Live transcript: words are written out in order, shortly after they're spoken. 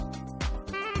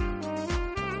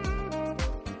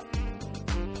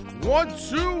1,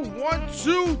 2, 1,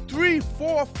 2, 3,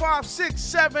 4, 5, 6,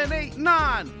 7, 8,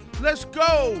 9. Let's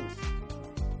go.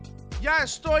 Ya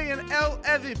estoy en el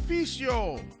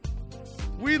edificio.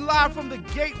 We live from the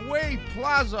Gateway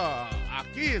Plaza,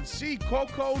 aquí en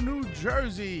Seacoco, New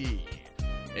Jersey.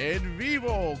 En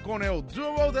vivo, con el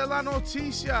duro de las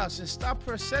noticias, está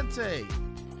presente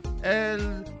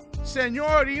el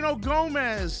señor Hino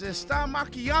Gómez, está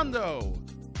maquillando.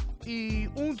 Y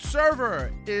un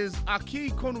server es aquí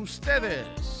con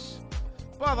ustedes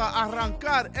para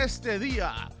arrancar este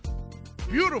día.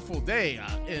 Beautiful day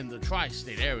in the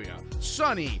tri-state area.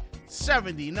 Sunny,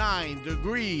 79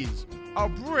 degrees, a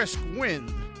brisk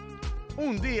wind.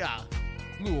 Un día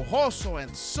lujoso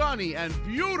and sunny and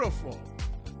beautiful.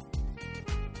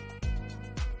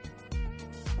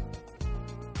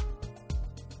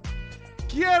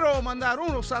 Quiero mandar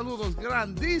unos saludos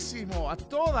grandísimos a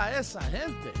toda esa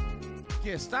gente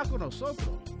que está con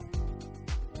nosotros.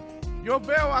 Yo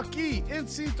veo aquí en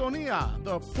sintonía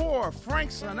the poor Frank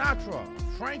Sinatra,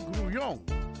 Frank Grullón,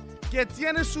 que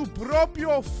tiene su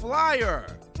propio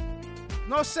flyer.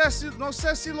 No sé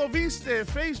si lo viste en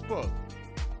Facebook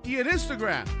y en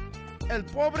Instagram. El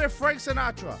pobre Frank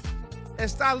Sinatra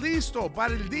está listo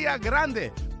para el día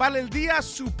grande, para el día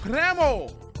supremo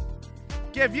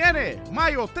que viene,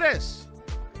 mayo 3.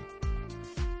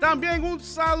 También un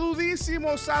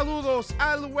saludos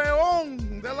al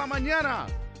weón de la mañana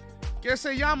que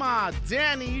se llama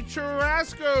Danny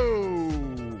Churrasco,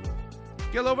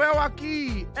 que lo veo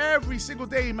aquí every single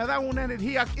day. Me da una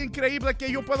energía increíble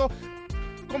que yo puedo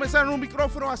comenzar en un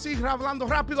micrófono así, hablando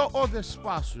rápido o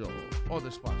despacio.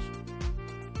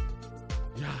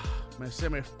 Ya, se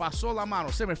me pasó la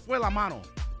mano, se me fue la mano.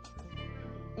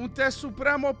 Un té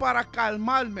supremo para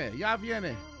calmarme, ya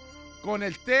viene, con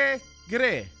el té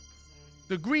Grey,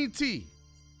 the green tea.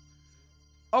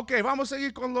 Ok, vamos a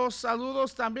seguir con los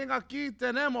saludos. También aquí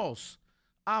tenemos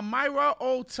a Myra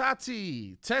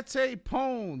Otati, Tete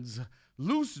Pons,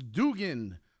 Luz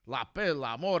Dugan, La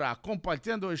Pela Mora,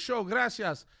 compartiendo el show.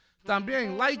 Gracias.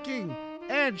 También liking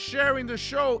and sharing the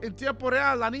show en tiempo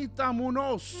real, Anita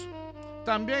Munoz.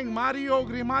 También Mario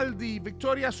Grimaldi,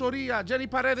 Victoria Soria, Jenny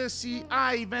Paredes,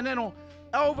 C.I. Veneno,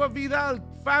 Elva Vidal,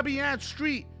 Fabian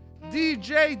Street,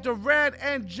 DJ The Red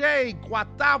and J,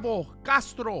 Guatavo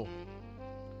Castro.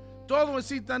 Todo en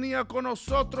sintonía con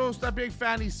nosotros. También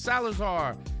Fanny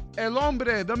Salazar, el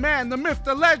hombre, the man, the myth,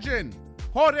 the legend,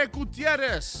 Jorge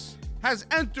Gutierrez has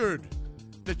entered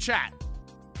the chat.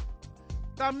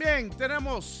 También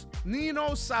tenemos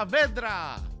Nino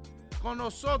Saavedra con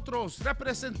nosotros,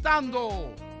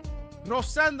 representando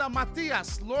Rosenda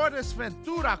Matías, Lourdes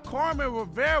Ventura, Carmen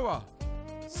Rivera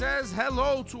says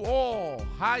hello to all.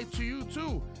 Hi to you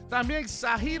too. También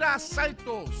Sahira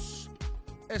Saitos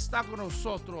está con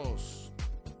nosotros.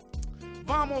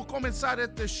 Vamos a comenzar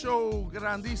este show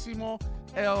grandísimo.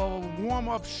 El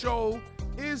warm-up show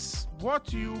is brought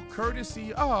to you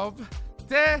courtesy of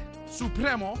Té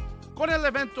Supremo, con el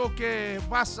evento que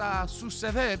va a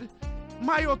suceder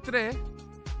mayo 3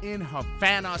 en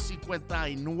Havana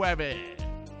 59.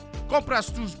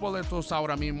 Compras tus boletos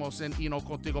ahora mismo en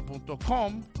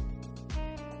hinocontigo.com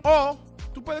o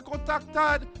tú puedes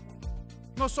contactar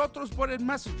nosotros por el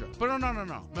Messenger. Pero no.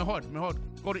 Mejor.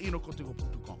 Go to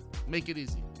hinocontigo.com. Make it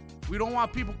easy. We don't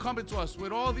want people coming to us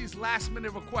with all these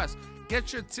last-minute requests.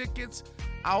 Get your tickets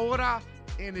ahora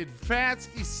in advance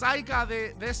y salga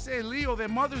de ese lío de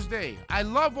Mother's Day. I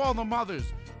love all the mothers.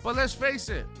 But let's face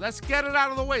it, let's get it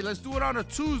out of the way. Let's do it on a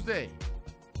Tuesday.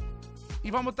 Y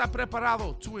vamos a estar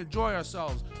preparados to enjoy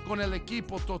ourselves con el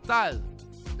equipo total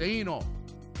de Hino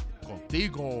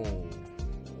Contigo.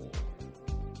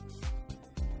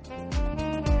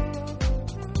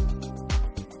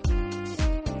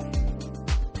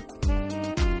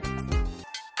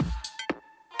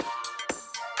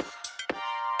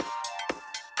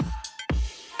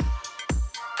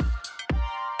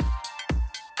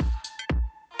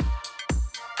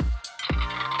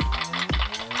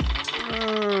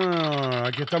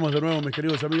 Aquí estamos de nuevo, mis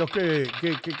queridos amigos.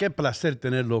 Qué placer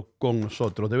tenerlo con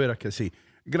nosotros, de veras que sí.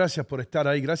 Gracias por estar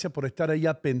ahí,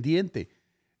 ya pendiente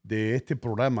de este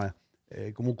programa,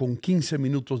 como con 15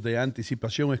 minutos de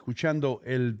anticipación, escuchando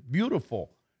el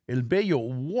bello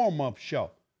warm-up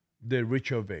show de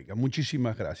Richard Vega.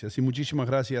 Muchísimas gracias, y muchísimas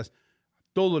gracias a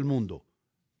todo el mundo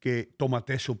que toma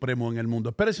té supremo en el mundo.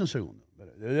 Espérese un segundo,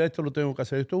 esto lo tengo que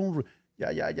hacer,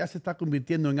 ya se está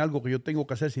convirtiendo en algo que yo tengo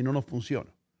que hacer si no funciona.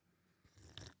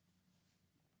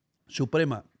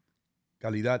 Suprema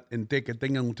calidad en té, que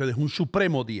tengan ustedes un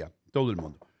supremo día, todo el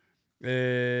mundo.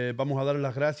 Vamos a dar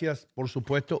las gracias, por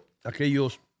supuesto, a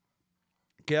aquellos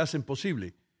que hacen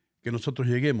posible que nosotros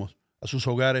lleguemos a sus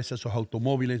hogares, a sus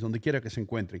automóviles, donde quiera que se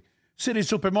encuentren. City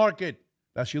Supermarket,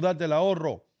 la ciudad del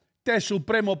ahorro. Té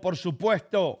Supremo, por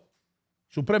supuesto.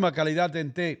 Suprema calidad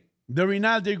en té. The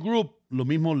Rinaldi Group, lo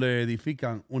mismo le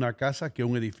edifican una casa que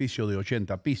un edificio de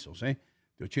 80 pisos, de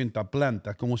 80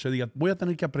 plantas, como se diga. Voy a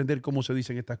tener que aprender cómo se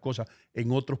dicen estas cosas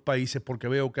en otros países porque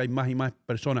veo que hay más y más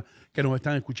personas que nos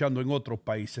están escuchando en otros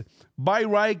países.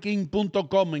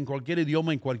 Buyriking.com, en cualquier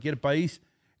idioma, en cualquier país,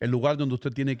 el lugar donde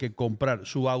usted tiene que comprar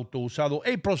su auto usado.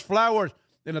 April's Flowers,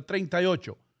 de la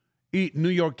 38 y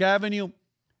New York Avenue.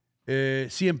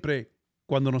 Siempre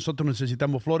cuando nosotros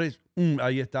necesitamos flores,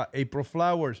 ahí está April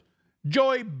Flowers.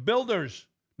 Joy Builders,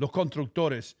 los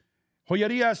constructores.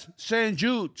 Joyerías St.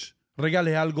 Jude's.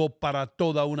 Regale algo para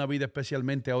toda una vida,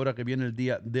 especialmente ahora que viene el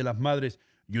Día de las Madres.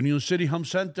 Union City Home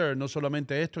Center. No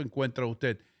solamente esto encuentra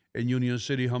usted en Union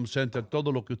City Home Center.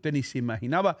 Todo lo que usted ni se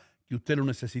imaginaba que usted lo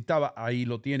necesitaba, ahí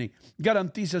lo tiene.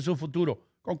 Garantice su futuro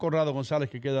con Conrado González,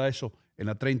 que queda eso en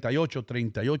la 38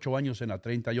 años en la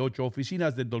 38.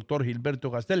 Oficinas del doctor Gilberto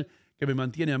Castel, que me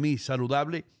mantiene a mí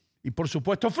saludable. Y, por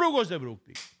supuesto, Frugos de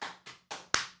Brooklyn.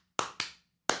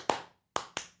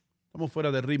 Estamos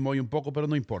fuera de ritmo hoy un poco, pero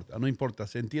no importa,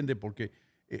 se entiende porque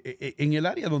en el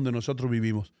área donde nosotros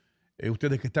vivimos,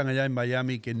 ustedes que están allá en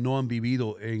Miami, que no han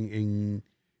vivido en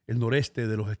el noreste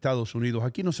de los Estados Unidos,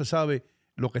 aquí no se sabe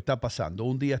lo que está pasando.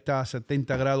 Un día está a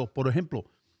 70 grados, por ejemplo,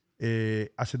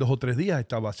 hace 2 o 3 días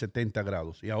estaba a 70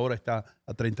 grados y ahora está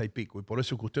a 30 y pico. Y por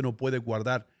eso es que usted no puede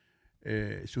guardar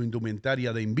su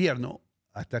indumentaria de invierno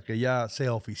hasta que ya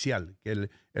sea oficial, que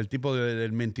el tipo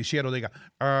del menticiero diga,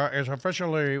 it's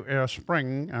officially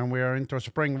spring, and we are into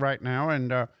spring right now,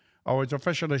 and it's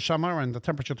officially summer, and the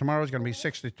temperature tomorrow is going to be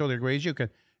 62 degrees.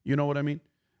 You know what I mean?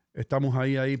 Estamos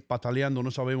ahí pataleando,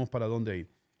 no sabemos para dónde ir.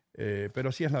 Pero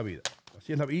así es la vida.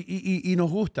 Y nos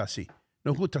gusta así.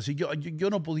 Yo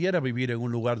no pudiera vivir en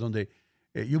un lugar donde...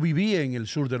 yo viví en el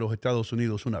sur de los Estados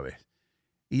Unidos una vez.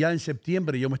 Y ya en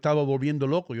septiembre yo me estaba volviendo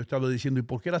loco. Yo estaba diciendo, ¿y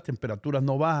por qué las temperaturas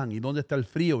no bajan? ¿Y dónde está el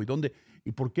frío?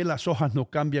 ¿Y por qué las hojas no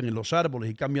cambian en los árboles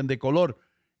y cambian de color?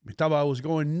 I was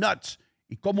going nuts.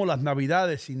 ¿Y cómo las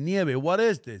navidades sin nieve? What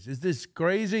is this? Is this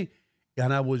crazy?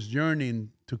 And I was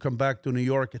yearning to come back to New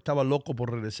York. Estaba loco por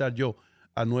regresar yo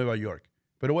a Nueva York.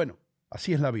 Pero bueno,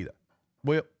 así es la vida.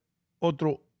 Voy a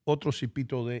otro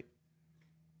cipito de...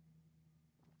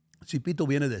 Cipito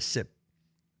viene de sip.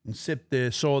 Un sip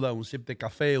de soda, un sip de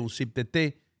café, un sip de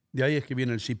té. De ahí es que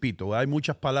viene el cipito. Hay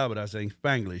muchas palabras en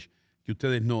Spanglish que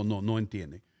ustedes no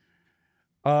entienden.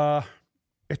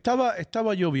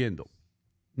 Estaba lloviendo.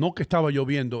 No que estaba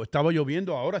lloviendo,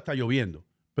 ahora está lloviendo.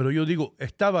 Pero yo digo,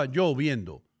 estaba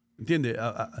lloviendo. ¿Entiendes?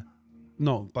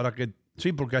 No, para que...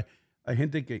 Sí, porque hay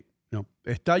gente que... No,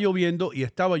 está lloviendo y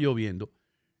estaba lloviendo.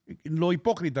 Lo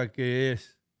hipócrita que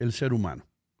es el ser humano.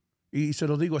 Y se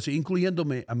lo digo así,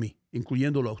 incluyéndome a mí,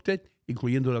 incluyéndolo a usted,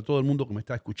 incluyéndolo a todo el mundo que me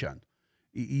está escuchando.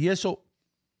 Y eso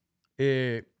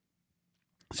se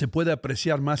puede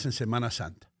apreciar más en Semana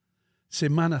Santa.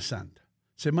 Semana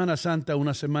Santa,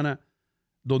 una semana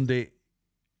donde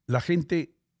la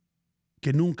gente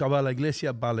que nunca va a la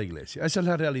iglesia, va a la iglesia. Esa es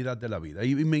la realidad de la vida.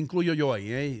 Y me incluyo yo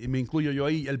ahí,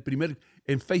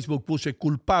 en Facebook puse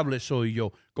culpable soy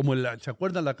yo. Como ¿se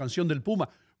acuerdan la canción del Puma?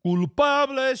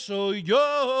 Culpable soy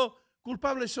yo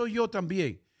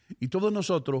también. Y todos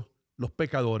nosotros, los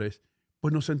pecadores,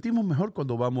 pues nos sentimos mejor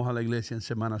cuando vamos a la iglesia en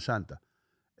Semana Santa.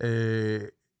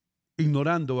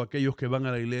 Ignorando a aquellos que van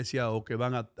a la iglesia o que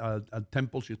van al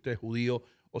templo si usted es judío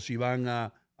o si van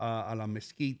a la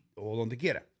mezquita o donde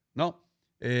quiera, ¿no?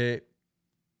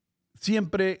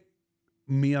 Siempre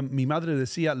mi madre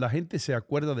decía, la gente se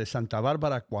acuerda de Santa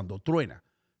Bárbara cuando truena.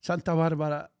 Santa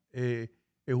Bárbara es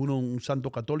un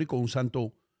santo católico, un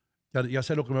santo, ya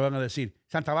sé lo que me van a decir.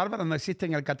 Santa Bárbara no existe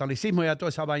en el catolicismo, ya toda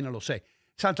esa vaina lo sé.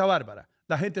 Santa Bárbara.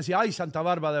 La gente decía, ay, Santa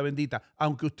Bárbara bendita.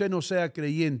 Aunque usted no sea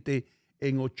creyente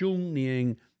en Ochun,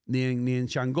 ni en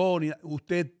Changó,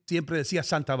 usted siempre decía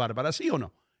Santa Bárbara, ¿sí o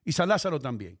no? Y San Lázaro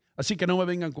también. Así que no me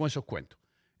vengan con esos cuentos.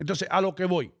 Entonces, a lo que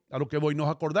voy. Nos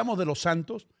acordamos de los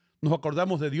santos, nos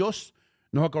acordamos de Dios,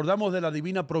 nos acordamos de la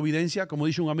divina providencia, como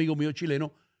dice un amigo mío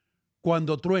chileno,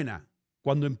 cuando truena,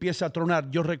 cuando empieza a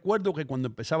tronar. Yo recuerdo que cuando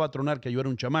empezaba a tronar, que yo era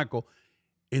un chamaco,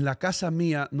 en la casa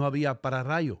mía no había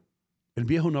pararrayo. El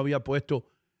viejo no había puesto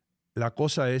la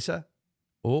cosa esa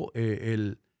o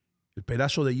el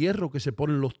pedazo de hierro que se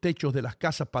pone en los techos de las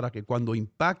casas para que cuando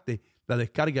impacte la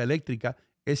descarga eléctrica,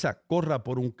 esa corra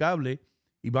por un cable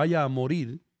y vaya a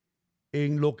morir.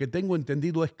 En lo que tengo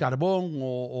entendido es carbón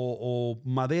o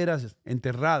maderas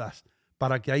enterradas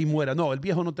para que ahí muera. No, el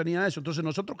viejo no tenía eso. Entonces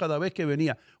nosotros cada vez que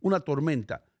venía una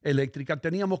tormenta eléctrica,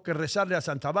 teníamos que rezarle a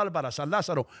Santa Bárbara, a San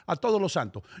Lázaro, a todos los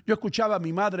santos. Yo escuchaba a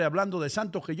mi madre hablando de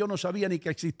santos que yo no sabía ni que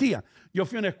existían. Yo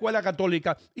fui a una escuela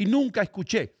católica y nunca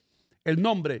escuché el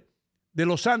nombre de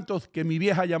los santos que mi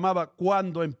vieja llamaba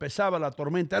cuando empezaba la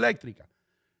tormenta eléctrica.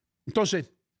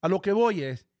 Entonces, a lo que voy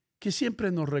es que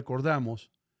siempre nos recordamos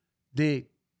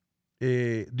de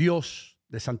Dios,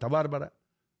 de Santa Bárbara,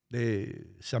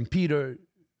 de San Peter,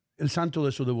 el santo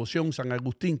de su devoción, San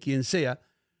Agustín, quien sea,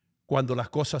 cuando las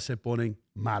cosas se ponen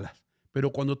malas.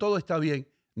 Pero cuando todo está bien,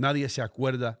 nadie se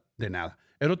acuerda de nada.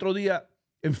 El otro día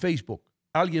en Facebook,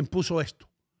 alguien puso esto.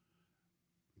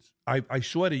 I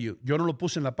swear to you, yo no lo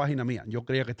puse en la página mía. Yo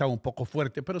creía que estaba un poco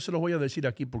fuerte, pero se los voy a decir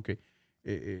aquí porque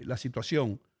la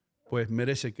situación pues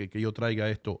merece que yo traiga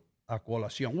esto a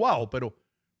colación. ¡Wow!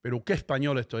 Pero ¿qué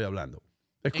español estoy hablando?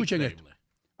 Escuchen Increíble. esto.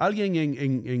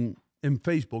 Alguien en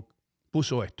Facebook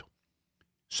puso esto.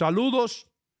 Saludos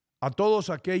a todos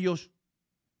aquellos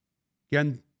que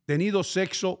han tenido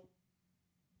sexo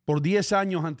por 10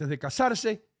 años antes de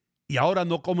casarse y ahora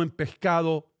no comen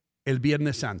pescado el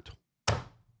Viernes Santo.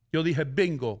 Yo dije,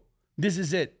 bingo, this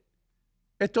is it.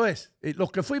 Esto es,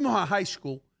 los que fuimos a high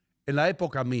school en la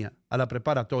época mía, a la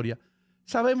preparatoria,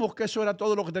 sabemos que eso era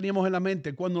todo lo que teníamos en la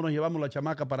mente cuando nos llevamos la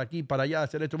chamaca para aquí, para allá,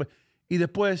 hacer esto. Y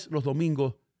después, los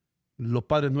domingos, los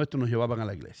padres nuestros nos llevaban a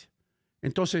la iglesia.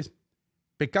 Entonces,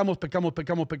 pecamos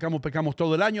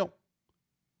todo el año,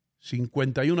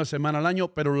 51 semanas al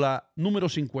año, pero la número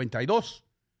 52,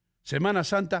 Semana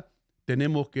Santa,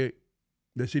 tenemos que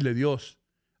decirle, Dios,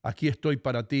 aquí estoy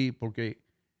para ti, porque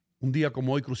un día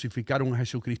como hoy crucificaron a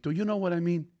Jesucristo. You know what I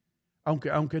mean?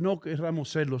 Aunque no querramos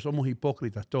serlo, somos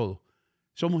hipócritas todos.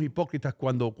 Somos hipócritas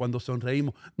cuando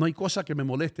sonreímos. No hay cosa que me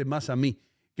moleste más a mí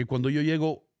que cuando yo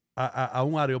llego a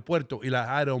un aeropuerto y las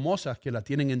aeromosas que la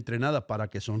tienen entrenadas para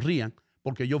que sonrían,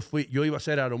 porque yo iba a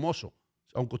ser aeromoso,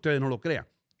 aunque ustedes no lo crean.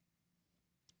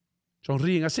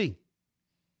 Sonríen así,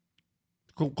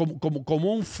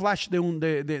 como un flash de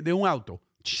un auto.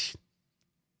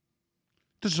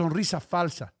 Entonces, sonrisa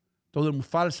falsa, todo es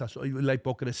falsa. La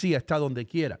hipocresía está donde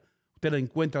quiera. Usted la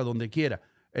encuentra donde quiera.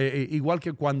 Igual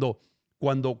que cuando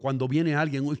viene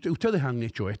alguien, ustedes han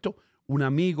hecho esto, un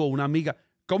amigo, una amiga.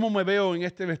 ¿Cómo me veo en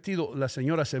este vestido? La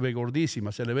señora se ve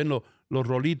gordísima, se le ven los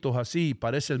rolitos así,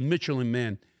 parece el Michelin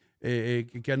Man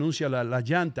que anuncia las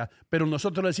llantas. Pero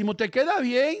nosotros le decimos, ¿te queda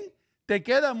bien? Te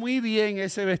queda muy bien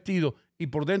ese vestido. Y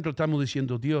por dentro estamos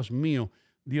diciendo, Dios mío,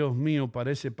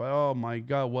 parece, oh my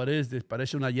God, what is this?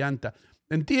 Parece una llanta.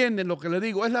 ¿Entienden lo que le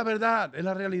digo? Es la verdad, es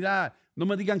la realidad. No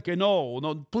me digan que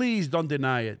no. Please don't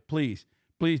deny it. Please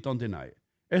don't deny it.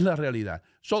 Es la realidad.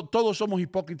 Todos somos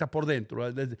hipócritas por dentro,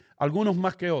 algunos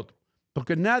más que otros.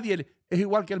 Porque nadie es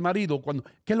igual que el marido.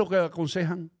 ¿Qué es lo que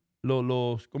aconsejan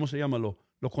 ¿cómo se llama?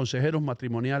 Los consejeros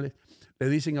matrimoniales? Le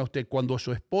dicen a usted, cuando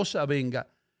su esposa venga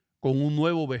con un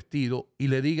nuevo vestido y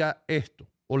le diga esto,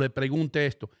 o le pregunte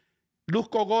esto,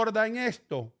 ¿luzco gorda en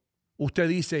esto? Usted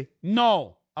dice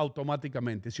no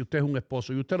automáticamente, si usted es un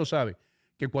esposo. Y usted lo sabe,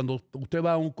 que cuando usted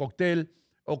va a un cóctel,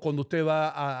 o cuando usted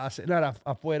va a cenar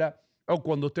afuera, o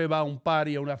cuando usted va a un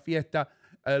party, a una fiesta,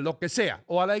 lo que sea,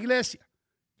 o a la iglesia,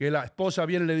 que la esposa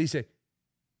viene y le dice,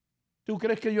 ¿tú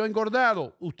crees que yo he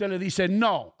engordado? Usted le dice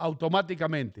no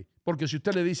automáticamente, porque si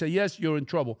usted le dice yes, you're in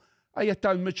trouble. Ahí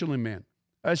está el Michelin Man.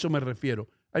 A eso me refiero.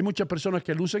 Hay muchas personas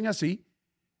que lucen así,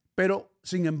 pero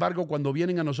sin embargo cuando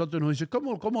vienen a nosotros y nos dicen,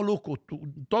 ¿cómo luzco?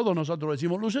 Todos nosotros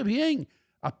decimos, luces bien,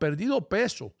 has perdido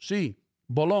peso. Sí,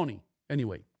 bologna.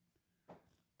 Anyway.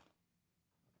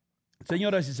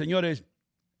 Señoras y señores,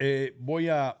 voy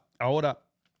ahora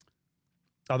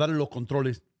a darle los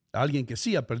controles a alguien que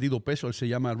sí ha perdido peso. Él se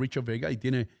llama Richard Vega y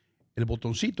tiene el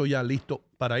botoncito ya listo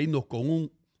para irnos con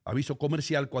un aviso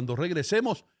comercial. Cuando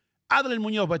regresemos, Adriel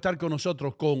Muñoz va a estar con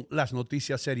nosotros con las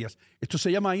noticias serias. Esto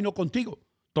se llama Hino Contigo,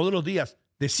 todos los días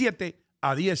de 7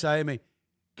 a 10 a.m.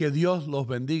 Que Dios los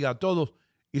bendiga a todos.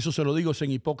 Y eso se lo digo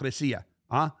sin hipocresía.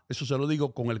 Eso se lo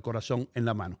digo con el corazón en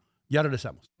la mano. Ya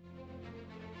regresamos.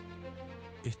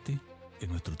 Este es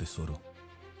nuestro tesoro.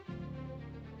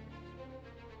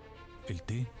 El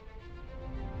té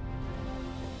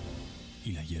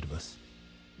y las hierbas.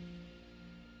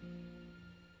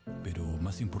 Pero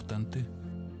más importante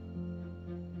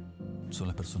son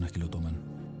las personas que lo toman.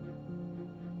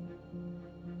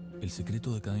 El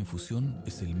secreto de cada infusión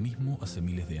es el mismo hace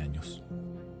miles de años: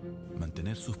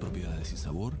 mantener sus propiedades y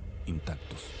sabor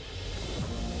intactos.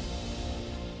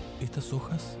 Estas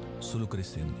hojas solo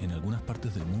crecen en algunas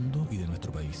partes del mundo y de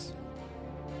nuestro país.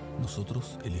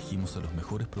 Nosotros elegimos a los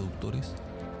mejores productores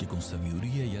que con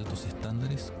sabiduría y altos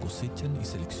estándares cosechan y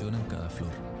seleccionan cada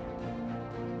flor.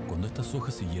 Cuando estas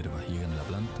hojas y hierbas llegan a la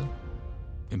planta,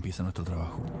 empieza nuestro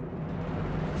trabajo.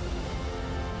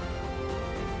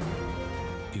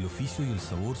 El oficio y el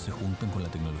sabor se juntan con la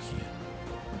tecnología,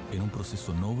 en un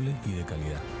proceso noble y de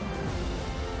calidad,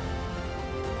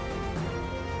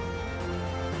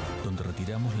 donde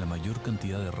retiramos la mayor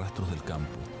cantidad de rastros del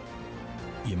campo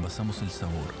y envasamos el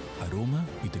sabor, aroma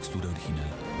y textura original.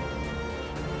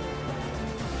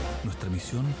 Nuestra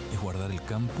misión es guardar el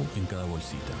campo en cada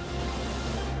bolsita,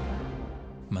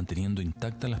 manteniendo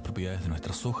intactas las propiedades de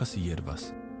nuestras hojas y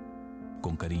hierbas,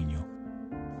 con cariño,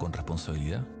 con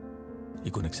responsabilidad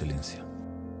y con excelencia.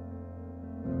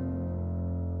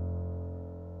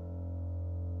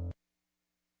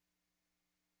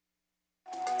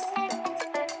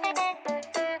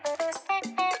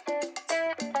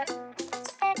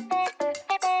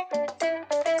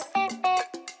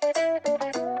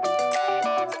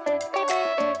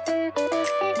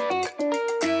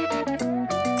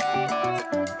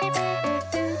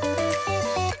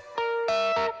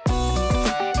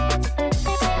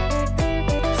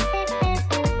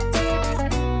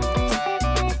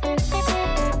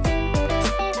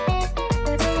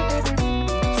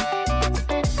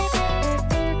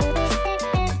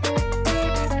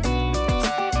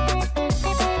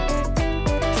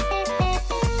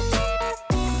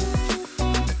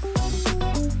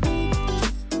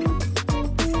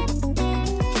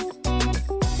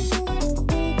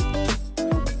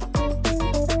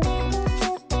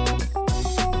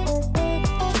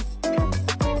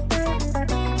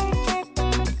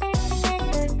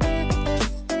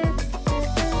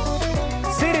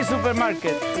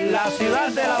 Supermarket, la ciudad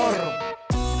del ahorro.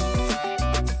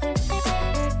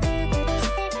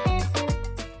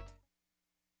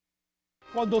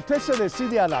 Cuando usted se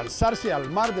decide a lanzarse al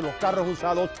mar de los carros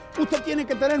usados, usted tiene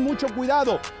que tener mucho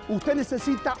cuidado. Usted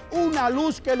necesita una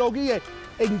luz que lo guíe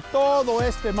en todo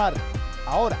este mar.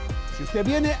 Ahora, si usted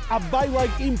viene a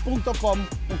buyrightkin.com,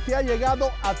 usted ha llegado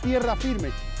a tierra firme,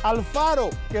 al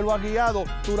faro que lo ha guiado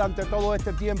durante todo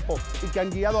este tiempo y que han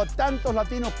guiado a tantos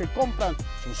latinos que compran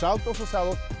sus autos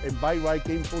usados en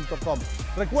buyrightkin.com.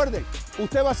 Recuerden,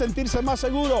 usted va a sentirse más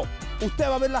seguro, usted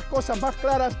va a ver las cosas más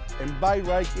claras en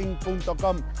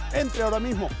buyrightkin.com. Entre ahora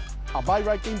mismo a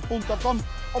buyrightkin.com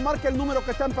o marque el número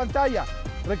que está en pantalla.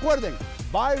 Recuerden,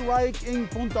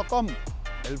 buyrightkin.com,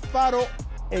 el faro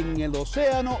en el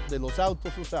océano de los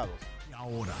autos usados. Y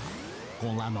ahora,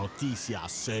 con las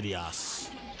noticias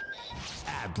serias,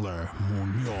 Adler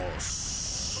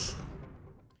Muñoz.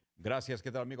 Gracias,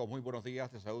 ¿qué tal amigos? Muy buenos días,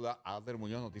 te saluda Adler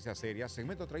Muñoz, Noticias Serias,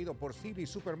 segmento traído por City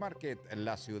Supermarket,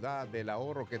 la ciudad del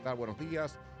ahorro. ¿Qué tal? Buenos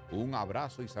días, un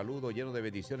abrazo y saludo lleno de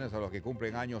bendiciones a los que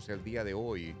cumplen años el día de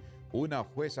hoy. Una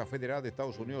jueza federal de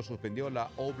Estados Unidos suspendió la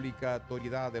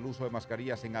obligatoriedad del uso de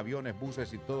mascarillas en aviones,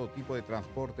 buses y todo tipo de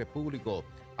transporte público.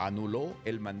 Anuló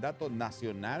el mandato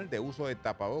nacional de uso de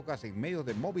tapabocas en medios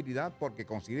de movilidad porque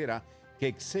considera que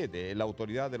excede la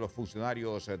autoridad de los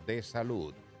funcionarios de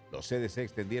salud. Los CDC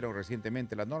extendieron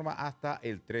recientemente la norma hasta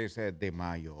el 3 de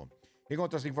mayo. En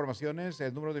otras informaciones,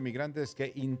 el número de migrantes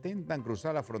que intentan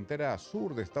cruzar la frontera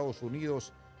sur de Estados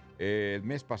Unidos el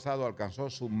mes pasado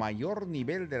alcanzó su mayor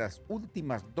nivel de las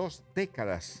últimas 2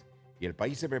 décadas. Y el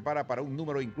país se prepara para un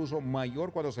número incluso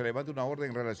mayor cuando se levante una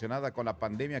orden relacionada con la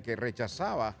pandemia que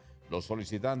rechazaba los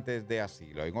solicitantes de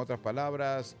asilo. En otras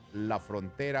palabras, la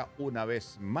frontera una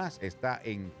vez más está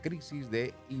en crisis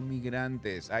de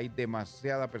inmigrantes. Hay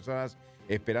demasiadas personas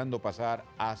esperando pasar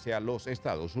hacia los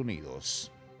Estados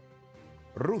Unidos.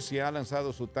 Rusia ha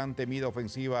lanzado su tan temida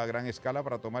ofensiva a gran escala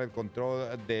para tomar el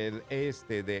control del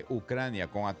este de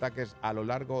Ucrania con ataques a lo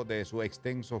largo de su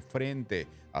extenso frente.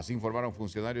 Así informaron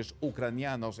funcionarios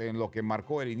ucranianos en lo que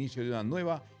marcó el inicio de una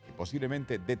nueva y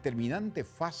posiblemente determinante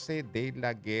fase de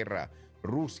la guerra.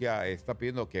 Rusia está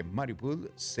pidiendo que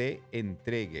Mariupol se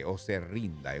entregue o se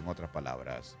rinda, en otras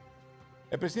palabras.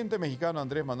 El presidente mexicano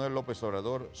Andrés Manuel López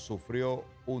Obrador sufrió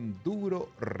un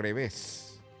duro revés.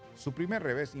 Su primer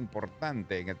revés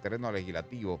importante en el terreno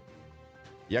legislativo,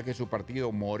 ya que su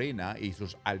partido Morena y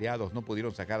sus aliados no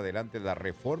pudieron sacar adelante la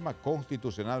reforma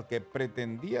constitucional que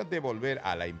pretendía devolver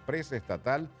a la empresa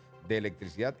estatal de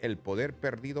electricidad el poder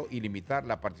perdido y limitar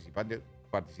la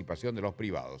participación de los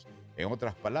privados. En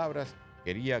otras palabras,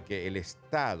 quería que el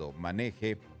Estado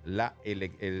maneje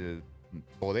el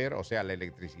poder, o sea, la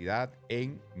electricidad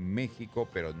en México,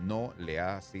 pero no le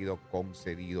ha sido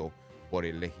concedido por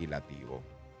el legislativo.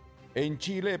 En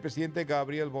Chile, el presidente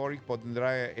Gabriel Boric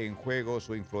pondrá en juego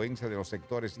su influencia de los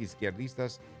sectores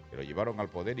izquierdistas que lo llevaron al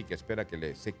poder y que espera que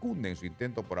le secunden su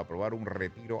intento por aprobar un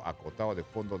retiro acotado de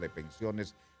fondos de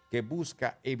pensiones que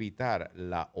busca evitar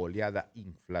la oleada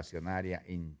inflacionaria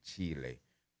en Chile.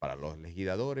 Para los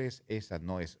legisladores, esa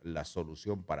no es la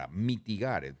solución para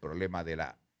mitigar el problema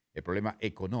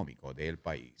económico del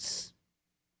país.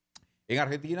 En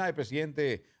Argentina, el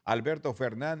presidente Alberto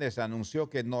Fernández anunció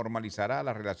que normalizará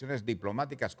las relaciones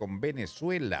diplomáticas con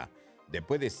Venezuela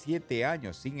después de 7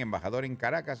 años sin embajador en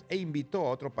Caracas e invitó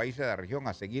a otros países de la región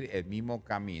a seguir el mismo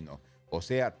camino. O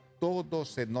sea, todo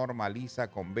se normaliza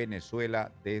con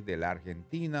Venezuela desde la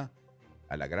Argentina.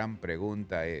 La gran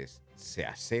pregunta es, ¿se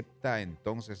acepta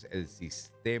entonces el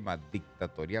sistema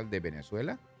dictatorial de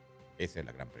Venezuela? Esa es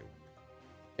la gran pregunta.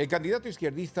 El candidato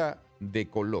izquierdista de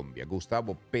Colombia,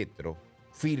 Gustavo Petro,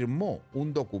 firmó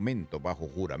un documento bajo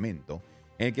juramento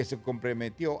en el que se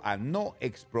comprometió a no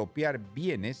expropiar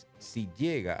bienes si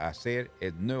llega a ser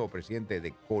el nuevo presidente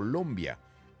de Colombia,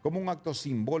 como un acto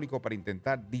simbólico para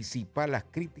intentar disipar las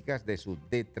críticas de sus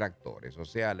detractores. O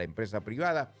sea, la empresa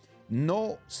privada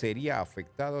no sería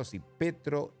afectada si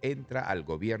Petro entra al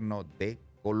gobierno de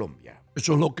Colombia.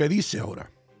 Eso es lo que dice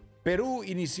ahora. Perú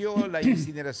inició la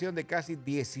incineración de casi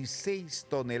 16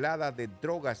 toneladas de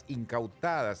drogas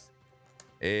incautadas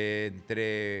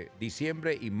entre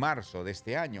diciembre y marzo de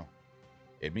este año.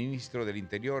 El ministro del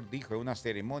Interior dijo en una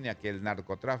ceremonia que el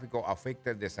narcotráfico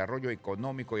afecta el desarrollo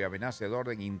económico y amenaza el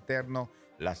orden interno,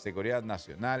 la seguridad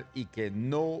nacional y que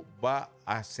no va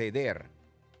a ceder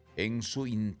en su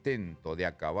intento de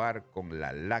acabar con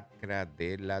la lacra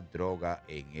de la droga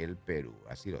en el Perú.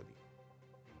 Así lo dijo.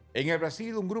 En el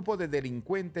Brasil, un grupo de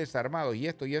delincuentes armados, y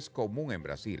esto ya es común en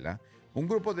Brasil, un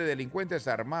grupo de delincuentes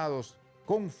armados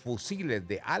con fusiles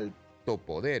de alto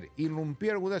poder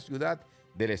irrumpieron una ciudad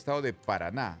del estado de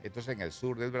Paraná, esto es en el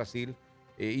sur del Brasil,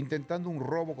 intentando un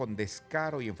robo con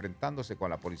descaro y enfrentándose con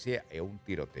la policía en un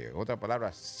tiroteo. En otras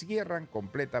palabras, cierran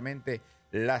completamente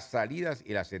las salidas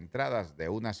y las entradas de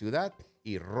una ciudad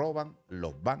y roban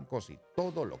los bancos y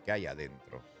todo lo que hay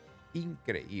adentro.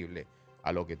 Increíble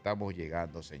a lo que estamos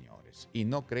llegando, señores. Y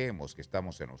no creemos que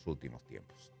estamos en los últimos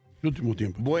tiempos. Último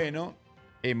tiempo. Bueno,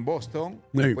 en Boston,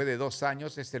 Sí. después de 2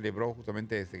 años, se celebró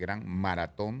justamente este gran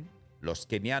maratón. Los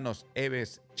kenianos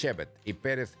Eves Chebet y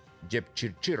Pérez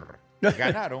Jepchirchir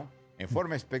ganaron en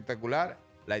forma espectacular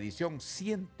la edición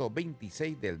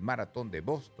 126 del maratón de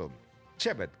Boston.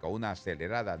 Chebet con una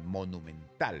acelerada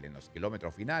monumental en los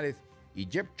kilómetros finales y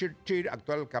Jepchirchir,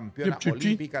 actual campeona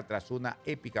olímpica tras una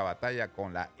épica batalla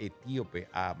con la etíope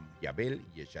Yabel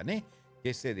Yeshane,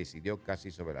 que se decidió casi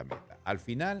sobre la meta. Al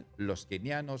final, los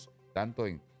kenianos, tanto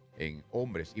en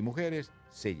hombres y mujeres,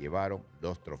 se llevaron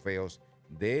los trofeos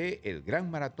del Gran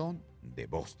Maratón de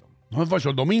Boston. No fue eso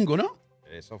el domingo, ¿no?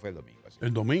 Eso fue el domingo. Así.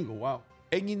 El domingo, wow.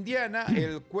 En Indiana,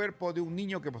 el cuerpo de un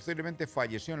niño que posiblemente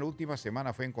falleció en la última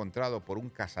semana fue encontrado por un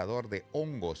cazador de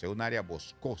hongos en un área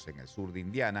boscosa en el sur de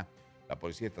Indiana. La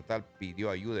policía estatal pidió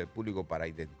ayuda del público para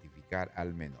identificar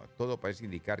al menor. Todo parece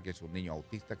indicar que es un niño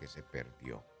autista que se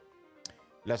perdió.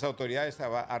 Las autoridades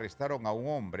arrestaron a un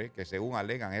hombre que, según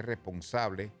alegan, es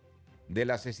responsable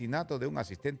del asesinato de un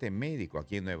asistente médico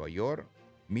aquí en Nueva York,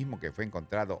 mismo que fue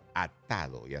encontrado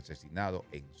atado y asesinado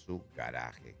en su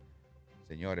garaje.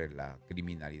 Señores, la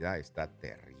criminalidad está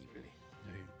terrible.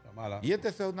 Sí, está mala. Y esta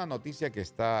es una noticia que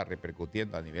está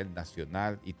repercutiendo a nivel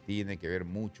nacional y tiene que ver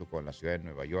mucho con la ciudad de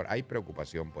Nueva York. Hay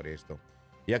preocupación por esto,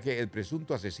 ya que el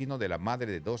presunto asesino de la madre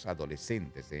de 2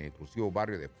 adolescentes en el exclusivo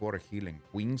barrio de Fort Hill en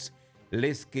Queens le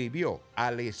escribió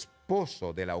al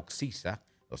esposo de la oxisa,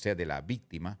 o sea, de la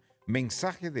víctima,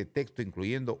 mensajes de texto,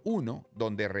 incluyendo uno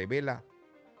donde revela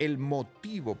el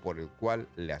motivo por el cual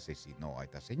le asesinó a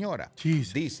esta señora.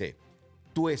 Jesus. Dice: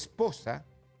 tu esposa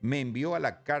me envió a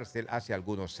la cárcel hace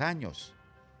algunos años.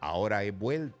 Ahora he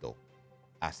vuelto.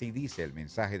 Así dice el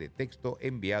mensaje de texto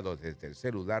enviado desde el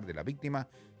celular de la víctima,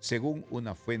 según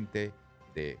una fuente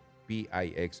de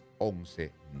PIX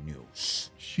 11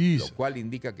 News. Jesus. Lo cual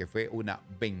indica que fue una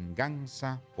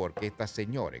venganza porque esta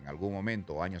señora en algún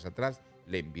momento o años atrás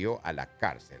le envió a la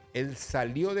cárcel. Él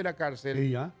salió de la cárcel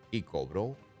Ella. y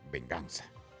cobró venganza.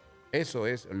 Eso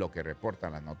es lo que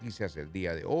reportan las noticias el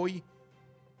día de hoy.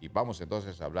 Y vamos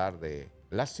entonces a hablar de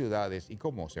las ciudades y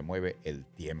cómo se mueve el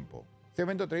tiempo. Este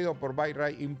evento traído por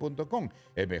BuyRightIn.com,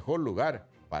 el mejor lugar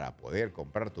para poder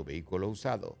comprar tu vehículo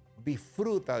usado.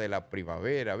 Disfruta de la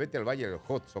primavera, vete al Valle del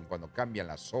Hudson cuando cambian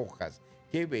las hojas.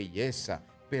 ¡Qué belleza!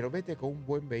 Pero vete con un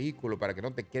buen vehículo para que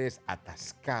no te quedes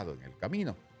atascado en el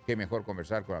camino. Qué mejor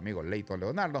conversar con el amigo Leighton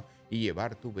Leonardo y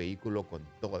llevar tu vehículo con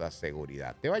toda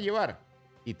seguridad. Te va a llevar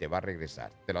y te va a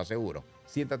regresar, te lo aseguro.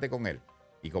 Siéntate con él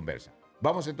y conversa.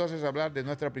 Vamos entonces a hablar de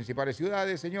nuestras principales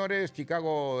ciudades, señores.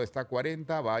 Chicago está a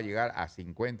 40, va a llegar a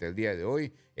 50 el día de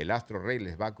hoy. El Astro Rey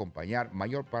les va a acompañar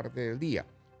mayor parte del día.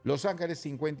 Los Ángeles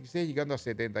 56, llegando a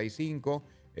 75.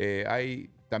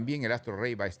 Hay también el Astro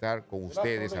Rey va a estar con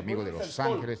ustedes, amigos de Los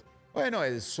Ángeles. Bueno,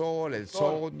 el Sol, el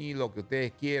Sony, lo que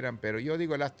ustedes quieran, pero yo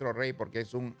digo el Astro Rey porque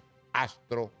es un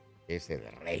astro, es el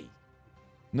rey.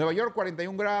 Nueva York,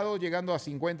 41 grados, llegando a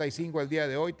 55 el día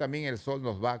de hoy. También el sol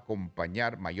nos va a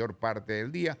acompañar mayor parte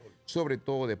del día, sobre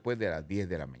todo después de las 10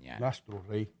 de la mañana. Astro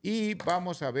Rey. Y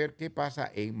vamos a ver qué pasa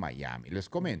en Miami. Les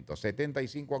comento,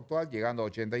 75 actual, llegando a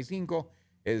 85.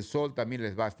 El sol también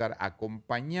les va a estar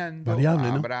acompañando. Variable,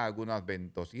 ¿no? Habrá algunas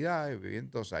ventosidades,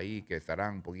 vientos ahí que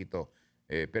estarán un poquito,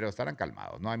 pero estarán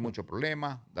calmados. No hay mucho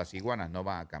problema. Las iguanas no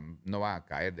van a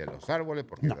caer de los árboles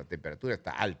porque la temperatura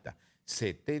está alta.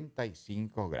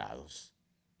 75 grados.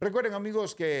 Recuerden,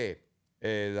 amigos, que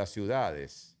las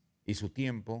ciudades y su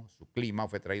tiempo, su clima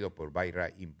fue traído por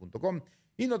BuyRain.com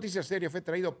y Noticias Serias fue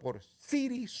traído por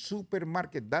City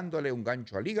Supermarket, dándole un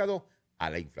gancho al hígado a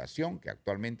la inflación que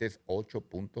actualmente es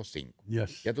 8.5.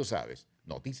 Yes. Ya tú sabes,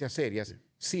 Noticias Serias,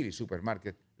 City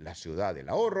Supermarket, la ciudad del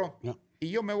ahorro. Yeah. Y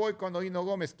yo me voy con Doino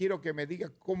Gómez. Quiero que me diga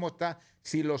cómo está,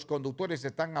 si los conductores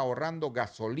están ahorrando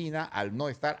gasolina al no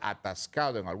estar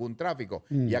atascado en algún tráfico,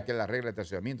 ya que las reglas de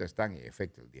estacionamiento están en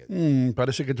efecto el día de hoy.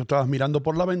 Parece que tú estabas mirando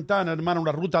por la ventana, hermano.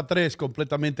 Una ruta 3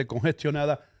 completamente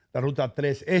congestionada. La ruta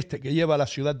 3 que lleva a la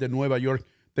ciudad de Nueva York.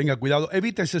 Tenga cuidado.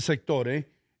 Evita ese sector,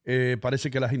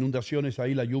 parece que las inundaciones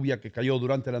ahí, la lluvia que cayó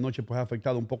durante la noche, pues ha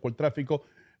afectado un poco el tráfico.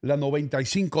 La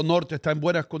 95 Norte está en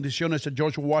buenas condiciones. El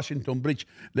George Washington Bridge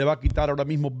le va a quitar ahora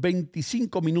mismo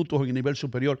 25 minutos en el nivel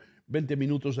superior, 20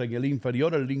 minutos en el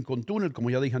inferior. El Lincoln Tunnel, como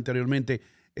ya dije anteriormente,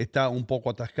 está un poco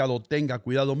atascado. Tenga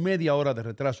cuidado, media hora de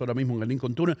retraso ahora mismo en el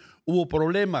Lincoln Tunnel. Hubo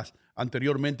problemas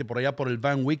anteriormente por allá por el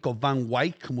Van Wyck o Van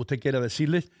Wyck, como usted quiera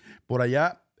decirles. Por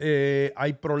allá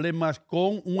hay problemas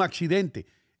con un accidente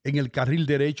en el carril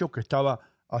derecho que estaba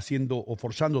haciendo o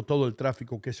forzando todo el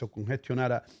tráfico que se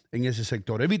congestionara en ese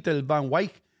sector. Evite el Van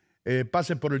Wyck,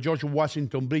 pase por el George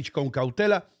Washington Bridge con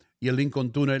cautela y el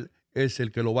Lincoln Tunnel es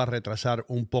el que lo va a retrasar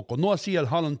un poco. No así el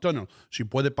Holland Tunnel. Si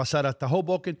puede pasar hasta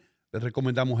Hoboken, le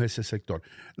recomendamos ese sector.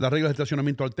 Las reglas de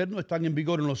estacionamiento alterno están en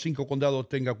vigor en los 5 condados.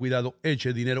 Tenga cuidado,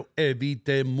 eche dinero,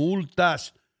 evite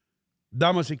multas.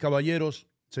 Damas y caballeros,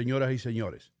 señoras y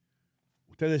señores,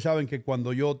 ustedes saben que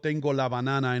cuando yo tengo la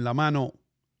banana en la mano,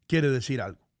 quiere decir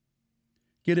algo.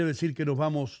 Quiere decir que nos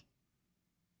vamos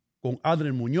con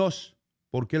Adler Muñoz,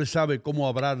 porque él sabe cómo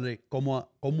hablarle,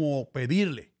 cómo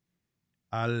pedirle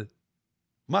al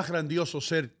más grandioso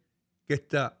ser que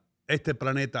este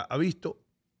planeta ha visto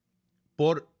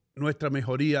por nuestra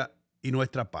mejoría y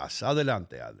nuestra paz.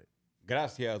 Adelante, Adler.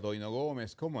 Gracias, Doino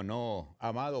Gómez. Cómo no,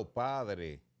 amado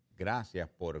Padre, gracias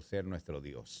por ser nuestro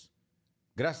Dios.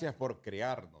 Gracias por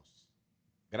crearnos.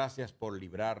 Gracias por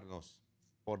librarnos.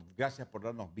 Gracias por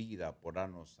darnos vida, por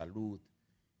darnos salud.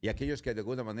 Y aquellos que de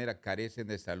alguna manera carecen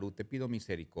de salud, te pido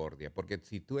misericordia, porque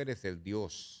si tú eres el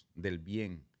Dios del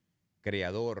bien,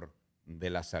 creador de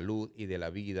la salud y de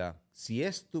la vida, si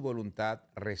es tu voluntad,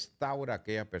 restaura a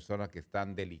aquellas personas que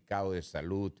están delicados de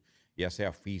salud, ya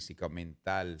sea física,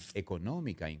 mental,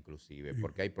 económica inclusive,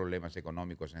 porque hay problemas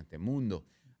económicos en este mundo.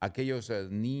 Aquellos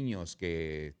niños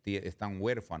que están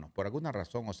huérfanos por alguna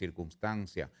razón o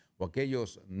circunstancia, o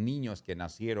aquellos niños que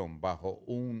nacieron bajo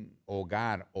un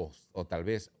hogar o tal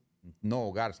vez no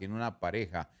hogar, sino una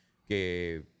pareja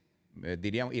que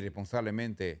diríamos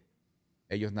irresponsablemente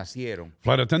ellos nacieron.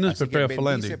 Así que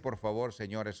bendice, por favor,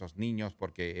 Señor, esos niños,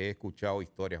 porque he escuchado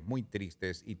historias muy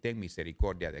tristes y ten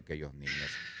misericordia de aquellos niños.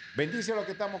 Bendice a los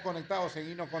que estamos conectados,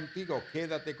 seguimos contigo.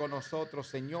 Quédate con nosotros,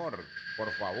 Señor. Por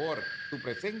favor, tu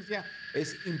presencia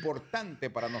es importante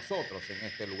para nosotros en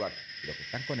este lugar. Y los que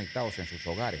están conectados en sus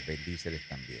hogares, bendíceles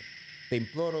también. Te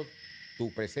imploro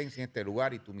tu presencia en este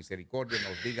lugar y tu misericordia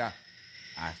nos diga,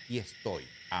 aquí estoy.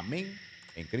 Amén.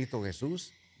 En Cristo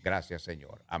Jesús, gracias,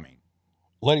 Señor. Amén.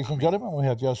 Ladies and gentlemen, we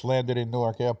have just landed in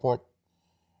Newark Airport.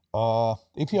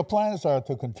 If your plans are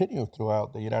to continue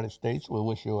throughout the United States, we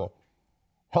wish you a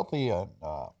healthy and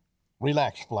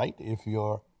relaxed flight. If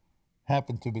you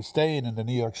happen to be staying in the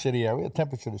New York City area,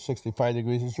 temperature is 65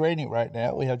 degrees. It's raining right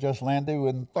now. We have just landed,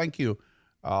 and thank you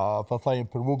for flying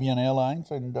Peruvian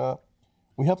Airlines, and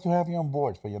we hope to have you on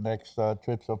board for your next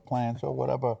trips or plans or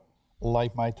whatever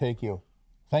life might take you.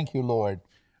 Thank you, Lord.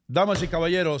 Damas y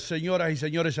caballeros, señoras y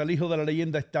señores, el hijo de la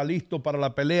leyenda está listo para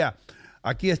la pelea.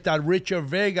 Aquí está Richard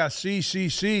Vega, sí.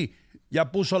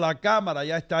 Ya puso la cámara,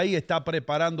 ya está ahí, está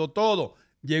preparando todo.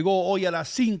 Llegó hoy a las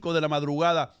 5 de la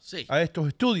madrugada a estos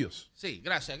estudios. Sí,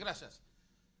 gracias.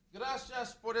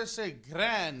 Gracias por esa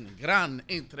gran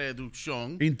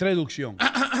introducción. Let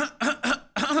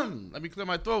me clear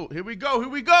my throat. Here we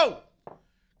go.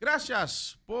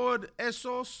 Gracias por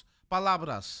esas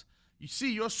palabras.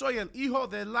 Sí, yo soy el hijo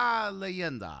de la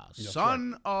leyenda.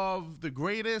 Son of the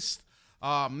greatest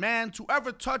man to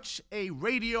ever touch a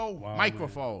radio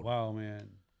microphone. Man. Wow, man.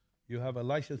 You have a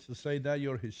license to say that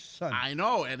you're his son. I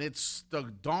know, and it's the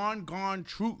darn gone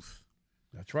truth.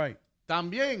 That's right.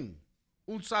 También,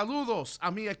 un saludos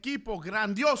a mi equipo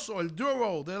grandioso, el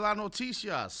duro de las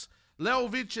noticias. Leo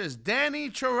Viches, Danny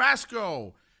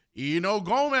Charasco, Ino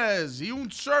Gómez y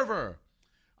un server.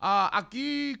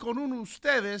 Aquí con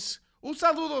ustedes. Un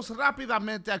saludos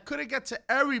rápidamente. I couldn't get to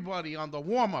everybody on the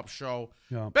warm-up show.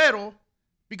 Yeah. Pero,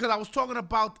 because I was talking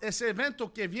about ese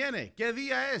evento que viene. ¿Qué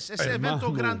día es? Ese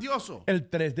evento grandioso. El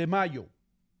 3 de mayo.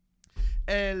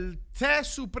 El Té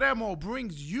Supremo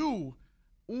brings you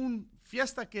un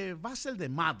fiesta que va a ser de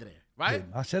madre, right?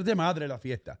 Va a ser de madre la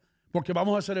fiesta. Porque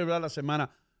vamos a celebrar la semana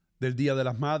del Día de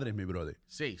las Madres, mi brother.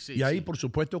 Sí, sí. Y ahí, sí. por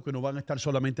supuesto, que no van a estar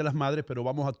solamente las madres, pero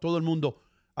vamos a todo el mundo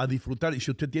a disfrutar. Y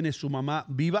si usted tiene su mamá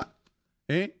viva,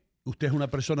 usted es una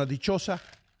persona dichosa,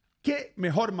 qué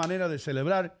mejor manera de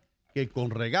celebrar que con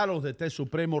regalos de Té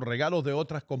Supremo, regalos de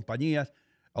otras compañías,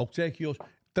 obsequios,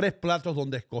 3 platos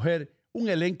donde escoger, un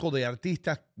elenco de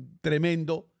artistas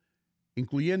tremendo,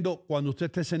 incluyendo cuando usted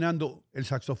esté cenando el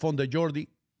saxofón de Jordi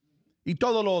y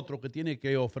todo lo otro que tiene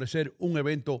que ofrecer un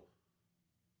evento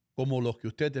como los que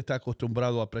usted está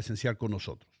acostumbrado a presenciar con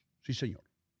nosotros. Sí, señor.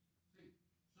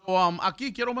 So,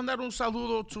 aquí quiero mandar un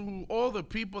saludo to all the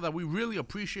people that we really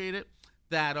appreciate it,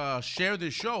 that share the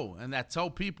show and that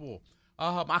tell people.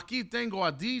 Aquí tengo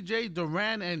a DJ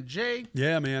Duran and Jay.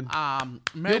 Yeah, man.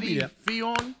 Mary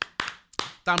Fion.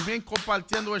 También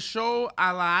compartiendo el show,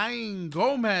 Alain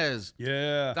Gómez.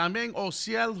 Yeah. También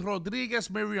Ociel Rodríguez,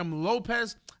 Miriam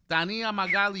López, Dania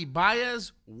Magali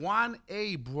Baez, Juan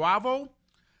A. Bravo.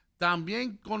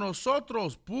 También con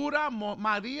nosotros, Pura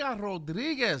María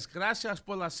Rodríguez. Gracias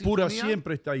por la sintonía. Pura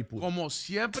siempre está ahí, Pura. Como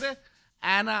siempre,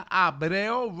 Ana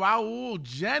Abreu, Raúl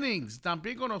Jennings.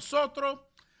 También con nosotros.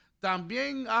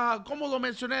 También, como lo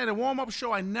mencioné en el warm-up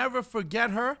show, I never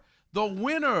forget her. The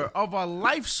winner of a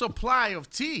life supply of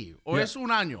tea. ¿O es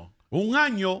un año? Un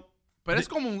año. Pero es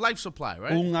como un life supply,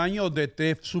 right? Un año de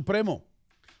Té Supremo.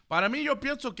 Para mí, yo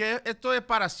pienso que esto es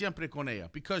para siempre con ella.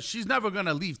 Because she's never going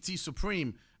to leave Tea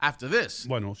Supreme after this.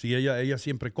 Bueno, sí, ella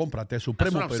siempre compra Té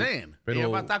Supremo. That's what I'm saying. Ella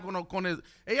va a estar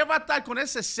ella va a estar con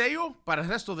ese sello para el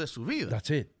resto de su vida.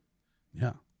 That's it.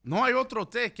 Yeah. No hay otro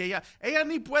té que ella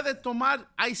ni puede tomar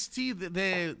iced tea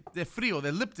de frío,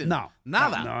 de Lipton. No.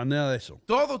 Nada. No, nada de eso.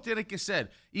 Todo tiene que ser.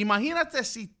 Imagínate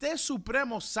si Té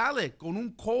Supremo sale con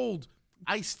un cold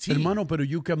iced tea. Hermano, pero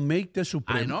you can make Té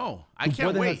Supremo. I know. I Tú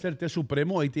can't puedes wait. hacer Té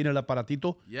Supremo, ahí tiene el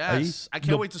aparatito. Yes. Ahí. I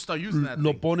can't wait to start using that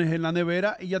Lo thing. pones en la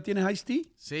nevera y ya tienes iced tea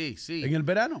Sí, sí. en el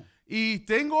verano. Y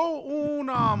tengo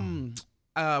un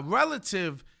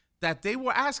relative that they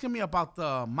were asking me about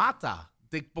the mata.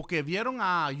 Porque vieron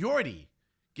a Jordi.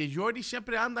 Que Jordi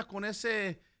siempre anda con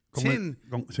ese tin.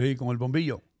 Con el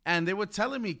bombillo. And they were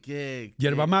telling me que...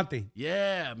 Yerba mate.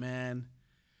 Yeah, man.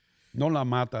 No la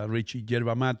mata, Richie,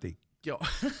 yerba mate. Yo,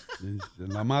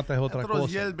 La mata es otra otros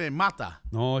cosa. hierve mata.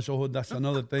 No, that's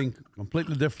another thing.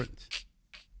 Completely different.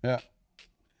 Yeah.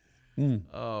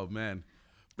 Oh, man.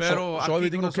 Pero so aquí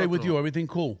everything con okay with nosotros. you? Everything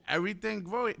cool? Everything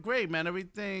great, man.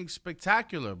 Everything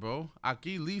spectacular, bro.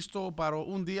 Aquí listo para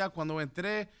un día. Cuando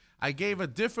entré, I gave a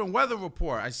different weather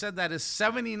report. I said that it's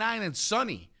 79 and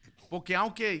sunny. Porque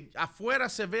aunque afuera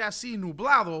se ve así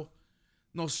nublado,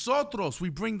 nosotros,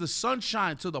 we bring the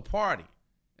sunshine to the party.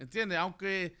 ¿Entiendes?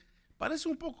 Aunque parece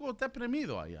un poco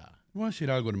deprimido allá. Voy a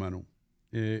decir algo, hermano.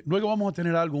 Luego vamos a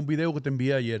tener un video que te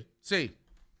envié ayer. Sí.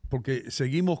 Porque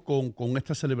seguimos con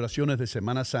estas celebraciones de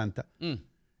Semana Santa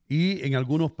y en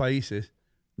algunos países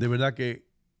de verdad que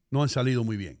no han salido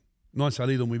muy bien. No han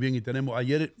salido muy bien y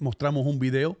ayer mostramos un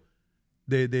video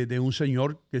de un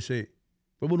señor que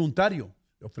fue voluntario.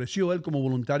 Se ofreció él como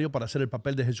voluntario para hacer el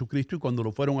papel de Jesucristo y cuando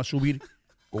lo fueron a subir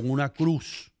con una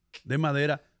cruz de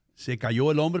madera, se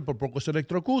cayó el hombre, por poco se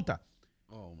electrocuta.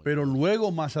 Pero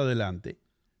luego, más adelante,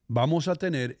 vamos a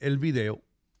tener el video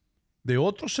de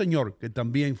otro señor que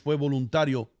también fue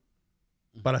voluntario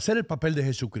para hacer el papel de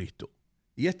Jesucristo.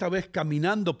 Y esta vez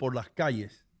caminando por las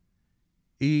calles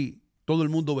y todo el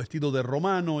mundo vestido de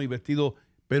romano y vestido,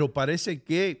 pero parece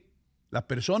que las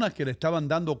personas que le estaban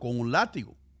dando con un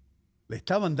látigo, le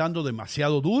estaban dando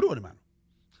demasiado duro, hermano.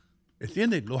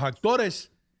 ¿Entiendes? Los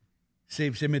actores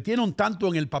se metieron tanto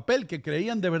en el papel que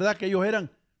creían de verdad que ellos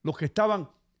eran los que estaban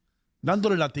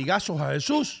dándole latigazos a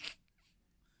Jesús.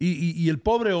 Y el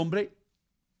pobre hombre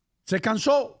se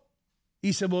cansó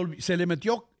y se le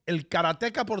metió el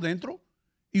karateca por dentro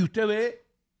y usted ve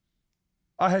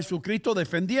a Jesucristo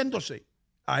defendiéndose.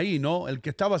 Ahí, ¿no? El que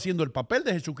estaba haciendo el papel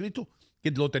de Jesucristo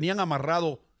que lo tenían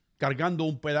amarrado cargando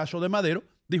un pedazo de madero,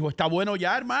 dijo, está bueno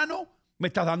ya, hermano, me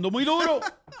estás dando muy duro,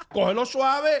 cógelo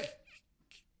suave.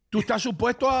 Tú estás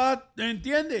supuesto a,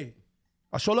 ¿entiendes?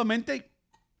 A solamente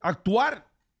actuar.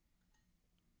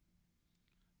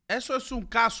 Eso es un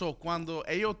caso cuando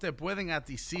ellos te pueden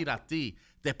decir a ti,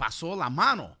 te pasó la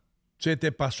mano. Se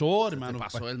te pasó, hermano. Te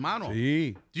pasó el mano.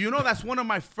 Sí. Do you know that's one of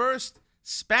my first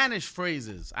Spanish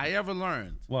phrases I ever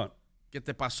learned? What? Que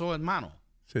te pasó hermano.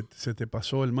 Se te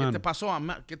pasó, hermano.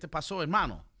 ¿Qué te pasó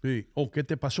hermano? Sí. ¿O qué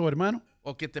te pasó, hermano?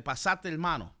 O que te pasaste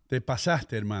hermano. Te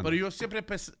pasaste, hermano. Pero yo siempre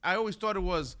I always thought it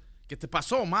was que te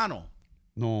pasó mano.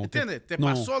 No. ¿Entiendes? ¿Te no.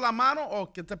 pasó la mano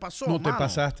o que te pasó No, mano?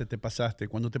 te pasaste.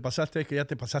 Cuando te pasaste es que ya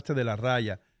te pasaste de la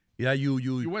raya. Ya You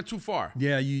went too far.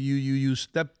 yeah, you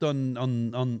stepped on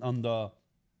the,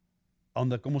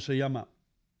 ¿cómo se llama?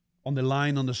 On the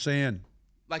line, on the sand.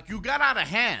 Like you got out of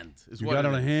hand. Is You what got it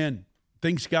out of is. hand.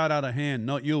 Things got out of hand,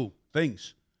 not you.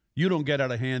 Things. You don't get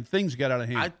out of hand. Things get out of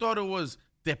hand. I thought it was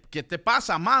que te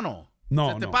pasa mano.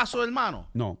 No, Se te no. pasó el mano.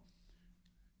 No.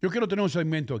 Yo quiero tener un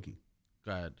segmento aquí.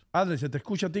 Go ahead. Adler, ¿se te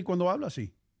escucha a ti cuando hablas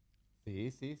así?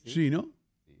 Sí, sí, sí. Sí, ¿no?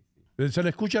 ¿Se le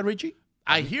escucha a Richie?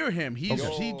 I hear him.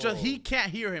 He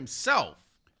can't hear himself.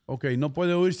 Ok, no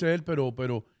puede oírse él, pero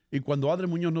y cuando Adler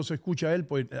Muñoz no se escucha a él,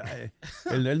 pues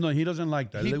él no, he doesn't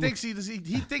like that.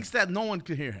 He thinks that no one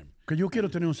can hear him. Que yo quiero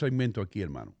tener un segmento aquí,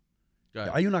 hermano. Go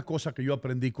ahead. Hay una cosa que yo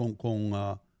aprendí con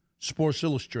Sports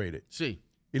Illustrated. Sí.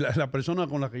 Y la persona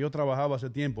con la que yo trabajaba hace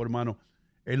tiempo, hermano,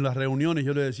 en las reuniones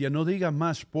yo le decía, no digas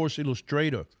más Sports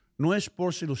Illustrator. No es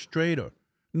Sports Illustrator.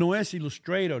 No es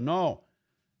Illustrator, no.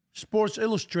 Sports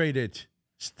Illustrated.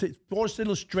 Sports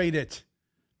Illustrated.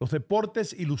 Los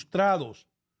deportes ilustrados.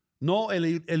 No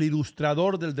el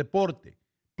ilustrador del deporte.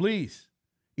 Please.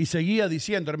 Y seguía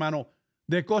diciendo, hermano,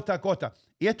 de costa a costa.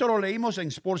 Y esto lo leímos en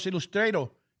Sports Illustrated.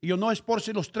 Y yo, no es Sports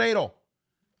Illustrated.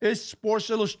 Es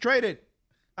Sports Illustrated.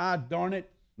 Ah, darn it.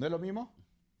 ¿No es lo mismo?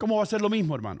 ¿Cómo va a ser lo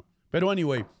mismo, hermano? Pero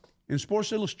anyway, en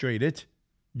Sports Illustrated,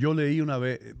 yo leí una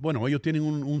vez, bueno, ellos tienen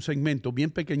un segmento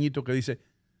bien pequeñito que dice,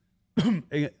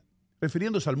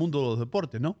 refiriéndose al mundo de los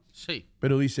deportes, ¿no? Sí.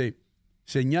 Pero dice,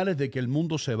 señales de que el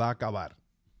mundo se va a acabar.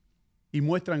 Y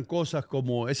muestran cosas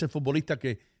como ese futbolista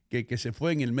que se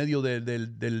fue en el medio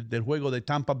del juego de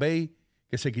Tampa Bay,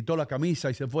 que se quitó la camisa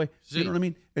y se fue. Sí. You know what I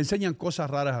mean? Enseñan cosas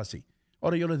raras así.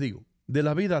 Ahora yo les digo, de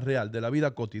la vida real, de la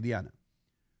vida cotidiana,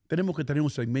 tenemos que tener un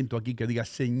segmento aquí que diga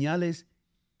señales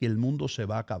que el mundo se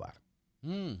va a acabar.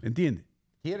 ¿Entiendes?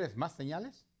 ¿Quieres más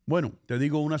señales? Bueno, te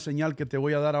digo una señal que te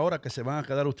voy a dar ahora que se van a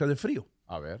quedar ustedes fríos.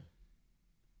 A ver.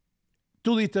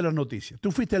 Tú diste las noticias.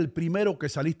 Tú fuiste el primero que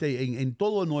saliste en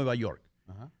todo Nueva York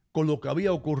Ajá. con lo que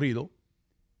había ocurrido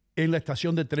en la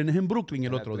estación de trenes en Brooklyn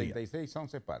el otro día. 36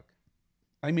 Sunset Park.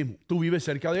 Ahí mismo. Tú vives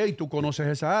cerca de ahí, tú conoces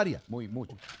esa área.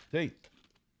 Mucho. Sí.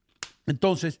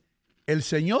 Entonces, el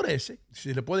señor ese, si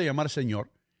se le puede llamar señor,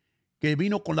 que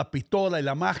vino con la pistola y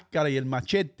la máscara y el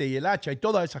machete y el hacha y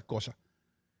todas esas cosas.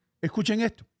 Escuchen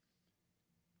esto.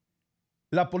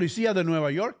 La policía de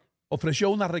Nueva York ofreció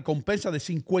una recompensa de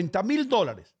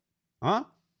 $50,000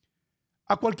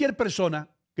 a cualquier persona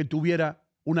que tuviera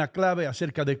una clave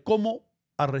acerca de cómo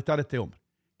arrestar a este hombre.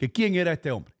 Que quién era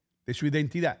este hombre, de su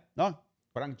identidad, ¿no?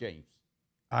 Frank James.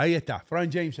 Ahí está,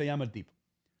 Frank James se llama el tipo.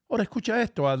 Ahora escucha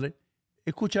esto, Adler.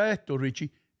 Escucha esto,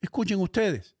 Richie. Escuchen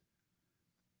ustedes.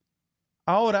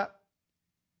 Ahora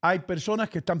hay personas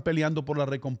que están peleando por la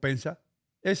recompensa.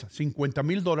 Esa,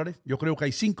 $50,000. Yo creo que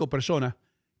hay 5 personas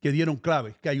que dieron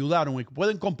clave, que ayudaron y que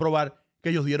pueden comprobar que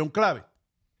ellos dieron clave.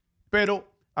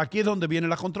 Pero aquí es donde viene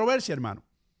la controversia, hermano.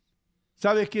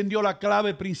 ¿Sabes quién dio la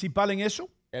clave principal en eso?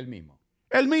 Él mismo.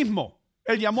 Él mismo.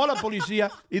 Él llamó a la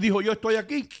policía y dijo, yo estoy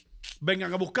aquí,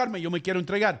 vengan a buscarme, yo me quiero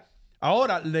entregar.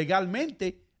 Ahora,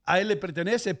 legalmente, a él le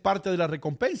pertenece parte de la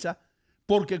recompensa,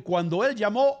 porque cuando él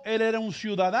llamó, él era un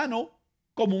ciudadano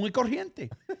común y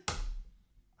corriente.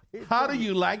 How do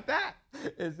you like that?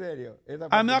 En serio.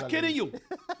 I'm not kidding you.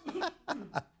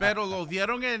 Pero lo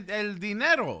dieron el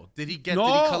dinero. Did he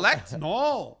No, collect?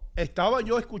 no. Estaba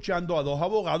yo escuchando a 2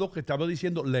 abogados que estaban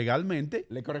diciendo legalmente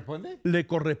 ¿Le corresponde? le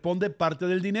corresponde parte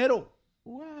del dinero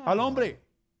al hombre.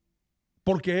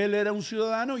 Porque él era un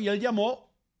ciudadano y él llamó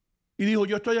y dijo,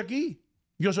 yo estoy aquí.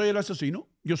 Yo soy el asesino.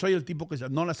 Yo soy el tipo que...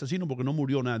 No el asesino porque no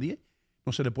murió nadie.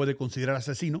 No se le puede considerar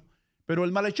asesino. Pero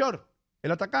el malhechor,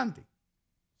 el atacante.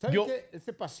 ¿Sabes Yo- qué? Él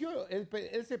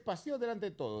se paseó delante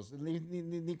de todos.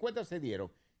 Ni cuenta se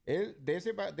dieron. Él de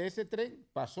ese tren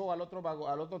pasó al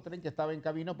otro tren que estaba en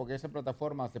camino, porque esa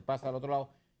plataforma se pasa al otro lado.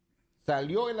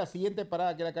 Salió en la siguiente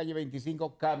parada, que era calle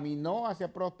 25, caminó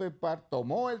hacia Prospect Park,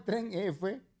 tomó el tren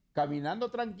F, caminando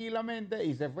tranquilamente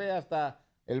y se fue hasta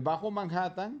el Bajo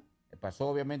Manhattan, Pasó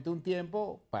obviamente un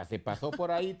tiempo, se pasó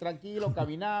por ahí tranquilo,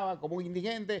 caminaba como un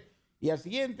indigente y al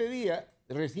siguiente día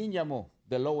recién llamó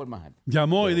de Lower Manhattan.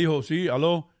 Llamó y dijo, sí,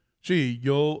 aló. Sí,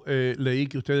 yo leí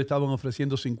que ustedes estaban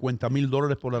ofreciendo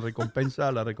 $50,000 por la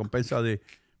recompensa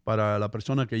para la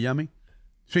persona que llame.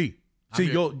 Sí,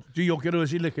 yo quiero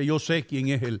decirles que yo sé quién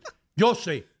es él. Yo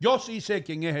sí sé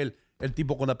quién es el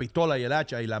tipo con la pistola y el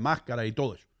hacha y la máscara y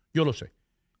todo eso. Yo lo sé.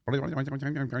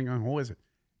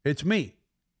 It's me.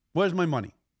 Where's my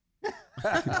money?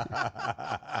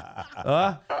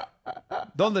 ¿Ah?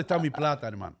 ¿Dónde está mi plata,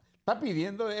 hermano? ¿Está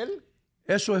pidiendo él?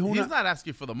 Eso es una... He's not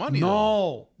asking for the money. though.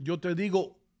 No, yo te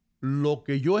digo lo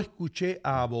que yo escuché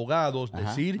a abogados Ajá.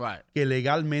 decir Right. que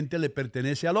legalmente le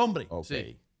pertenece al hombre. Ok.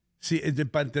 Sí. Si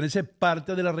pertenece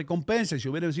parte de la recompensa. Y si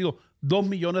hubieran sido $2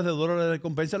 millones de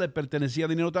recompensa, le pertenecía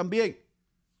dinero también.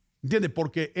 ¿Entiendes?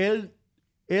 Porque él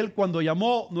cuando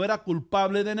llamó no era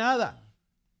culpable de nada.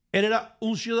 Él era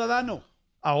un ciudadano.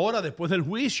 Ahora, después del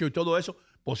juicio y todo eso,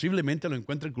 posiblemente lo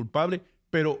encuentren culpable.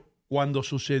 Pero cuando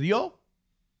sucedió,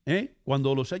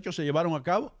 cuando los hechos se llevaron a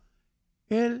cabo,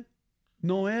 él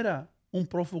no era un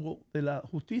prófugo de la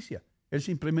justicia. Él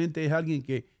simplemente es alguien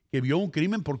que vio un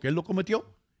crimen porque él lo cometió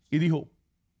y dijo,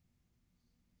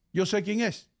 yo sé quién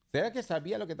es. ¿Será que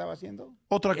sabía lo que estaba haciendo?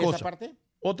 Otra ¿Esa cosa, parte?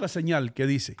 otra señal que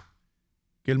dice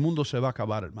que el mundo se va a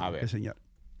acabar, hermano. A ver. ¿Qué señal?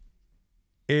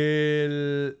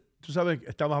 Tú sabes,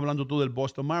 estabas hablando tú del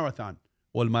Boston Marathon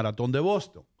o el maratón de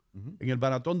Boston. Ujú. En el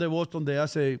maratón de Boston de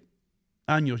hace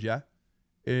años ya,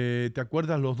 ¿te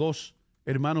acuerdas los dos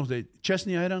hermanos de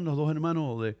Chesney? ¿Eran los dos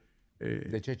hermanos de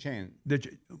De Chechen.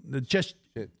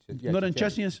 ¿No eran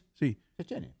chechenias? Sí.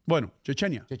 Chechenia. Bueno,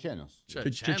 Chechenia. Chechenos.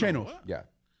 Chechenos. what? Ya.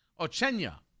 Oh,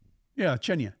 Chenya. Yeah,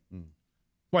 Chechenia. Mm.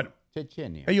 Bueno,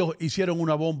 Chechenia. ellos hicieron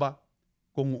una bomba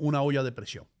con una olla de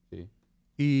presión Sí.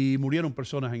 y murieron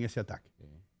personas en ese ataque.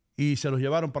 Y se los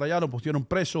llevaron para allá, los pusieron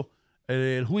preso,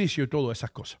 el juicio y todas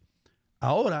esas cosas.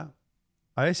 Ahora,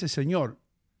 a ese señor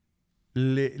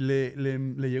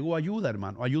le llegó ayuda,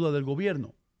 hermano, ayuda del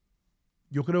gobierno.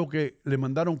 Yo creo que le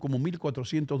mandaron como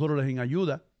 $1,400 en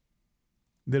ayuda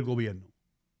del gobierno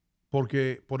por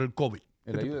el COVID.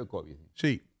 El ayuda del COVID.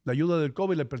 Sí, la ayuda del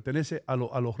COVID le pertenece a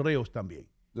los reos también.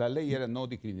 La ley era no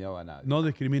discriminaba a nadie. No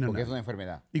discrimina a Porque nadie. es una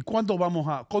enfermedad. ¿Y cuándo vamos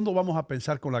a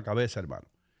pensar con la cabeza, hermano?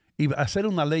 Y hacer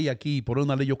una ley aquí, poner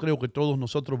una ley, yo creo que todos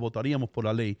nosotros votaríamos por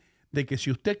la ley de que si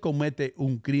usted comete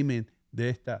un crimen de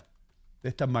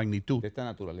esta magnitud, De esta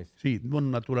naturaleza. sí, bueno,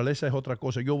 naturaleza es otra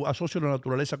cosa. Yo asocio la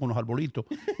naturaleza con los arbolitos.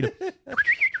 Mira,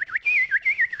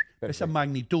 esa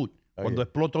magnitud, cuando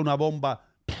explota una bomba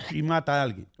y mata a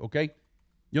alguien, ¿ok?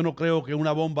 Yo no creo que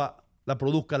una bomba la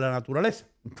produzca la naturaleza,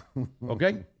 ¿ok?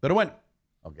 Pero bueno,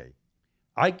 Ok.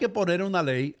 hay que poner una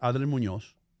ley, Adler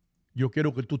Muñoz. Yo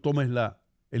quiero que tú tomes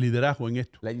el liderazgo en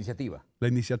esto. La iniciativa. La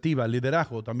iniciativa, el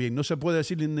liderazgo también. No se puede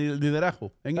decir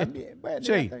liderazgo en También, esto. bueno,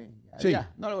 Sí, ya está bien. Ya, sí.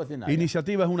 ya, no le voy a decir nada.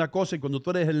 Iniciativa es una cosa y cuando tú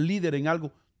eres el líder en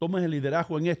algo, tomes el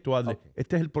liderazgo en esto, Adler. Ok.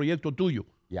 Este es el proyecto tuyo.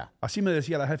 Ya, Así me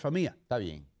decía la jefa mía. está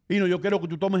bien. Y no, yo quiero que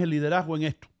tú tomes el liderazgo en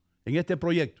esto, en este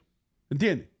proyecto.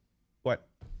 ¿Entiendes? Bueno,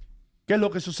 ¿qué es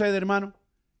lo que sucede, hermano?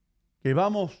 Que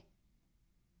vamos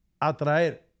a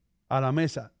traer a la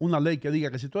mesa una ley que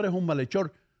diga que si tú eres un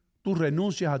malhechor, tú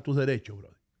renuncias a tus derechos,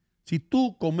 brother. Si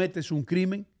tú cometes un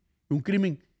crimen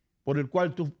por el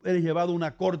cual tú eres llevado a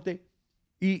una corte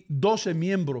y 12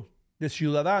 miembros de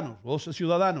ciudadanos, 12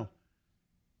 ciudadanos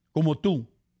como tú,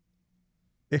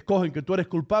 escogen que tú eres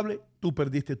culpable, tú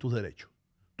perdiste tus derechos.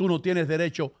 Tú no tienes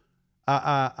derecho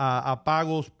a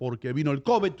pagos porque vino el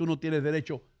COVID, tú no tienes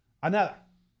derecho a nada.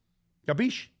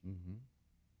 ¿Capish?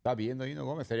 Está bien, Doñino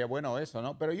Gómez, sería bueno eso,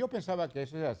 ¿no? Pero yo pensaba que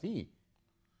eso es así.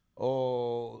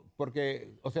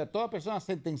 Porque, o sea, toda persona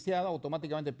sentenciada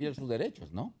automáticamente pierde sus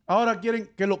derechos, ¿no? Ahora quieren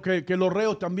que los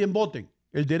reos también voten.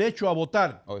 El derecho a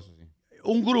votar. O eso sí.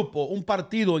 Un grupo, un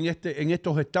partido en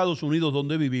estos Estados Unidos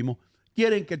donde vivimos,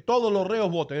 quieren que todos los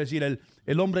reos voten. Es decir,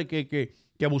 el hombre que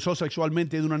abusó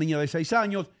sexualmente de una niña de 6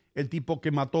 años, el tipo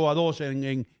que mató a 2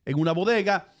 en una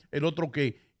bodega, el otro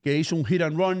que hizo un hit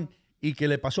and run y que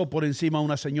le pasó por encima a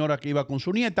una señora que iba con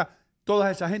su nieta.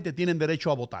 Toda esa gente tienen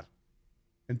derecho a votar.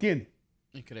 ¿Entiendes?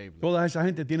 Increíble. Toda esa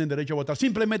gente tienen derecho a votar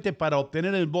simplemente para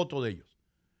obtener el voto de ellos.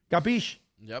 ¿Capish?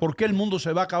 Yep. ¿Por qué el mundo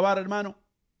se va a acabar, hermano?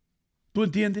 ¿Tú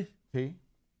entiendes? Sí.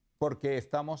 Porque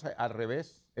estamos al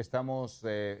revés. Estamos.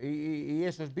 Y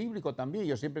eso es bíblico también.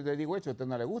 Yo siempre te digo eso, a usted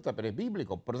no le gusta, pero es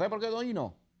bíblico. ¿Pero sabe por qué,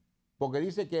 Doñino? Porque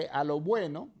dice que a lo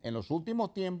bueno, en los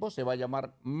últimos tiempos, se va a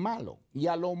llamar malo. Y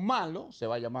a lo malo se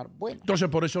va a llamar bueno. Entonces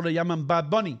por eso le llaman Bad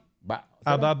Bunny. A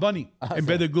 ¿será? Bad Bunny en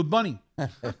vez de Good Bunny.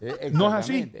 ¿No es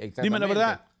así? Exactamente, Dime la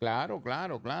verdad. Claro,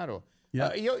 claro, claro.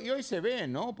 Ya. Y hoy se ve,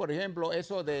 ¿no? Por ejemplo,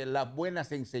 eso de las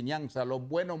buenas enseñanzas, los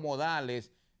buenos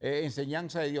modales,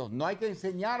 enseñanza de Dios. No hay que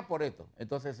enseñar por esto.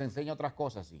 Entonces se enseña otras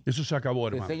cosas, sí. Eso se acabó, Se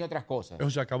hermano. enseña otras cosas. Eso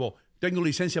se acabó. Tengo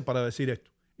licencia para decir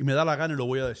esto. Y me da la gana y lo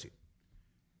voy a decir.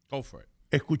 Go for it.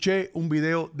 Escuché un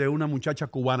video de una muchacha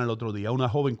cubana el otro día, una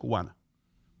joven cubana.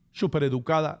 Súper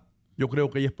educada. Yo creo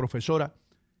que ella es profesora.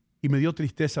 Y me dio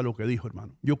tristeza lo que dijo,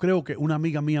 hermano. Yo creo que una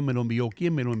amiga mía me lo envió.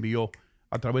 ¿Quién me lo envió?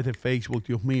 A través de Facebook,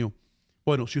 Dios mío.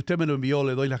 Bueno, si usted me lo envió,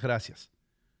 le doy las gracias.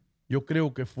 Yo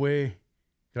creo que fue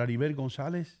Claribel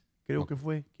González,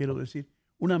 quiero decir,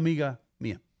 una amiga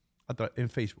mía en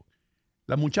Facebook.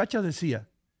 La muchacha decía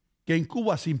que en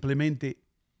Cuba simplemente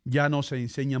ya no se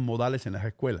enseñan modales en las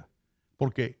escuelas,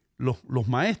 porque los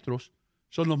maestros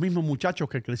son los mismos muchachos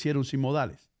que crecieron sin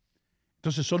modales.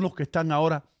 Entonces son los que están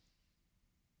ahora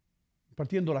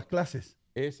impartiendo las clases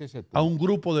Ese es el punto. a un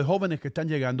grupo de jóvenes que están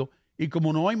llegando y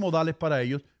como no hay modales para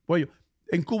ellos, pues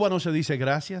en Cuba no se dice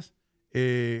gracias,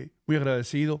 muy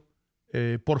agradecido,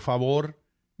 por favor.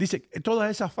 Dice,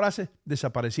 todas esas frases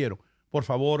desaparecieron. Por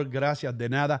favor, gracias, de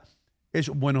nada.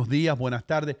 Eso, buenos días, buenas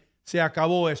tardes. Se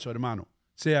acabó eso, hermano.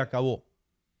 Se acabó.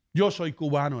 Yo soy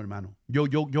cubano, hermano.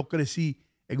 Yo crecí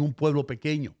en un pueblo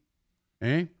pequeño,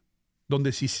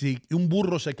 donde si un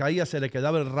burro se caía, se le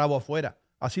quedaba el rabo afuera.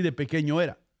 Así de pequeño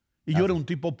era. Y yo era un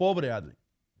tipo pobre, Adley.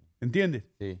 ¿Entiendes?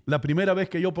 Sí. La primera vez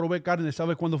que yo probé carne,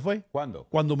 ¿sabes cuándo fue? ¿Cuándo?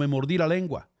 Cuando me mordí la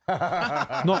lengua.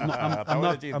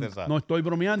 No estoy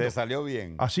bromeando. Te salió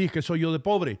bien. Así es que soy yo de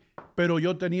pobre. Pero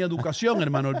yo tenía educación,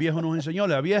 hermano. El viejo nos enseñó,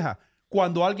 la vieja.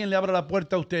 Cuando alguien le abre la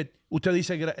puerta a usted, usted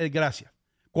dice gracias.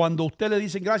 Cuando usted le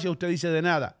dice gracias, usted dice de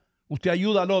nada. Usted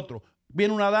ayuda al otro.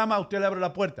 Viene una dama, usted le abre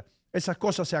la puerta. Esas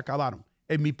cosas se acabaron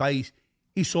en mi país.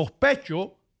 Y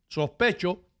sospecho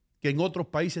que en otros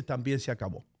países también se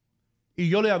acabó. Y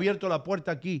yo le he abierto la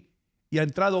puerta aquí y ha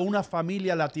entrado una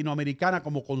familia latinoamericana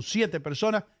como con 7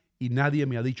 personas y nadie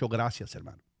me ha dicho gracias,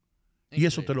 hermano. Y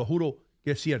eso te lo juro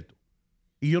que es cierto.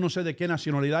 Y yo no sé de qué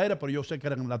nacionalidad era, pero yo sé que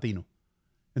eran latinos.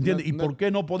 ¿Entiendes? ¿Y por qué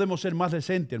no podemos ser más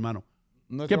decentes, hermano?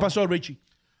 ¿Qué pasó, Richie?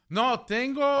 No,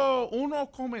 tengo unos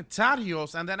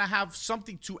comentarios, and then I have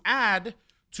something to add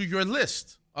to your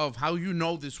list of how you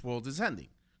know this world is ending.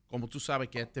 Como tú sabes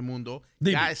que este mundo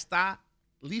ya está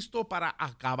listo para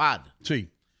acabar. Sí.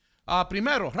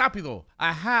 Primero, rápido,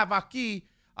 I have aquí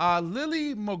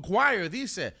Lily McGuire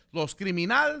dice, los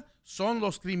criminales son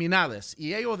los criminales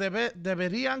y ellos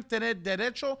deberían tener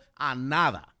derecho a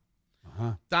nada.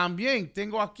 Ajá. También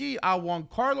tengo aquí a Juan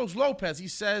Carlos López. He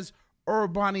says,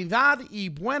 urbanidad y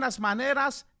buenas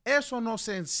maneras, eso no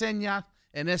se enseña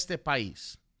en este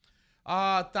país.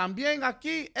 También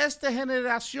aquí, esta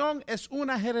generación es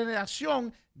una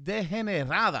generación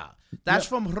degenerada. That's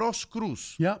from Ross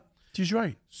Cruz. Yeah, she's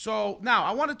right. So now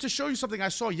I wanted to show you something I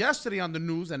saw yesterday on the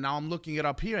news, and now I'm looking it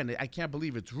up here, and I can't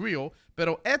believe it's real.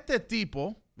 Pero este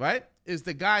tipo, right, is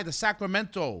the guy, the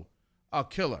Sacramento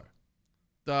killer,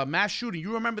 the mass shooting.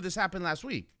 You remember this happened last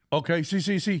week? Okay,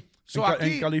 sí. So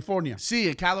en California. Sí,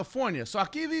 en California. So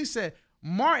aquí dice,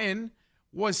 Martin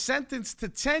was sentenced to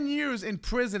 10 years in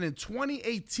prison in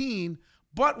 2018,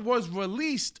 but was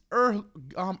released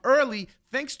early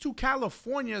thanks to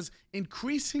California's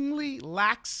increasingly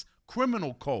lax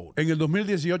criminal code. En el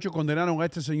 2018 condenaron a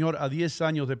este señor a 10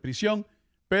 años de prisión,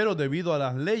 pero debido a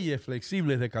las leyes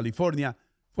flexibles de California,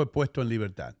 fue puesto en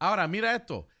libertad. Ahora, mira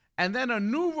esto. And then a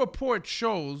new report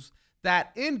shows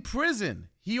that in prison,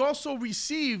 he also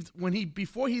received,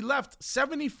 before he left,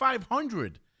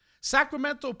 $7,500.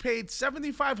 Sacramento paid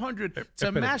 $7,500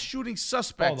 to mass shooting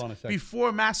suspects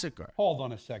before massacre. Hold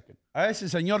on a second. A ese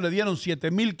señor le dieron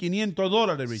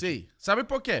 $7,500, Richie. Sí. ¿Sabe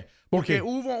por qué? ¿Por Porque qué?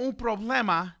 hubo un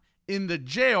problema in the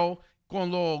jail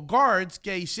con los guards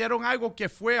que hicieron algo que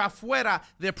fue afuera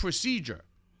de procedure.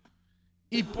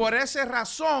 Y por esa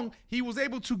razón, he was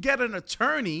able to get an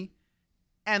attorney,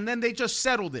 and then they just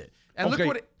settled it. And Okay.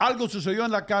 look what Algo sucedió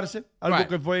en la cárcel, algo Right.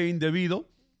 que fue indebido,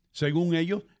 según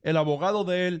ellos. El abogado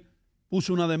de él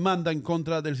puso una demanda en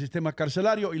contra del sistema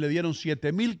carcelario y le dieron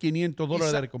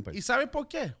 $7,500 de recompensa. ¿Y sabe por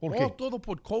qué? ¿Por qué? Todo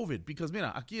por COVID. Because,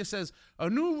 mira, aquí it says, a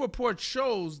new report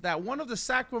shows that one of the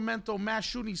Sacramento mass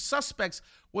shooting suspects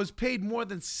was paid more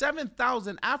than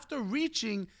 $7,000 after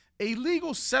reaching a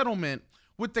legal settlement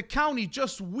with the county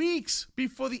just weeks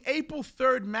before the April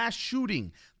 3rd mass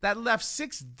shooting that left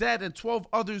 6 dead and 12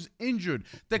 others injured.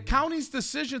 The county's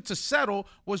decision to settle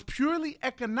was purely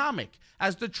economic,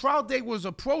 as the trial date was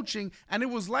approaching and it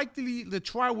was likely the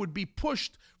trial would be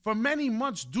pushed for many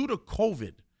months due to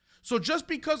COVID. So just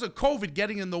because of COVID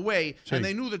getting in the way, Sí. and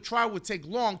they knew the trial would take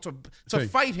long to Sí.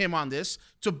 fight him on this,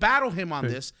 to battle him on Sí.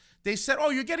 this, They said, oh,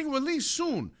 you're getting released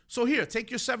soon. So here, take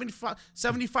your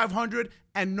 $7,500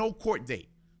 and no court date.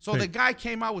 So the guy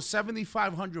came out with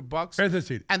 $7,500. Es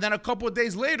decir, And then a couple of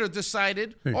days later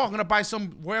decided, oh, I'm going to buy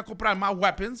voy a comprar más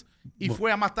weapons. Y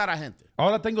fue a matar a gente.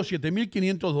 ahora tengo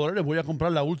 $7,500, voy a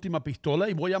comprar la última pistola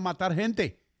y voy a matar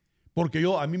gente. Porque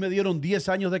a mí me dieron 10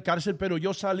 años de cárcel, pero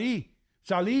yo salí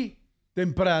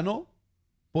temprano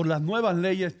por las nuevas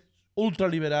leyes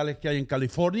ultraliberales que hay en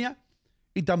California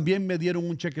y también me dieron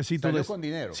un chequecito Salió de con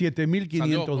dinero.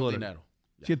 $7,500.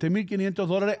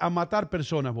 $7,500 a matar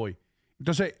personas voy.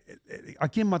 Entonces, ¿a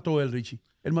quién mató él, Richie?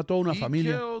 Él mató a una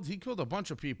familia. He killed a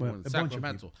bunch of people Well, in a bunch of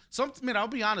Sacramento. I'll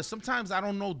be honest. Sometimes I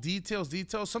don't know details.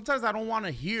 Sometimes I don't want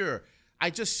to hear. I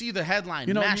just see the headline,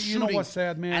 You know, mass you know shooting, what's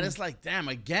sad, man? and it's like, damn,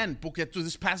 again, porque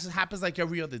this happens like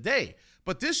every other day.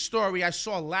 But this story I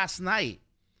saw last night,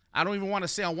 I don't even want to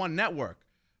say on one network,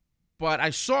 but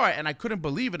I saw it and I couldn't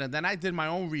believe it. And then I did my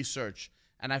own research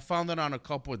and I found it on a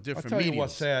couple of I'll different tell you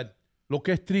what's media. sad. Lo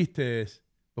que es triste es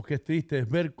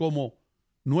ver cómo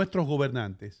nuestros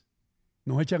gobernantes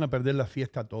nos echan a perder la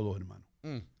fiesta a todos, hermano.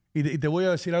 Y te voy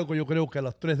a decir algo, yo creo que a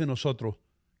los tres de nosotros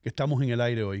que estamos en el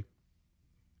aire hoy,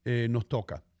 nos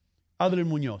toca. Adler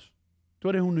Muñoz, tú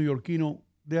eres un neoyorquino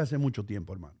de hace mucho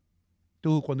tiempo, hermano.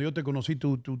 Tú, cuando yo te conocí,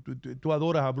 tú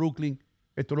adoras a Brooklyn,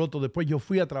 esto, lo otro. Después yo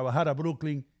fui a trabajar a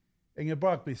Brooklyn en el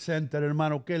Barclays Center,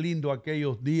 hermano. Qué lindo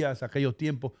aquellos días, aquellos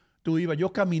tiempos. Tú ibas,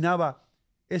 yo caminaba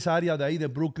esa área de ahí de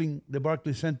Brooklyn, de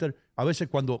Barclays Center. A veces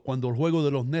cuando el juego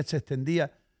de los Nets se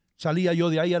extendía, salía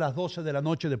yo de ahí a las 12 de la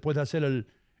noche después de hacer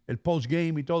el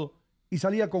post-game y todo. Y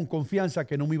salía con confianza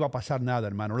que no me iba a pasar nada,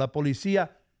 hermano. La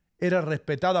policía era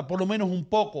respetada, por lo menos un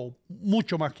poco,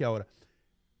 mucho más que ahora.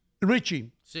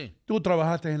 Richie, Sí. tú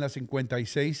trabajaste en la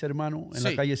 56, hermano, en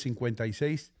la Sí. calle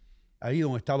 56, ahí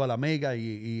donde estaba la Mega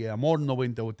y Amor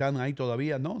 90, están ahí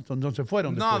todavía, ¿no? No se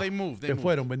fueron. No, después. they moved. Se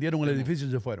fueron, vendieron el edificio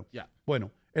y se fueron. Yeah. Bueno,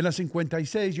 en la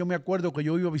 56 yo me acuerdo que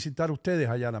yo iba a visitar a ustedes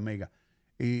allá a la Mega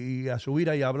y a subir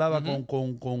ahí hablaba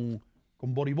con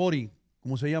Bori Bori,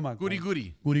 ¿cómo se llama? Guri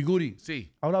Guri. Guri Guri.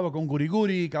 Sí. Hablaba con Guri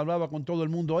Guri, que hablaba con todo el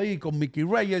mundo ahí, con Mickey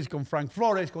Reyes, con Frank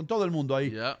Flores, con todo el mundo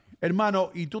ahí. Yeah. Hermano,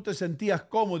 y tú te sentías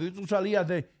cómodo, y tú salías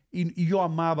y yo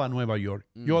amaba Nueva York.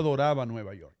 Yo adoraba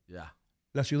Nueva York. Yeah.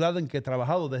 La ciudad en que he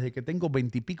trabajado desde que tengo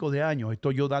 20 y pico de años,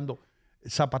 estoy yo dando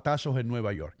zapatazos en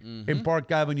Nueva York. En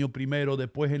Park Avenue primero,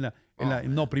 después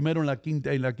primero en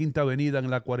la Quinta Avenida, en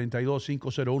la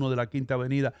 42501 de la Quinta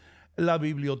Avenida. La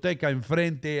biblioteca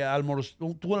enfrente,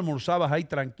 tú almorzabas ahí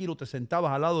tranquilo, te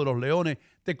sentabas al lado de los leones,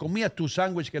 te comías tu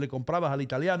sándwich que le comprabas al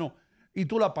italiano y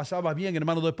tú la pasabas bien,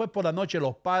 hermano. Después por la noche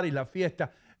los paris, la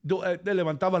fiesta, te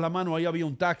levantabas la mano, ahí había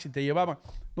un taxi, te llevaban,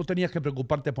 no tenías que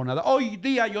preocuparte por nada. Hoy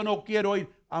día yo no quiero ir,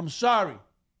 I'm sorry,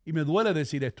 y me duele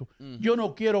decir esto, yo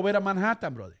no quiero ver a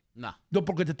Manhattan, brother. No. No,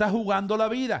 porque te estás jugando la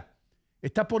vida.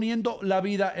 Estás poniendo la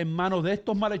vida en manos de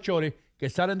estos malhechores que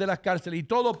salen de las cárceles y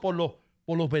todo por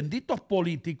los benditos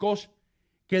políticos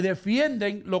que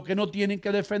defienden lo que no tienen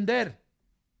que defender.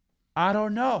 I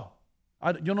don't know.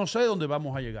 Yo no sé dónde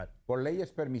vamos a llegar. Por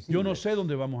leyes permisibles. Yo no sé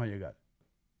dónde vamos a llegar.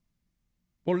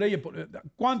 Por leyes.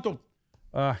 ¿Cuánto?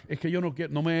 Es que yo no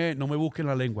quiero. No me busquen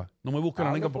la lengua. No me busquen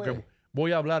la lengua porque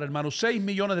voy a hablar, hermano. 6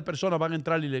 millones de personas van a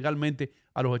entrar ilegalmente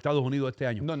a los Estados Unidos este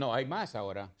año. No, hay más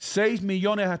ahora. 6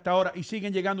 millones hasta ahora y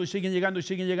siguen llegando y siguen llegando y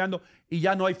siguen llegando y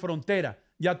ya no hay frontera.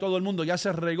 Ya todo el mundo, ya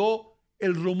se regó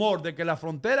el rumor de que las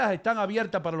fronteras están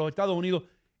abiertas para los Estados Unidos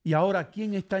y ahora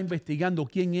 ¿quién está investigando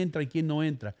quién entra y quién no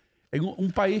entra? En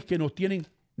un país que nos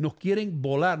quieren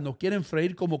volar, nos quieren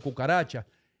freír como cucarachas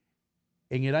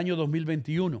en el año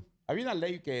 2021. Había una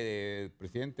ley que el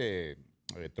presidente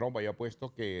Trump había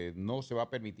puesto que no se va a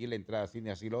permitir la entrada sin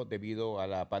asilo debido a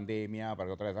la pandemia,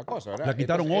 para otra de esas cosas, ¿verdad? La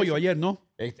quitaron Entonces, hoy o ayer, ¿no?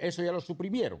 Eso ya lo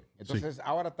suprimieron. Entonces,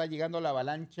 ahora está llegando la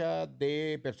avalancha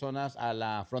de personas a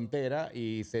la frontera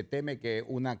y se teme que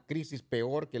una crisis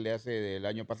peor que le hace del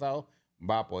año pasado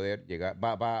va a poder llegar,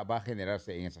 va a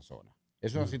generarse en esa zona.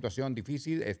 Es una situación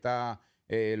difícil,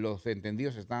 los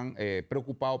entendidos están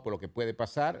preocupados por lo que puede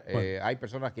pasar. Hay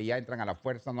personas que ya entran a la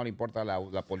fuerza, no le importa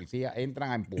la policía,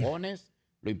 entran a empujones.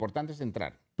 Lo importante es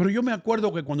entrar. Pero yo me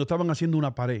acuerdo que cuando estaban haciendo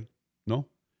una pared, ¿no?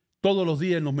 Todos los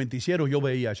días en los noticieros yo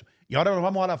veía eso. Y ahora nos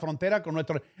vamos a la frontera con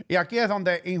nuestro... Y aquí es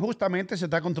donde injustamente se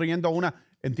está construyendo una...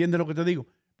 ¿Entiendes lo que te digo?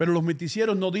 Pero los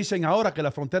noticieros no dicen ahora que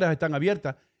las fronteras están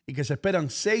abiertas y que se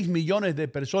esperan 6 millones de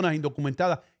personas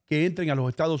indocumentadas que entren a los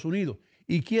Estados Unidos.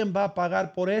 ¿Y quién va a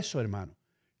pagar por eso, hermano?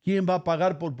 ¿Quién va a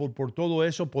pagar por todo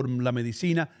eso? Por la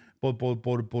medicina,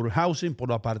 por housing, por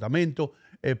los apartamentos,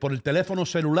 por el teléfono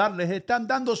celular. Les están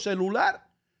dando celular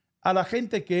a la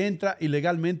gente que entra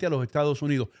ilegalmente a los Estados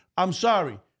Unidos. I'm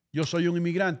sorry, yo soy un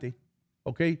inmigrante,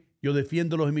 ¿ok? yo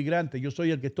defiendo a los inmigrantes, yo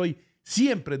soy el que estoy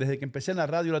siempre, desde que empecé en la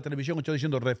radio y la televisión, estoy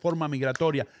diciendo reforma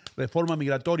migratoria,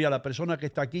 la persona que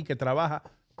está aquí, que trabaja.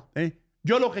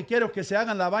 Yo lo que quiero es que se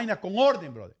hagan la vaina con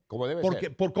orden, brother. Como debe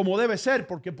ser. Como debe ser,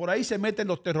 porque por ahí se meten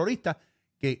los terroristas,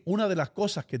 que una de las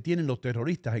cosas que tienen los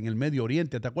terroristas en el Medio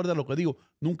Oriente, ¿te acuerdas lo que digo?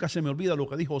 Nunca se me olvida lo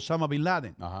que dijo Osama Bin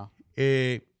Laden. Ajá.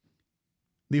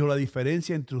 Dijo, la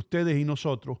diferencia entre ustedes y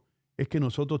nosotros es que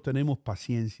nosotros tenemos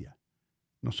paciencia.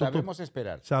 Nosotros Sabemos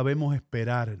esperar. Sabemos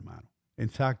esperar, hermano.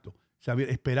 Exacto.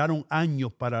 Esperaron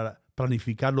años para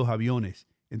planificar los aviones,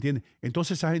 ¿entiendes?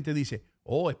 Entonces esa gente dice,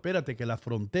 espérate que la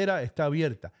frontera está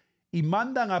abierta. Y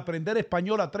mandan a aprender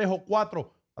español a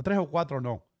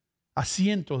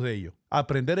cientos de ellos, a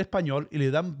aprender español y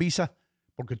le dan visas,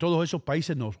 porque todos esos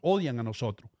países nos odian a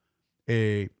nosotros.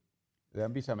 Le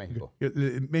dan visa a México.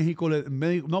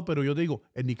 No, pero yo digo,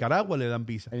 en Nicaragua le dan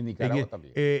visa. En Nicaragua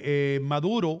también.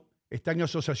 Maduro está en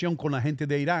asociación con la gente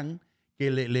de Irán,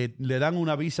 que le dan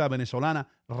una visa venezolana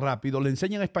rápido, le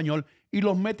enseñan español y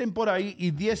los meten por ahí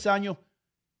y 10 años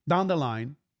down the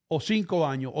line, o 5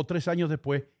 años, o 3 años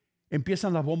después,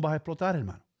 empiezan las bombas a explotar,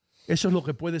 hermano. Eso es lo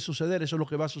que puede suceder, eso es lo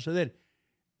que va a suceder.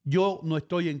 Yo no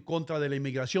estoy en contra de la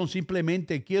inmigración,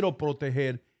 simplemente quiero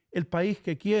proteger el país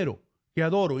que quiero, que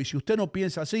adoro. Y si usted no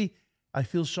piensa así, I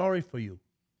feel sorry for you.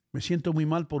 Me siento muy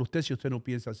mal por usted si usted no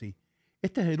piensa así.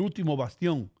 Este es el último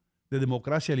bastión de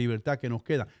democracia y libertad que nos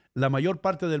queda. La mayor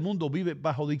parte del mundo vive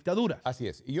bajo dictaduras. Así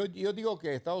es. Y yo digo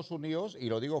que Estados Unidos, y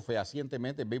lo digo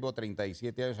fehacientemente, vivo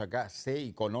 37 años acá, sé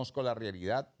y conozco la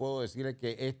realidad, puedo decirle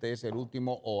que este es el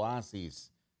último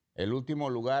oasis, el último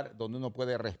lugar donde uno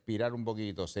puede respirar un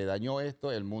poquito. Se dañó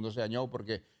esto, el mundo se dañó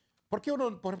porque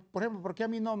ejemplo, ¿por qué a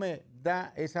mí no me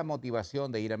da esa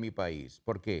motivación de ir a mi país?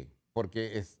 ¿Por qué?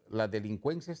 Porque la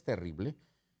delincuencia es terrible.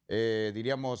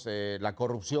 La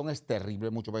corrupción es terrible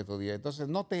mucho más estos días. Entonces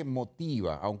no te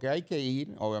motiva, aunque hay que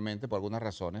ir, obviamente, por algunas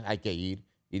razones, hay que ir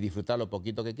y disfrutar lo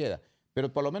poquito que queda.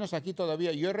 Pero por lo menos aquí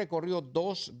todavía, yo he recorrido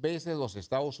 2 veces los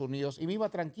Estados Unidos y me iba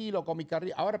tranquilo con mi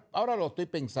carril. Ahora lo estoy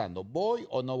pensando, ¿voy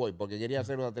o no voy? Porque quería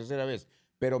hacerlo una 3.ª vez.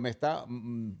 Pero me está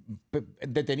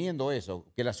deteniendo eso,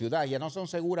 que las ciudades ya no son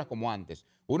seguras como antes.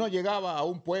 Uno llegaba a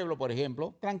un pueblo, por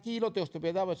ejemplo, tranquilo, te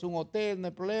hospedabas en un hotel, no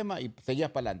hay problema, y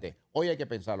seguías para adelante. Hoy hay que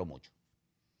pensarlo mucho.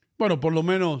 Bueno, por lo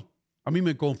menos a mí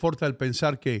me conforta el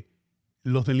pensar que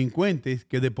los delincuentes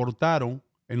que deportaron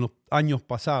en los años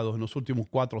pasados, en los últimos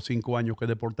 4 o 5 años que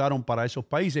deportaron para esos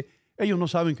países, ellos no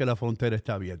saben que la frontera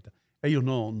está abierta. Ellos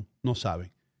no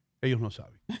saben. Ellos no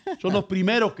saben. Son los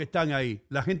primeros que están ahí.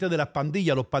 La gente de las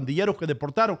pandillas, los pandilleros que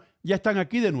deportaron, ya están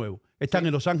aquí de nuevo. Están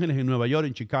en Los Ángeles, en Nueva York,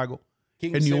 en Chicago,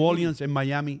 en New Orleans, en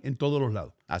Miami, en todos los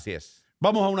lados. Así es.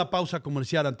 Vamos a una pausa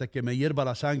comercial antes que me hierva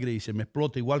la sangre y se me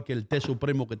explote igual que el té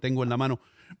supremo que tengo en la mano.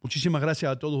 Muchísimas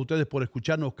gracias a todos ustedes por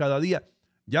escucharnos cada día.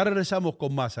 Ya regresamos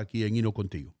con más aquí en Hino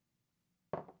Contigo.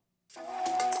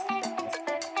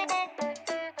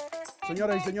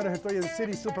 Señoras y señores, estoy en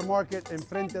City Supermarket,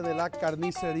 enfrente de la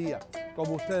carnicería.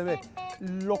 Como ustedes ven,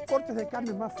 los cortes de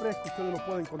carne más frescos ustedes los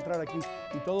pueden encontrar aquí.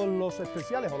 Y todos los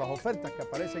especiales o las ofertas que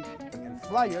aparecen en el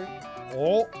flyer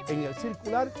o en el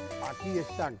circular, aquí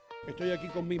están. Estoy aquí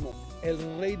con Mimo, el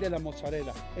rey de la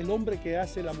mozzarella, el hombre que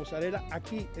hace la mozzarella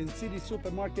aquí en City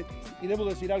Supermarket. Y debo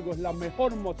decir algo, es la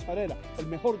mejor mozzarella, el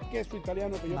mejor queso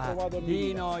italiano que yo he probado en mi vida.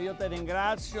 Dino, io ti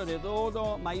ringrazio di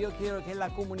tutto, ma io quiero che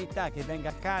la comunità che venga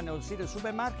acá nel City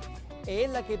Supermarket è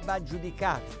quella che va a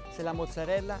giudicare se la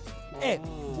mozzarella è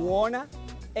buona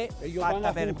e ellos van fatta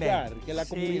a per juzgar, bene. que la Sì.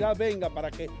 comunidad venga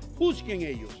para que juzguen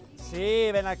ellos. Sì,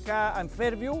 ven acá in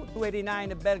Fairview,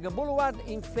 289 Berg Boulevard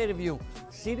in Fairview.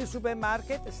 City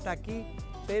Supermarket sta qui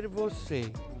per voi.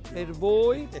 Per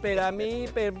voi, per me,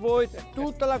 per voi,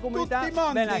 tutta la comunità, Tutti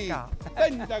mondi. ven acá.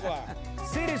 Venta qua.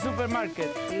 City Supermarket,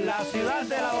 la ciudad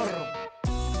del ahorro.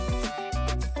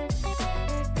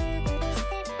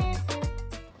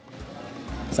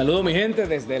 Saludos mi gente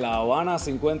desde La Habana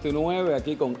 59,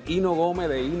 aquí con Hino Gómez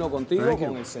de Hino Contigo,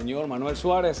 con el señor Manuel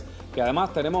Suárez, que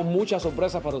además tenemos muchas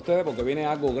sorpresas para ustedes porque viene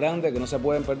algo grande que no se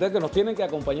pueden perder, que nos tienen que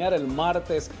acompañar el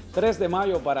martes 3 de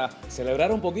mayo para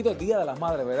celebrar un poquito el Día de las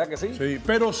Madres, ¿verdad que sí? Sí,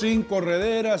 pero sin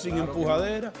corredera, sin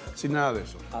empujadera, sin nada de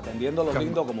eso. Atendiendo lo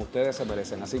lindo como ustedes se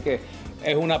merecen. Así que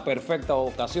es una perfecta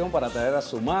ocasión para traer a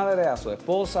su madre, a su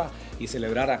esposa y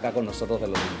celebrar acá con nosotros de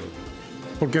lo lindo.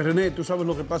 Porque René, tú sabes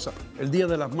lo que pasa, el Día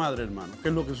de las Madres, hermano. ¿Qué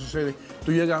es lo que sucede?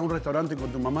 Tú llegas a un restaurante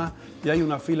con tu mamá y hay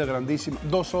una fila grandísima,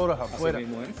 2 horas afuera,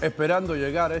 mismo es. esperando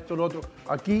llegar, esto, lo otro.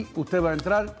 Aquí usted va a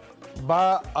entrar,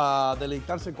 va a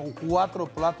deleitarse con 4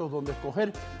 platos donde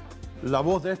escoger. la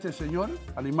voz de este señor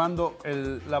animando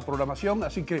la programación,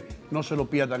 así que no se lo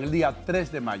pierdan el día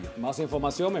 3 de mayo. Más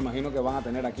información, me imagino que van a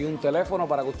tener aquí un teléfono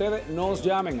para que ustedes nos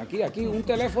llamen. Aquí un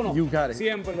teléfono. You got it.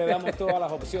 Siempre le damos todas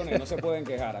las opciones, no se pueden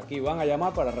quejar. Aquí van a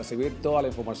llamar para recibir toda la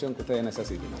información que ustedes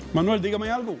necesiten. Manuel, dígame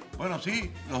algo. Bueno,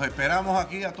 sí, los esperamos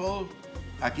aquí a todos,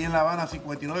 aquí en La Habana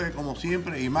 59, como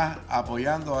siempre, y más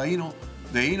apoyando a Hino,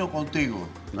 de Hino Contigo,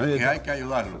 que hay que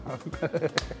ayudarlo.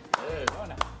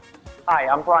 Hi,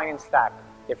 I'm Brian Stack.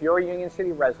 If you're a Union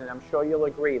City resident, I'm sure you'll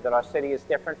agree that our city is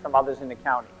different from others in the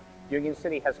county. Union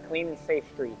City has clean and safe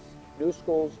streets, new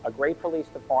schools, a great police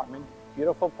department,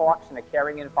 beautiful parks, and a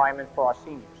caring environment for our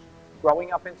seniors.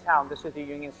 Growing up in town, this is the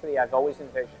Union City I've always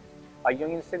envisioned. A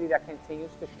Union City that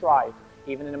continues to strive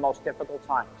even in the most difficult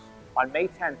times. On May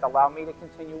 10th, allow me to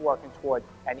continue working toward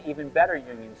an even better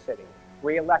Union City.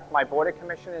 Re-elect my Board of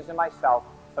Commissioners and myself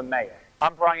for mayor.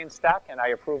 I'm Brian Stack, and I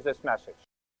approve this message.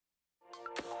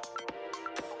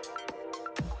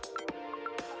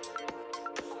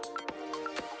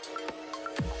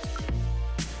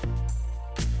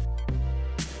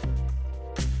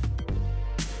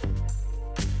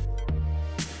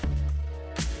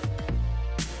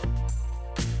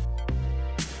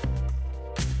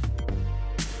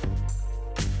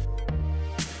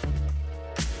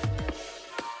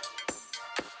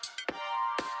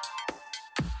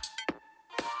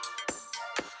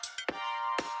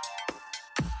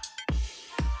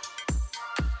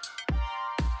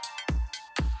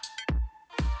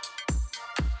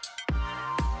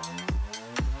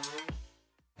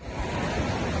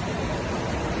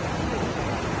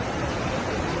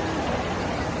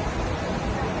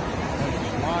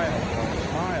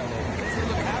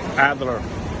 Adler.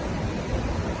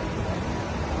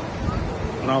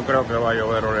 No creo que vaya a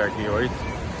llover hoy aquí, ¿oíste?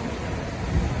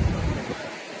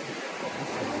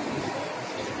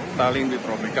 Está lindo y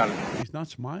tropical. He's not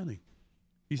smiling.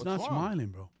 He's What's not wrong?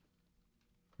 smiling, bro.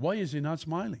 Why is he not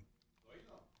smiling?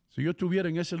 Si yo estuviera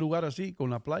en ese lugar así, con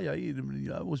la playa ahí,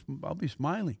 I'll be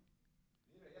smiling.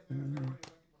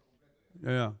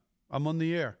 Yeah, I'm on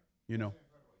the air, you know.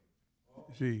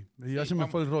 Sí, ya se me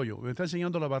fue el rollo. Me está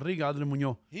enseñando la barriga, Adler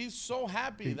Muñoz. He's so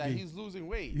happy that he's losing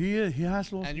weight. He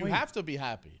has lost And you weight. have to be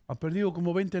happy. Ha perdido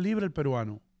como 20 libras el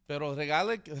peruano. Pero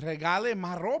regale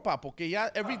más ropa porque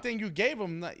ya everything you gave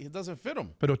him, it doesn't fit him.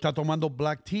 Pero está tomando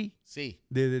black tea Sí.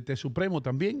 de té supremo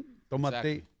también. Toma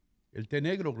té, el té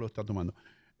negro que lo está tomando.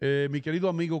 Mi querido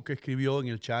amigo que escribió en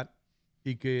el chat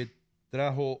y que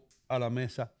trajo a la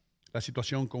mesa la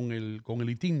situación con el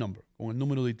ITIN number, con el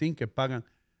número de ITIN que pagan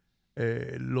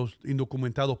los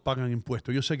indocumentados pagan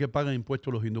impuestos. Yo sé que pagan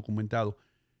impuestos los indocumentados.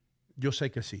 Yo sé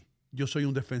que sí. Yo soy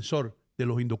un defensor de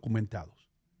los indocumentados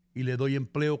y le doy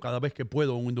empleo cada vez que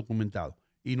puedo a un indocumentado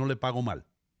y no le pago mal.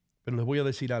 Pero les voy a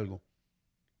decir algo.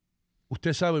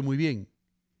 Usted sabe muy bien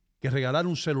que regalar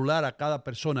un celular a cada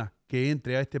persona que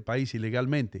entre a este país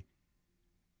ilegalmente,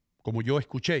 como yo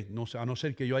escuché, a no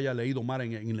ser que yo haya leído mal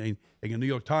en el New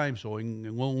York Times o en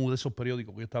uno de esos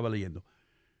periódicos que yo estaba leyendo,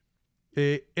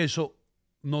 eso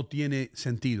no tiene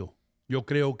sentido. Yo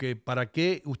creo que ¿para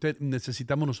qué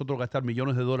necesitamos nosotros gastar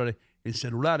millones de dólares en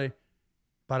celulares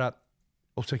para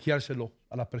obsequiárselo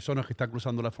a las personas que están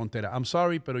cruzando la frontera? I'm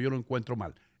sorry, pero yo lo encuentro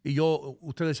mal. Y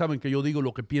ustedes saben que yo digo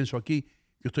lo que pienso aquí.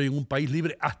 Yo estoy en un país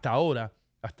libre hasta ahora,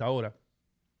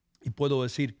 y puedo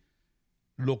decir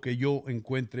lo que yo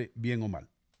encuentre bien o mal.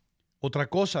 Otra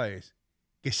cosa es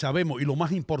que sabemos, y lo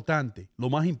más importante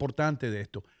de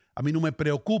esto, a mí no me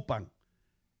preocupan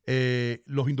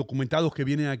los indocumentados que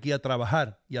vienen aquí a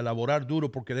trabajar y a laborar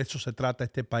duro, porque de eso se trata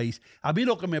este país. A mí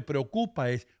lo que me preocupa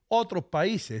es otros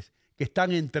países que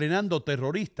están entrenando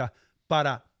terroristas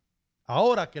para,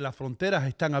 ahora que las fronteras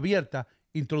están abiertas,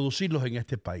 introducirlos en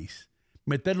este país,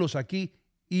 meterlos aquí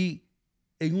y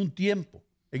en un tiempo,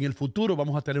 en el futuro,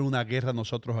 vamos a tener una guerra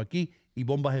nosotros aquí y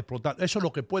bombas explotando. Eso es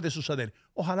lo que puede suceder.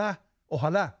 Ojalá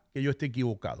que yo esté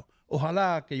equivocado.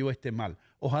 Ojalá que yo esté mal.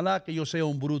 Ojalá que yo sea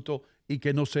un bruto y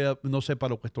que no sepa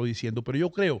lo que estoy diciendo. Pero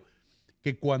yo creo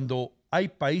que cuando hay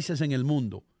países en el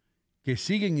mundo que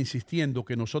siguen insistiendo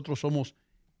que nosotros somos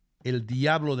el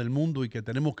diablo del mundo y que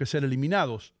tenemos que ser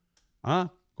eliminados,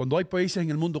 cuando hay países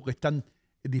en el mundo que están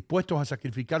dispuestos a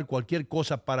sacrificar cualquier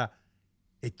cosa para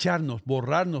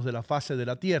borrarnos de la faz de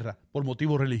la tierra por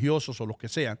motivos religiosos o los que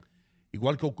sean,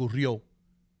 igual que ocurrió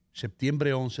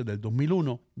septiembre 11 del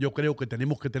 2001, yo creo que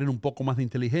tenemos que tener un poco más de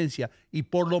inteligencia y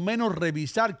por lo menos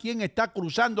revisar quién está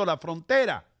cruzando la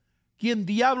frontera, quién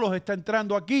diablos está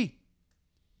entrando aquí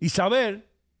y saber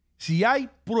si hay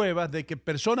pruebas de que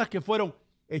personas que fueron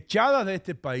echadas de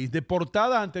este país,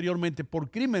 deportadas anteriormente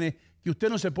por crímenes que usted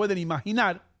no se pueden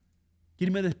imaginar,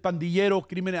 crímenes pandilleros,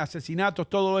 crímenes, asesinatos,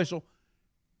 todo eso,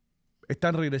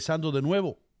 están regresando de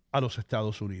nuevo a los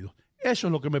Estados Unidos. Eso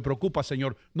es lo que me preocupa,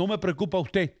 señor. No me preocupa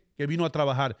usted que vino a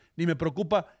trabajar, ni me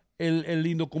preocupa el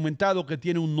indocumentado que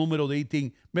tiene un número de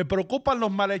ITIN. Me preocupan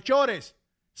los malhechores.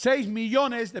 6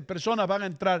 millones de personas van a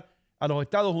entrar a los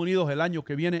Estados Unidos el año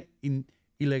que viene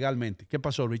ilegalmente. ¿Qué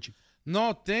pasó, Richie?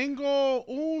 No, tengo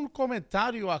un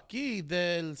comentario aquí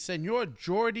del señor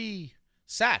Jordi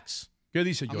Sachs. ¿Qué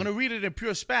dice I'm Jordi? going to read it in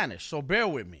pure Spanish, so bear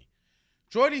with me.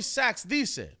 Jordi Sachs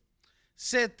dice,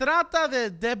 se trata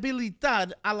de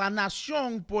debilitar a la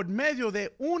nación por medio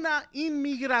de una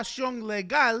inmigración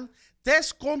legal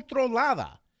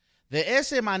descontrolada. De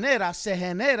esa manera se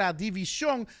genera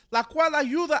división, la cual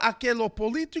ayuda a que los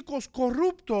políticos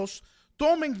corruptos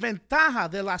tomen ventaja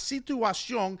de la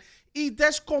situación y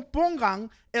descompongan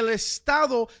el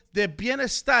estado de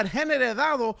bienestar,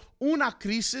 generando una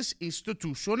crisis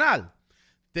institucional.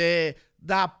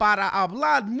 Para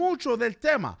hablar mucho del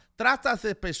tema, trata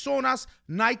de personas,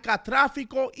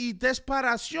 narcotráfico y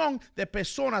desaparición de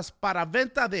personas para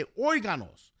venta de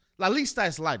órganos. La lista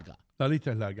es larga. La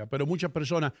lista es larga, pero muchas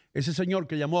personas, ese señor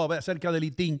que llamó acerca del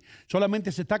ITIN,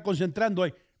 solamente se está concentrando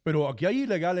ahí. Pero aquí hay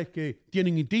ilegales que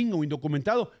tienen ITIN o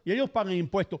indocumentados y ellos pagan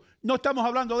impuestos. No estamos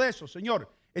hablando de eso,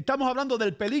 señor. Estamos hablando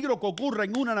del peligro que ocurre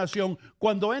en una nación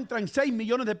cuando entran 6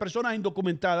 millones de personas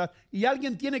indocumentadas y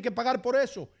alguien tiene que pagar por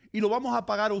eso. Y lo vamos a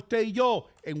pagar usted y yo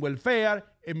en welfare,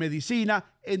 en medicina,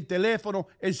 en teléfono,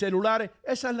 en celulares.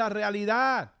 Esa es la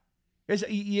realidad.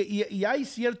 Y hay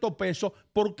cierto peso.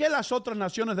 ¿Por qué las otras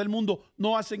naciones del mundo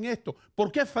no hacen esto?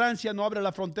 ¿Por qué Francia no abre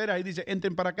las fronteras y dice,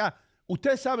 entren para acá?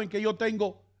 Ustedes saben que yo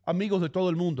tengo amigos de todo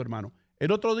el mundo, hermano.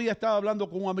 El otro día estaba hablando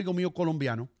con un amigo mío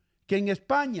colombiano que en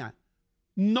España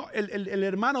el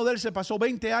hermano de él se pasó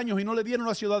 20 años y no le dieron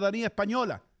la ciudadanía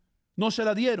española. No se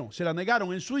la dieron, se la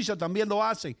negaron. En Suiza también lo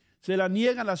hacen. Se la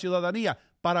niegan la ciudadanía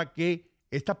para que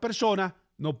estas personas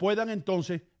no puedan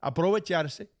entonces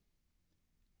aprovecharse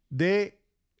del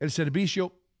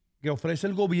servicio que ofrece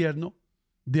el gobierno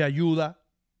de ayuda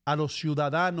a los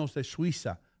ciudadanos de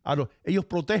Suiza. Ellos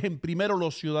protegen primero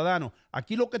los ciudadanos.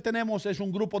 Aquí lo que tenemos es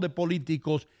un grupo de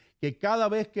políticos que cada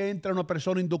vez que entra una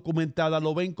persona indocumentada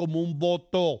lo ven como un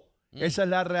voto. Esa es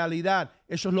la realidad.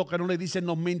 Eso es lo que no le dicen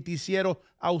los menticieros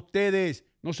a ustedes.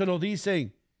 No se lo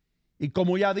dicen. Y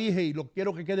como ya dije, y lo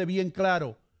quiero que quede bien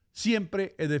claro,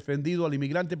 siempre he defendido al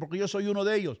inmigrante porque yo soy uno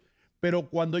de ellos. Pero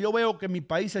cuando yo veo que mi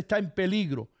país está en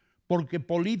peligro porque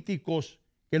políticos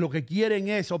que lo que quieren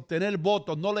es obtener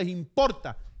votos, no les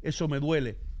importa, eso me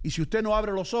duele. Y si usted no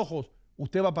abre los ojos,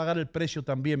 usted va a pagar el precio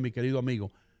también, mi querido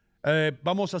amigo.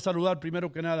 Vamos a saludar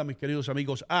primero que nada, mis queridos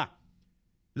amigos, a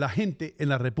la gente en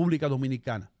la República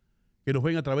Dominicana que nos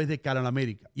ven a través de Canal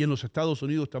América y en los Estados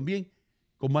Unidos también,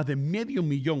 con más de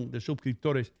 500,000 de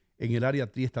suscriptores en el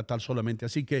área triestatal solamente.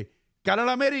 Así que, Canal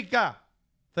América,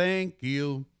 thank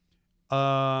you.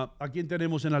 ¿A quién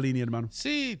tenemos en la línea, hermano?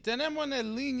 Sí, tenemos en la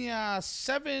línea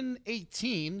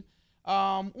 718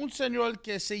 un señor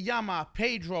que se llama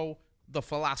Pedro the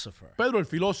Philosopher. Pedro el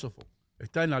filósofo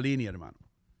está en la línea, hermano.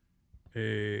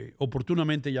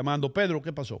 Oportunamente llamando. Pedro,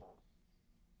 ¿qué pasó?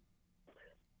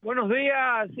 Buenos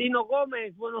días, Hino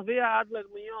Gómez. Buenos días, Adler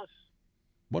Muñoz.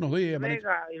 Buenos días,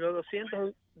 Vega, y los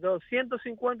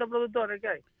 250 productores que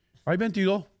hay. Hay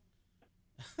 22.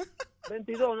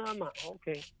 22 nada más, ok.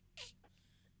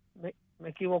 Me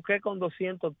equivoqué con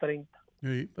 230.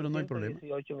 Sí, pero no hay problema.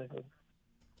 118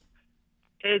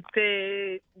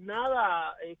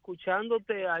 nada,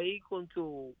 escuchándote ahí con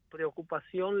tu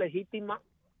preocupación legítima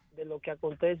de lo que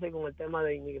acontece con el tema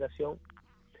de inmigración.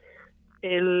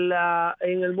 En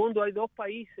el mundo hay 2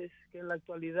 países que en la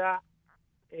actualidad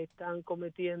están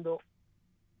cometiendo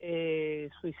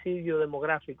suicidio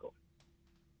demográfico.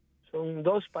 Son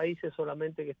 2 países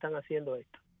solamente que están haciendo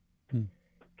esto,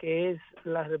 que es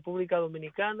la República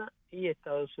Dominicana y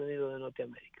Estados Unidos de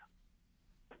Norteamérica.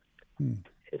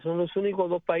 Son los únicos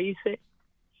 2 países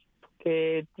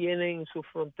que tienen su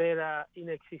frontera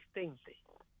inexistente.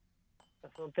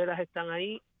 Las fronteras están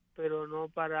ahí, pero no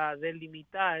para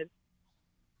delimitar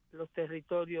los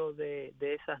territorios de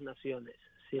esas naciones,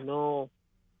 sino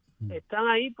están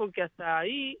ahí porque hasta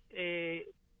ahí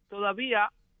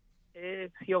todavía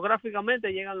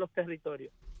geográficamente llegan los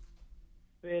territorios.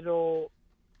 Pero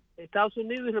Estados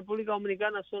Unidos y República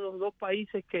Dominicana son los 2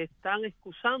 países que están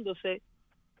excusándose,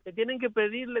 que tienen que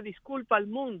pedirle disculpa al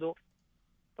mundo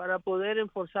para poder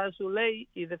enforzar su ley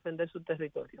y defender su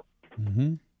territorio.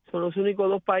 Son los únicos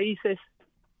 2 países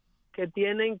que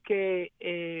tienen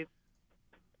que,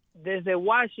 desde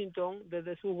Washington,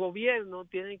 desde su gobierno,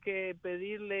 tienen que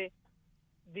pedirle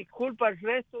disculpa al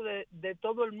resto de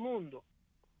todo el mundo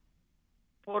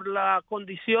por las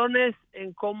condiciones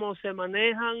en cómo se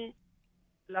manejan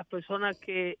las personas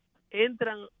que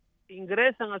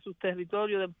ingresan a sus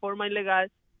territorios de forma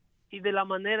ilegal y de la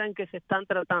manera en que se están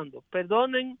tratando.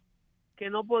 Perdonen que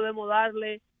no podemos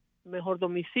darle mejor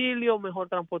domicilio, mejor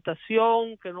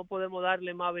transportación, que no podemos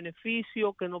darle más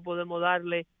beneficio, que no podemos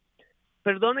darle...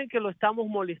 Perdonen que lo estamos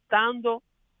molestando,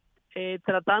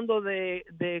 tratando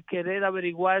de querer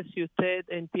averiguar si usted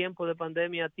en tiempo de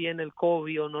pandemia tiene el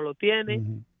COVID o no lo tiene.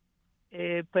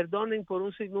 Perdonen por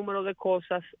un sinnúmero de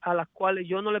cosas a las cuales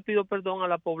yo no le pido perdón a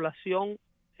la población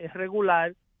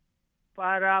regular,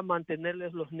 para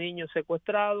mantenerles los niños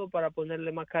secuestrados, para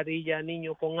ponerle mascarilla a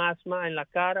niños con asma en la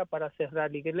cara, para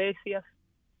cerrar iglesias,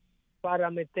 para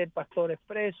meter pastores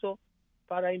presos,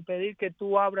 para impedir que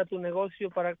tú abras tu negocio,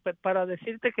 para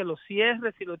decirte que lo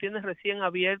cierres si lo tienes recién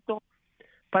abierto,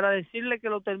 para decirle que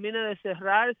lo termine de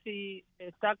cerrar si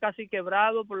está casi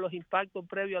quebrado por los impactos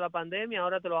previos a la pandemia,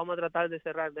 ahora te lo vamos a tratar de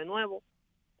cerrar de nuevo.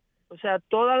 O sea,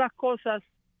 todas las cosas,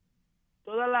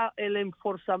 el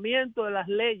enforzamiento de las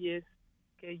leyes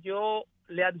que yo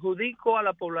le adjudico a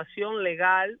la población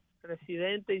legal,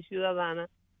 residente y ciudadana,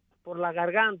 por la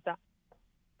garganta,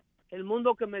 el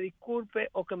mundo que me disculpe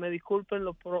o que me disculpen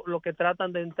los que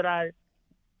tratan de entrar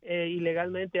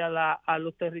ilegalmente a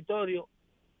los territorios,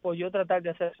 pues yo tratar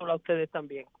de hacer eso a ustedes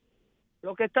también.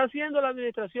 Lo que está haciendo la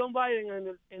administración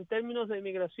Biden en términos de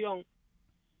inmigración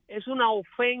es una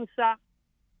ofensa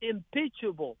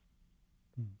impeachable.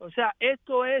 O sea,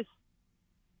 esto es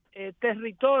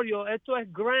territorio, esto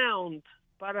es ground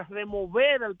para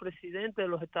remover al presidente de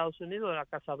los Estados Unidos de la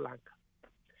Casa Blanca.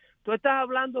 Tú estás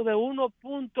hablando de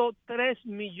 1.3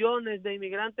 millones de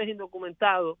inmigrantes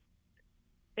indocumentados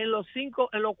en los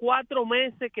 4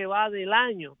 meses que va del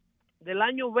año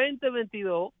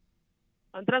 2022.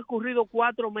 Han transcurrido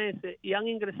 4 meses y han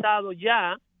ingresado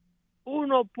ya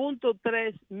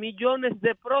 1.3 millones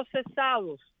de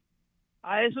procesados.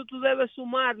 A eso tú debes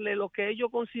sumarle lo que ellos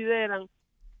consideran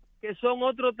que son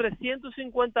otros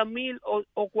 350,000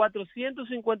 o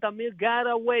 450,000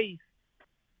 gotaways.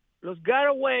 Los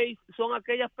gotaways son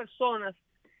aquellas personas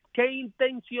que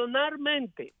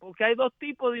intencionalmente, porque hay 2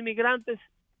 tipos de inmigrantes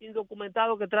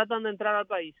indocumentados que tratan de entrar al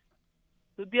país.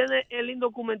 Tú tienes el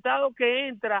indocumentado que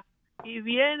entra y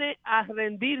viene a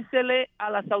rendírsele a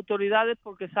las autoridades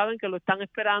porque saben que lo están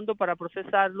esperando para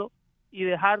procesarlo y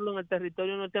dejarlo en el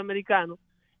territorio norteamericano.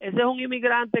 Ese es un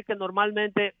inmigrante que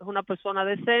normalmente es una persona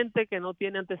decente, que no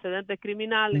tiene antecedentes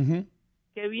criminales,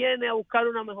 que viene a buscar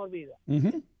una mejor vida.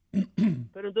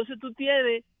 Pero entonces tú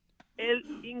tienes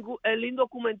el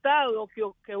indocumentado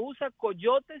que usa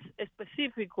coyotes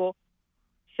específicos,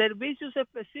 servicios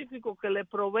específicos que le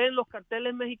proveen los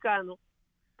carteles mexicanos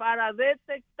para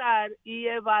detectar y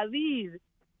evadir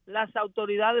las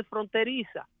autoridades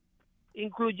fronterizas,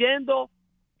 incluyendo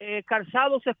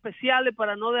calzados especiales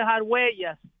para no dejar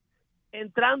huellas,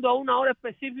 entrando a una hora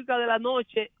específica de la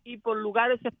noche y por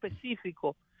lugares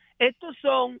específicos. Estos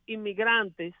son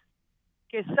inmigrantes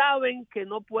que saben que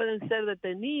no pueden ser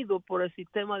detenidos por el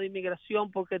sistema de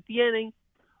inmigración porque tienen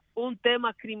un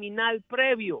tema criminal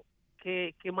previo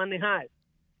que manejar.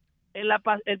 En la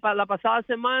pasada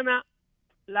semana,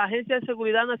 la Agencia de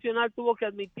Seguridad Nacional tuvo que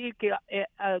admitir que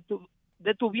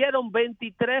detuvieron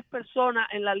 23 personas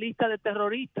en la lista de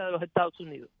terroristas de los Estados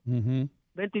Unidos.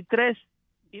 23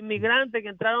 inmigrantes que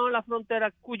entraron a la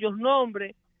frontera cuyos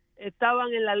nombres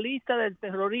estaban en la lista del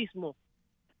terrorismo.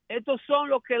 Estos son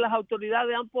los que las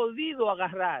autoridades han podido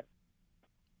agarrar.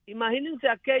 Imagínense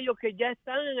aquellos que ya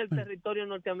están en el territorio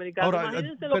norteamericano. Ahora,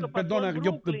 imagínense lo que pasó perdona, en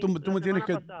Brooklyn tú me tienes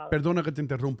que, pasada. perdona que te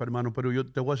interrumpa, hermano, pero yo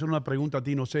te voy a hacer una pregunta a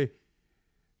ti, no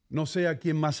sé a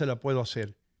quién más se la puedo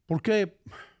hacer. ¿Por qué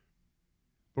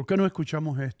no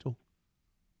escuchamos esto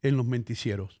en los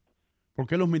noticieros? ¿Por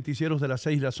qué los noticieros de las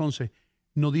 6 y las 11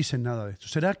 no dicen nada de esto?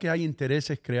 ¿Será que hay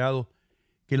intereses creados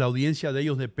que la audiencia de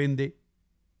ellos depende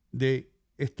de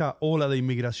esta ola de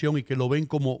inmigración y que lo ven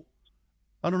como,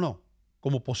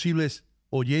 como posibles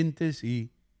oyentes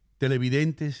y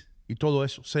televidentes y todo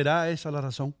eso? ¿Será esa la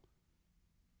razón?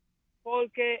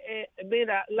 Porque,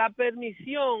 mira, la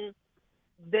permisión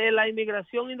de la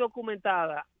inmigración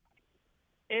indocumentada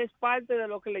es parte de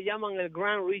lo que le llaman el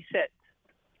Grand Reset.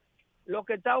 Lo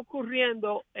que está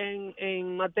ocurriendo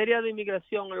en materia de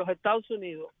inmigración en los Estados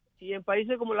Unidos y en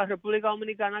países como la República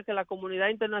Dominicana, que la comunidad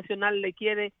internacional le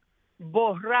quiere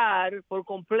borrar por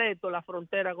completo la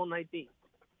frontera con Haití.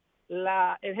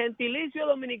 El gentilicio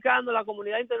dominicano, la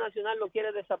comunidad internacional lo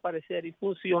quiere desaparecer y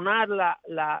fusionar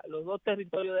los 2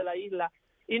 territorios de la isla,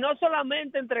 y no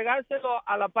solamente entregárselo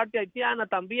a la parte haitiana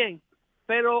también,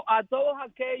 pero a todos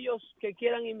aquellos que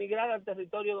quieran inmigrar al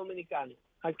territorio dominicano.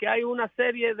 Aquí hay una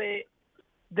serie de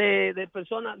de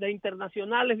personas, de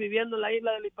internacionales viviendo en la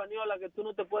isla de la Hispaniola que tú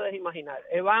no te puedes imaginar.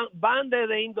 Van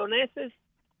desde indoneses,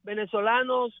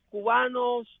 venezolanos,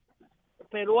 cubanos,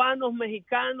 peruanos,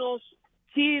 mexicanos,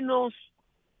 chinos,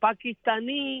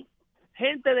 pakistaní,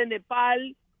 gente de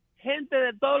Nepal, gente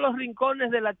de todos los rincones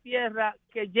de la tierra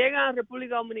que llegan a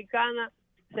República Dominicana,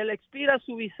 se les expira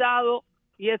su visado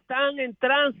y están en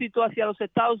tránsito hacia los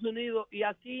Estados Unidos y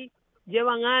aquí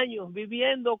llevan años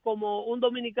viviendo como un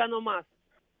dominicano más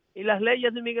y las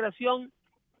leyes de inmigración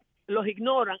los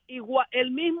ignoran. Igual,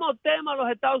 el mismo tema los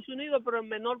Estados Unidos, pero en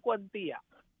menor cuantía.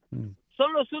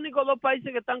 Son los únicos 2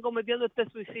 países que están cometiendo este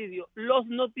suicidio. Los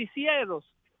noticieros,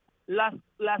 las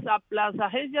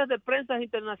agencias de prensa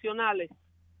internacionales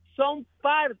son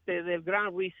parte del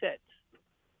Gran Reset.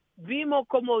 Vimos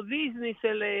como Disney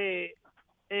se le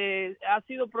ha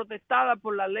sido protestada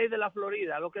por la ley de la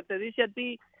Florida. Lo que te dice a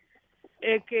ti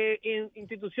es que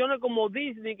instituciones como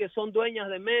Disney, que son dueñas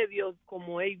de medios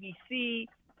como ABC,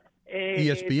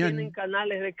 ESPN, tienen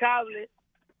canales de cable,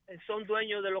 son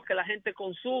dueños de lo que la gente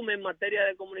consume en materia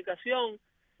de comunicación,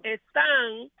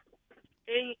 están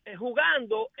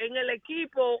jugando en el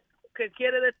equipo que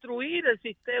quiere destruir el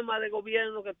sistema de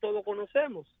gobierno que todos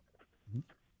conocemos.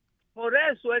 Por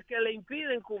eso es que le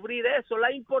impiden cubrir eso.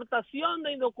 La importación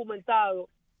de indocumentados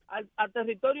a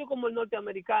territorio como el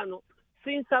norteamericano,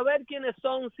 sin saber quiénes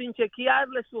son, sin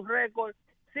chequearles sus récords,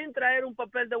 sin traer un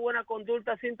papel de buena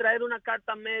conducta, sin traer una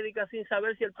carta médica, sin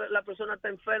saber si la persona está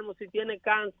enfermo, si tiene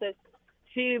cáncer,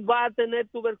 si va a tener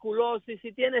tuberculosis,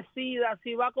 si tiene SIDA,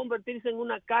 si va a convertirse en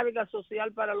una carga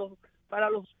social para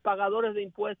los pagadores de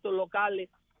impuestos locales.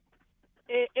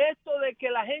 Esto de que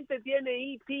la gente tiene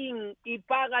ITIN y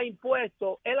paga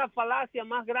impuestos es la falacia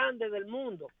más grande del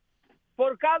mundo.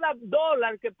 Por cada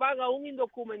 $1 que paga un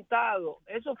indocumentado,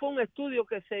 eso fue un estudio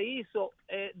que se hizo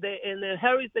en el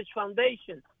Heritage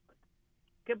Foundation,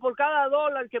 que por cada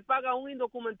 $1 que paga un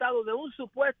indocumentado de un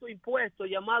supuesto impuesto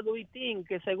llamado ITIN,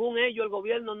 que según ellos el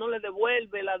gobierno no le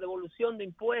devuelve la devolución de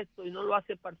impuestos y no lo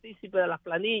hace partícipe de las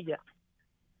planillas,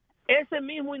 ese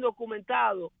mismo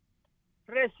indocumentado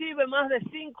recibe más de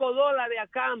 $5 a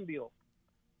cambio,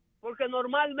 porque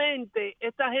normalmente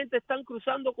esta gente están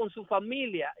cruzando con su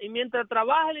familia y mientras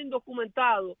trabaja el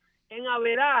indocumentado en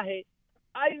averaje,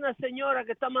 hay una señora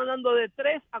que está mandando de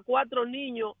 3 a 4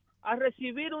 niños a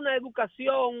recibir una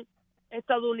educación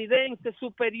estadounidense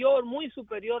superior, muy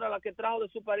superior a la que trajo de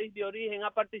su país de origen,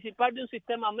 a participar de un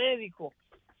sistema médico.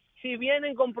 Si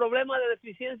vienen con problemas de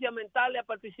deficiencia mental, a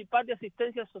participar de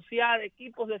asistencia social,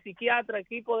 equipos de psiquiatras,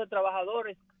 equipos de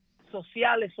trabajadores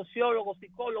sociales, sociólogos,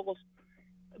 psicólogos,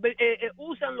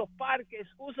 usan los parques,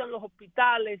 usan los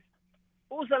hospitales,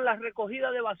 usan la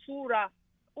recogida de basura,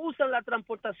 usan la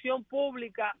transportación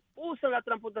pública, usan la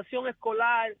transportación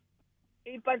escolar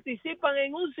y participan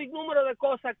en un sinnúmero de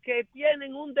cosas que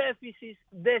tienen un déficit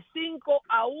de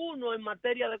 5-1 en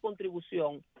materia de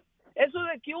contribución. Eso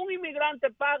de que un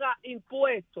inmigrante paga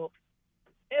impuestos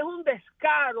es un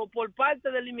descaro por parte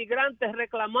del inmigrante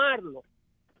reclamarlo,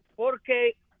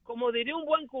 porque como diría un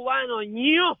buen cubano,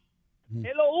 ¡ño!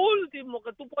 Es lo último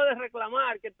que tú puedes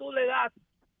reclamar, que tú le das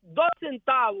 2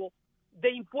 centavos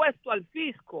de impuesto al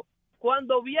fisco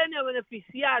cuando viene a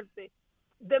beneficiarte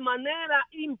de manera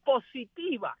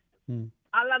impositiva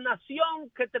a la nación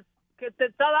que te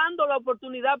está dando la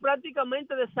oportunidad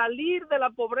prácticamente de salir de la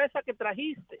pobreza que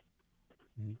trajiste.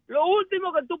 Lo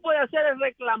último que tú puedes hacer es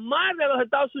reclamar de los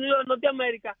Estados Unidos de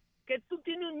Norteamérica que tú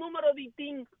tienes un número de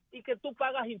ITIN y que tú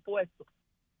pagas impuestos.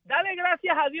 Dale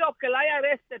gracias a Dios que el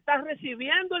IRS te está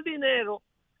recibiendo el dinero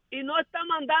y no está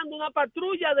mandando una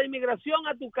patrulla de inmigración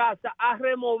a tu casa a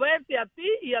removerte a ti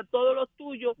y a todos los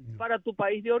tuyos para tu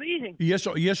país de origen. Y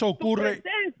eso ocurre. Tu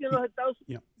presencia en los Estados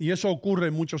Unidos. Y eso ocurre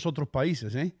en muchos otros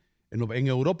países, ¿eh? En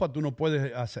Europa tú no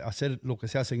puedes hacer lo que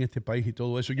se hace en este país y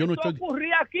todo eso. Yo no estoy.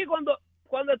 Ocurría aquí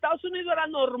cuando Estados Unidos era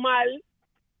normal,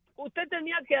 usted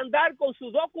tenía que andar con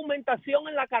su documentación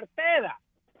en la cartera,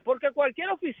 porque cualquier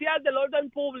oficial del orden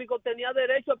público tenía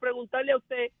derecho a preguntarle a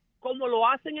usted como lo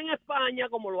hacen en España,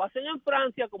 como lo hacen en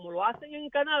Francia, como lo hacen en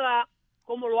Canadá,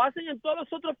 como lo hacen en todos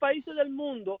los otros países del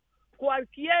mundo.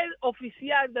 Cualquier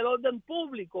oficial del orden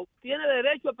público tiene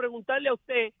derecho a preguntarle a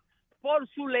usted por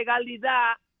su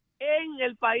legalidad en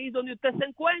el país donde usted se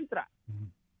encuentra.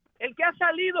 El que ha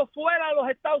salido fuera de los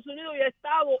Estados Unidos y ha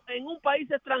estado en un país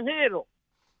extranjero,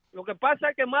 lo que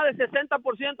pasa es que más del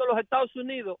 60% de los Estados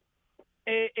Unidos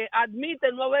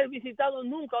admite no haber visitado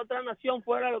nunca otra nación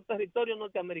fuera de los territorios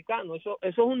norteamericanos. Eso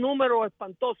es un número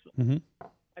espantoso.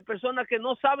 Hay personas que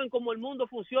no saben cómo el mundo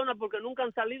funciona porque nunca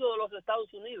han salido de los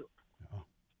Estados Unidos.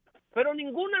 Pero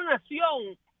ninguna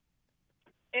nación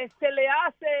se le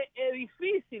hace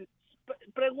difícil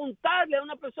preguntarle a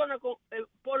una persona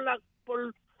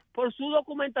por su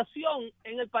documentación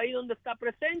en el país donde está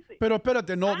presente. Pero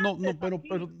espérate, pero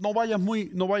no vayas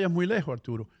muy lejos,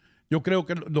 Arturo. Yo creo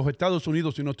que los Estados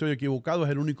Unidos, si no estoy equivocado, es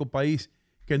el único país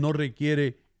que no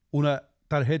requiere una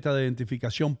tarjeta de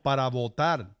identificación para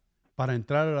votar, para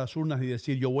entrar a las urnas y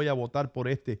decir yo voy a votar por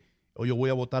este o yo voy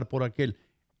a votar por aquel.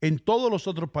 En todos los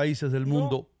otros países del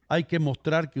mundo hay que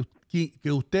mostrar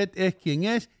que usted es quien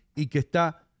es y que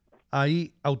está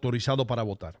ahí autorizado para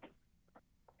votar.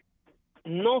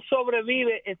 No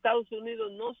sobrevive, Estados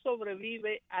Unidos no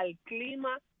sobrevive al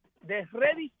clima de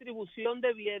redistribución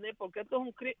de bienes, porque esto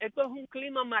es un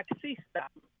clima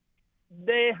marxista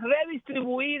de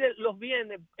redistribuir los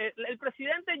bienes. El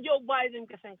presidente Joe Biden,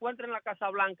 que se encuentra en la Casa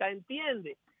Blanca,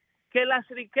 entiende que las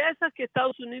riquezas que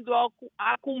Estados Unidos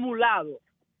ha acumulado,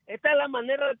 esta es la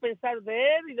manera de pensar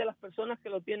de él y de las personas que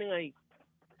lo tienen ahí,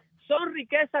 son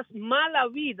riquezas mal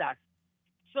habidas,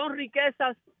 son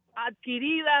riquezas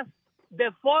adquiridas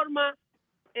de forma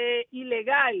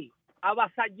ilegal,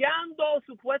 avasallando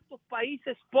supuestos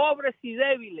países pobres y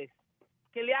débiles,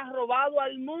 que le ha robado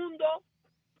al mundo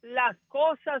las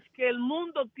cosas que el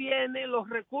mundo tiene, los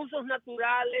recursos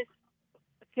naturales,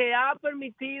 que ha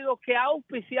permitido, que ha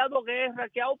auspiciado guerra,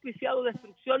 que ha auspiciado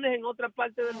destrucciones en otra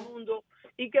parte del mundo,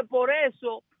 y que por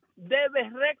eso debe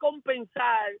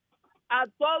recompensar a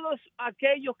todos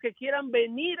aquellos que quieran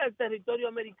venir al territorio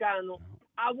americano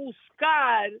a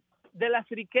buscar de las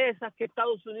riquezas que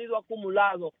Estados Unidos ha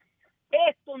acumulado.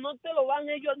 Esto no te lo van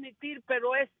ellos a admitir,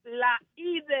 pero es la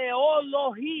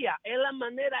ideología, es la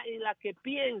manera en la que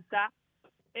piensa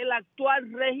el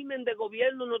actual régimen de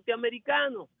gobierno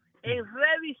norteamericano, en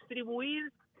redistribuir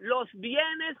los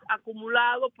bienes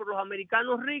acumulados por los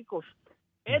americanos ricos.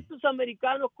 Estos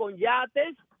americanos con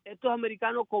yates, estos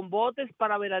americanos con botes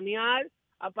para veranear,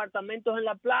 apartamentos en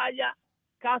la playa,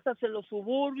 casas en los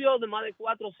suburbios de más de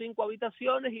 4 o 5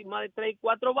 habitaciones y más de 3 y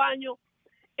 4 baños,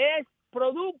 es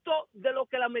producto de lo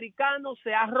que el americano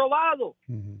se ha robado.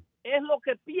 Es lo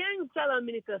que piensa la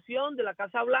administración de la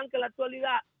Casa Blanca en la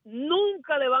actualidad.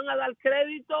 Nunca le van a dar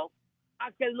crédito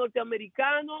a que el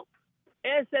norteamericano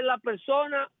es la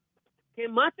persona que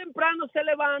más temprano se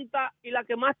levanta y la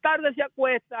que más tarde se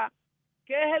acuesta,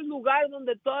 que es el lugar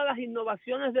donde todas las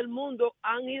innovaciones del mundo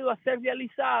han ido a ser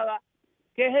realizadas,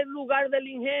 que es el lugar del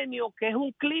ingenio, que es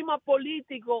un clima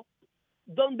político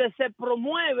donde se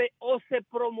promueve o se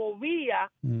promovía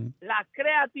la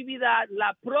creatividad,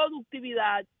 la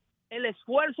productividad, el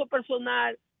esfuerzo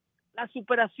personal, la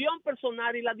superación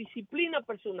personal y la disciplina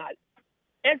personal.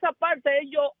 Esa parte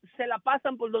ellos se la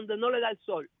pasan por donde no le da el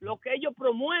sol. Lo que ellos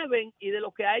promueven y de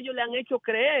lo que a ellos le han hecho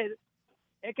creer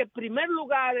es que en primer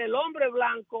lugar el hombre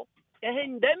blanco es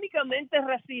endémicamente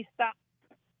racista,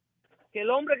 que el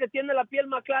hombre que tiene la piel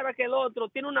más clara que el otro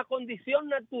tiene una condición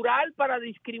natural para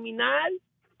discriminar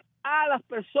a las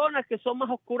personas que son más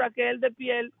oscuras que él de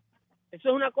piel. Eso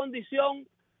es una condición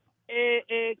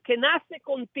que nace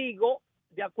contigo,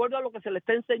 de acuerdo a lo que se le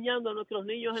está enseñando a nuestros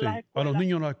niños en las escuelas. A los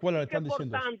niños en la escuela le están por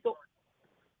diciendo tanto,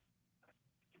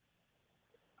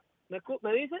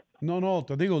 ¿me dice? No,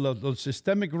 te digo, el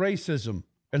systemic racism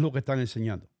es lo que están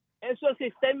enseñando. Eso es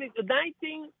systemic,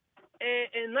 1960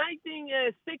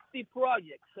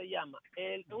 Project se llama,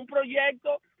 un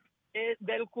proyecto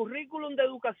del currículum de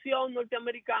educación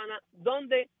norteamericana,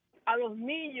 donde a los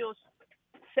niños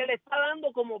se le está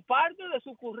dando como parte de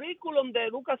su currículum de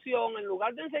educación, en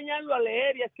lugar de enseñarlo a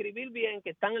leer y a escribir bien,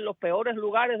 que están en los peores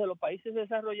lugares de los países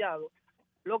desarrollados,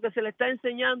 lo que se le está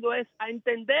enseñando es a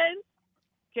entender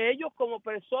que ellos como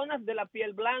personas de la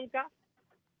piel blanca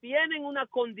tienen una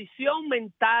condición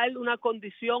mental, una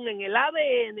condición en el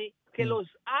ADN que los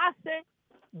hace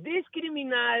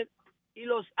discriminar y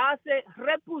los hace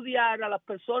repudiar a las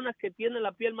personas que tienen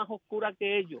la piel más oscura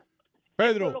que ellos.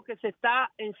 Pedro. Eso es lo que se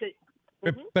está enseñando.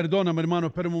 Perdóname, hermano,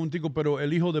 espera un momentico, pero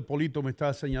el hijo de Polito me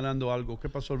está señalando algo. ¿Qué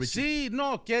pasó, Richie? Sí,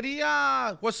 no,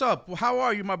 quería... What's up? How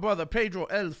are you, my brother? Pedro,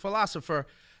 el philosopher.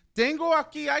 Tengo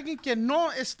aquí alguien que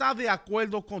no está de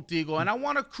acuerdo contigo, and I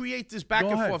want to create this back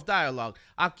and forth dialogue.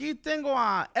 Aquí tengo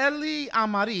a Eli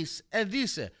Amariz. Él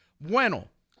dice, bueno,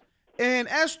 en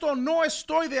esto no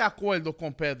estoy de acuerdo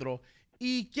con Pedro.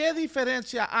 ¿Y qué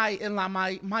diferencia hay en la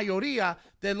mayoría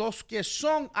de los que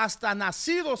son hasta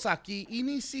nacidos aquí y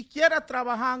ni siquiera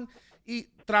trabajan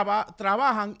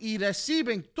y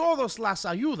reciben todas las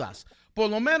ayudas? Por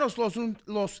lo menos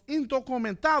los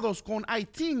indocumentados con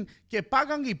ITIN que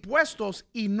pagan impuestos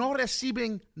y no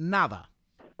reciben nada.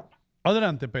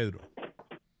 Adelante, Pedro.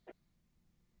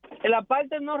 En la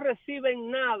parte no reciben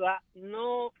nada,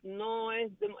 no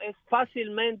es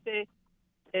fácilmente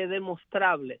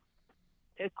demostrable.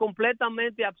 es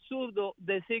completamente absurdo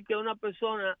decir que una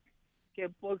persona que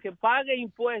porque pague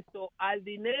impuestos al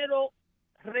dinero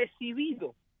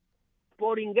recibido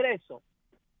por ingreso,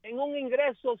 en un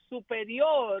ingreso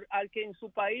superior al que en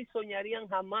su país soñarían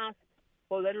jamás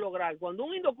poder lograr. Cuando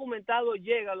un indocumentado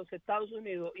llega a los Estados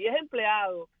Unidos y es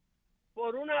empleado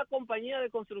por una compañía de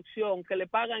construcción que le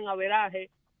paga en averaje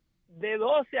de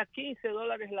 12 a 15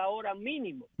 dólares la hora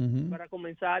mínimo para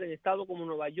comenzar en estados como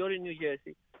Nueva York y New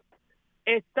Jersey,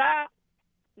 está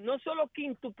no solo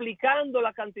quintuplicando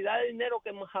la cantidad de dinero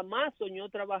que jamás soñó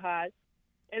trabajar.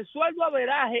 El sueldo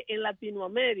averaje en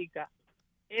Latinoamérica,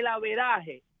 el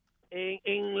averaje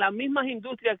en las mismas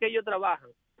industrias que ellos trabajan,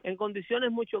 en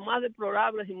condiciones mucho más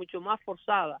deplorables y mucho más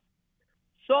forzadas,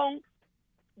 son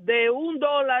de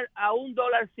 $1 a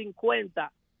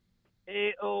 $1.50.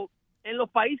 O en los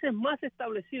países más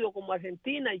establecidos como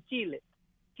Argentina y Chile,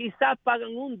 quizás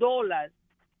pagan $1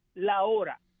 la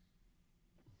hora.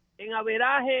 En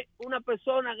averaje, una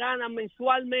persona gana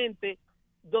mensualmente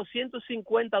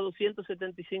 250 a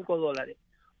 275 dólares.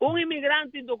 Un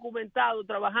inmigrante indocumentado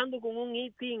trabajando con un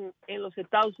ITIN en los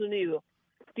Estados Unidos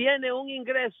tiene un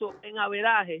ingreso en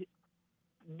averaje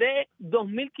de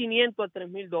 2.500 a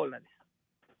 3.000 dólares.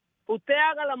 Usted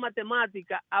haga la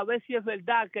matemática a ver si es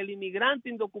verdad que el inmigrante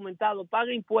indocumentado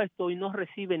paga impuestos y no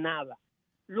recibe nada.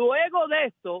 Luego de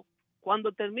esto,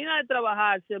 cuando termina de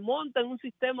trabajar, se monta en un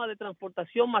sistema de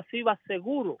transportación masiva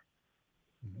seguro.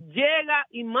 Llega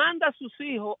y manda a sus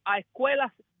hijos a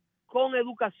escuelas con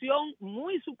educación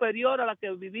muy superior a la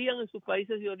que vivían en sus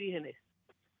países de orígenes.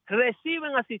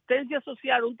 Reciben asistencia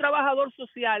social. Un trabajador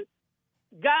social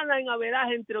gana en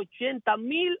averaje entre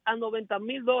 80,000 a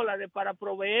 90,000 dólares para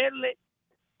proveerle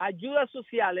ayudas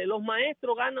sociales. Los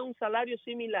maestros ganan un salario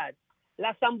similar.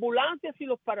 Las ambulancias y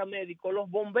los paramédicos, los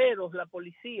bomberos, la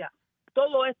policía,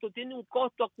 todo esto tiene un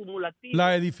costo acumulativo.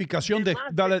 La edificación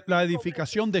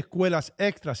de escuelas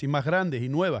extras y más grandes y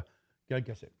nuevas que hay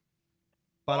que hacer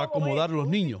para acomodar a los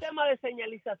niños. Un sistema de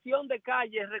señalización de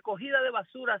calles, recogida de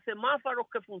basura, semáforos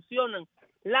que funcionan.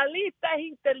 La lista es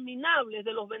interminable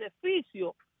de los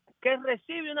beneficios que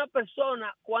recibe una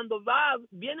persona cuando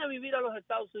viene a vivir a los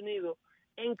Estados Unidos,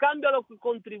 en cambio a lo que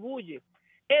contribuye.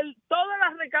 Toda la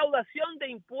recaudación de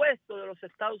impuestos de los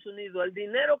Estados Unidos, el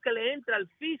dinero que le entra al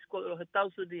fisco de los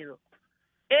Estados Unidos,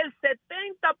 el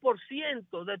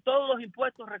 70% de todos los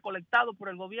impuestos recolectados por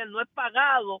el gobierno es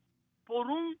pagado por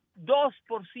un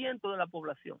 2% de la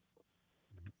población.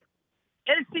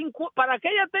 Para que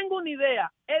ella tenga una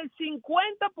idea, el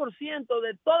 50%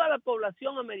 de toda la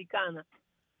población americana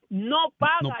no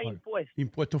paga impuestos.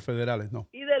 Impuestos federales, no.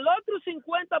 Y del otro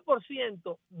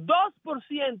 50%,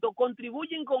 2%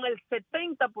 contribuyen con el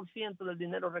 70% del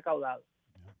dinero recaudado.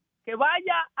 Que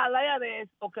vaya a la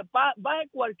IRS o que vaya a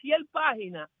cualquier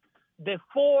página de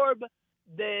Forbes,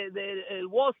 de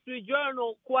Wall Street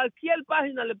Journal, cualquier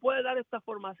página le puede dar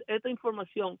esta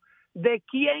información de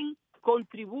quién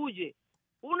contribuye.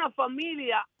 Una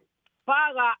familia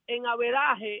paga en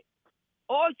averaje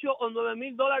 8 o 9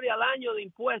 mil dólares al año de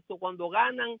impuestos cuando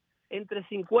ganan entre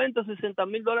 50 y 60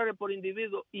 mil dólares por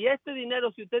individuo. Y este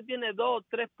dinero, si usted tiene 2 o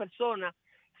 3 personas,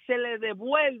 se le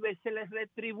devuelve, se le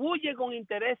retribuye con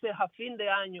intereses a fin de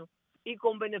año y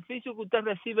con beneficios que usted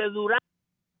recibe durante.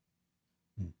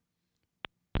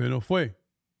 Se nos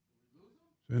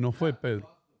fue,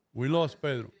 Pedro. We lost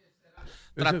Pedro.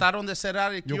 Trataron de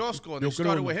cerrar el kiosco. They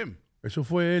started with him. Eso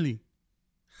fue Eli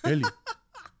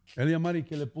Amari,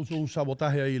 que le puso un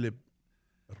sabotaje ahí y le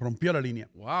rompió la línea.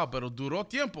 Wow, pero duró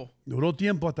tiempo. Duró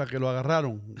tiempo hasta que lo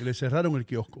agarraron y le cerraron el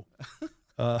kiosco.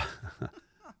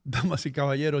 Damas y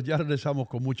caballeros, ya regresamos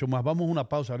con mucho más. Vamos a una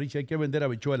pausa, Richie. Hay que vender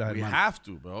habichuelas, hermano. We have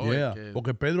to, bro. Yeah,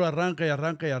 porque Pedro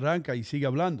arranca y sigue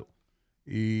hablando.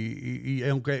 Y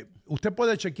aunque usted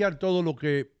puede chequear todo lo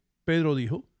que Pedro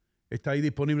dijo, está ahí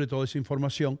disponible toda esa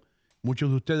información.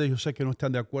 Muchos de ustedes yo sé que no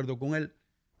están de acuerdo con él.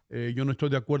 Yo no estoy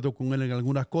de acuerdo con él en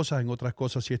algunas cosas, en otras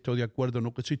cosas sí estoy de acuerdo. En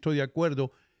lo que sí estoy de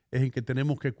acuerdo es en que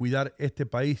tenemos que cuidar este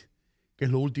país, que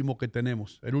es lo último que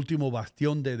tenemos, el último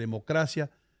bastión de democracia,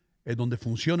 donde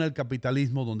funciona el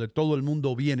capitalismo, donde todo el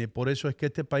mundo viene. Por eso es que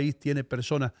este país tiene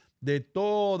personas de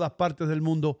todas partes del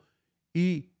mundo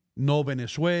y no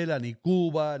Venezuela, ni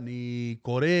Cuba, ni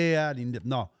Corea,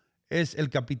 no. Es el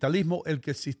capitalismo, el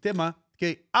sistema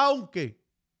que, aunque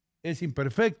es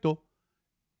imperfecto,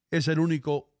 es el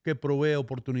único que provee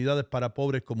oportunidades para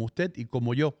pobres como usted y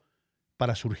como yo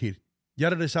para surgir.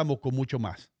 Ya regresamos con mucho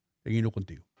más en Hino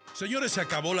Contigo. Señores, se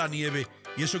acabó la nieve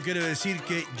y eso quiere decir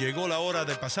que llegó la hora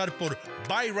de pasar por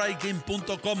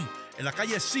buyrightgame.com en la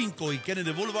calle 5 y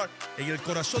Kennedy Boulevard, en el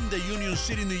corazón de Union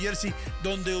City, New Jersey,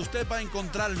 donde usted va a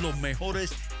encontrar los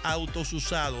mejores autos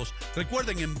usados.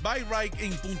 Recuerden, en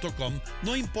buyrightIn.com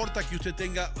no importa que usted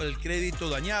tenga el crédito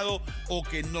dañado o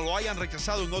que no lo hayan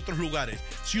rechazado en otros lugares.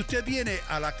 Si usted viene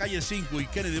a la calle 5 y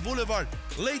Kennedy Boulevard,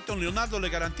 Leighton Leonardo le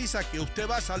garantiza que usted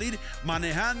va a salir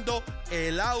manejando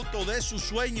el auto de sus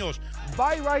sueños.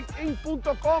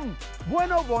 buyrightIn.com.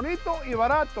 Bueno, bonito y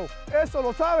barato. Eso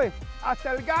lo sabe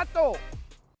hasta el gato.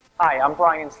 Hi, I'm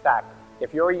Brian Stack.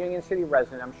 If you're a Union City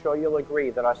resident, I'm sure you'll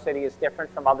agree that our city is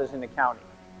different from others in the county.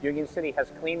 Union City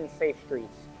has clean and safe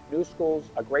streets, new schools,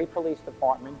 a great police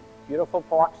department, beautiful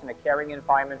parks, and a caring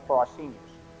environment for our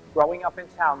seniors. Growing up in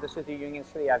town, this is the Union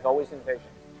City I've always envisioned.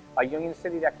 A Union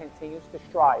City that continues to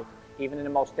strive even in the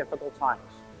most difficult times.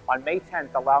 On May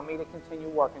 10th, allow me to continue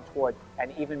working toward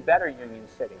an even better Union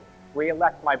City.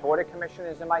 Re-elect my Board of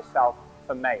Commissioners and myself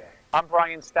for mayor. I'm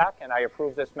Brian Stack, and I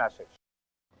approve this message.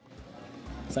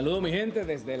 Saludos mi gente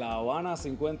desde La Habana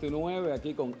 59,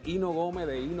 aquí con Hino Gómez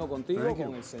de Hino Contigo,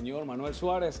 con el señor Manuel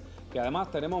Suárez, que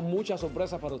además tenemos muchas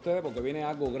sorpresas para ustedes porque viene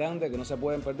algo grande que no se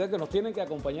pueden perder, que nos tienen que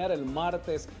acompañar el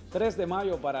martes 3 de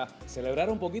mayo para celebrar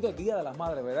un poquito el Día de las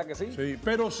Madres, ¿verdad que sí? Sí,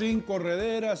 pero sin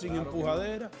corredera, sin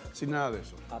empujadera, sin nada de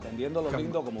eso. Atendiendo lo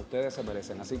lindo como ustedes se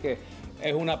merecen. Así que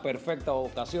es una perfecta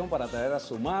ocasión para traer a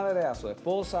su madre, a su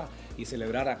esposa y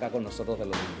celebrar acá con nosotros de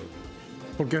los niños.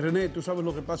 Porque René, tú sabes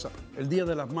lo que pasa, el Día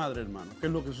de las Madres, hermano, ¿qué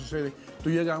es lo que sucede?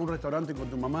 Tú llegas a un restaurante con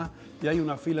tu mamá y hay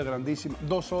una fila grandísima,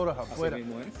 2 horas afuera,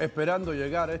 esperando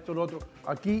llegar, esto, lo otro.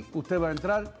 Aquí usted va a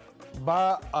entrar,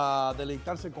 va a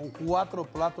deleitarse con 4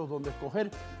 platos donde escoger.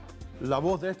 La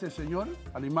voz de este señor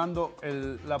animando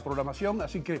la programación,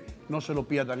 así que no se lo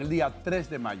pierdan, el día 3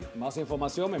 de mayo. Más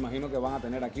información, me imagino que van a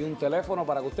tener aquí un teléfono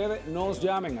para que ustedes nos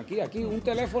llamen. Aquí, un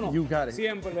teléfono.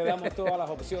 Siempre le damos todas las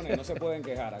opciones, no se pueden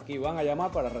quejar. Aquí van a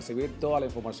llamar para recibir toda la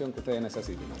información que ustedes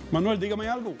necesiten. Manuel, dígame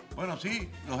algo. Bueno, sí,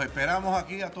 los esperamos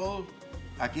aquí a todos,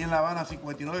 aquí en La Habana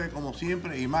 59, como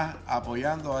siempre, y más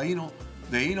apoyando a Hino,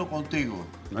 de Hino Contigo,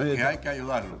 que hay que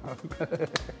ayudarlo.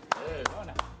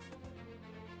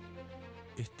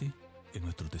 Este es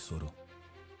nuestro tesoro.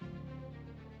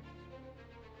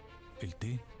 El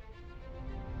té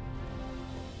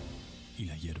y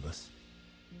las hierbas.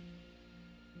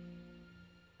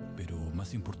 Pero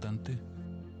más importante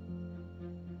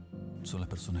son las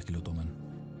personas que lo toman.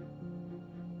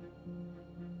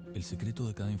 El secreto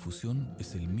de cada infusión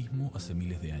es el mismo hace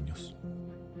miles de años.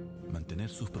 Mantener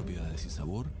sus propiedades y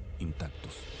sabor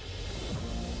intactos.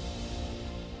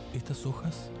 Estas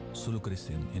hojas solo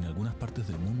crecen en algunas partes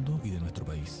del mundo y de nuestro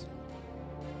país.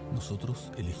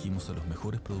 Nosotros elegimos a los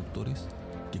mejores productores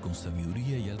que con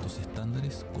sabiduría y altos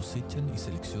estándares cosechan y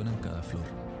seleccionan cada flor.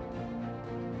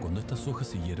 Cuando estas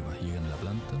hojas y hierbas llegan a la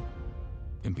planta,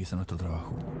 empieza nuestro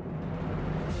trabajo.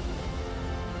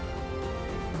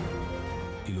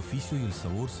 El oficio y el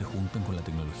sabor se juntan con la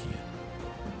tecnología,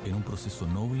 en un proceso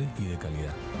noble y de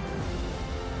calidad.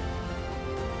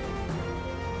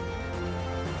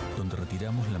 Donde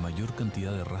retiramos la mayor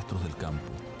cantidad de rastros del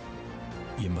campo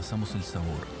y envasamos el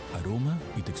sabor, aroma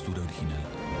y textura original.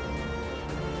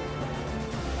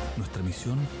 Nuestra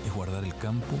misión es guardar el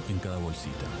campo en cada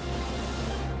bolsita,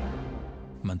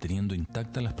 manteniendo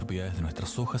intactas las propiedades de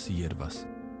nuestras hojas y hierbas,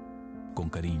 con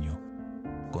cariño,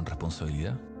 con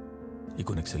responsabilidad y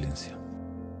con excelencia.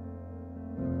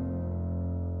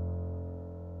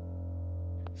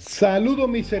 Saludos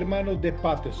mis hermanos de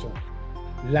Patterson.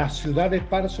 La ciudad de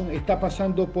Patterson está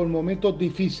pasando por momentos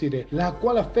difíciles, las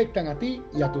cuales afectan a ti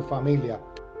y a tu familia.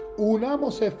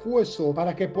 Unamos esfuerzos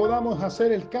para que podamos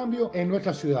hacer el cambio en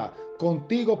nuestra ciudad.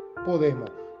 Contigo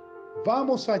podemos.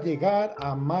 Vamos a llegar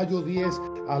a mayo 10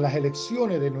 a las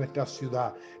elecciones de nuestra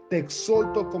ciudad. Te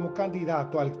exhorto como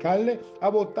candidato a alcalde a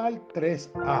votar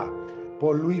 3A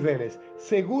por Luis Vélez.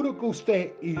 Seguro que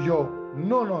usted y yo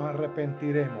no nos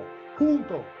arrepentiremos.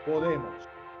 Juntos podemos.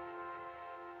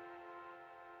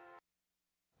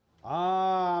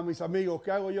 Mis amigos,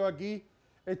 ¿qué hago yo aquí?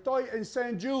 Estoy en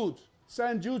St. Jude's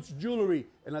Jewelry,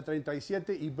 en la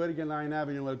 37 y Bergen Line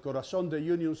Avenue, en el corazón de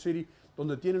Union City,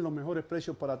 donde tienen los mejores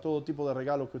precios para todo tipo de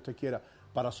regalos que usted quiera.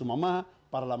 Para su mamá,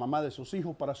 para la mamá de sus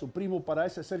hijos, para su primo, para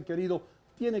ese ser querido,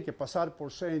 tiene que pasar por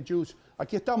St. Jude's.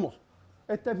 Aquí estamos.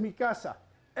 Esta es mi casa,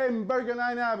 en Bergen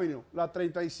Line Avenue, la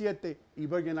 37 y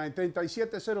Bergen Line,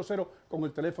 3700 con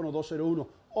el teléfono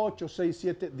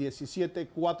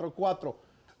 201-867-1744.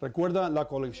 ¿Recuerdan la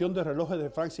colección de relojes de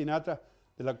Frank Sinatra,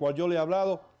 de la cual yo le he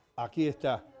hablado? Aquí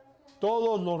está.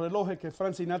 Todos los relojes que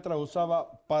Frank Sinatra usaba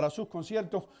para sus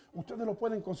conciertos, ustedes los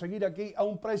pueden conseguir aquí a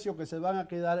un precio que se van a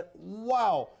quedar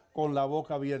 ¡wow! Con la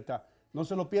boca abierta. No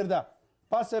se lo pierda.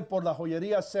 Pase por la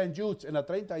joyería St. Jude's en la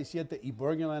 37 y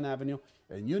Burgenland Avenue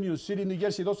en Union City, New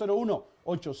Jersey,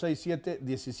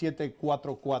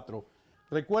 201-867-1744.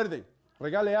 Recuerden,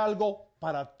 regale algo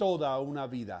para toda una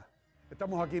vida.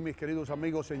 Estamos aquí, mis queridos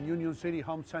amigos, en Union City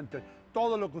Home Center.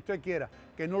 Todo lo que usted quiera,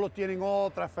 que no lo tienen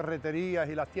otras ferreterías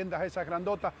y las tiendas esas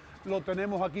grandotas, lo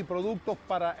tenemos aquí. Productos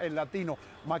para el latino,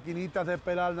 maquinitas de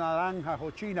pelar naranjas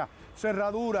o chinas,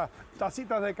 cerraduras,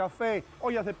 tacitas de café,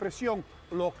 ollas de presión,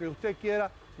 lo que usted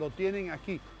quiera, lo tienen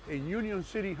aquí en Union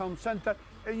City Home Center,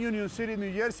 en Union City,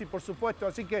 New Jersey, por supuesto.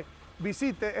 Así que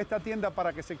visite esta tienda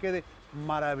para que se quede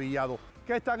maravillado.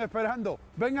 ¿Qué están esperando?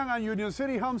 Vengan a Union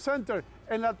City Home Center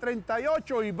en la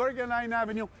 38 y Burgenland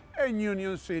Avenue en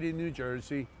Union City, New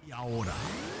Jersey. Y ahora,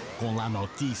 con las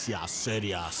noticias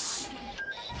serias,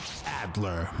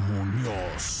 Adler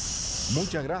Muñoz.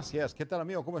 Muchas gracias. ¿Qué tal,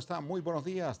 amigo? ¿Cómo está? Muy buenos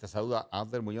días. Te saluda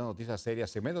Adler Muñoz, Noticias Serias.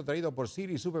 Segmento traído por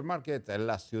City Supermarket,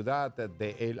 la ciudad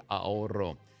del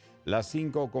ahorro. Las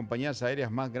 5 compañías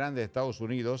aéreas más grandes de Estados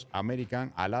Unidos,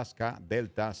 American, Alaska,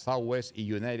 Delta, Southwest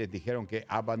y United, dijeron que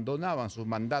abandonaban sus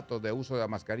mandatos de uso de la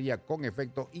mascarilla con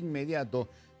efecto inmediato.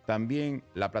 También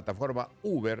la plataforma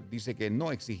Uber dice que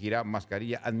no exigirá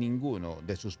mascarilla a ninguno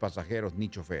de sus pasajeros ni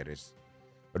choferes.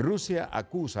 Rusia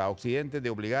acusa a Occidente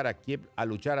de obligar a Kiev a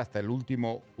luchar hasta el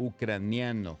último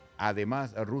ucraniano.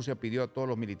 Además, Rusia pidió a todos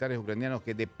los militares ucranianos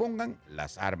que depongan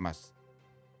las armas.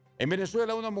 En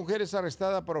Venezuela, una mujer es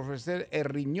arrestada por ofrecer el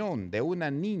riñón de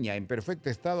una niña en perfecto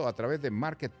estado a través de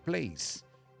Marketplace.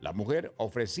 La mujer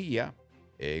ofrecía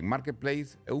en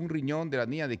Marketplace un riñón de la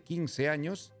niña de 15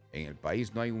 años. En el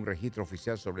país no hay un registro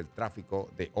oficial sobre el tráfico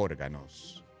de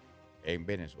órganos en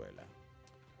Venezuela.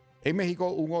 En México,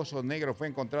 un oso negro fue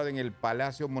encontrado en el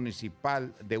Palacio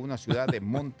Municipal de una ciudad de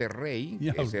Monterrey,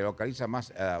 que se localiza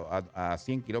más a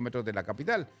 100 kilómetros de la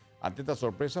capital. Ante esta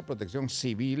sorpresa, Protección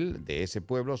Civil de ese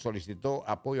pueblo solicitó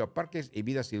apoyo a Parques y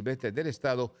Vida Silvestre del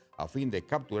Estado a fin de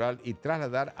capturar y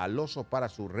trasladar al oso para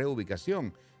su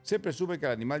reubicación. Se presume que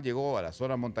el animal llegó a las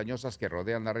zonas montañosas que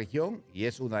rodean la región y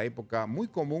es una época muy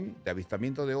común de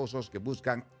avistamiento de osos que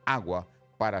buscan agua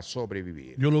para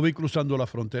sobrevivir. Yo lo vi cruzando la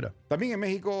frontera. También en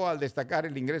México, al destacar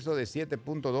el ingreso de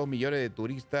 7.2 millones de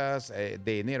turistas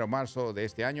de enero a marzo de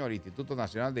este año, el Instituto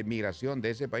Nacional de Migración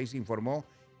de ese país informó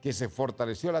que se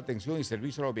fortaleció la atención y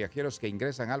servicio a los viajeros que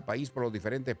ingresan al país por los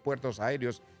diferentes puertos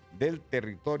aéreos del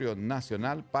territorio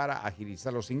nacional para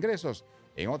agilizar los ingresos.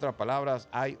 En otras palabras,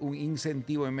 hay un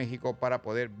incentivo en México para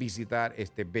poder visitar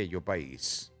este bello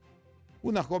país.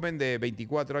 Una joven de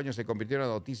 24 años se convirtió en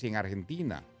noticia en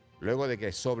Argentina, luego de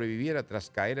que sobreviviera tras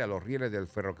caer a los rieles del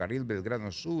ferrocarril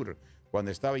Belgrano Sur,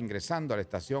 cuando estaba ingresando a la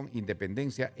estación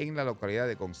Independencia en la localidad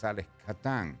de González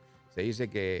Catán. Se dice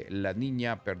que la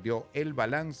niña perdió el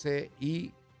balance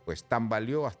y pues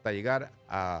tambaleó hasta llegar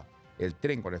a el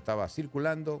tren cuando estaba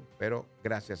circulando, pero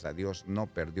gracias a Dios no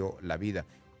perdió la vida,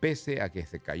 pese a que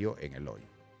se cayó en el hoyo.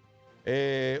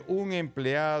 Un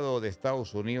empleado de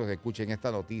Estados Unidos, escuchen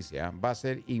esta noticia, va a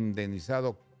ser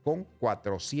indemnizado con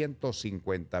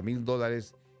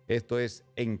 $450,000. Esto es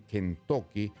en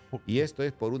Kentucky y esto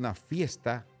es por una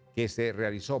fiesta que se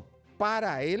realizó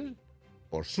para él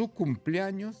por su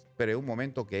cumpleaños, pero en un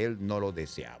momento que él no lo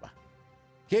deseaba.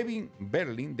 Kevin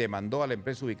Berlin demandó a la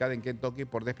empresa ubicada en Kentucky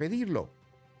por despedirlo,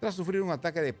 tras sufrir un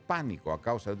ataque de pánico a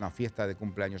causa de una fiesta de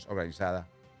cumpleaños organizada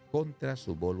contra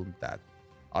su voluntad.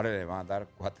 Ahora le van a dar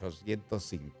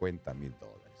 $450,000.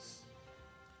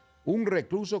 Un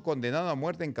recluso condenado a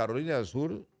muerte en Carolina del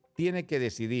Sur tiene que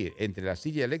decidir entre la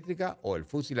silla eléctrica o el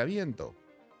fusilamiento.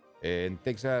 En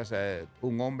Texas,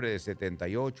 un hombre de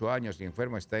 78 años y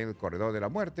enfermo está en el corredor de la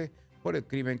muerte por el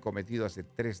crimen cometido hace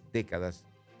 3 décadas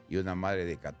y una madre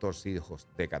de 14 hijos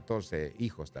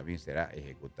también será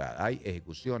ejecutada. Hay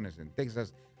ejecuciones en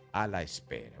Texas a la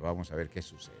espera. Vamos a ver qué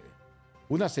sucede.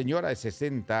 Una señora de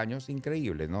 60 años,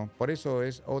 increíble, ¿no? Por eso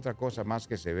es otra cosa más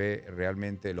que se ve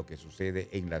realmente lo que sucede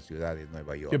en la ciudad de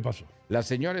Nueva York. ¿Qué pasó? La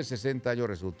señora de 60 años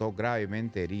resultó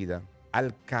gravemente herida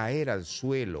al caer al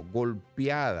suelo,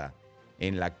 golpeada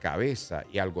en la cabeza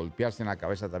y al golpearse en la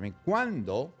cabeza también,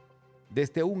 cuando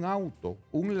desde un auto,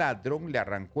 un ladrón le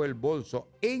arrancó el bolso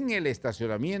en el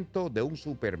estacionamiento de un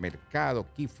supermercado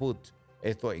Key Food,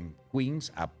 esto en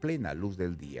Queens, a plena luz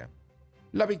del día.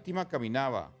 La víctima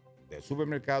caminaba del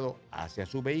supermercado hacia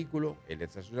su vehículo, el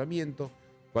estacionamiento,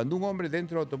 cuando un hombre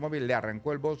dentro del automóvil le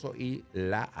arrancó el bolso y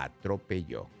la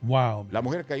atropelló. Wow. La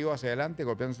mujer cayó hacia adelante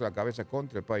golpeándose la cabeza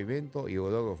contra el pavimento y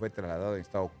luego fue trasladada en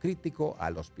estado crítico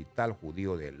al Hospital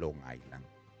Judío de Long Island.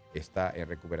 Está en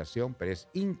recuperación, pero es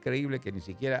increíble que ni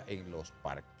siquiera en los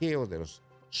parqueos de los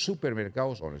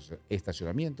supermercados o los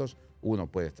estacionamientos uno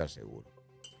puede estar seguro.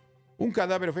 Un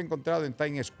cadáver fue encontrado en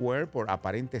Times Square por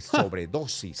aparente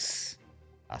sobredosis.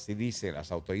 Así dicen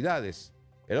las autoridades.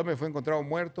 El hombre fue encontrado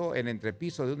muerto en el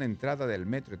entrepiso de una entrada del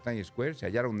metro de Times Square. Se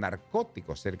hallaron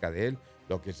narcóticos cerca de él,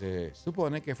 lo que se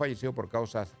supone que falleció por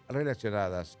causas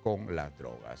relacionadas con las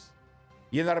drogas.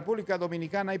 Y en la República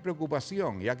Dominicana hay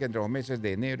preocupación, ya que entre los meses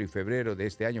de enero y febrero de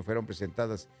este año fueron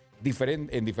presentadas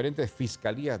en diferentes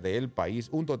fiscalías del país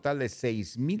un total de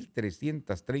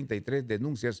 6.333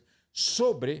 denuncias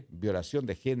sobre violación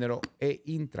de género e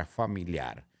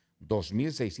intrafamiliar.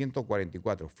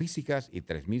 2.644 físicas y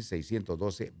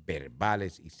 3.612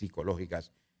 verbales y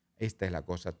psicológicas. Esta es la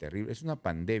cosa terrible. Es una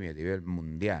pandemia a nivel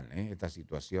mundial, esta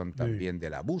situación también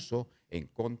del abuso en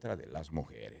contra de las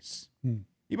mujeres.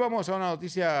 Y vamos a una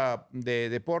noticia de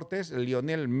deportes.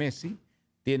 Lionel Messi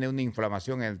tiene una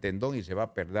inflamación en el tendón y se va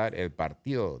a perder el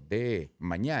partido de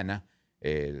mañana.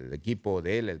 El equipo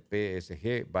de él, el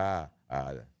PSG, va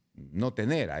a no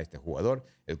tener a este jugador.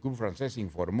 El club francés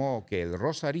informó que el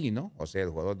rosarino, o sea, el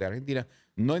jugador de Argentina,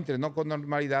 no entrenó con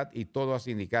normalidad y todo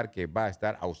hace indicar que va a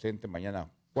estar ausente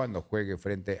mañana cuando juegue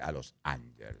frente a los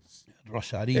Angels.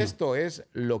 Rosarino. Esto es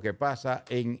lo que pasa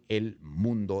en el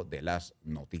mundo de las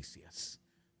noticias.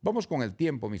 Vamos con el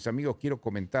tiempo, mis amigos. Quiero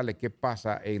comentarles qué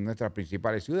pasa en nuestras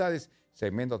principales ciudades.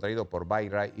 Segmento traído por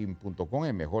BuyRightIn.com,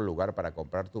 el mejor lugar para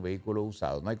comprar tu vehículo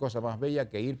usado. No hay cosa más bella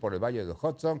que ir por el Valle del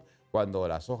Hudson cuando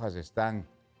las hojas están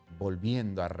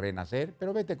volviendo a renacer,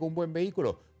 pero vete con un buen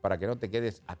vehículo para que no te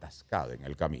quedes atascado en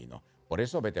el camino. Por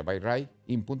eso vete a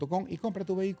BuyRightIn.com y compra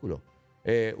tu vehículo.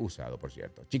 Usado, por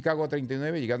cierto. Chicago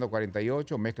 39, llegando a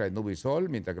 48, mezcla de nube y sol,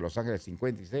 mientras que Los Ángeles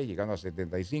 56, llegando a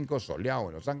 75, soleado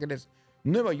en Los Ángeles.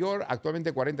 Nueva York,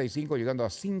 actualmente 45, llegando a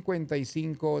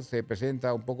 55, se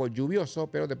presenta un poco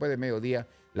lluvioso, pero después de mediodía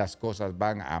las cosas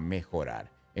van a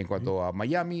mejorar. En cuanto a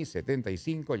Miami,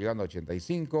 75, llegando a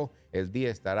 85, el día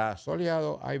estará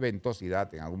soleado, hay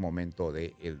ventosidad en algún momento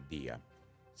del día.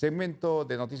 Segmento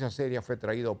de noticias serias fue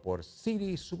traído por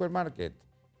City Supermarket,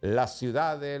 la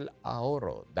ciudad del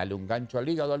ahorro. Dale un gancho al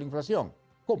hígado a la inflación.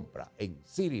 Compra en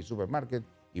City Supermarket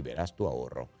y verás tu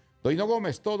ahorro. Doino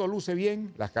Gómez, todo luce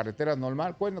bien, las carreteras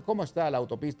normal. ¿Cómo está la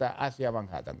autopista hacia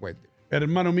Manhattan? Cuente.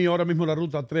 Hermano mío, ahora mismo la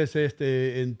ruta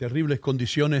 13 en terribles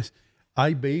condiciones.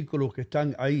 Hay vehículos que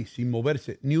están ahí sin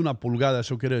moverse ni una pulgada.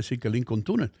 Eso quiere decir que el Lincoln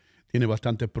Tunnel tiene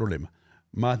bastantes problemas.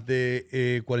 Más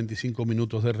de 45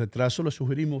 minutos de retraso. Le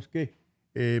sugerimos que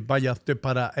vaya usted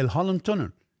para el Holland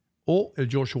Tunnel o el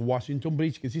George Washington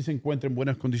Bridge, que sí se encuentra en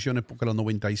buenas condiciones porque la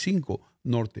 95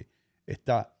 Norte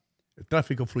está el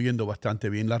tráfico fluyendo bastante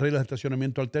bien. Las reglas de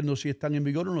estacionamiento alterno sí están en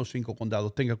vigor en los 5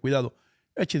 condados. Tenga cuidado,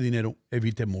 eche dinero,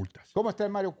 evite multas. ¿Cómo está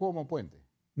el Mario Cuomo Puente?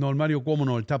 No, el Mario Cuomo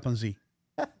no, el Tappan Zee.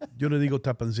 Yo le digo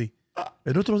Tappan Zee.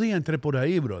 El otro día entré por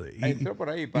ahí, brother. Entró por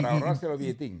ahí para ahorrarse los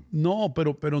billetín. No,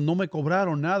 pero no me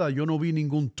cobraron nada. Yo no vi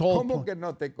ningún toll. ¿Cómo que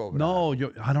no te cobraron? No,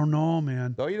 I don't know,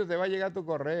 man. Todavía te va a llegar tu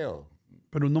correo.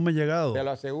 Pero no me ha llegado. Te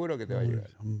lo aseguro que te va a llegar.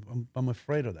 I'm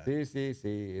afraid of that.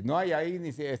 Sí. No hay ahí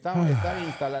ni si están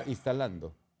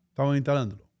instalando. Estaban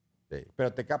instalándolo. Sí,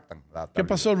 pero te captan. ¿Qué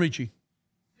pasó, Richie?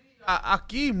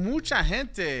 Aquí mucha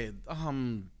gente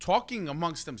talking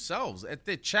amongst themselves.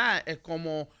 Este chat es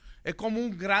como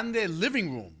un grande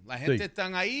living room. La gente está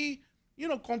ahí,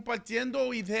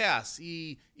 compartiendo ideas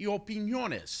y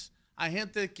opiniones. Hay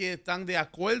gente que están de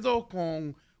acuerdo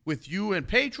with you and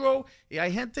Pedro, y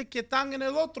hay gente que están en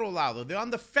el otro lado. They're on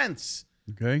the fence.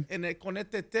 Okay. Con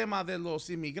este tema de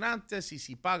los inmigrantes y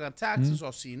si pagan taxes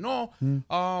o si no.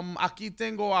 Aquí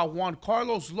tengo a Juan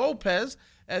Carlos López.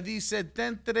 Dice,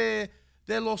 entre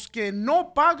de los que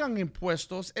no pagan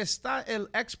impuestos está el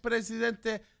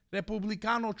expresidente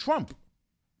republicano Trump.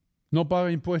 No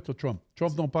paga impuestos, Trump.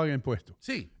 Trump no paga impuestos.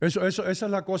 Sí. Esa es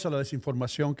la cosa, la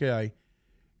desinformación que hay.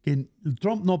 Que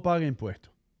Trump no paga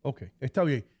impuestos. Ok, está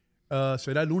bien.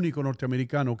 Será el único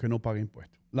norteamericano que no paga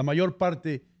impuestos. La mayor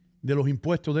parte de los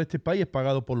impuestos de este país es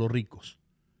pagado por los ricos.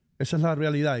 Esa es la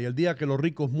realidad. Y el día que los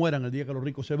ricos mueran, el día que los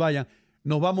ricos se vayan,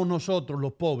 nos vamos nosotros,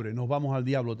 los pobres, nos vamos al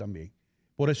diablo también.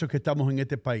 Por eso es que estamos en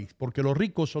este país. Porque los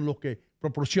ricos son los que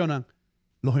proporcionan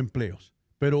los empleos.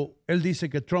 Pero él dice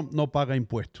que Trump no paga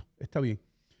impuestos. Está bien.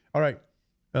 All right.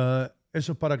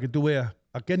 Eso es para que tú veas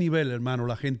a qué nivel, hermano,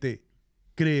 la gente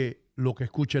cree lo que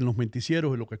escucha en los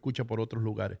noticieros y lo que escucha por otros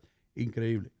lugares.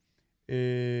 Increíble.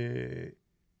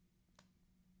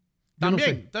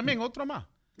 También otro más.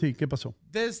 Sí, ¿qué pasó?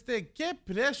 ¿Desde qué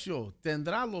precio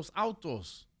tendrán los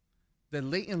autos de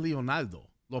Leighton Leonardo?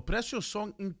 Los precios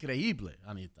son increíbles,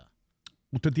 Anita.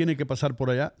 Usted tiene que pasar por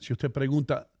allá. Si usted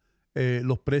pregunta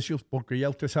los precios, porque ya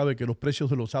usted sabe que los precios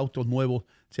de los autos nuevos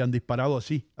se han disparado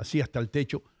así hasta el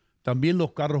techo. También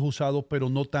los carros usados, pero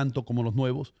no tanto como los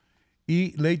nuevos.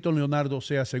 y Leighton Leonardo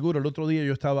sea seguro. El otro día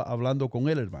yo estaba hablando con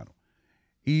él, hermano,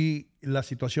 y la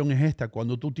situación es esta.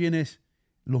 Cuando tú tienes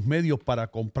los medios para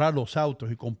comprar los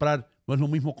autos y comprar, no es lo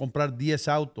mismo comprar 10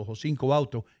 autos o 5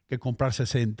 autos que comprar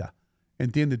 60.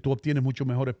 ¿Entiendes? Tú obtienes mucho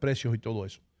mejores precios y todo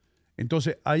eso.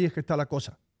 Entonces, ahí es que está la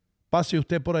cosa. Pase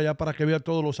usted por allá para que vea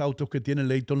todos los autos que tiene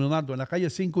Leighton Leonardo en la calle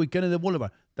 5 y Kennedy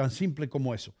Boulevard. Tan simple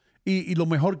como eso. Y lo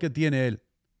mejor que tiene él,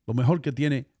 lo mejor que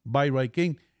tiene Byron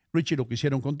King, Richie, lo que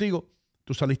hicieron contigo,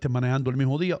 tú saliste manejando el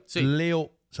mismo día. Sí.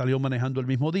 Leo salió manejando el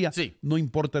mismo día. Sí. No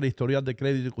importa el historial de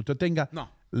crédito que usted tenga. No.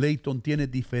 Leighton tiene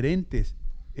diferentes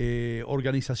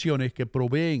organizaciones que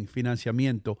proveen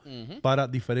financiamiento para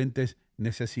diferentes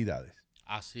necesidades.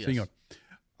 Así Señor, es.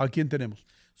 ¿a quién tenemos?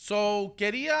 So,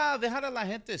 quería dejar a la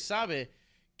gente sabe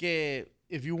que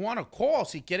if you want to call,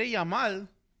 si quiere llamar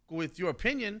with your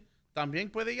opinion, también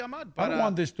puede llamar. I don't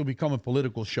want this to become a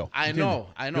political show. I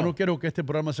know. Yo no quiero que este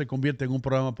programa se convierta en un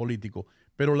programa político,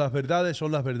 pero las verdades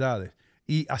son las verdades.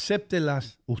 Y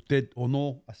acéptelas usted o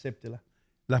no acéptelas.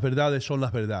 Las verdades son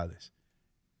las verdades.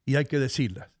 Y hay que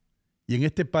decirlas. Y en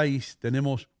este país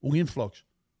tenemos un influx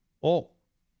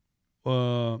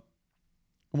 ¿cómo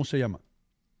se llama?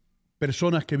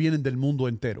 Personas que vienen del mundo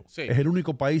entero. Sí. Es el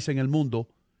único país en el mundo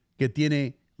que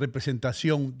tiene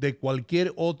representación de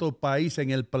cualquier otro país en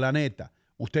el planeta.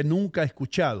 Usted nunca ha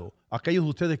escuchado, aquellos de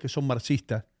ustedes que son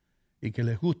marxistas y que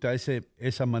les gusta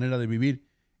esa manera de vivir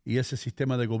y ese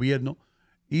sistema de gobierno,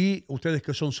 y ustedes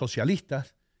que son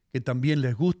socialistas, que también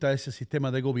les gusta ese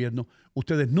sistema de gobierno,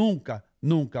 ustedes nunca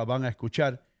van a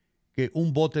escuchar que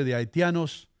un bote de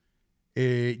haitianos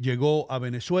llegó a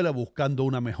Venezuela buscando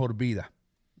una mejor vida,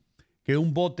 que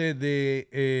un bote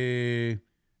de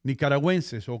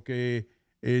nicaragüenses o que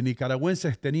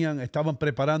nicaragüenses estaban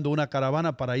preparando una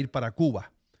caravana para ir para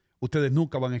Cuba. Ustedes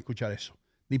nunca van a escuchar eso,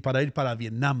 ni para ir para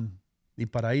Vietnam, ni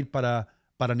para ir para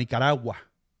Nicaragua.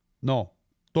 No,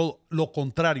 todo lo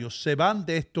contrario, se van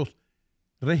de estos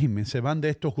regímenes, se van de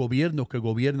estos gobiernos que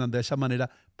gobiernan de esa manera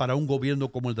para un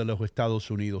gobierno como el de los Estados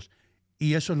Unidos.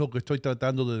 Y eso es lo que estoy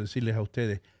tratando de decirles a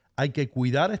ustedes. Hay que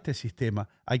cuidar este sistema,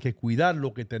 hay que cuidar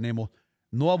lo que tenemos,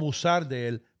 no abusar de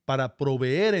él para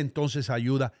proveer entonces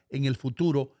ayuda en el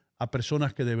futuro a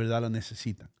personas que de verdad la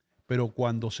necesitan. Pero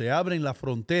cuando se abren las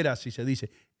fronteras y se dice,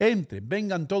 entren,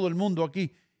 vengan todo el mundo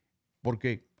aquí,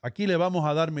 porque aquí le vamos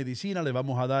a dar medicina, le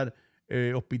vamos a dar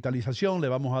hospitalización, le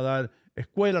vamos a dar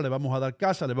escuela, le vamos a dar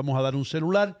casa, le vamos a dar un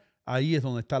celular, ahí es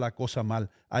donde está la cosa mal.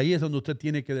 Ahí es donde usted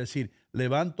tiene que decir,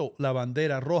 levanto la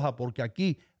bandera roja porque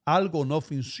aquí algo no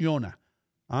funciona.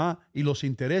 Y los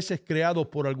intereses creados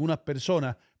por algunas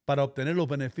personas para obtener los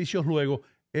beneficios luego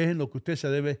es en lo que usted se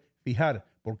debe fijar,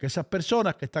 porque esas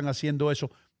personas que están haciendo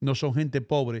eso no son gente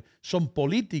pobre, son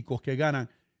políticos que ganan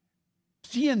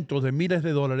cientos de miles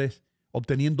de dólares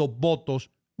obteniendo votos,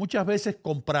 muchas veces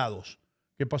comprados.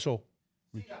 ¿Qué pasó?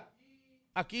 Sí,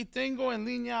 aquí tengo en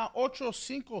línea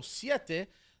 857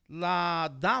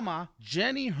 la dama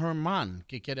Jenny Herman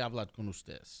que quiere hablar con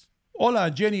ustedes.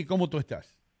 Hola Jenny, ¿cómo tú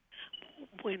estás?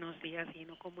 Buenos días,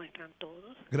 Dino. ¿Cómo están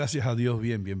todos? Gracias a Dios,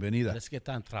 bien, bienvenida. Es que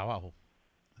está en trabajo.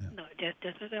 No, ya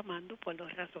estoy llamando por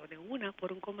dos razones. Una,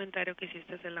 por un comentario que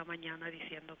hiciste en la mañana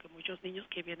diciendo que muchos niños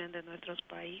que vienen de nuestros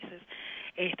países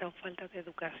están falta de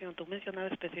educación. Tú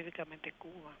mencionabas específicamente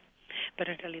Cuba,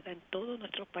 pero en realidad en todos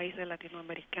nuestros países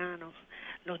latinoamericanos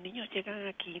los niños llegan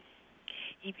aquí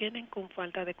y vienen con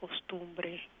falta de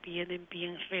costumbre, vienen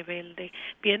bien rebeldes,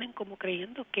 vienen como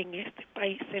creyendo que en este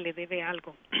país se le debe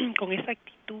algo, con esa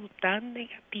actitud tan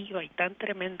negativa y tan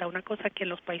tremenda, una cosa que en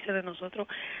los países de nosotros,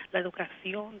 la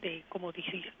educación de, como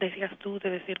decías tú, de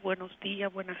decir buenos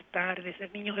días, buenas tardes,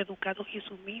 ser niños educados y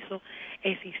sumisos,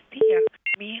 existía.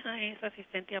 Mi hija es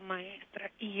asistente a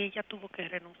maestra y ella tuvo que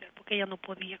renunciar porque ella no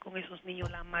podía con esos niños,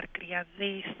 la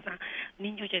malcriadeza,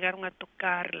 niños llegaron a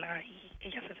tocarla y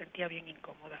ella se sentía bien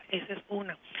incómoda. Esa es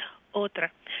una.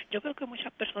 Otra, yo veo que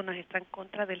muchas personas están en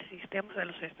contra del sistema de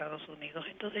los Estados Unidos.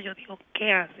 Entonces yo digo,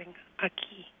 ¿qué hacen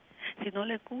aquí? Si no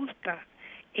les gusta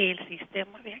el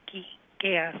sistema de aquí,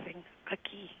 ¿qué hacen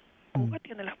aquí? Cuba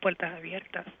tiene las puertas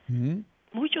abiertas.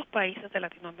 Muchos países de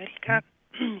Latinoamérica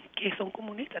que son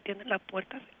comunistas tienen las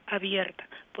puertas abiertas.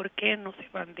 ¿Por qué no se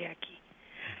van de aquí?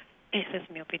 Esa es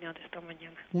mi opinión de esta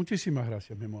mañana. Muchísimas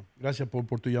gracias, mi amor. Gracias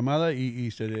por tu llamada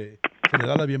y se le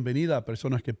da la bienvenida a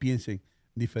personas que piensen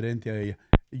diferente a ella.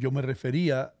 Yo me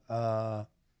refería a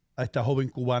esta joven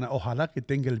cubana, ojalá que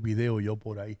tenga el video yo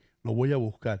por ahí, lo voy a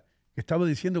buscar, que estaba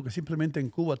diciendo que simplemente en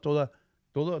Cuba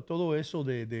todo eso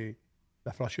de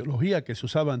la fraseología que se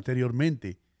usaba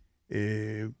anteriormente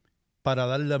para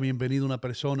darle la bienvenida a una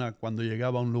persona cuando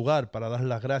llegaba a un lugar, para darle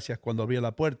las gracias cuando abría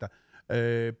la puerta,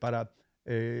 para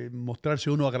mostrarse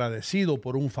uno agradecido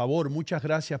por un favor. Muchas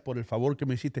gracias por el favor que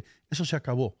me hiciste. Eso se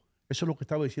acabó. Eso es lo que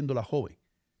estaba diciendo la joven.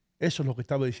 Eso es lo que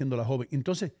estaba diciendo la joven.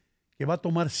 Entonces, que va a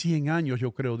tomar 100 años,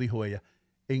 yo creo, dijo ella,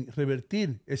 en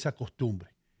revertir esa costumbre.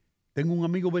 Tengo un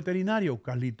amigo veterinario,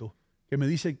 Carlito, que me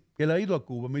dice que él ha ido a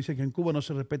Cuba. Me dice que en Cuba no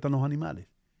se respetan los animales.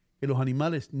 Que los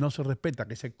animales no se respetan,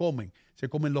 que se comen. Se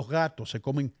comen los gatos, se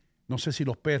comen, no sé si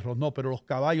los perros, no, pero los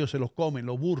caballos se los comen,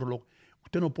 los burros.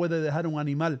 Usted no puede dejar un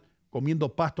animal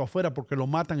comiendo pasto afuera porque lo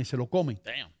matan y se lo comen.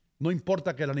 Damn. No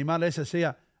importa que el animal ese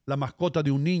sea la mascota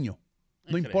de un niño.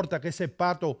 No importa que ese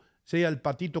pato sea el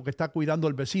patito que está cuidando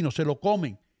al vecino, se lo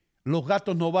comen. Los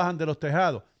gatos no bajan de los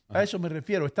tejados. A eso me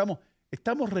refiero.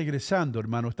 Estamos regresando,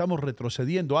 hermano, estamos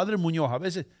retrocediendo. Adler Muñoz, a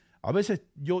veces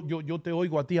yo te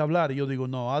oigo a ti hablar y yo digo,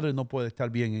 no, Adler no puede estar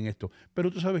bien en esto.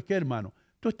 Pero tú sabes qué, hermano,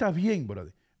 tú estás bien,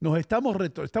 brother.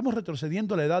 Estamos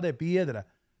retrocediendo a la edad de piedra.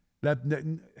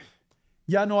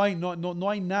 Ya no hay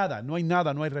nada, no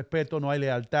hay respeto, no hay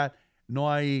lealtad,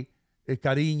 no hay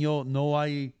cariño, no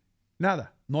hay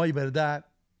nada, no hay verdad.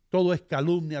 Todo es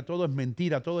calumnia, todo es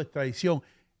mentira, todo es traición.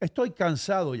 Estoy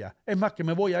cansado ya. Es más, que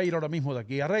me voy a ir ahora mismo de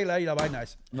aquí. Arregla ahí la vaina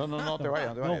esa. No te vayas,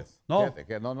 no te vayas. No. Fíjate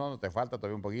que no, te falta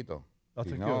todavía un poquito.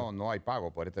 Si no hay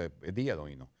pago por este día, don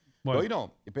Hino. Bueno. Don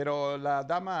Hino, pero la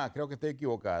dama creo que está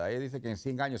equivocada. Ella dice que en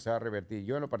 100 años se va a revertir.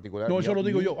 Yo en lo particular... No, eso lo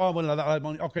digo yo.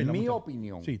 Mi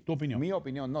opinión. Sí, tu opinión. Mi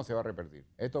opinión no se va a revertir.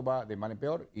 Esto va de mal en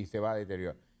peor y se va a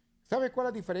deteriorar. ¿Sabes cuál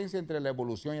es la diferencia entre la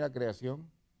evolución y la creación?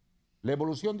 La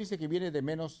evolución dice que viene de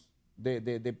menos,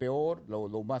 de peor,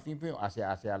 lo más simple,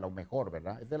 hacia lo mejor,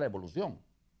 ¿verdad? Esa es la evolución.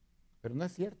 Pero no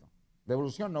es cierto. La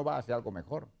evolución no va hacia algo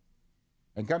mejor.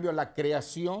 En cambio, la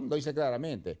creación, lo dice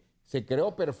claramente, se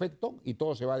creó perfecto y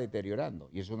todo se va deteriorando.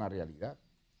 Y es una realidad.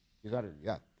 Es una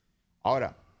realidad.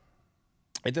 Ahora,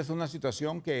 esta es una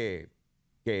situación que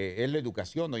es la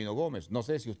educación, don Hino Gómez. No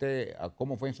sé si usted,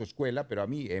 cómo fue en su escuela, pero a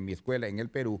mí, en mi escuela, en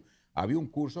el Perú, había un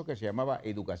curso que se llamaba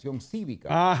Educación Cívica.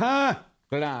 ¡Ajá!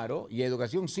 Claro, y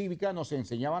educación cívica nos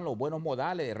enseñaban los buenos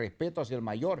modales, el respeto hacia el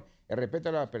mayor, el respeto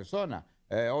a la persona.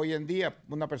 Hoy en día,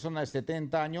 una persona de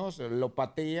 70 años lo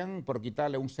patean por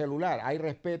quitarle un celular. Hay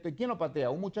respeto. ¿Y quién lo patea?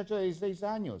 Un muchacho de 16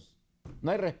 años.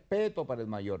 No hay respeto para el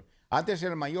mayor. Antes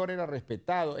el mayor era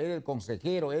respetado, era el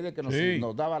consejero, era el que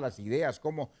nos daba las ideas,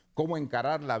 cómo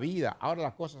encarar la vida. Ahora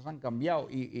las cosas han cambiado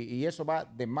y eso va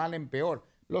de mal en peor.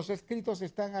 Los escritos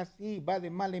están así, va de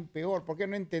mal en peor. ¿Por qué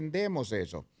no entendemos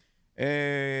eso?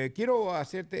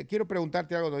 Quiero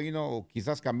preguntarte algo, don Hino,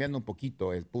 quizás cambiando un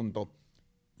poquito el punto.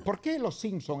 ¿Por qué Los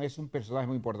Simpsons es un personaje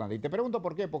muy importante? Y te pregunto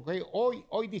por qué, porque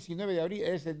hoy 19 de abril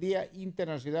es el Día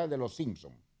Internacional de Los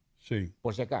Simpsons. Sí.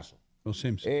 Por si acaso. Los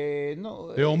Simpsons.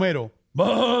 De Homero.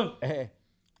 ¿Por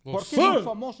qué son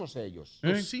famosos ellos?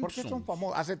 ¿Por qué son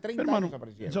famosos? Hace 30 años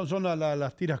aparecieron. Son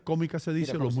las tiras cómicas, se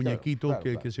dice, los muñequitos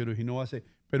que se originó hace.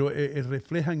 Pero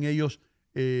reflejan ellos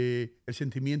el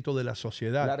sentimiento de la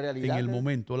sociedad en el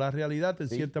momento. La realidad, en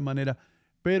cierta manera,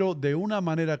 pero de una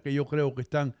manera que yo creo que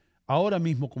están, ahora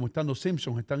mismo, como están los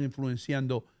Simpsons, están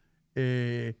influenciando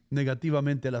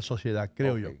negativamente a la sociedad,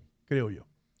 creo yo.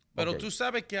 Pero tú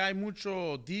sabes que hay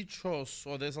muchos dichos,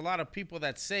 or there's a lot of people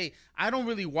that say, I don't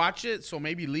really watch it, so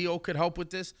maybe Leo could help with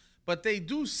this, but they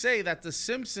do say that the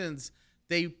Simpsons,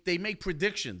 they make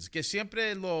predictions, que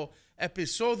siempre los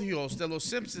episodios de los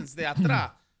Simpsons de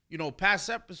atrás, past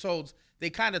episodes, they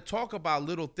kind of talk about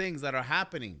little things that are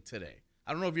happening today.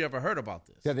 I don't know if you ever heard about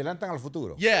this. Se adelantan al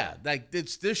futuro. Yeah, like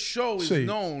this show is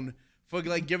known for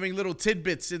like giving little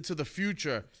tidbits into the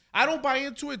future. I don't buy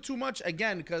into it too much,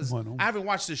 again, because I haven't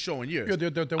watched this show in years.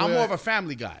 I'm more of a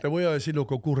family guy. Te voy a decir lo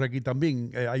que ocurre aquí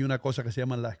también. Hay una cosa que se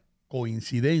llaman las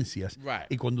coincidencias. Right.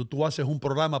 Y cuando tú haces un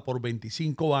programa por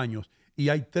 25 años y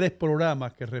hay 3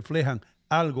 programas que reflejan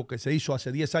algo que se hizo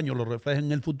hace 10 años, lo reflejan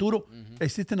en el futuro,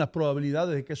 existen las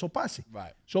probabilidades de que eso pase.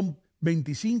 Right. Son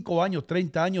 25 años,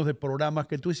 30 años de programas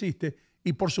que tú hiciste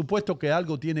y por supuesto que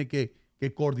algo tiene que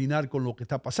coordinar con lo que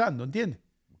está pasando, ¿entiendes?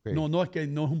 Okay. No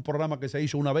es un programa que se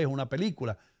hizo una vez, una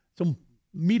película. Son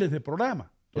miles de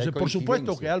programas. Entonces, por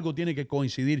supuesto que algo tiene que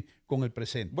coincidir con el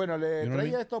presente. Bueno, le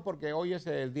traía esto porque hoy es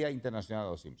el Día Internacional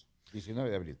de los Simpsons, 19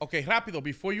 de abril. Ok, rápido,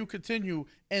 before you continue,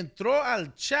 entró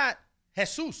al chat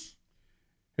Jesús.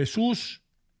 ¿Jesús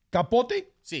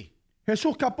Capote? Sí.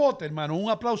 Jesús Capote, hermano. Un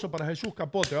aplauso para Jesús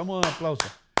Capote. Vamos a dar un aplauso.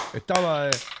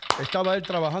 Estaba él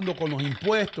trabajando con los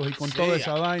impuestos y con toda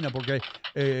esa vaina porque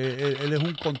él es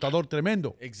un contador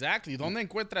tremendo. Exactly. ¿Dónde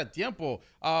encuentra el tiempo?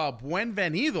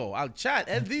 Bienvenido al chat.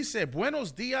 Él dice,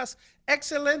 buenos días,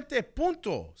 excelente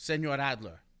punto, señor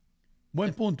Adler.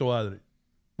 Buen punto, Adler.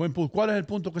 Buen punto. ¿Cuál es el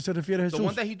punto que se refiere a Jesús? The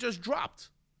one that he just dropped.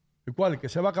 ¿El cuál? ¿Que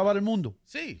se va a acabar el mundo?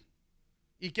 Sí.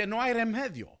 Y que no hay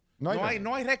remedio.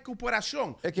 No hay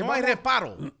recuperación. Es que no hay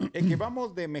reparo. Es que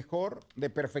vamos de mejor, de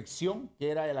perfección,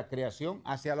 que era la creación,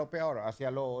 hacia lo peor,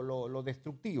 hacia lo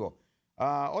destructivo.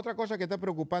 Otra cosa que está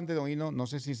preocupante, don Hino, no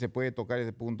sé si se puede tocar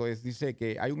ese punto, dice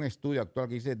que hay un estudio actual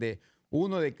que dice de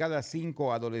 1 de cada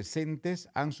 5 adolescentes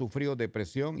han sufrido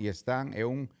depresión y están en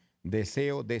un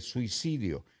deseo de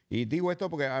suicidio. Y digo esto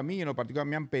porque a mí en lo particular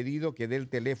me han pedido que dé el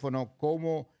teléfono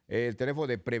como el teléfono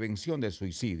de prevención del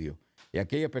suicidio. Y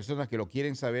aquellas personas que lo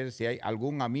quieren saber, si hay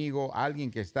algún amigo, alguien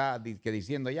que está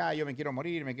diciendo, ya, yo me quiero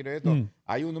morir, me quiero esto,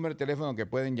 hay un número de teléfono que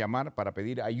pueden llamar para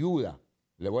pedir ayuda.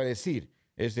 Le voy a decir,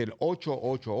 es el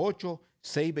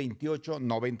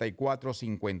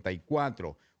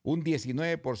 888-628-9454. Un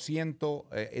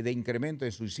 19% de incremento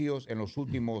de suicidios en los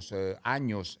últimos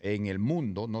años en el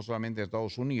mundo, no solamente en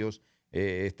Estados Unidos,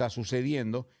 está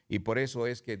sucediendo, y por eso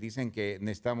es que dicen que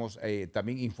necesitamos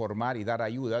también informar y dar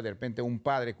ayuda. De repente un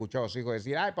padre escuchaba a su hijo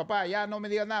decir, ay papá, ya no me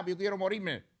digas nada, yo quiero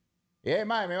morirme. Y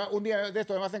además, un día de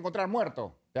esto me vas a encontrar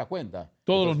muerto, ¿te das cuenta?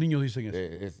 Todos los niños dicen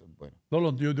eso. Bueno.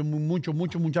 Todos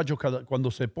muchos muchachos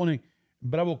cuando se ponen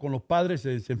bravos con los padres,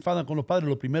 se enfadan con los padres,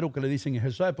 lo primero que le dicen es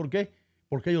eso. ¿Sabes por qué?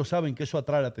 Porque ellos saben que eso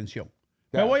atrae la atención.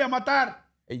 Claro. ¡Me voy a matar!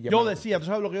 Yo decía, ¿tú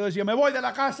sabes lo que yo decía? ¡Me voy de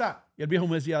la casa! Y el viejo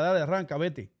me decía, dale, arranca,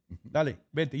 vete. Dale,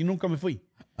 vete. Y nunca me fui.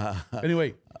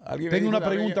 Anyway, tengo una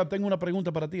pregunta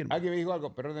para ti, hermano. Alguien me dijo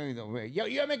algo, perdón.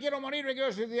 Yo me quiero morir, me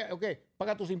quiero suicidar. Ok,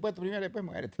 paga tus impuestos primero y después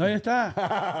muérete. Ahí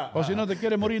está. O si no te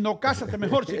quieres morir, no, cásate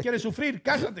mejor. Si quieres sufrir,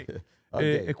 cásate.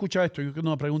 Okay. Escucha esto, yo tengo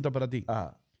una pregunta para ti.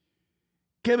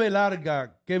 ¿Qué B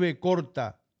larga, qué B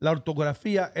corta? La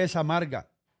ortografía es amarga.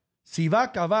 Si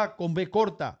vaca va con B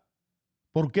corta,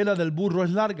 ¿por qué la del burro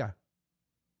es larga?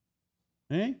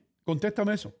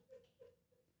 Contéstame eso.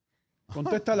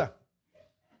 Contéstala.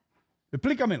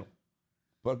 Explícamelo.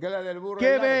 ¿Por qué la del burro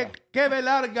 ¿Qué es larga? ¿Qué B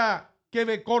larga, qué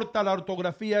B corta? La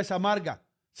ortografía es amarga.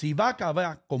 Si vaca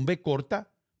va con B corta,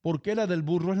 ¿por qué la del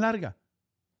burro es larga?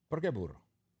 ¿Por qué burro?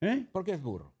 Porque es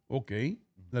burro. Ok.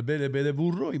 La B de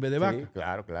burro y B de vaca. Sí,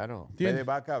 claro. ¿Entiendes? B de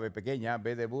vaca, B pequeña,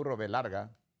 B de burro, B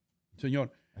larga.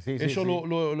 Señor, sí, eso sí.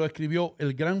 Lo escribió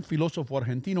el gran filósofo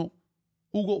argentino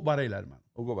Hugo Varela, hermano.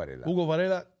 Hugo Varela. Hugo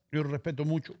Varela, yo lo respeto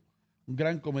mucho. Un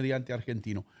gran comediante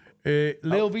argentino.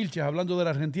 Leo Vilches, hablando de la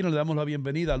Argentina, le damos la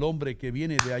bienvenida al hombre que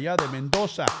viene de allá, de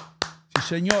Mendoza. Sí,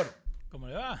 señor. ¿Cómo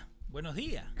le va? Buenos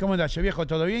días. ¿Cómo estás, viejo?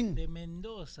 ¿Todo bien? De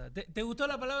Mendoza. ¿Te gustó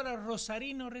la palabra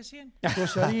rosarino recién?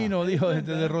 Rosarino, dijo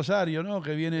de Rosario, ¿no?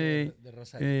 Que viene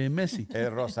de Messi.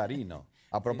 El rosarino.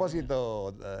 A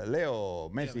propósito, Leo,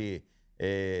 Messi,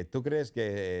 ¿tú crees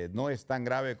que no es tan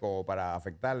grave como para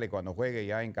afectarle cuando juegue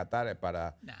ya en Qatar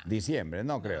para diciembre?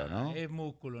 No creo, ¿no? Es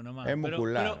músculo nomás. Es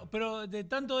muscular. Pero de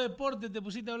tanto deporte te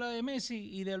pusiste a hablar de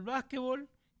Messi y del básquetbol,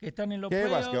 que están en los ¿Qué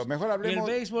playoffs, básquetbol? Mejor hablemos... y el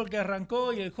béisbol que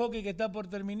arrancó, y el hockey que está por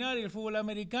terminar, y el fútbol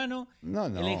americano. No.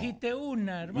 Elegiste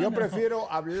una, hermano. Yo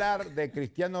prefiero hablar de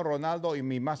Cristiano Ronaldo, y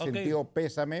mi más sentido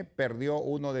pésame, perdió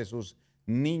uno de sus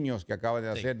niños que acaba de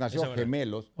nacer, nació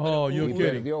gemelos, y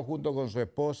perdió junto con su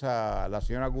esposa, la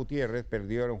señora Gutiérrez,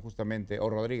 perdieron justamente, o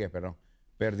Rodríguez, perdón,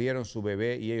 perdieron su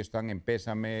bebé, y ellos están en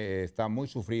pésame, están muy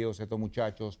sufridos estos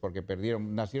muchachos porque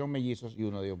nacieron mellizos y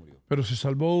uno de ellos murió. Pero se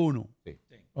salvó uno. Sí.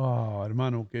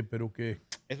 Hermano, pero qué.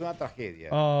 Es una tragedia.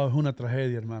 Es una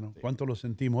tragedia, hermano. Sí. ¿Cuánto lo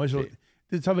sentimos? Eso,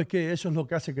 ¿sabes qué? Eso es lo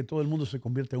que hace que todo el mundo se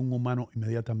convierta en un humano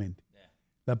inmediatamente.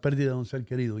 La pérdida de un ser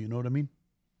querido, you know what I mean?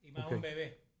 Y más un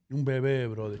bebé. Un bebé,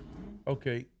 brother. Ok.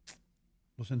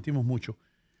 Lo sentimos mucho.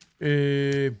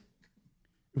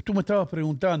 Tú me estabas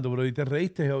preguntando, bro, y te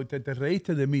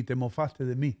reíste de mí, te mofaste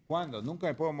de mí. ¿Cuándo? Nunca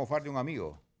me puedo mofar de un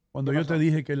amigo. Cuando yo te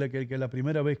dije que la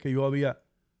primera vez que yo había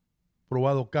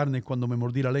probado carne cuando me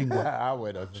mordí la lengua.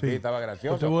 Bueno, sí, estaba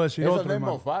gracioso. Te voy a decir eso no es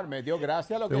mofar, me dio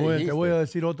gracia lo que dijiste. Te voy a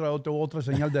decir otra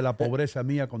señal de la pobreza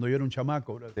mía cuando yo era un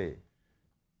chamaco, bro. Sí.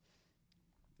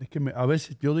 Es que a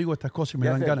veces yo digo estas cosas y me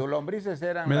dan ganas. Tus lombrices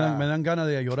eran me dan ganas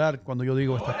de llorar cuando yo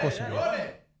digo estas cosas.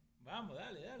 Vamos,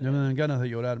 dale. Ya me dan ganas de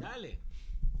llorar. Dale.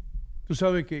 Tú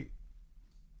sabes que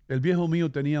el viejo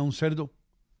mío tenía un cerdo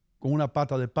con una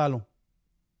pata de palo.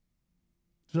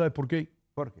 ¿Tú sabes por qué?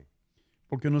 ¿Por qué?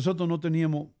 Porque nosotros no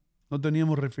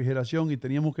teníamos refrigeración y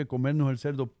teníamos que comernos el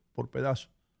cerdo por pedazos.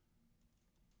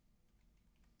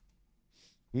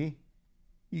 ¿Y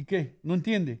qué? ¿No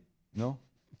entiende? No.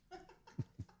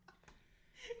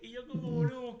 Y yo como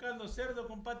boludo buscando cerdo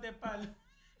con pata de palo.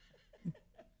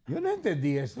 Yo no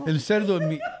entendí eso. El cerdo,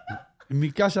 en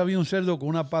mi casa había un cerdo con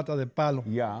una pata de palo.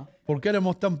 Ya. Porque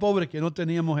éramos tan pobres que no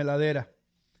teníamos heladera,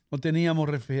 no teníamos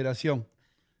refrigeración.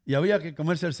 Y había que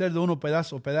comerse el cerdo uno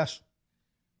pedazo a pedazo.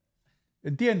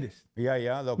 ¿Entiendes?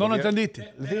 Ya. ¿No lo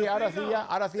entendiste? Sí,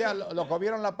 ahora sí ya lo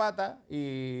comieron la pata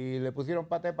y le pusieron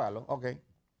pata de palo. Ok.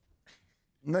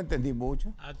 No entendí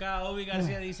mucho. Acá Obi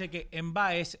García dice que en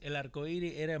Baez el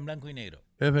arcoíris era en blanco y negro.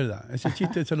 Es verdad. Ese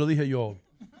chiste se lo dije yo.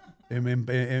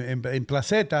 En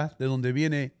Placeta, de donde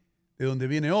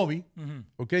viene Obi,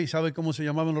 ¿ok? ¿Sabe cómo se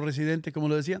llamaban los residentes? ¿Cómo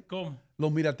lo decían? ¿Cómo?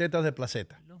 Los miratetas de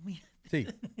Placeta. Sí.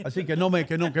 Así que no me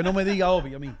diga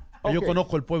Obi a mí. Que yo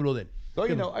conozco el pueblo de él.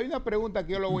 Oye, no, hay una pregunta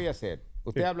que yo lo voy a hacer.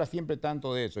 Usted habla siempre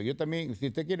tanto de eso. Yo también, si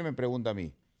usted quiere, me pregunta a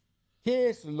mí. ¿Qué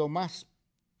es la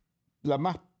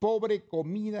más pobre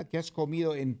comida que has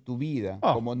comido en tu vida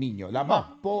como niño? La más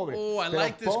pobre. Oh, I Pero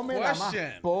like this ponme la más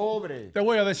question. pobre. Te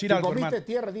voy a decir Si algo, comiste hermano.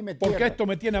 tierra, dime tierra. Porque esto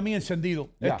me tiene a mí encendido.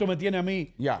 Ya. Esto me tiene a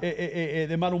mí Ya.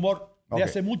 de mal humor de Ok.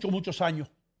 hace muchos años.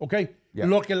 ¿Ok? Ya.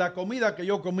 La comida que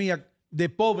yo comía de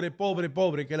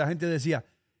pobre, que la gente decía,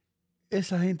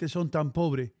 esa gente son tan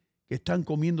pobres que están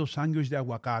comiendo sándwich de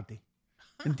aguacate.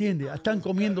 ¿Entiendes? Están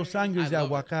comiendo sándwich de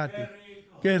aguacate.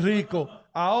 Qué rico.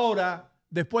 Ahora,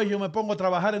 después yo me pongo a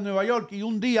trabajar en Nueva York y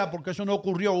un día, porque eso no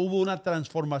ocurrió, hubo una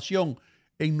transformación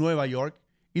en Nueva York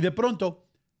y de pronto,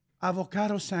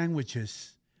 avocado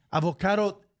sandwiches,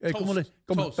 avocado,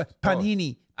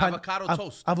 panini. Avocado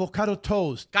toast. Avocado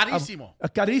toast. Carísimo.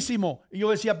 Carísimo. Y yo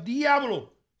decía,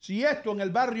 diablo, si esto en el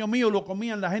barrio mío lo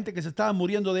comían la gente que se estaba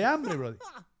muriendo de hambre, brother.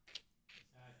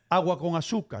 Agua con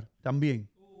azúcar también.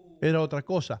 Era otra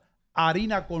cosa.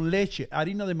 Harina con leche,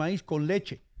 harina de maíz con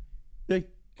leche. ¿Sí?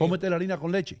 Cómete la harina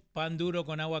con leche. Pan duro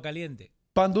con agua caliente.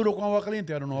 Pan duro con agua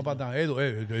caliente. Ahora no va a pasar. Tú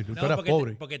eras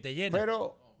pobre. Porque te llena.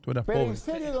 Tú eras Pero pobre. en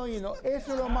serio, don Hino,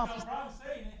 eso es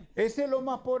lo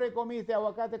más pobre que comiste,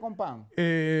 aguacate con pan.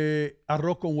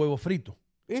 Arroz con huevo frito.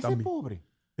 Ese también. es pobre.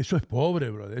 Eso es pobre,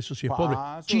 brother. Eso sí es pobre.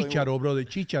 Paso, Chícharo, brother.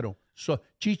 Chícharo.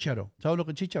 Chícharo. ¿Sabes lo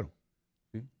que es chícharo?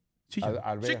 Chícharo.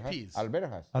 Chickpeas.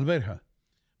 Alberja.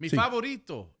 Mi Sí.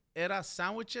 favorito era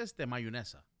sándwiches de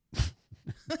mayonesa.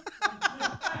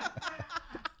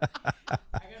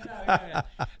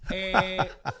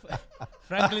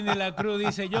 Franklin de la Cruz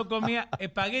dice, yo comía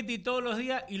espagueti todos los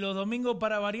días y los domingos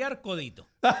para variar, codito.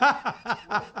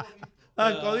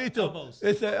 Codito.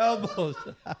 Ese ambos.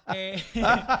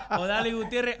 Odali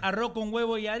Gutiérrez, arroz con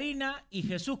huevo y harina. Y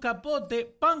Jesús Capote,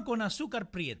 pan con azúcar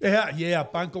prieta.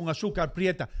 Pan con azúcar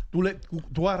prieta.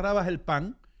 Tú agarrabas el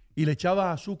pan y le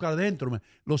echabas azúcar dentro.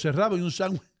 Lo cerrabas y un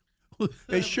sándwich.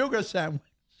 El sugar sandwich.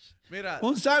 Mira.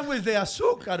 Un sándwich de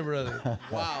azúcar, brother.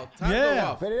 Wow.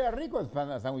 Pero era rico el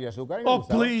sándwich de azúcar. Oh,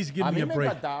 please, give a me mí a me break.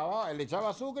 encantaba. Le echaba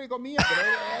azúcar y comía, pero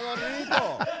era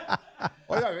rico.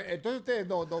 Oiga, entonces ustedes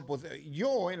pues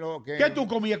yo en lo que... ¿Qué tú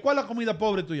comías? ¿Cuál es la comida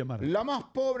pobre tuya, Mara? La más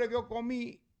pobre que yo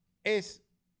comí es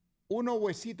unos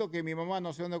huesitos que mi mamá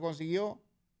no sé dónde consiguió,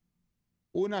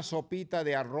 una sopita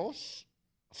de arroz,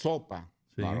 sopa,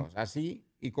 Sí. arroz, así,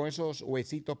 y con esos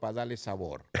huesitos para darle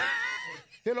sabor.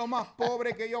 Es lo más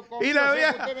pobre que yo comí. Y la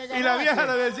vieja vieja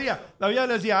le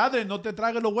decía, Adri, no te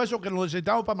tragues los huesos que los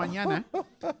necesitamos para mañana.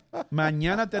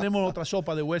 Mañana tenemos otra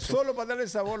sopa de huesos. Solo para darle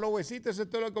sabor los huesitos,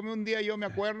 eso lo comí un día, yo me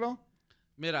acuerdo.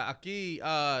 Mira, aquí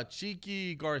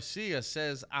Chiqui García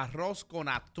says arroz con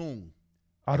atún.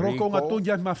 Arroz Rico. con atún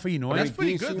ya es más fino, ¿eh? That's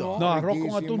pretty good, though. No, arroz con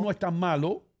Riquísimo. atún no es tan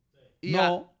malo. Y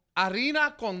No.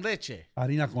 harina con leche.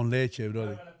 Harina con leche,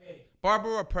 brother.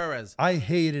 Barbara Perez. I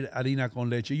hated harina con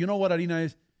leche. You know what harina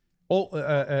es?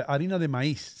 Harina de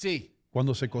maíz. Sí.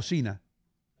 Cuando se cocina.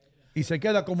 Y se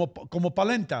queda como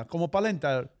palenta,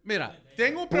 Mira,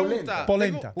 tengo pregunta.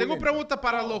 Polenta. Tengo pregunta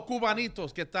para los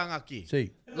cubanitos que están aquí.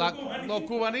 Sí. Los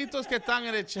cubanitos que están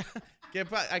en el chat.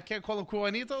 I can't call them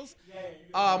cubanitos.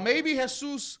 Maybe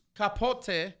Jesus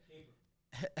Capote,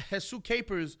 Jesus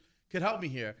Capers could help me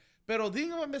here. Pero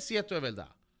dígame si esto es verdad.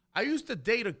 I used to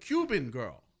date a Cuban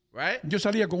girl. Right? Yo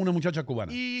salía con una muchacha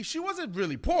cubana. Y she wasn't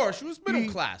really poor, she was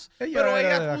middle class. ella Pero era de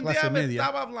la ella un clase día me media.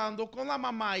 estaba hablando con la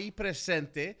mamá ahí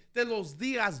presente de los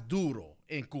días duros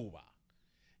en Cuba.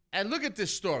 And look at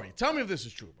this story. Tell me if this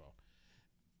is true, bro.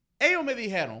 Ellos me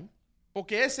dijeron,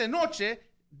 porque esa noche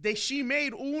she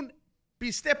made un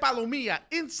bistec palomilla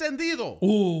encendido.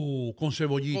 Con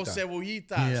cebollita. Con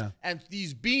cebollitas. Yeah. And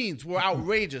these beans were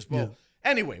outrageous, bro.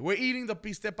 Yeah. Anyway, we're eating the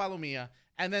bistec palomilla.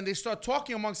 And then they start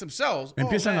talking amongst themselves.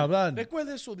 Empiezan a hablar.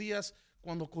 Recuerda esos días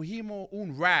cuando cogimos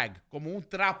un rag, como un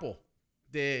trapo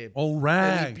de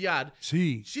rag. limpiar.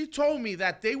 Sí. She told me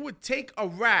that they would take a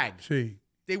rag. Sí.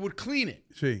 They would clean it.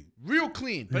 Sí. Real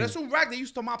clean. But Yeah. it's un rag they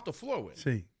used to mop the floor with.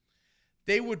 Sí.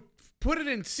 They would put it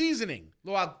in seasoning.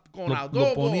 Con Lo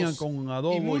adobos. ponían con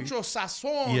adobo y mucho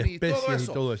sazón y y todo especias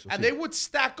eso. y todo eso, And sí. they would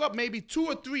stack up maybe 2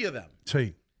 or 3 of them.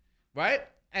 Sí. Right?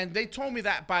 And they told me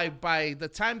that by the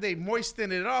time they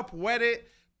moisten it up, wet it,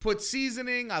 put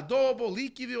seasoning, adobo,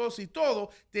 líquidos y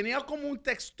todo, tenía como una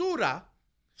textura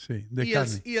Sí. De y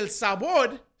carne. el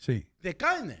sabor Sí. de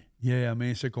carne. Yeah,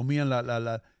 man, se comían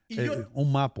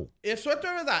un mapo. Eso es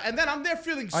verdad. And then I'm there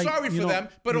feeling sorry for them,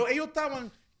 pero ellos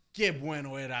estaban, qué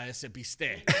bueno era ese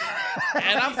bistec.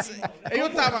 Ellos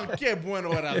estaban, qué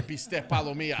bueno era el bistec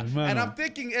palomilla. And I'm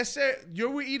thinking, you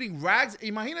were eating rags.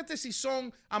 Imagínate si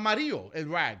son amarillo el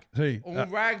rag. Sí. O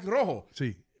un rag rojo.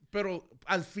 Sí. Pero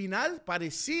al final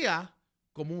parecía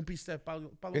como un bistec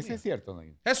palomilla. Eso es cierto, ¿no?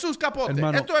 Jesús Capote,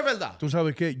 Hermano, esto es verdad. Tú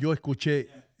sabes que yo escuché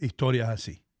historias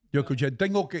así.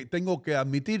 Tengo que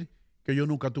admitir que yo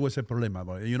nunca tuve ese problema.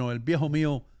 El viejo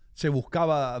mío se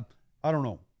buscaba, I don't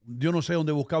know, yo no sé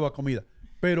dónde buscaba comida.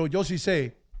 Pero yo sí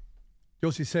sé,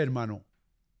 hermano,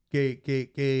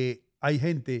 que hay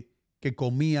gente que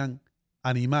comían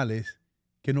animales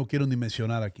que no quiero ni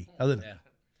mencionar aquí. Adelante.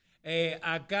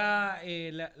 Acá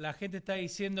la gente está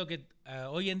diciendo que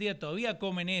hoy en día todavía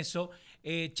comen eso.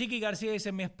 Chiqui García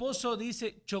dice, mi esposo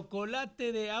dice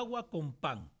chocolate de agua con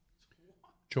pan.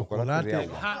 Chocolate de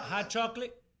agua. Hot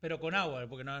chocolate, pero con agua,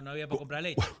 porque no había para comprar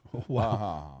leche.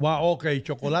 Wow, ok,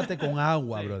 chocolate con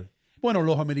agua, sí. Brother. Bueno,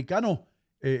 los americanos,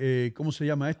 ¿cómo se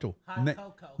llama esto?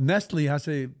 Nestlé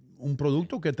hace un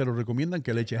producto que te lo recomiendan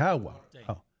que le eches agua. Sí.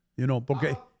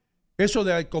 Porque eso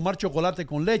de comer chocolate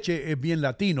con leche es bien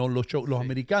latino. Los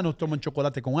americanos toman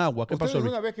chocolate con agua. ¿Qué pasó?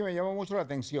 Una vez que me llamó mucho la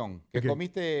atención, que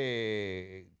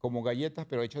comiste como galletas,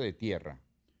 pero hecho de tierra.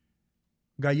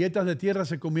 Galletas de tierra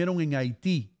se comieron en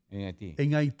Haití.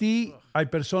 En Haití hay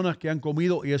personas que han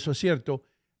comido, y eso es cierto,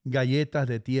 galletas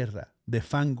de tierra, de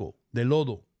fango, de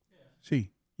lodo.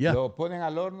 Sí, ya. Lo ponen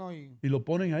al horno y lo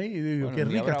ponen ahí. Y digo, qué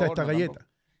rica está esta galleta.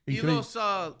 Y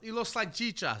los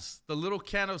salchichas, the little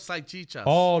can of salchichas.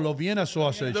 Oh, los Vienna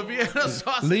sausage. The Vienna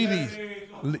sausage.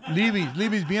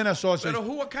 Levy's Vienna sausage. Pero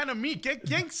what kind of meat?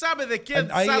 ¿Quién sabe de quién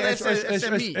sale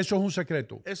ese meat? Eso es un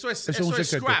secreto. Eso es un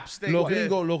secreto. Scraps.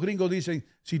 Los gringos dicen,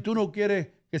 si tú no quieres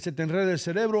que se te enrede el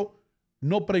cerebro,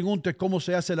 no preguntes cómo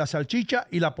se hace la salchicha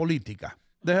y la política.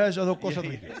 Deja esas dos cosas.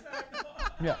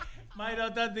 Yeah.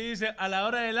 Mayra Tati dice, a la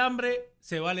hora del hambre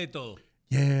se vale todo.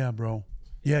 Yeah, bro.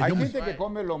 Yeah, hay gente que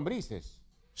come lombrices.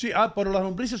 Sí, pero las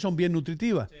lombrices son bien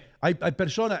nutritivas. Sí. Hay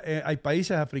personas, hay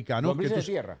países africanos. Lombrices de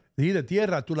tierra. Sí, de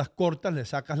tierra. Tú las cortas, le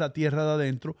sacas la tierra de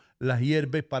adentro, las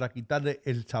hierves para quitarle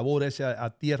el sabor ese a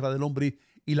tierra de lombriz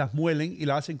y las muelen y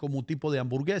las hacen como un tipo de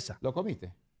hamburguesa. ¿Lo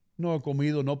comiste? No he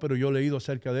comido, no, pero yo he leído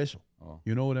acerca de eso. Oh.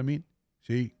 You know what I mean?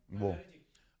 Sí. Wow.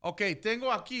 Ok,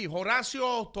 tengo aquí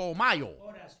Horacio Tomayo.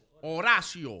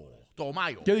 Horacio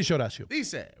Tomayo. ¿Qué dice Horacio?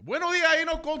 Dice, buenos días,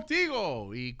 Hino,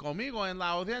 contigo y conmigo en la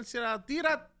audiencia.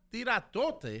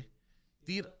 Tiratote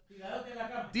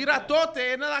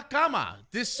en la cama.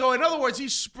 So, in other words,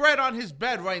 he's spread on his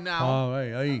bed right now.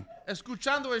 Ahí.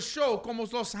 Escuchando el show como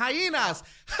los hyenas.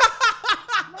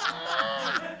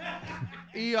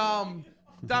 Y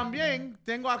también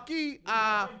tengo aquí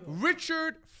a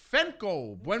Richard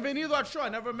Fenco. Bienvenido al show. I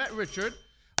never met Richard.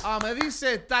 Me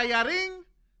dice tallarín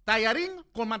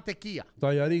con mantequilla.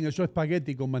 Tallarín, eso es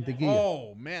espagueti con mantequilla.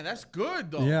 Oh, man, that's good,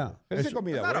 though. Yeah. Esa es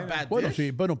comida buena. Bueno,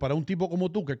 sí, para un tipo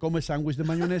como tú que come sándwich de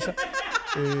mayonesa,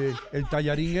 el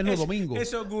tallarín es los domingos.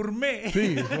 Eso gourmet.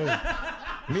 Sí,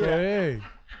 mira,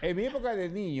 en mi época de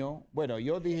niño, bueno,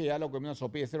 yo dije ya lo comí una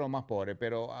sopilla, ese era lo más pobre,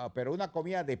 pero una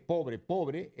comida de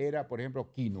pobre era, por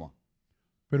ejemplo, quinoa.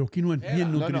 Pero quinoa es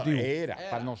bien nutritivo.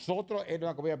 Para nosotros era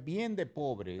una comida bien de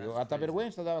pobre. Hasta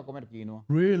vergüenza daba comer quinoa.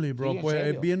 Really, bro. Sí, pues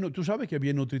es bien, tú sabes que es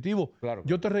bien nutritivo. Claro.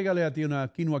 Yo te regalé a ti una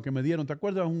quinoa que me dieron. ¿Te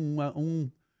acuerdas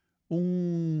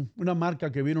una marca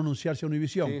que vino a anunciarse a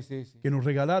Univision? Sí. Que nos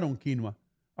regalaron quinoa.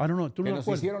 ¿Tú que no nos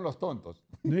hicieron los tontos.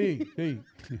 Sí.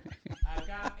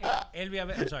 Acá Elvia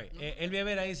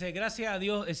Vera dice, gracias a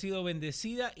Dios he sido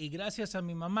bendecida y gracias a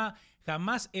mi mamá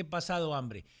jamás he pasado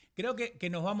hambre. Creo que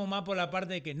nos vamos más por la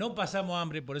parte de que no pasamos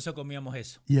hambre, por eso comíamos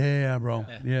eso. Yeah, bro.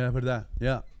 Yeah, es verdad.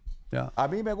 Yeah. A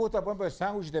mí me gusta, por ejemplo, el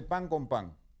sándwich de pan con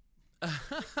pan.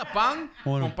 ¿Pan?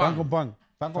 Bueno, pan con pan.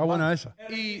 Está buena esa.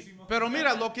 Pero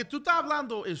mira, lo que tú estás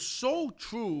hablando es so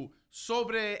true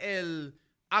sobre el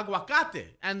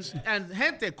aguacate. And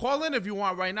gente, call in if you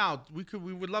want right now.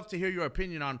 We would love to hear your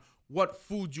opinion on what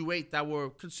food you ate that were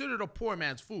considered a poor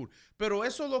man's food. Pero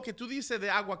eso lo que tú dices de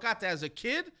aguacate. As a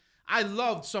kid, I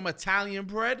loved some Italian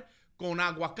bread con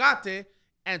aguacate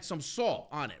and some salt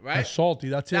on it, right? That's salty,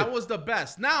 that's it. That was the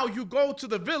best. Now you go to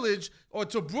the village or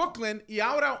to Brooklyn y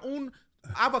ahora un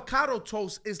avocado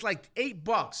toast is like $8,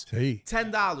 sí.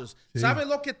 $10. Sí. ¿Sabe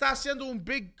lo que está haciendo un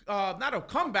big, not a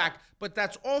comeback, but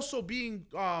that's also being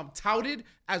touted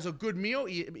as a good meal?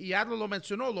 Y Adler lo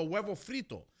mencionó, los huevos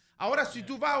fritos. Ahora, si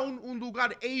tú vas a un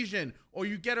lugar Asian or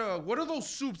you get what are those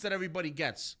soups that everybody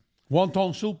gets?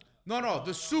 Wonton soup? No,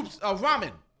 the soups,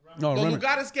 ramen. No, los ramen.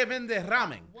 lugares que venden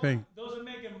ramen. Sí.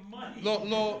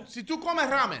 Si tú comes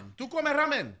ramen,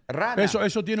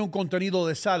 Eso tiene un contenido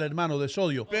de sal, hermano, de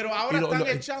sodio. Pero ahora Y están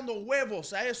echando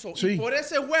huevos a eso. Sí. Y por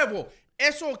ese huevo,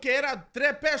 eso que era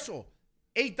 3 pesos,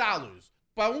 $8,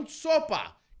 para un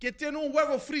sopa que tiene un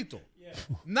huevo frito,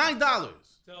 $9.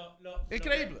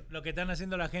 Increíble. Lo que están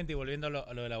haciendo la gente, y volviendo a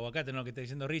lo del aguacate, ¿no? Lo que está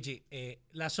diciendo Richie,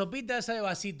 la sopita esa de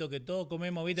vasito que todos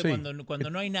comemos, ¿viste? Sí. Cuando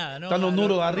no hay nada, ¿no? Están los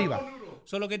nudos arriba.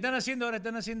 Lo que están haciendo ahora,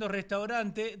 están haciendo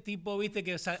restaurantes, tipo, ¿viste?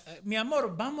 Mi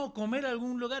amor, vamos a comer a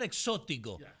algún lugar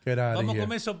exótico. Get out of Vamos a here.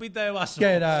 comer sopita de vaso.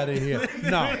 Get out of here.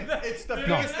 No. It's the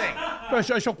No. biggest thing.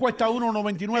 Pero eso cuesta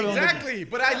 $1.99. Exactly,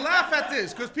 but I laugh at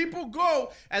this because people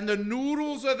go and the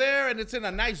noodles are there and it's in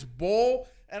a nice bowl.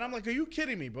 And I'm like, are you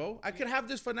kidding me, bro? I could have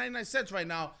this for 99 cents right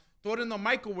now, throw it in the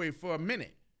microwave for a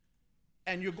minute.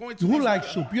 And you're going to... You like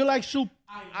soup? You like soup?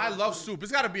 I love soup.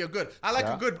 It's got to be a good... I like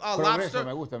a good Progreso lobster.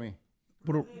 me gusta a mí.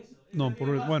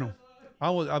 Bueno, I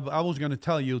was going to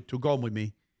tell you to go with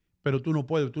me, pero tú no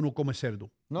puedes, tú no comes cerdo.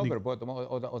 No, pero puedo tomar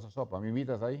otra sopa. ¿Me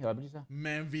invitas ahí a la brisa?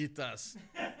 Me invitas.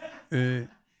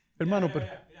 Hermano, pero...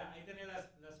 Mira, ahí tenés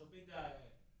la sopita.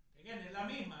 Again, es la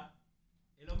misma.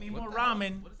 Es lo mismo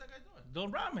ramen.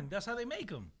 Don't ramen, that's how they make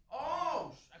them.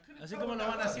 Oh, así como lo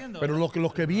van haciendo. Pero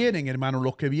los que vienen, hermano,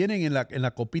 los que vienen en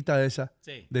la copita esa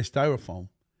Sí. de styrofoam,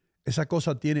 esa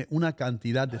cosa tiene una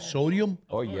cantidad de sodium,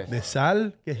 de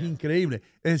sal, que es increíble.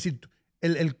 Es decir,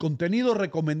 el contenido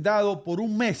recomendado por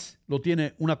un mes lo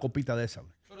tiene una copita de esa,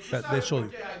 de sodio.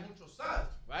 Porque hay mucho sal,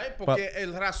 right? Porque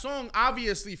el razón,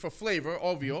 obviously, for flavor,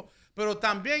 obvio, pero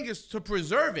también es to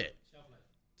preserve it.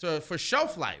 For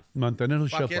shelf life. Mantenerlo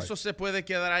Para shelf que life. eso se puede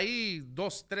quedar ahí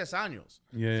 2, 3 años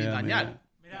Yeah, sin dañar. man.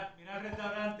 Mira el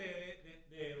restaurante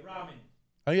de ramen.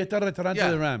 Ahí está el restaurante Yeah,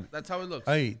 de ramen. that's how it looks.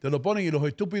 Ahí, te lo ponen y los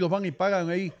estúpidos van y pagan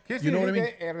ahí. ¿Qué You know what I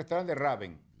significa mean? el restaurante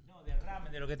ramen?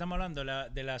 De lo que estamos hablando,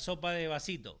 de la sopa de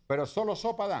vasito. Pero solo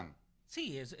sopa dan.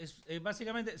 Sí, es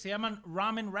básicamente, se llaman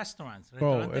ramen restaurants.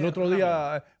 Bro, restaurantes el de otro ramen.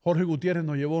 día Jorge Gutiérrez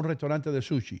nos llevó a un restaurante de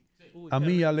sushi. Uy, A qué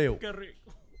mí y a rico, Leo. Qué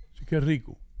rico. Sí, qué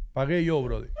rico. Pagué yo,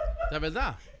 brother. ¿De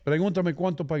verdad? Pregúntame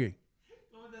cuánto pagué.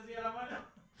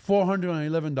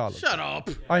 $411. Shut up.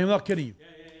 I am not kidding you.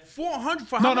 400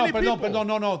 for No, how no, many perdón, people?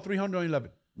 perdón, no, 311.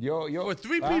 For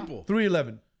 3 people.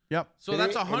 311. Yep. So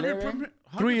that's 100 per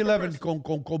 311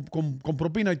 con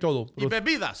propina y todo. Y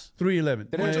bebidas. 311.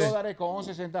 $3 con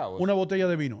 11 centavos. Una botella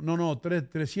de vino. No,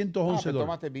 311 pero dólares.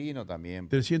 tomaste vino también.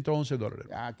 $311.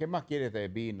 Ah, ¿qué más quieres de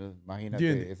vino? Imagínate,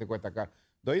 ¿Entiendes? ese cuesta caro.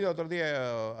 Doy otro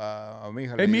día a mi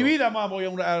hija. En mi vida más voy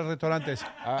al restaurante ese.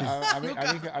 A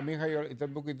mi hija, yo tengo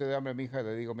un poquito de hambre, a mi hija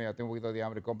le digo, mira, tengo un poquito de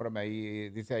hambre, cómprame ahí.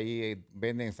 Dice ahí,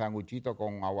 venden sanguchitos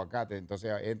con aguacate.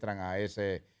 Entonces entran a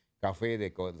ese café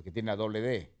que tiene la doble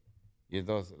D. Y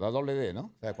entonces, la doble D,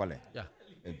 ¿no? ¿Sabes cuál es? Ya.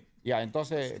 Ya,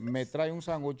 entonces me trae un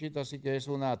sanguchito así que es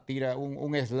una tira,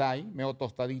 un slide, medio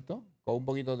tostadito, con un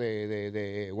poquito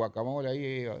de guacamole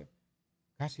ahí.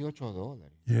 Casi $8.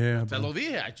 Yeah, Te lo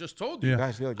dije, I just told you. Yeah.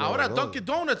 Casi $8. Ahora Dunkin'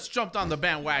 Donuts jumped on the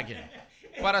bandwagon.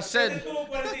 Para hacer...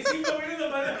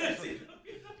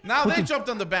 Now they jumped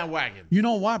on the bandwagon. You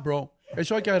know what, bro?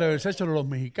 Eso hay que agradecérselo a los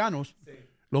mexicanos.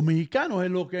 Los mexicanos es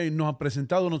lo que nos han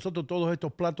presentado a nosotros todos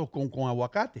estos platos con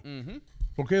aguacate.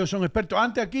 Porque ellos son expertos.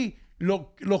 Antes aquí,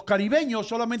 los caribeños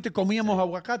solamente comíamos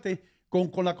aguacate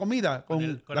con la comida,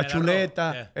 con la el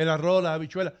chuleta, arroz, el arroz, las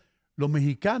habichuelas. Los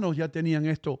mexicanos ya tenían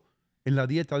esto en la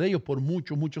dieta de ellos por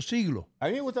muchos siglos. A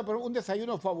mí me gusta, pero un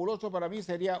desayuno fabuloso para mí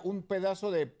sería un pedazo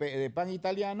de pan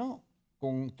italiano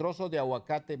con trozos de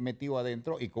aguacate metido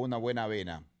adentro y con una buena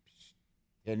avena.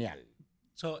 Genial.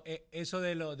 Eso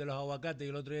de los aguacates,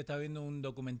 yo el otro día estaba viendo un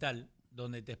documental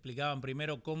donde te explicaban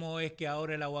primero cómo es que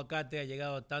ahora el aguacate ha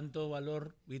llegado a tanto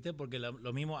valor, ¿viste? Porque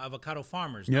lo mismo avocado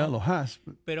farmers, ¿no? Ya, los has.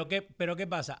 Pero ¿qué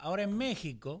pasa? Ahora en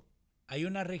México, hay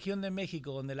una región de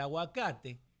México donde el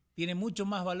aguacate tiene mucho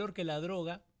más valor que la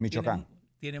droga. Michoacán.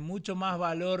 Tiene mucho más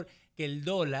valor que el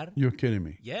dólar. You're kidding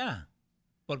me. Yeah.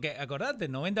 Porque acordate,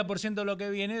 90% de lo que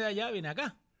viene de allá viene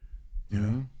acá.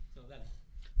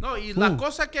 No, y la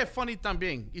cosa que es funny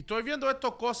también, y estoy viendo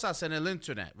estas cosas en el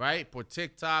internet, right? Por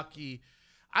TikTok, y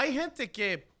hay gente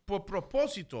que por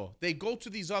propósito, they go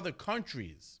to these other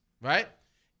countries, right?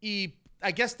 Y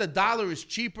I guess the dollar is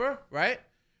cheaper, right?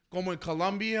 Como en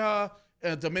Colombia,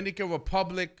 Dominican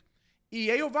Republic, y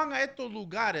ellos van a estos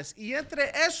lugares, y entre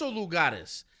esos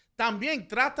lugares también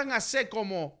tratan de hacer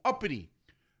como uppity.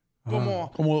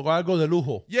 Como algo de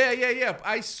lujo. Yeah.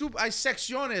 Hay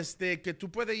secciones de que tú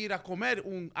puedes ir a comer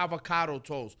un avocado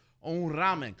toast o un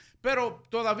ramen, pero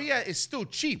todavía es still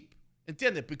cheap,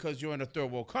 ¿entiendes? Because you're in a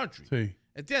third world country. Sí.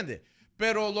 ¿Entiendes?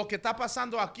 Pero lo que está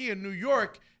pasando aquí en New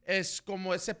York es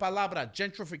como esa palabra,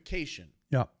 gentrification.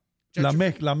 Yeah. La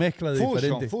mezcla de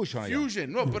diferentes.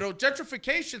 Fusion. No, pero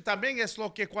gentrification también es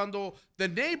lo que cuando the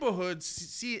neighborhoods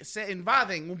se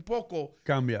invaden un poco.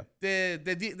 Cambia.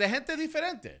 De gente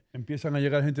diferente. Empiezan a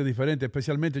llegar gente diferente,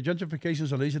 especialmente gentrification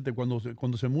se le dice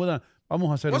cuando se mudan. Vamos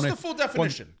a hacer What's the full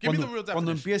definition? Give me the real definition.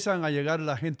 Cuando empiezan a llegar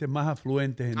la gente más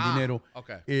afluentes en dinero,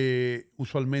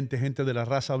 usualmente gente de la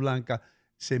raza blanca,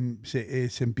 se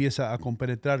empieza a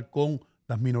compenetrar con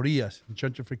las minorías.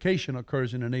 Gentrification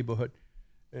occurs in a neighborhood.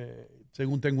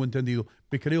 Según tengo entendido.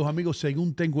 Mis queridos amigos,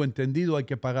 según tengo entendido, hay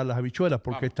que pagar las habichuelas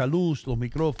porque esta luz, los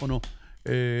micrófonos,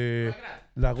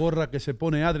 la gorra que se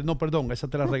pone Adri. No, perdón, esa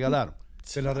te la regalaron.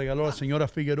 Se la regaló la señora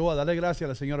Figueroa. Dale gracias a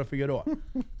la señora Figueroa.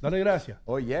 Dale gracias.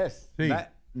 Oh, yes. Sí.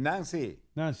 Nancy.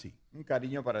 Un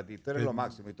cariño para ti. Tú eres lo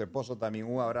máximo. Y tu esposo también.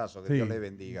 Un abrazo. Que Sí. Dios le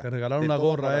bendiga. Te regalaron De la todo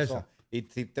gorra corazón. esa. Y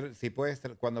si puedes,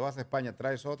 cuando vas a España,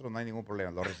 traes otro, no hay ningún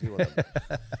problema. Lo recibo también.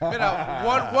 Mira,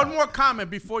 one more comment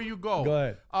before you go. Go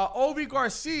ahead. Ovi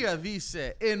Garcia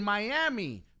dice, en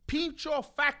Miami, Pincho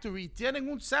Factory tienen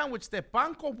un sándwich de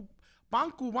pan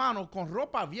cubano con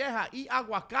ropa vieja y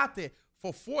aguacate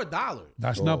for $4.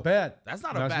 That's not bad. That's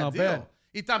not a bad deal.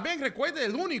 Y también recuerde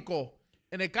el único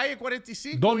en el calle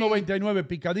 45. $2.99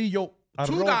 picadillo,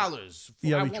 arroz $2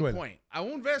 y at one habichuela. point.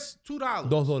 Aún ves $2.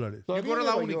 $2. Yo creo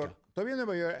la única. Todavía en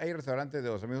Nueva York hay restaurantes de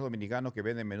los amigos dominicanos que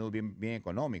venden menús bien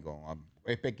económicos.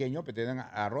 Es pequeño, pero te dan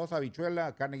arroz,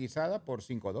 habichuela, carne guisada por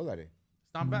 $5. It's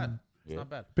not bad. It's not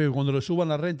bad. Pero cuando le suban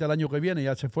la renta el año que viene,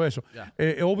 ya se fue eso. Yeah.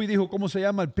 Obi dijo, ¿cómo se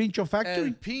llama? ¿El Pincho Factory?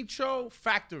 El Pincho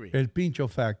Factory. El Pincho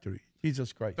Factory.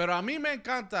 Jesus Christ. Pero a mí me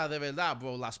encanta, de verdad,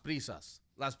 bro, las prisas.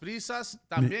 Las prisas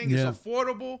también es Yeah.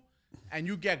 affordable and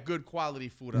you get good quality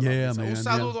food. a la Yeah, prisa. man, Un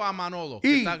saludo a Manolo. Y,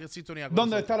 que está en sintonía con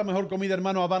 ¿dónde nosotros. está la mejor comida,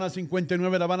 hermano? Habana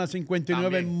 59, La Habana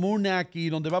 59 en También. Munaki,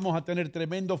 donde vamos a tener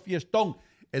tremendo fiestón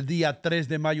el día 3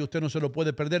 de mayo. Usted no se lo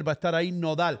puede perder. Va a estar ahí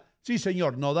Nodal. Sí,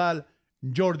 señor. Nodal,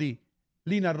 Jordi,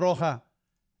 Lina Roja,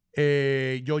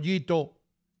 Yoyito,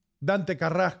 Dante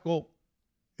Carrasco,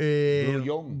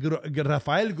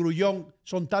 Rafael Grullón.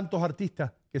 Son tantos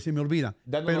artistas que se me olvidan.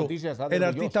 Dando Pero noticias, Adler el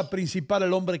Muñoz. artista principal,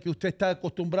 el hombre que usted está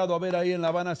acostumbrado a ver ahí en La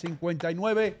Habana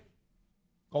 59,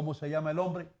 ¿cómo se llama el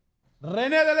hombre?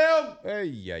 René de León.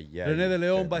 René de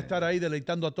León va a estar ahí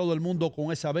deleitando a todo el mundo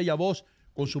con esa bella voz,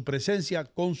 con su presencia,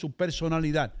 con su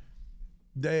personalidad.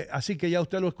 Así que ya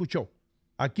usted lo escuchó.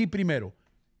 Aquí primero,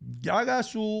 haga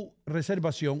su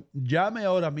reservación, llame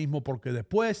ahora mismo porque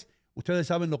después ustedes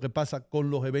saben lo que pasa con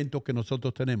los eventos que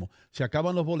nosotros tenemos. Se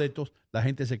acaban los boletos, la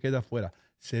gente se queda afuera.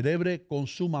 Celebre con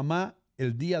su mamá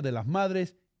el Día de las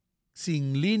Madres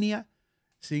sin línea,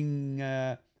 sin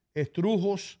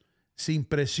estrujos, sin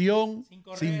presión,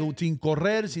 sin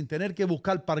correr, sin tener que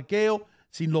buscar parqueo,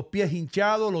 sin los pies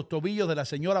hinchados, los tobillos de la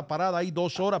señora parada ahí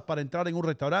 2 horas para entrar en un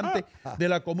restaurante, de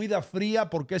la comida fría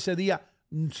porque ese día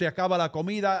se acaba la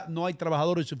comida, no hay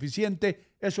trabajadores suficientes.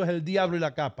 Eso es el diablo y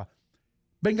la capa.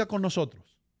 Venga con nosotros,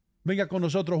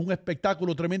 un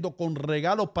espectáculo tremendo con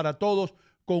regalos para todos,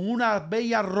 con una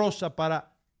bella rosa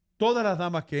para todas las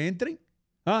damas que entren.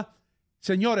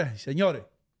 Señores y señores,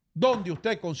 ¿dónde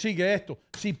usted consigue esto?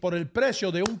 Si por el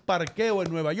precio de un parqueo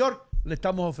en Nueva York le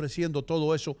estamos ofreciendo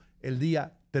todo eso el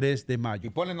día 3 de mayo. Y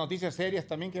ponle noticias serias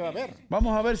también que va a haber.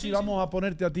 Vamos a ver si vamos a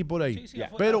ponerte a ti por ahí. Sí,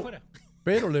 afuera, pero, afuera.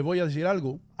 pero les voy a decir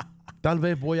algo. Tal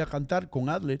vez voy a cantar con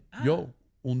Adler, yo,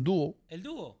 un dúo. ¿El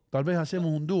dúo? Tal vez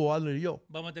hacemos un dúo, Adler y yo.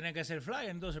 Vamos a tener que hacer fly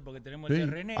entonces porque tenemos Sí, el de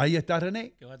René. ahí está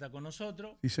René. Que va a estar con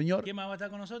nosotros. Sí, señor. ¿Quién más va a estar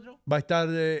con nosotros? Va a estar,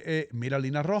 mira,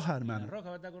 Lina Roja, hermano. Roja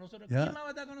va a estar con nosotros. Ya. ¿Quién más va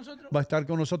a estar con nosotros? Va a estar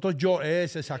con nosotros yo,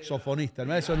 ese saxofonista,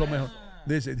 ¿no? Eso es lo mejor.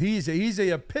 He's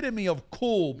the epitome of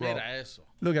cool, bro. Mira eso.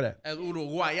 Look at that. El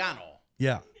uruguayano.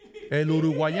 Yeah. El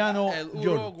uruguayano. El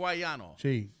Jordan. uruguayano.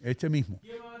 Sí, este mismo.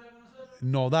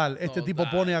 Nodal. Este tipo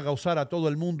pone a gozar a todo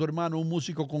el mundo, hermano. Un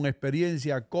músico con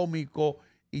experiencia, cómico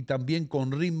y también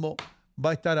con ritmo.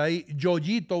 Va a estar ahí.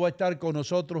 Yoyito va a estar con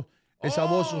nosotros. Esa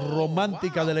voz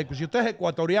romántica de la ecuación. Si usted es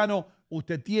ecuatoriano,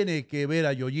 usted tiene que ver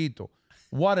a Yoyito.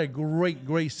 What a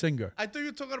great singer. I thought you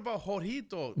were talking about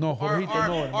Jorgito. No, Jorgito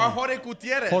no, hermano. Or Jorge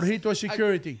Gutierrez. Jorgito es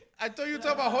security. I thought you were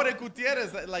talking about Jorge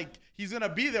Gutierrez. Like, he's going to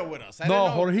be there with us. I No,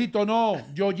 didn't know. Jorgito no.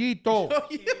 Yoyito.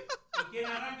 ¿Quién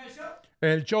arranca el show?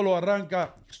 El cholo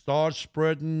arranca. Start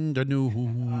spreading the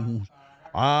news.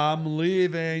 I'm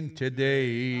leaving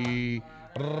today.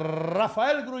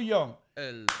 Rafael Grullón.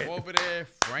 El pobre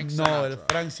Frank No, Sinatra. el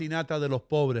Frank Sinatra de los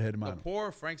pobres, hermano. The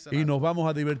poor Frank Sinatra. Y nos vamos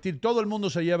a divertir. Todo el mundo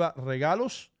se lleva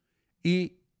regalos.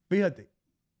 Y fíjate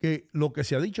que lo que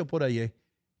se ha dicho por ahí es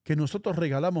que nosotros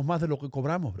regalamos más de lo que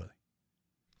cobramos, brother.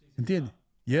 ¿Entiendes?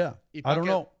 Yeah. ¿Y I pa' don't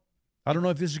qué? know. I don't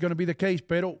know if this is going to be the case,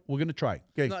 pero we're going to try.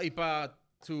 Okay. No, y para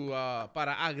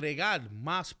para agregar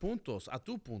más puntos a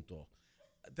tu punto,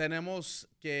 tenemos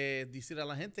que decir a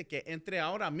la gente que entre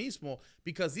ahora mismo,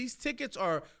 because these tickets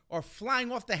are flying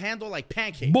off the handle like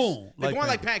pancakes. Boom! They're going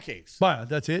like pancakes. Wow,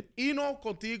 that's it.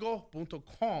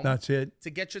 InoContigo.com That's it. to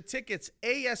get your tickets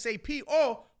ASAP,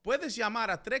 o puedes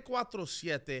llamar a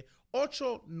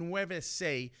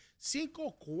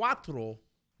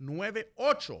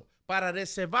 347-896-5498 para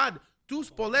reservar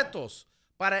tus boletos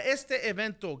para este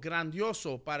evento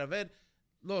grandioso, para ver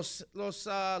los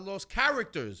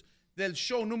characters del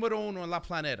show número 1 en la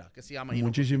planeta, que se llama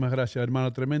Muchísimas gracias,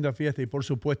 hermano. Tremenda fiesta y, por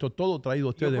supuesto, todo traído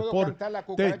a ustedes por...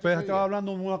 Estaba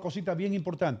hablando de una cosita bien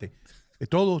importante.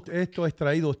 Todo esto es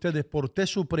traído a ustedes por Té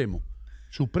Supremo.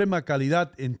 Suprema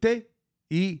calidad en té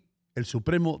y el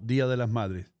Supremo Día de las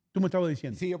Madres. ¿Tú me estabas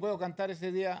diciendo? Sí, yo puedo cantar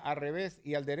ese día al revés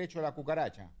y al derecho la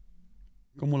cucaracha.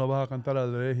 ¿Cómo la vas a cantar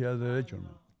al revés y al derecho?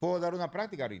 ¿Puedo dar una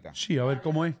práctica ahorita? Sí, a ver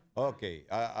cómo es. Ok,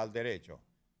 al derecho.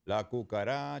 La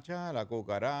cucaracha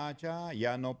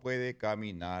ya no puede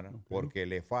caminar porque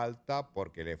le falta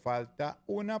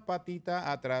una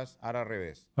patita atrás, ahora al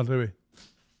revés. Al revés.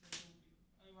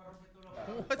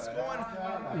 What's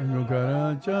going on?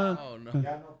 Cucaracha. Oh, no.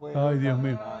 Ay, Dios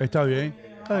mío. Está bien.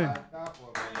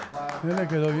 Le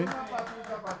quedó bien.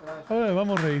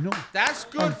 Vamos a reír, ¿no? That's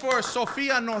good for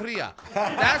Sofía Norría.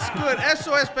 That's good.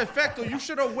 Eso es perfecto. You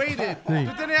should have waited. Sí.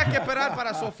 Tú tenías que esperar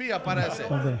para Sofía para ese.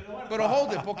 Pero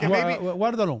hold it, porque maybe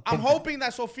guárdalo. I'm hoping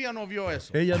that Sofía no vio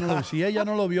eso. Si ella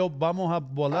no lo vio, vamos a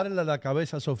volarle la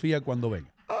cabeza a Sofía cuando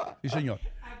venga. Sí, señor.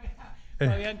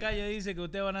 Fabián Calle dice que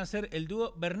ustedes van a hacer el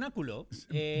dúo Vernáculo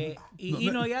y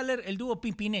Hino y Aller el dúo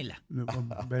Pimpinela.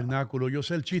 Vernáculo, yo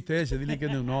sé el chiste ese, dile que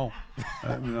no.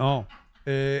 No.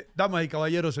 Damas y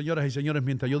caballeros, señoras y señores,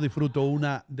 mientras yo disfruto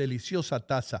una deliciosa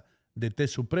taza de té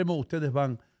supremo, ustedes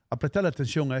van a prestar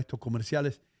atención a estos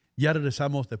comerciales. Ya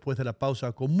regresamos después de la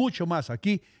pausa con mucho más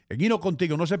aquí en Hino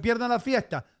Contigo. No se pierdan la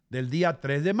fiesta del día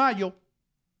 3 de mayo.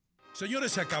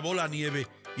 Señores, se acabó la nieve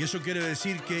y eso quiere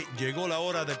decir que llegó la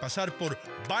hora de pasar por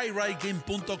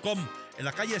buyrightgame.com en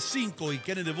la calle 5 y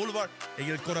Kennedy Boulevard, en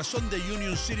el corazón de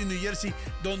Union City, New Jersey,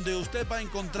 donde usted va a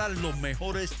encontrar los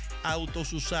mejores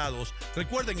autos usados.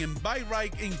 Recuerden, en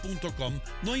buyrightgame.com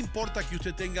no importa que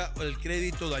usted tenga el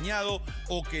crédito dañado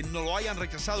o que no lo hayan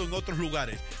rechazado en otros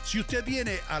lugares. Si usted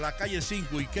viene a la calle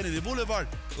 5 y Kennedy Boulevard,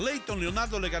 Leighton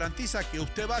Leonardo le garantiza que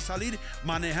usted va a salir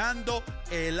manejando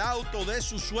el auto de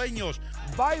sus sueños.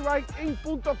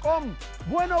 buyrightgame.com.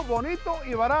 Bueno, bonito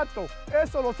y barato.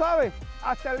 Eso lo sabe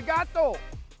hasta el gato.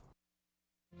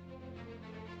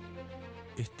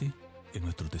 Este es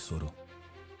nuestro tesoro.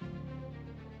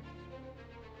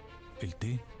 El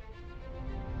té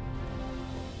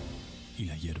y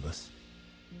las hierbas.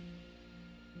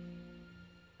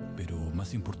 Pero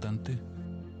más importante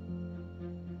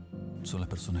son las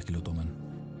personas que lo toman.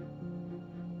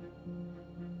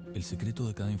 El secreto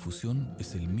de cada infusión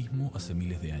es el mismo hace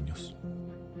miles de años: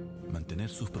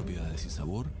 mantener sus propiedades y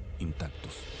sabor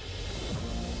intactos.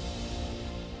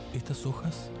 Estas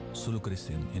hojas solo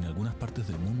crecen en algunas partes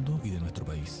del mundo y de nuestro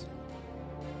país.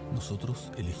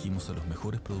 Nosotros elegimos a los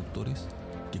mejores productores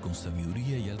que con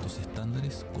sabiduría y altos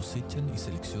estándares cosechan y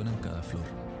seleccionan cada flor.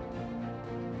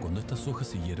 Cuando estas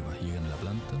hojas y hierbas llegan a la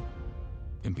planta,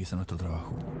 empieza nuestro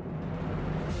trabajo.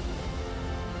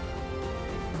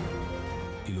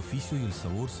 El oficio y el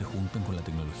sabor se juntan con la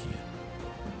tecnología,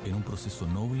 en un proceso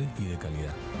noble y de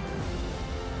calidad,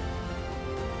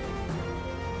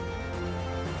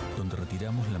 donde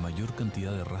retiramos la mayor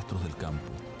cantidad de rastros del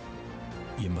campo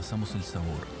y envasamos el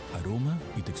sabor, aroma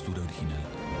y textura original.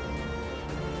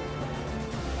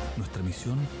 Nuestra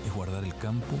misión es guardar el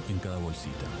campo en cada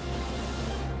bolsita,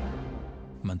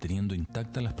 manteniendo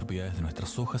intactas las propiedades de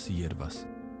nuestras hojas y hierbas,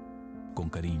 con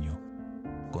cariño,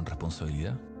 con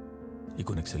responsabilidad y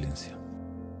con excelencia.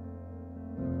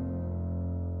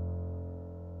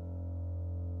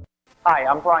 Hi,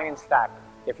 I'm Brian Stack.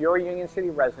 If you're a Union City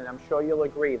resident, I'm sure you'll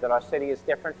agree that our city is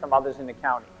different from others in the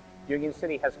county. Union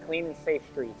City has clean and safe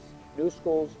streets, new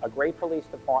schools, a great police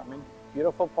department,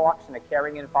 beautiful parks, and a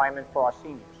caring environment for our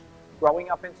seniors.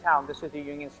 Growing up in town, this is the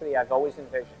Union City I've always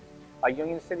envisioned. A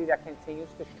Union City that continues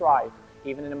to strive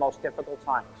even in the most difficult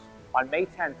times. On May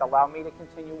 10th, allow me to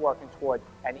continue working toward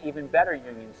an even better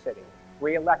Union City.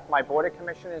 Re-elect my Board of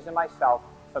Commissioners and myself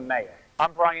for mayor.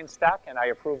 I'm Brian Stack, and I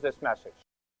approve this message.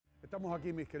 Estamos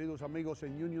aquí, mis queridos amigos,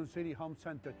 en Union City Home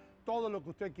Center. Todo lo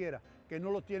que usted quiera, que no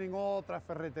lo tienen otras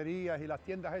ferreterías y las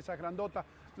tiendas esas grandotas,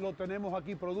 lo tenemos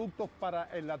aquí. Productos para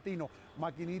el latino,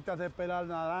 maquinitas de pelar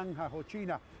naranjas o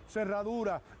chinas,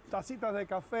 cerraduras, tacitas de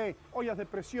café, ollas de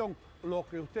presión, lo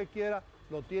que usted quiera,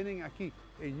 lo tienen aquí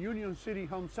en Union City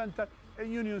Home Center,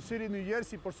 en Union City, New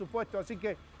Jersey, por supuesto. Así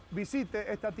que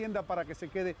visite esta tienda para que se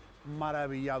quede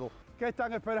maravillado. ¿Qué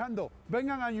están esperando?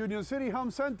 Vengan a Union City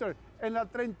Home Center en la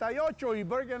 38 y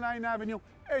Bergen Line Avenue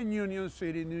en Union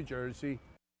City, New Jersey.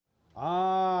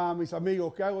 Mis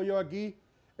amigos, ¿qué hago yo aquí?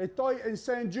 Estoy en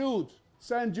St. Jude's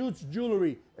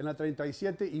Jewelry, en la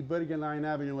 37 y Bergen Line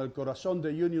Avenue, en el corazón de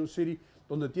Union City,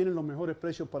 donde tienen los mejores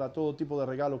precios para todo tipo de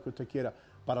regalos que usted quiera.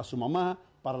 Para su mamá,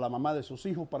 para la mamá de sus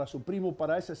hijos, para su primo,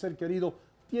 para ese ser querido,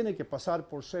 tiene que pasar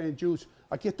por St. Jude's.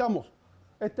 Aquí estamos.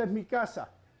 Esta es mi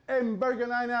casa, en Bergen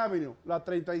Line Avenue, la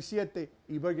 37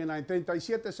 y Bergen Line,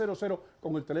 3700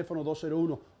 con el teléfono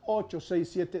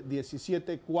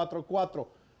 201-867-1744.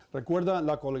 ¿Recuerdan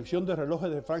la colección de relojes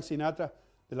de Frank Sinatra,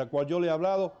 de la cual yo le he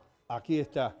hablado? Aquí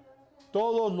está.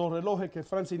 Todos los relojes que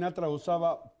Frank Sinatra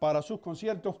usaba para sus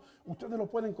conciertos, ustedes los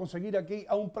pueden conseguir aquí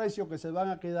a un precio que se van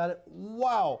a quedar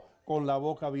wow con la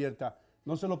boca abierta.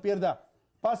 No se lo pierda.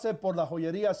 Pase por la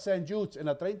joyería St. Jude's en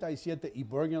la 37 y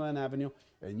Bergen Line Avenue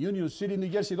en Union City,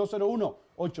 New Jersey,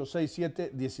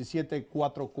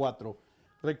 201-867-1744.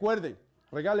 Recuerden,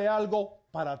 regale algo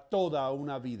para toda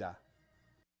una vida.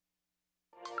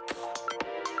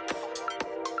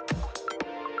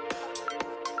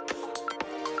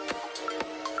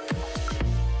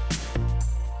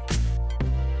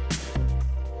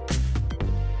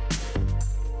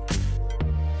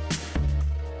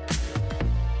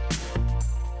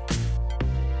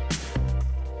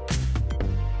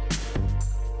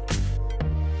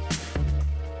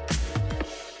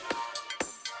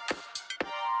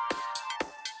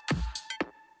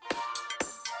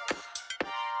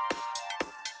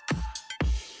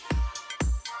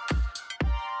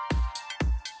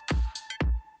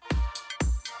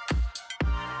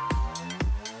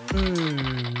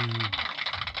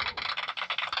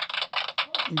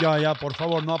 Ya, por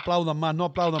favor, no aplaudan más, no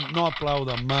aplaudan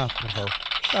más, por favor.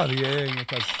 Está bien,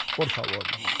 por favor,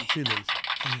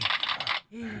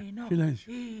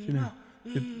 silencio.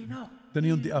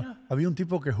 Había un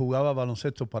tipo que jugaba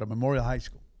baloncesto para Memorial High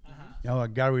School, llamaba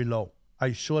Gary Lowe.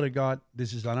 I swear to God,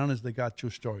 this is an honest to God true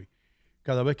story.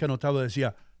 Cada vez que anotaba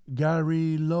decía,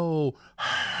 Gary Lowe.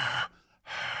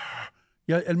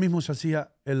 Y él mismo se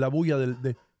hacía en la bulla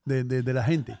de la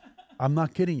gente. I'm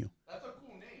not kidding you. That's a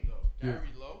cool name, though.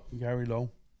 Gary Lowe. Gary Lowe.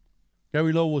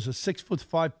 Gary Lowe was a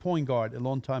 6'5" point guard a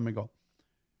long time ago.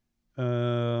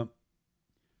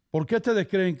 ¿Por qué ustedes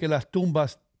creen que las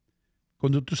tumbas,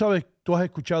 cuando tú has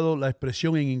escuchado la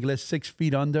expresión en inglés 6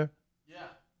 feet under?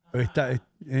 Yeah. Está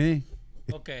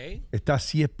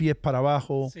 10 pies para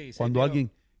abajo, Sí, cuando alguien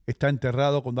está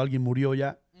enterrado, cuando alguien murió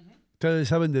ya. Ustedes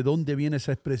saben de dónde viene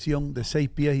esa expresión de 6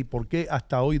 pies y por qué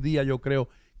hasta hoy día yo creo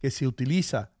que se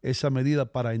utiliza esa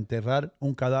medida para enterrar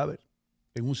un cadáver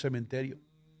en un cementerio.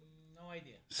 No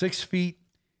idea. 6 feet.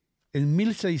 En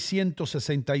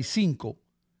 1665,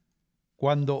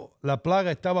 cuando la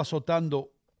plaga estaba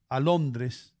azotando a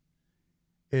Londres,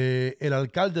 el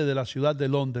alcalde de la ciudad de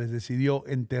Londres decidió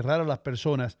enterrar a las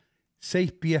personas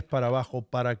 6 pies para abajo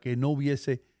para que no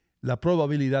hubiese la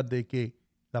probabilidad de que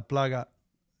la plaga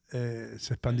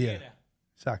se expandiera.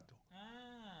 Exacto.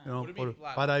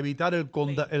 Para evitar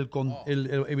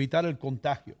evitar el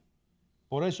contagio.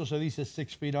 Por eso se dice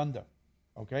 6 feet under.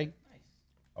 ¿Ok?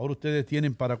 Ahora ustedes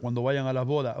tienen para cuando vayan a las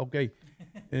bodas. Ok.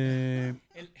 El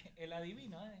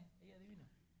adivino,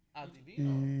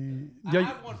 Adivino. I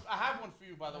have one for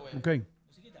you, by the way. Ok.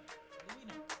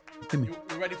 You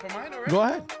ready for mine already? Go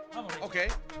ahead. Okay.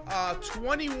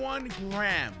 21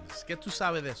 grams. ¿Qué tú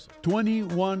sabes de eso?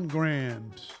 21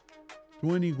 grams.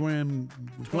 21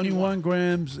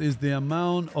 grams is the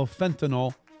amount of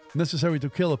fentanyl necessary to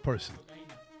kill a person.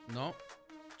 No.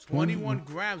 21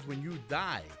 grams when you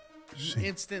die. You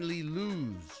instantly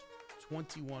lose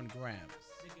 21 grams.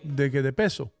 ¿De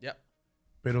peso? Yep.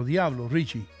 Pero diablo,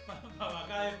 Richie.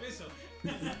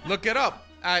 Look it up.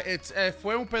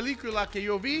 Fue una película que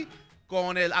yo vi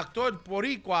con el actor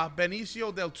boricua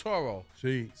Benicio del Toro.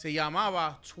 Sí. Se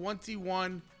llamaba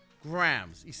 21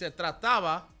 grams. Y se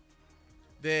trataba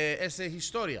de esa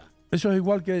historia. Eso es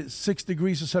igual que 6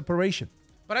 degrees of separation.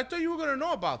 But I thought you were going to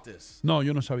know about this. No,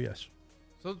 yo no sabía eso.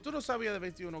 So, tú no sabías de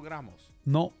 21 gramos.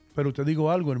 No, pero te digo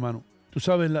algo, hermano. Tú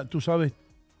sabes la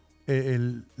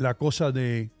cosa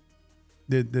de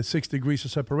 6 degrees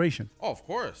of separation. Oh, of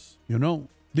course. You know.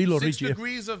 Dilo, 6 Richie.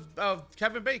 degrees of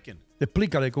Kevin Bacon.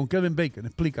 Explícale con Kevin Bacon,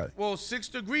 explícale. Well, 6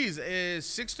 degrees is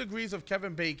 6 degrees of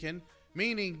Kevin Bacon,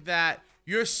 meaning that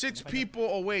you're 6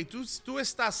 people away. Tú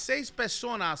estás 6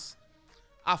 personas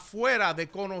afuera de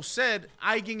conocer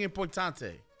a alguien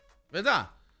importante, ¿verdad?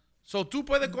 So, tú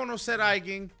puedes conocer a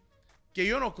alguien que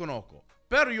yo no conozco.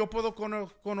 Pero yo puedo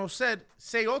conocer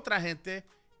 6 otra gente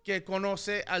que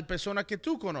conoce a la persona que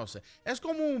tú conoces. Es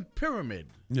como un pyramid.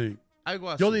 Sí.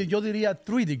 Algo así. Yo diría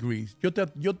 3 degrees.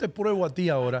 Yo te pruebo a ti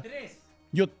ahora. 3.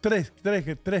 Yo tres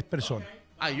personas.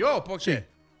 Okay. Yo, ¿por qué? Sí.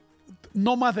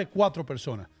 No más de 4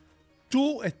 personas.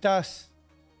 Tú estás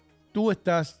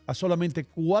a solamente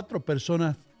 4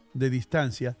 personas de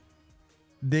distancia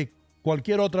de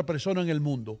cualquier otra persona en el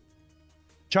mundo.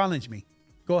 Challenge me.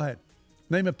 Go ahead.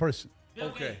 Name a person.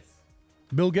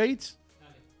 Bill Gates.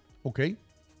 Ok.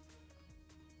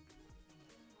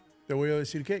 Te voy a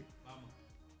decir que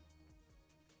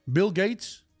Bill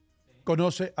Gates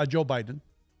conoce a Joe Biden.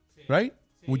 Right?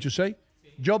 Would you say?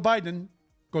 Joe Biden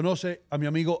conoce a mi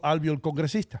amigo Albio, el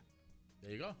congresista.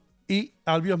 There you go. Y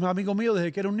Albio es mi amigo mío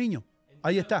desde que era un niño.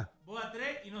 Ahí está. Vos a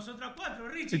 3 y nosotros a 4,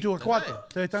 Richie. Y tú a 4.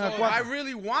 Ustedes están a 4. If I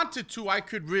really wanted to, I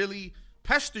could really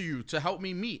pester you to help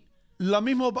me meet. Lo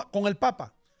mismo con el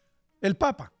Papa. El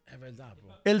Papa. Es verdad, bro.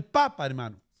 El Papa,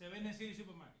 hermano. Se vende en City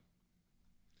Supermarket.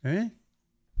 ¿Eh?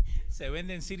 Se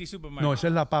vende en City Supermarket. No, esa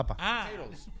es la papa. Ah.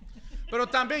 Pero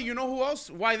también, you know who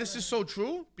else? Why this is so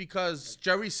true? Because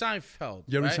Jerry Seinfeld.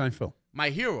 Jerry right? Seinfeld.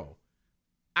 My hero.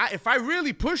 If I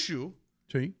really push you,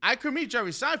 sí. I could meet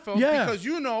Jerry Seinfeld because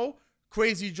you know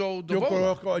Crazy Joe Davola. Yo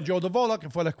conozco a Joe Davola, que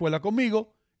fue a la escuela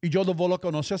conmigo, y Joe Davola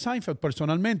conoce a Seinfeld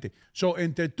personalmente. So,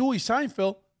 entre tú y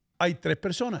Seinfeld hay 3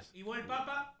 personas. ¿Y vos el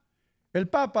Papa? El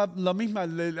Papa, la misma,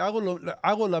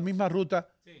 hago la misma ruta.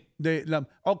 Sí.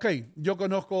 Ok, yo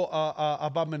conozco a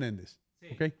Bob Menéndez. Sí.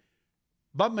 Okay.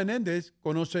 Bob Menéndez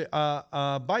conoce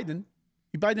a Biden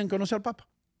y Biden conoce al Papa.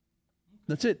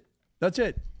 That's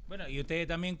it. Bueno, y ustedes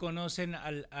también conocen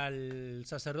al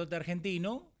sacerdote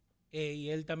argentino y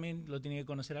él también lo tiene que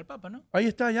conocer al Papa, ¿no? Ahí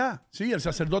está ya, sí, el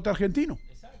sacerdote argentino.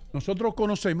 Exacto. Nosotros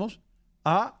conocemos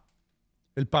a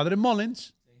el padre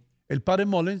Mullins. Sí. El padre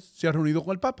Mullins se ha reunido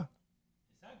con el Papa.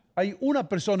 Exacto. Hay una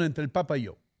persona entre el Papa y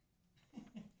yo.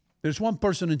 There's one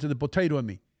person into the potato and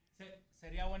me.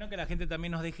 Sería bueno que la gente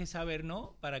también nos deje saber,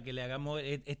 ¿no? Para que le hagamos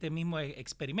este mismo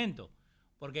experimento.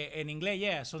 Porque en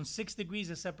inglés, son 6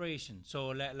 degrees of separation.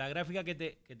 So, la gráfica que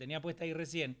tenía puesta ahí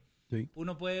recién, sí.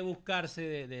 Uno puede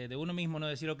buscarse de uno mismo, no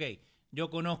decir, ok, yo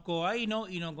conozco a Ino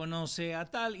conoce a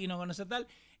tal, Ino conoce a tal.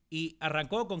 Y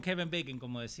arrancó con Kevin Bacon,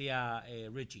 como decía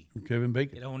Richie. Kevin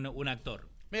Bacon. Era un actor.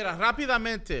 Mira,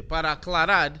 rápidamente, para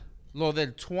aclarar lo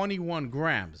del 21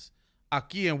 grams,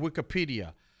 aquí en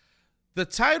Wikipedia. The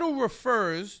title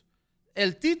refers,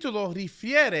 el título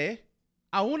refiere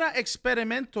a un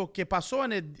experimento que pasó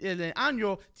en el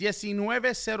año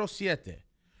 1907,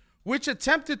 which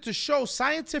attempted to show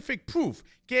scientific proof,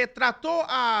 que trató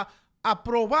a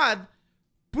probar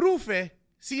proof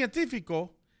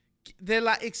científico de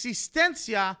la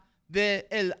existencia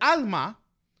del alma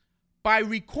by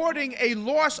recording a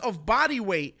loss of body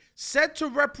weight said to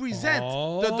represent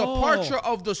the departure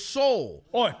of the soul.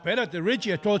 Oh, espérate,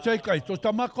 Richie, esto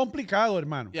está más complicado,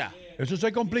 hermano. Yeah. Eso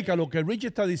se complica. Lo que Richie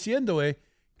está diciendo es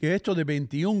que esto de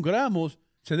 21 gramos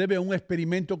se debe a un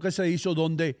experimento que se hizo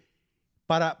donde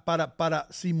para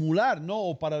simular, ¿no?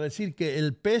 O para decir que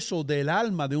el peso del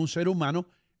alma de un ser humano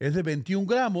es de 21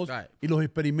 gramos y los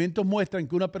experimentos muestran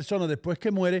que una persona después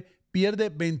que muere pierde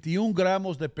 21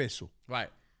 gramos de peso. Right.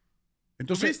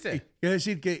 Entonces, es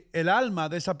decir, que el alma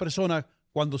de esa persona,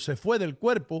 cuando se fue del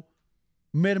cuerpo,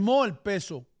 mermó el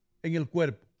peso en el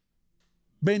cuerpo.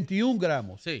 21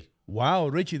 gramos. Sí. Wow,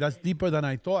 Richie, that's deeper than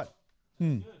I thought.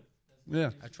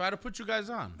 Yeah. I try to put you guys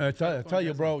on. I tell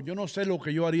you, bro, yo no sé lo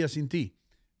que yo haría sin ti.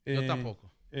 Yo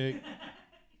tampoco.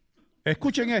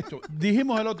 Escuchen esto.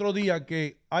 Dijimos el otro día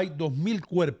que hay 2,000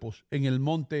 cuerpos en el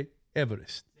monte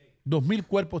Everest. 2,000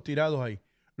 cuerpos tirados ahí.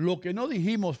 Lo que no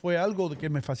dijimos fue algo que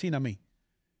me fascina a mí.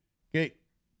 Que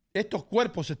estos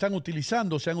cuerpos se han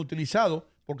utilizado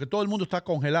porque todo el mundo está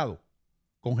congelado.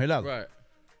 Right.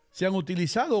 Se han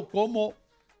utilizado como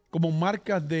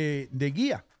marcas de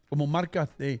guía, como marcas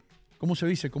de, ¿cómo se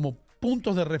dice? Como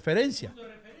puntos de referencia.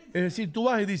 Es decir, tú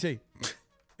vas y dices,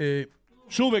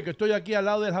 sube que estoy aquí al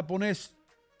lado del japonés.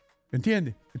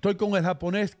 ¿Entiendes? Estoy con el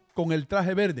japonés con el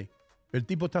traje verde. El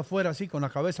tipo está afuera así, con la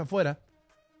cabeza afuera,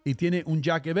 y tiene un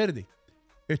jaque verde.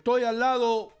 Estoy al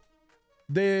lado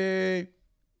de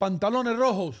pantalones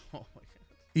rojos.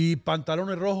 Y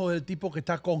pantalones rojos del tipo que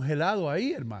está congelado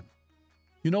ahí, hermano.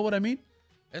 You know what I mean?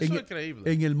 Eso es increíble.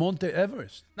 En el monte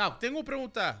Everest. Now, tengo una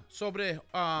pregunta sobre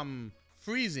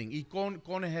freezing y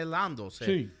congelándose.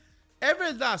 Sí. ¿Es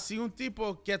verdad si un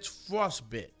tipo gets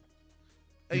frostbite,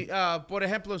 por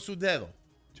ejemplo, en su dedo?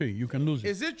 Sí, you can lose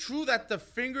it. Is it true that the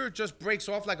finger just breaks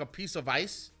off like a piece of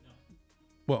ice?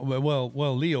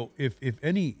 Well, Leo,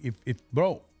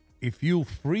 if you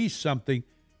freeze something,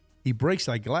 it breaks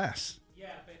like glass. Yeah,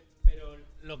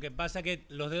 Lo que pasa es que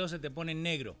los dedos se te ponen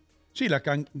negros. Sí, la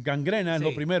gangrena es Sí.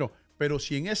 lo primero. Pero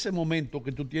si en ese momento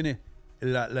que tú tienes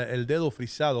el dedo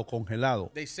frisado,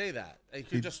 congelado, They say that. You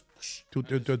could just...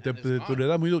 tú le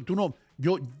das muy duro. Tú no,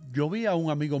 yo vi a un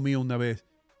amigo mío una vez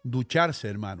ducharse,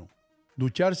 hermano.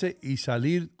 Ducharse y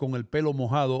salir con el pelo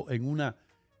mojado en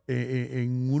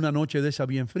una noche de esa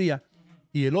bien fría.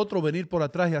 Y el otro venir por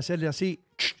atrás y hacerle así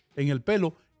en el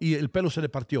pelo y el pelo se le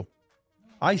partió.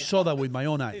 I saw that with my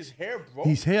own eyes. His hair broke.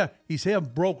 His hair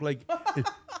broke like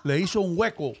le hizo un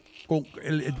hueco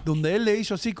donde él le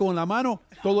hizo así con la mano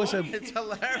todo ese. It's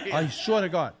hilarious. I swear to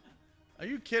God. Are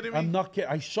you kidding me? I'm not kidding.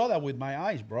 I saw that with my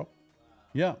eyes, bro.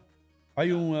 Yeah.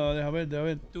 Hay un déjame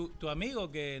ver. Tu amigo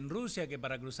que en Rusia, que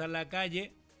para cruzar la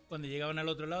calle, cuando llegaban al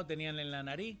otro lado, tenían en la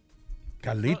nariz.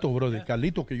 Carlito, brother.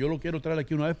 Carlito, que yo lo quiero traer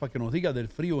aquí una vez para que nos diga del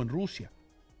frío en Rusia.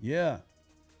 Yeah.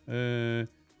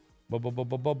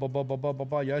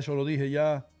 Ya eso lo dije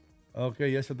ya. Ok,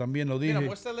 ese también lo dije. Mira,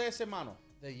 muéstrale ese mano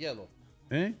de hielo.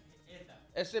 ¿Eh?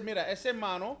 Mira, ese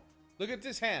mano. Look at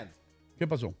this hand. ¿Qué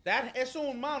pasó? Es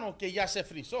un mano que ya se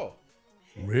frizó.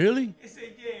 Really?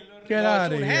 Get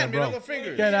out of un here, hand, mira bro. los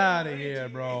fingers. Get out of here,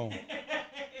 bro.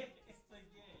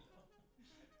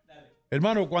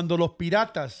 Hermano, cuando los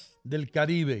piratas del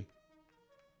Caribe,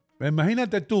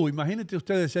 imagínate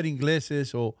ustedes ser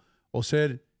ingleses o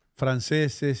ser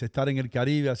franceses, estar en el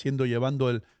Caribe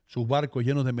llevando sus barcos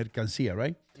llenos de mercancía,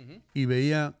 right? Y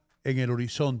veían en el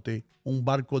horizonte un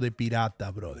barco de pirata,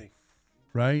 brother.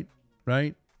 Right?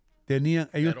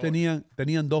 Ellos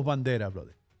tenían dos banderas,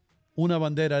 brother. Una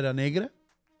bandera era negra,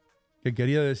 que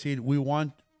quería decir,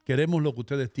 queremos lo que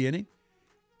ustedes tienen.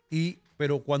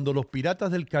 Pero cuando los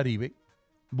piratas del Caribe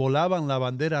volaban la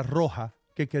bandera roja,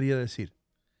 ¿qué quería decir?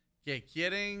 Que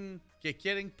quieren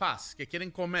paz, que quieren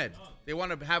comer. They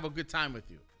want to have a good time with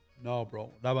you. No,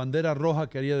 bro. La bandera roja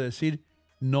quería decir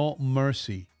no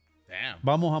mercy. Damn.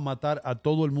 Vamos a matar a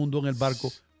todo el mundo en el barco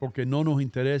porque no nos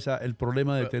interesa el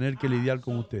problema de tener que lidiar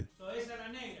con usted. Esa era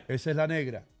negra. Esa es la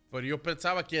negra. Pero yo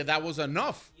pensaba que that was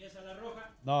enough. ¿Y esa la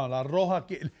roja? No, la roja.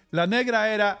 La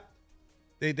negra era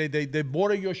they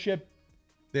boarded your ship,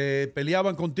 te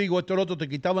peleaban contigo, esto y lo otro, te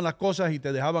quitaban las cosas y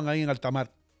te dejaban ahí en alta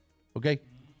mar. ¿Ok?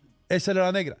 Esa era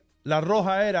la negra. La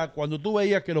roja era cuando tú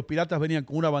veías que los piratas venían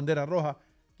con una bandera roja,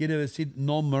 quiere decir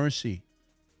no mercy.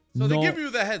 So they No- give you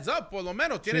the heads up, por lo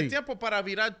menos. ¿Tienes Sí. tiempo para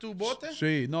virar tu bote?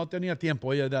 Sí, no tenía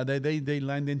tiempo. They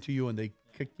land into you and they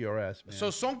kick your ass, man.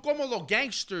 So son como los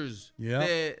gangsters Yeah.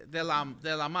 de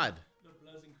la mar.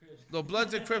 Los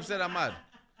Bloods and Crips de la mar.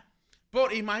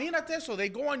 But imagínate eso. They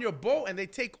go on your boat and they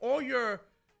take all your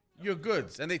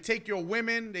goods. And they take your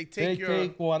women. They take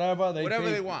whatever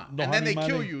they want. And then they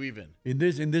kill you even. In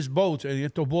this boat, en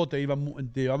estos botes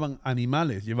llevaban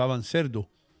animales, llevaban cerdos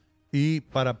y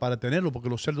para tenerlo, porque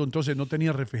los cerdos entonces no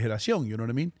tenían refrigeración, you know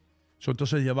what I mean? So,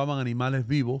 entonces llevaban animales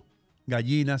vivos,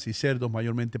 gallinas y cerdos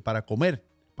mayormente para comer,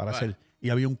 para Right. hacer. Y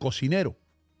había un cocinero,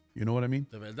 you know what I mean?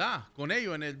 De verdad. Con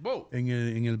ellos en el boat.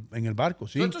 En el barco,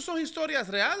 sí. So, ¿Estas son historias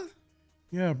real?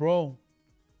 Yeah, bro.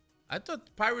 I thought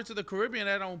Pirates of the Caribbean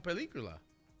era una película.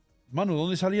 Mano,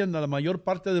 ¿dónde salían la mayor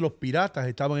parte de los piratas?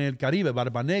 Estaban en el Caribe.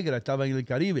 Barba Negra estaba en el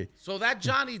Caribe. So that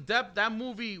Johnny Depp, that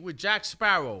movie with Jack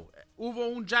Sparrow, ¿hubo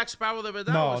un Jack Sparrow de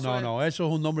verdad? No. Eso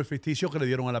es un nombre ficticio que le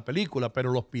dieron a la película,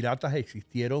 pero los piratas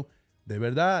existieron de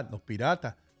verdad. Los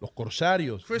piratas, los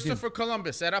corsarios. Christopher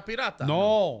Columbus era pirata.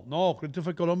 No.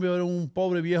 Christopher Columbus era un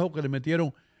pobre viejo que le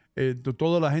metieron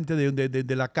toda la gente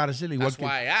de la cárcel. Igual That's que,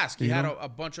 why I asked. He you had know. a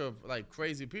bunch of like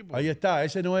crazy people. Ahí está.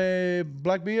 ¿Ese no es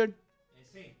Blackbeard?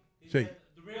 Sí. Sí.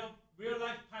 The real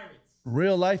life pirates.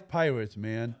 Real life pirates,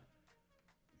 man.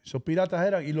 Esos piratas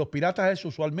eran, y los piratas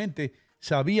esos usualmente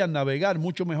sabían navegar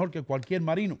mucho mejor que cualquier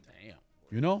marino. Damn.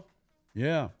 You know?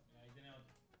 Yeah.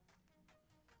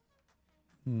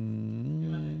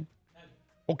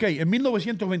 Ok, en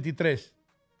 1923,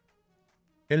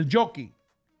 el jockey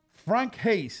Frank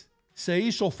Hayes se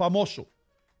hizo famoso.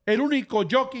 El único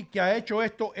jockey que ha hecho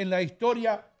esto en la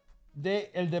historia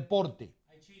del deporte.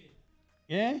 I cheated.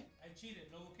 ¿Eh? I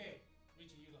cheated. Lo busqué.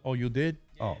 Richie, you go. Oh, you did?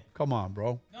 Yeah. Oh, come on,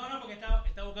 bro. No, porque estaba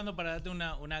buscando para darte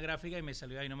una gráfica y me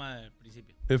salió ahí nomás al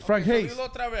principio. Frank Okay, so Hayes. dilo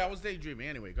otra vez. I was daydreaming.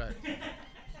 Anyway, go ahead.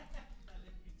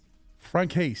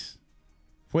 Frank Hayes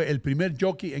fue el primer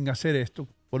jockey en hacer esto,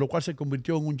 por lo cual se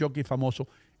convirtió en un jockey famoso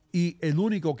y el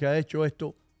único que ha hecho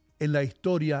esto en la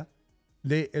historia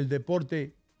del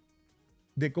deporte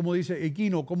de, ¿cómo dice?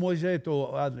 Equino. ¿Cómo dice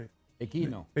esto, Adler?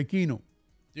 Equino. Equino.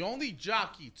 The only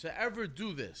jockey to ever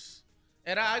do this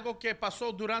era algo que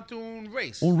pasó durante un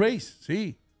race. Un race,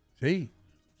 sí.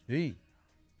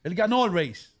 Él ganó el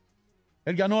race.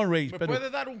 ¿Me pero puede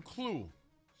dar un clue?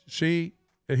 sí,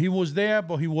 he was there,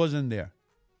 but he wasn't there.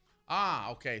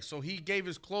 Ah, okay. So he gave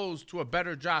his clothes to a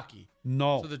better jockey.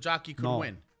 No. So the jockey could no,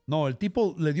 win. No, el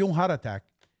tipo le dio un heart attack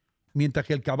mientras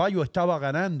que el caballo estaba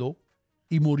ganando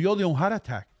y murió de un heart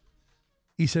attack.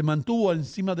 Y se mantuvo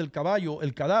encima del caballo,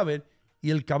 el cadáver,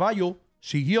 y el caballo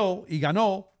siguió y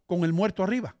ganó con el muerto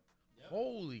arriba.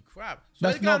 Holy crap. So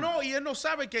That's él ganó y él no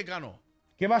sabe que ganó.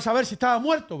 ¿Qué vas a ver si estaba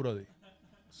muerto, brother?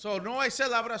 So no hay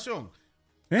celebración.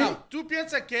 ¿Eh? Now, ¿tú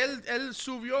piensas que él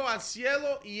subió al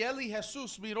cielo y él y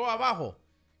Jesús miró abajo?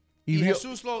 Y vio-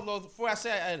 Jesús lo fue a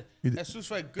hacer. Jesús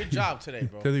fue, good job today,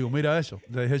 bro. Te digo, mira eso.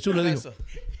 Jesús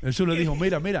le dijo,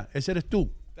 mira, ese eres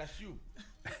tú. That's you.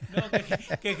 No,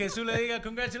 que Jesús le diga,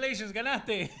 congratulations,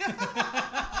 ganaste.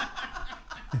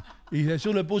 Y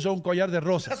Jesús le puso un collar de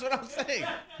rosas. That's what I'm saying.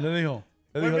 Le dijo,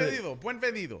 Buen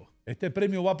venido. este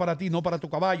premio va para ti, no para tu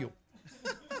caballo.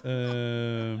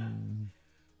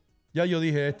 Ya yo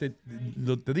dije te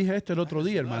dije esto el otro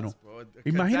día, hermano.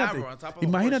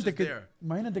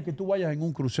 Imagínate que tú vayas en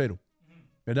un crucero,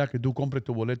 ¿verdad? Que tú compres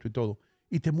tu boleto y todo,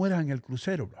 y te mueras en el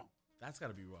crucero, bro. That's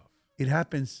gotta be rough. It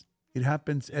happens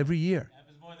every year.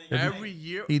 Every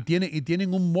year. Y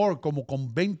tienen un morgue como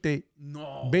con 20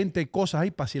 cosas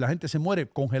ahí para si la gente se muere,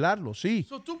 congelarlo, sí.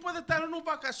 So tú puedes estar en unas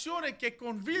vacaciones que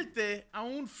convierte a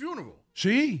un funeral.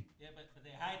 Sí.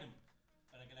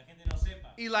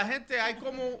 Y la gente,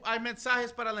 hay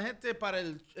mensajes para la gente para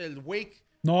el wake.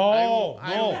 No.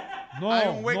 Hay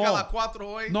un wake a las 4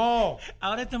 hoy. No.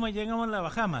 Ahora llegamos a las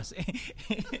Bahamas.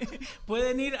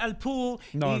 Pueden ir al pool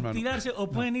y tirarse o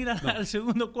pueden ir al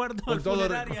segundo cuarto de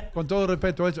funeraria. Con todo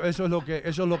respeto, eso es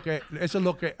lo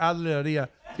que Adler haría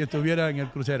si estuviera en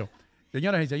el crucero.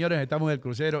 Señoras y señores, estamos en el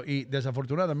crucero y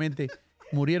desafortunadamente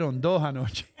murieron 2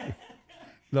 anoche.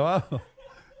 Lo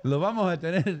vamos a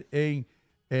tener en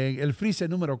el freezer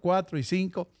número 4 y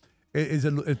 5. Es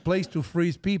el place to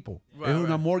freeze people. Es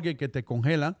una morgue que te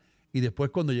congelan y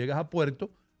después cuando llegas a puerto,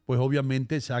 pues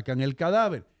obviamente sacan el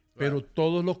cadáver. Pero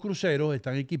todos los cruceros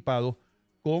están equipados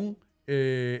con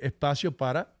espacio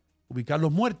para ubicar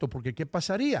los muertos. Porque ¿qué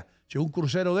pasaría si un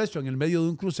crucero de eso, en el medio de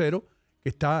un crucero que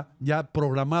está ya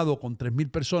programado con 3,000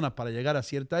 personas para llegar a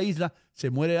cierta isla, se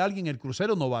muere alguien, el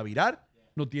crucero no va a virar,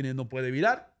 no puede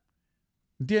virar?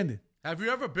 ¿Entiendes? Have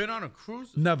you ever been on a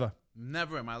cruise? Never.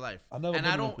 Never in my life. I don't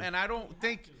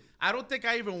think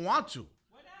I even want to.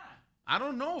 Why not? I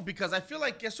don't know, because I feel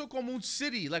like eso como un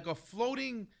city, like a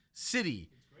floating city.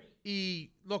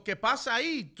 Y lo que pasa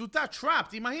ahí, tú estás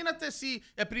trapped. Imagínate si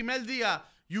el primer día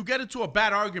you get into a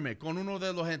bad argument con uno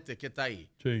de los gente que está ahí.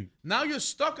 Sí. Now you're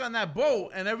stuck on that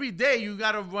boat and every day you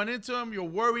got to run into him. You're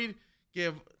worried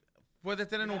que puede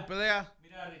tener una pelea.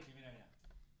 Mira, Richie,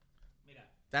 mira.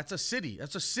 That's a city.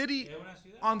 That's a city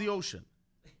on the ocean.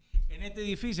 En este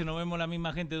edificio no vemos la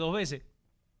misma gente 2 veces.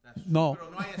 No.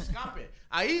 Pero no hay escape.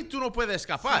 Ahí tú no puedes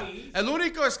escapar. Sí. El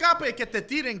único escape es que te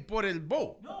tiren por el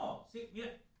boat. No, sí,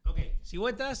 mira. Ok, si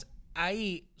vos estás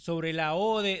ahí sobre la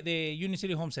O de Union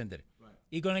City Home Center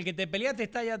y con el que te peleaste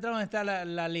está allá atrás donde está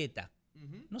la aleta,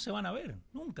 no se van a ver,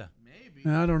 nunca. I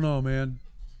don't know, man.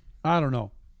 I don't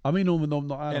know. A mí no.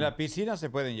 En la piscina se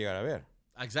pueden llegar a ver.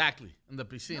 Exactly, en la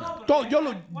piscina.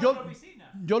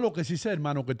 Yo lo que sí sé,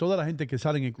 hermano, que toda la gente que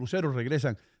sale en el crucero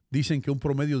regresan, dicen que un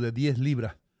promedio de 10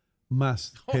 libras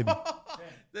más heavy.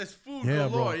 There's food Yeah,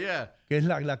 galore, bro. yeah. Que es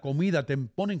la comida, te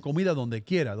ponen comida donde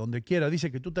quiera.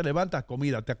 Dice que tú te levantas,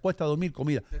 comida, te acuestas a dormir,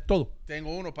 comida, todo.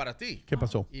 Tengo uno para ti. ¿Qué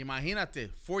pasó? Imagínate,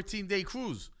 14-day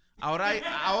cruise. Ahora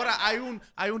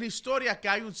hay una historia que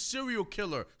hay un serial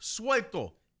killer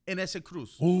suelto en ese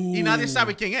cruise. Y nadie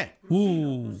sabe quién es.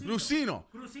 Crucino.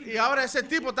 Y ahora ese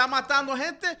tipo está matando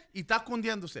gente y está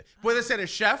escondiéndose. Puede ser el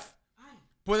chef.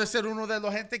 Puede ser uno de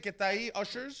los gente que está ahí,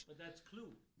 ushers.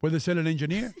 Puede ser el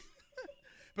engineer.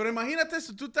 Pero imagínate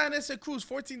si tú estás en ese cruise,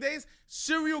 14 days,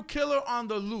 serial killer on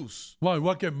the loose. Well,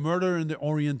 igual que Murder in the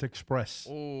Orient Express.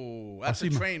 Oh, that's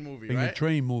Así a train movie, en right? el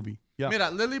train movie. Yeah. Mira,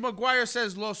 Lily McGuire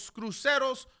says, los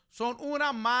cruceros son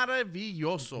una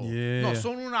maravilloso. Yeah. No,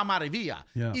 son una maravilla.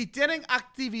 Yeah. Y tienen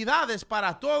actividades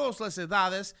para todas las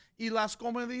edades y las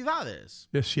comunidades.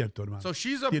 Es cierto, hermano. So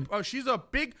she's a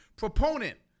big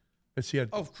proponent Es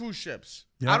cierto. of cruise ships.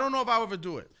 Yeah. I don't know if I would ever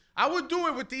do it. I would do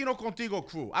it with the Ino Contigo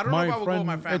crew. I don't know if I would go with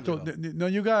my family. No,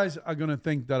 you guys are going to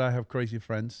think that I have crazy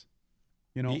friends.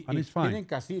 You know, and it's fine. Tienen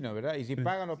casino, ¿verdad? Y si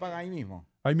pagan, lo pagan ahí mismo.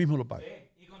 Ahí mismo lo pagan.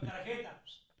 Y con tarjeta.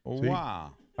 Sí.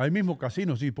 Wow. Ahí mismo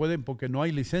casinos, sí, pueden, porque no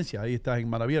hay licencia. Ahí estás en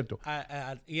mar abierto.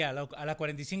 Y a las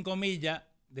 45 millas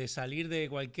de salir de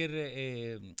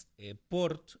cualquier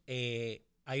port,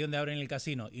 ahí donde abren el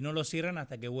casino. Y no lo cierran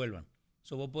hasta que vuelvan.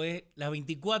 So vos podés las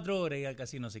 24 horas ir al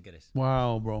casino si querés.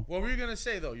 Wow, bro. What were you going to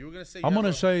say, though? You were going to say... I'm going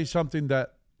to say something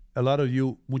that a lot of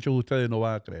you, muchos de ustedes no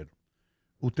van a creer.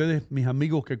 ustedes, mis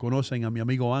amigos que conocen a mi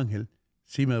amigo Ángel,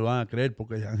 sí me lo van a creer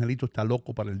porque Angelito está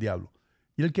loco para el diablo.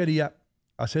 Y él quería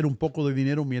hacer un poco de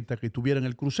dinero mientras que estuviera en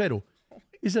el crucero.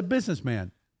 He's a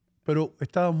businessman, pero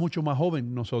estaba mucho más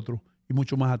joven nosotros y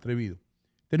mucho más atrevido.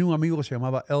 Tenía un amigo que se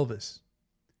llamaba Elvis,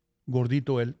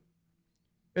 gordito él.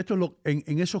 Esto es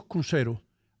en esos cruceros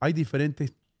hay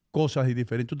diferentes cosas y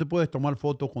diferentes. Tú te puedes tomar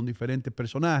fotos con diferentes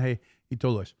personajes y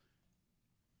todo eso.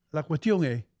 La cuestión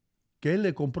es que él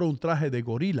le compró un traje de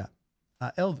gorila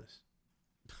a Elvis.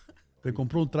 Le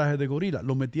compró un traje de gorila.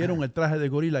 Lo metieron el traje de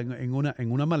gorila en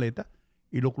una maleta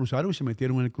y lo cruzaron y se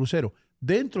metieron en el crucero.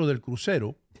 Dentro del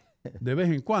crucero, de vez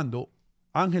en cuando,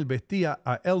 Ángel vestía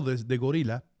a Elvis de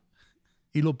gorila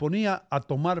y lo ponía a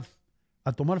tomar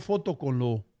fotos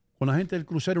con la gente del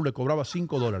crucero y le cobraba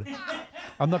 $5.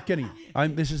 I'm not kidding.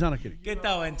 This is not kidding. ¿Qué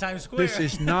estaba en Times Square?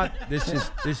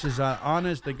 This is a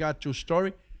honest, they got true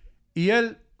story. Y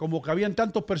él, como que habían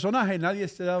tantos personajes, nadie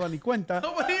se daba ni cuenta.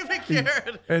 Nobody even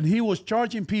cared. And he was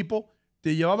charging people.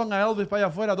 Te llevaban a Elvis para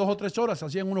allá afuera 2 o 3 horas,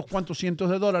 hacían unos cuantos cientos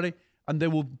de dólares, and they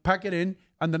would pack it in,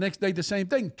 and the next day the same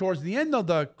thing. Towards the end of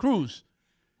the cruise,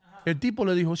 el tipo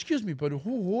le dijo, excuse me, but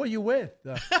who are you with?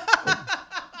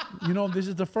 You know, this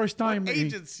is the first time. What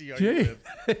agency are you with?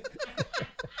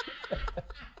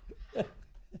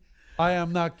 I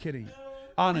am not kidding.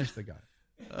 Honest to God.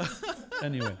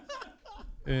 Anyway.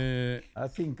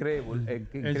 Es increíble.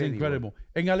 Es increíble.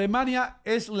 En Alemania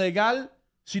es legal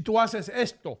si tú haces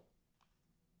esto.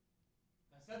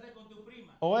 Casarte con tu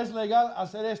prima. O es legal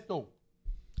hacer esto.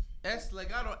 ¿Es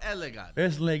legal o ilegal?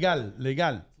 Es legal,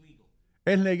 legal.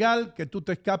 Es legal que tú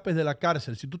te escapes de la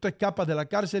cárcel. Si tú te escapas de la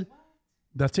cárcel,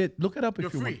 that's it. Look it up if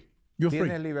You're you free. want. You're free.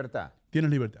 Tienes libertad. Tienes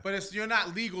libertad. But you're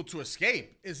not legal to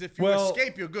escape. If you Well,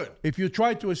 escape, you're good. If you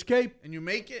try to escape, And you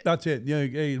make it. that's it. Yeah,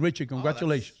 hey, Richie,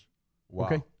 congratulations. Wow.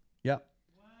 Okay. Yeah.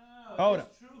 Ahora,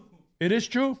 it is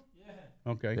true.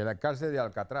 Okay. De la cárcel de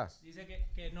Alcatraz. Dice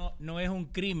que no es un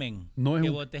crimen No es que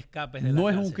un- vos te escapes de la No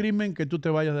es cárcel. un crimen que tú te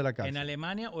vayas de la En cárcel.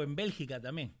 Alemania o en Bélgica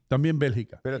también. También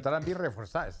Bélgica. Pero estarán bien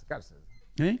reforzadas esas cárceles.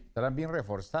 ¿Eh? Estarán bien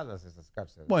reforzadas esas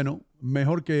cárceles. Bueno,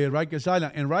 mejor que Rikers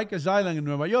Island. En Rikers Island, en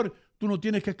Nueva York, tú no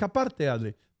tienes que escaparte,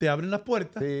 Adle. Te abren las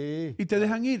puertas y te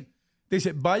dejan ir. Te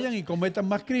dicen, vayan y cometan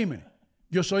más crímenes.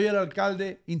 Yo soy el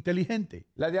alcalde inteligente.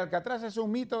 ¿La de Alcatraz es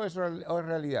un mito o es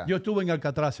realidad? Yo estuve en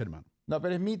Alcatraz, hermano. No,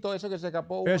 pero es mito eso que se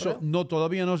escapó. Eso, ¿no? no,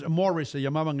 todavía no. Morris se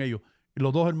llamaban ellos.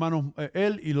 Los 2 hermanos,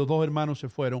 él y los 2 hermanos se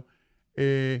fueron.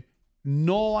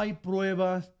 No hay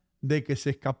pruebas de que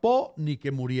se escapó ni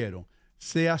que murieron.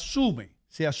 Se asume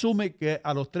que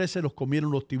a los 3 se los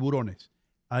comieron los tiburones.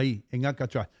 Ahí, en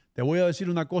Alcatraz. Te voy a decir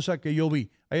una cosa que yo vi.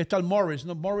 Ahí está el Morris.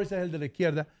 No, Morris es el de la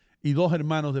izquierda y 2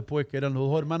 hermanos después, que eran los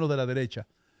 2 hermanos de la derecha.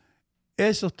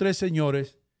 Esos 3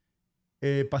 señores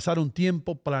pasaron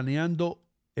tiempo planeando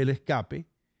el escape,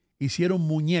 hicieron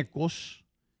muñecos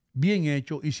bien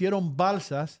hechos, hicieron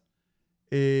balsas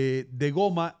de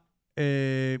goma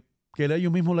que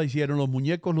ellos mismos la hicieron, los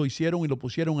muñecos lo hicieron y lo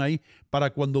pusieron ahí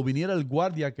para cuando viniera el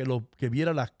guardia que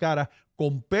viera las caras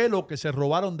con pelo que se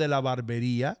robaron de la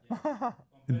barbería.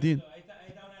 ¿Entiendes? Ahí está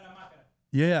una de las máscaras.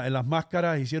 Yeah, en las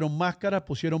máscaras hicieron máscaras,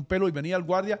 pusieron pelo y venía el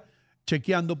guardia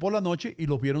chequeando por la noche y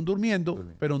los vieron durmiendo,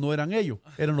 pero no eran ellos,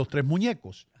 eran los 3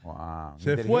 muñecos. Wow,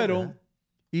 Se fueron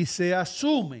y se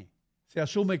asume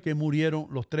que murieron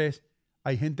los 3.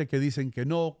 Hay gente que dicen que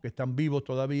no, que están vivos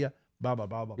todavía.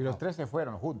 Y los 3 se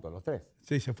fueron juntos, los 3.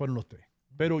 Sí, se fueron los 3.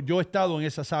 Pero yo he estado en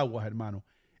esas aguas, hermano.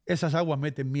 Esas aguas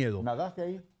meten miedo. ¿Nadaste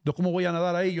ahí? ¿Cómo voy a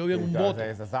nadar ahí? Yo vi en un bote.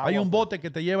 esas aguas, Hay un pues. bote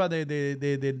que te lleva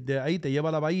de ahí, te lleva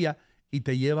a la bahía y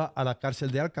te lleva a la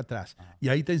cárcel de Alcatraz. Y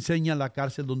ahí te enseñan la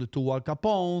cárcel donde estuvo Al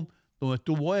Capone, donde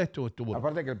estuvo esto, estuvo...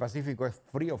 Aparte que el Pacífico es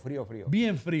frío.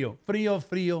 Bien frío,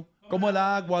 frío, como el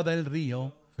agua del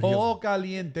río, o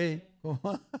caliente.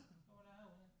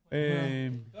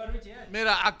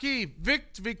 Mira, aquí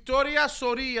Victoria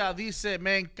Soria dice,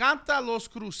 me encantan los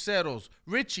cruceros.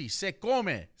 Richie, se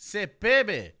come, se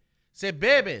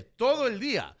bebe todo el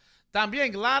día.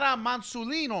 También Lara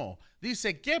Mansulino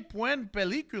dice, qué buena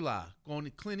película con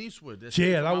Clint Eastwood.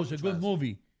 Yeah, that was a good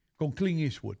movie con Clint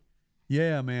Eastwood.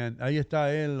 Yeah, man. Ahí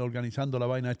está él organizando la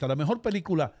vaina esta. La mejor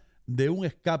película de un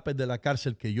escape de la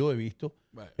cárcel que yo he visto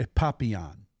es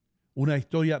Papillon. Una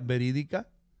historia verídica.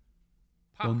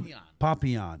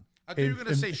 Papillon. I thought you were going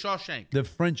to say Shawshank. The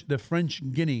French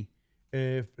Guinea.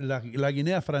 La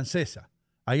Guinea francesa.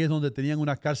 Ahí es donde tenían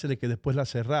unas cárceles que después las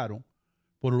cerraron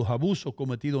por los abusos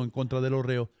cometidos en contra de los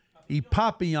reos. Y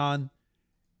Papillon.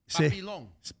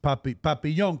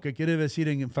 Papillon, que quiere decir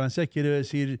en francés, quiere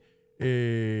decir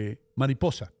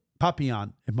mariposa.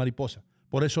 Papillon es mariposa.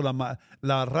 Por eso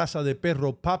la raza de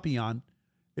perro Papillon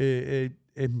es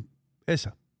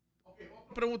Esa.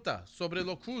 Pregunta sobre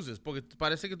los cruises, porque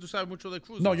parece que tú sabes mucho de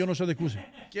cruises. No, yo no sé de cruises.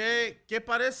 ¿Qué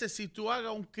parece si tú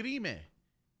hagas un crimen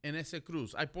en ese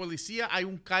cruise? ¿Hay policía? ¿Hay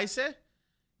un cárcel?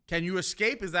 Can you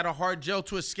escape? Is that a hard jail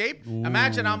to escape?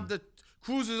 Imagine the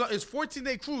cruise is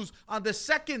 14-day cruise. On the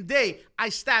second day, I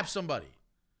stab somebody.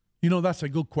 You know, that's a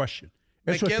good question.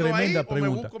 Eso es tremenda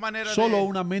pregunta. Solo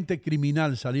una mente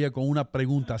criminal salía con una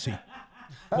pregunta así.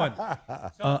 Bueno,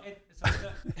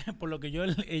 por lo que yo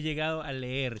he llegado a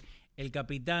leer, el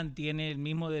capitán tiene el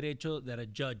mismo derecho de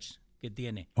judge que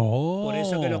tiene. Por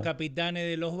eso que los capitanes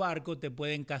de los barcos te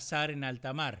pueden cazar en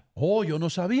alta mar. Yo no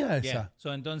sabía esa. Yeah.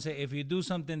 So, entonces, if you do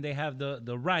something, they have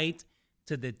the right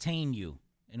to detain you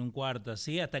en un cuarto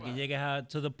así hasta que llegues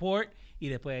to the port y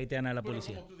después ahí te dan a la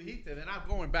policía. Como tú dijiste, they're not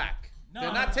going back.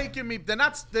 They're not taking me. They're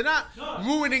not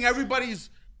ruining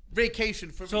everybody's vacation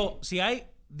for me. Si hay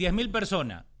 10,000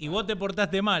 personas y vos te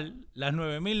portaste mal, las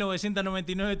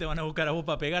 9,999 te van a buscar a vos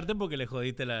para pegarte porque le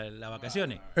jodiste las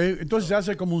vacaciones. Entonces se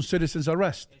hace como un citizen's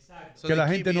arrest. Exacto. Que la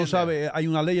gente no sabe. Hay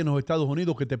una ley en los Estados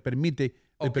Unidos que te permite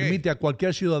a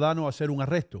cualquier ciudadano hacer un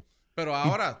arresto. Pero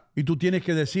ahora... Y tú tienes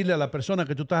que decirle a la persona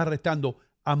que tú estás arrestando,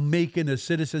 I'm making a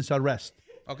citizen's arrest.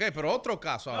 Ok, pero otro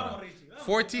caso ahora.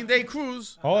 14-day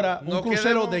cruise. Ahora, un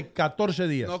crucero de 14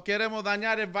 días. No queremos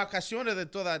dañar las vacaciones de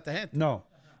toda esta gente. No.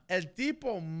 El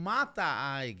tipo mata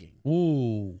a alguien.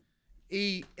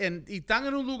 Y están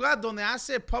en un lugar donde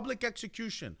hace public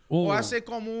execution. O hace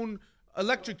como un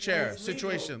electric chair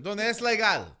situation, donde es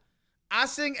legal.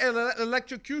 Hacen el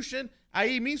electrocution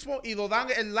ahí mismo y lo dan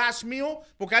el last meal,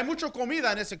 porque hay mucha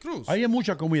comida en ese cruise. Ahí hay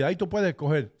mucha comida, ahí tú puedes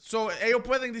escoger. So ellos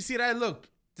pueden decir, hey, look,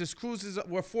 this cruise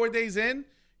we're 4 days in,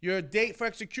 your date for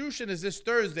execution is this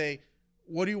Thursday.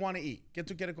 What do you want to eat? ¿Qué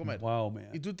tú quieres comer? Wow, man.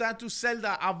 Y tú estás en tu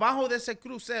celda abajo de ese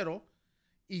crucero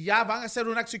y ya van a hacer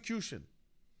una execution.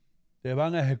 Te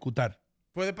van a ejecutar.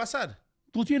 Puede pasar.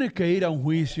 Tú tienes que ir a un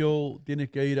juicio, tienes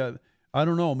que ir a... I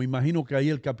don't know, me imagino que ahí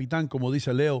el capitán, como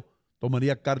dice Leo,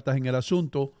 tomaría cartas en el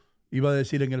asunto, iba a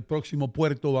decir en el próximo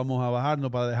puerto vamos a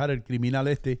bajarnos para dejar el criminal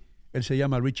este. Él se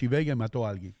llama Richie Vega y mató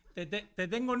a alguien. Te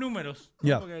tengo números,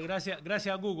 ¿no? Porque gracias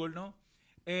a Google, ¿no?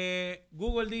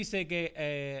 Google dice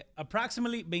que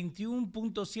approximately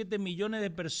 21.7 millones de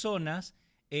personas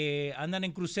andan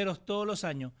en cruceros todos los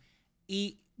años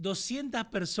y 200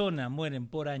 personas mueren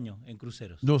por año en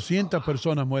cruceros. 200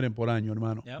 personas mueren por año,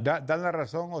 hermano. ¿Dan la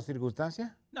razón o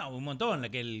circunstancia? No, un montón.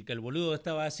 Que el boludo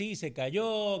estaba así, se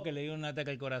cayó, que le dio un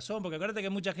ataque al corazón. Porque acuérdate que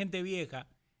mucha gente vieja,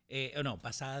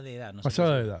 pasada de edad. No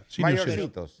pasada de edad. Sí,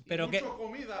 mayorcitos. Pero que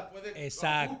comida puede...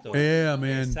 Exacto.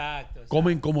 Exacto.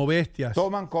 Comen como bestias.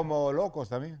 Toman como locos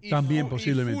también. También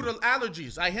posiblemente. Y food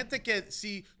allergies. Hay gente que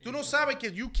si tú no sabes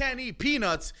que you can't eat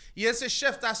peanuts y ese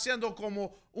chef está haciendo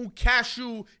como un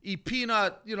cashew y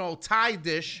peanut, Thai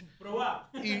dish. Probá.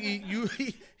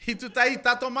 Y tú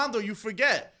estás tomando, you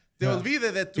forget. Te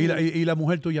olvides de tu... Y la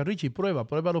mujer tuya, Richie,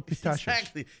 prueba los pistachos.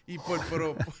 Exactly. Y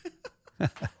pero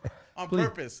on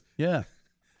purpose. Yeah.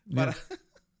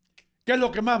 ¿Qué es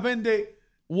lo que más vende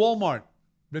Walmart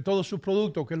de todos sus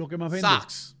productos? ¿Qué es lo que más vende?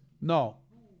 Socks. No.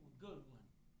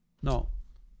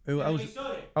 I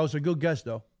was a good guess,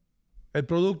 though. El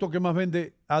producto que más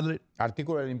vende, Adler.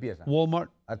 Artículo de limpieza.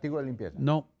 Walmart. Artículo de limpieza.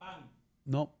 No. Pan.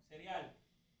 No. Cereal.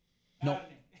 No.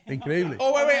 Increíble.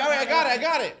 Oh, wait, I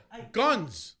got it.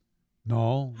 Guns.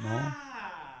 No.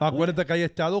 Acuérdate que hay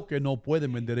estados que no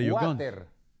pueden vender ellos guns.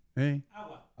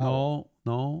 Agua.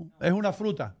 No. Es una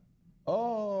fruta.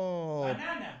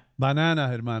 Banana.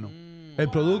 Bananas, hermano. El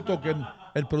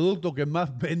producto que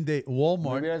más vende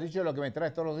Walmart. Me hubieras dicho lo que me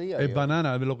traes todos los días. Es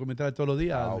banana, lo que me traes todos los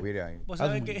días. Vos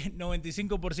sabés que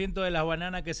 95% de las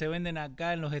bananas que se venden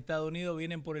acá en los Estados Unidos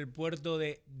vienen por el puerto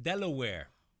de Delaware.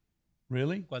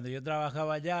 Really? Cuando yo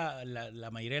trabajaba allá, la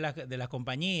mayoría de las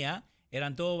compañías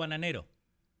eran todos bananeros.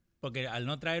 Porque al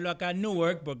no traerlo acá a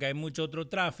Newark, porque hay mucho otro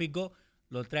tráfico,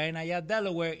 lo traen allá a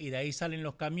Delaware y de ahí salen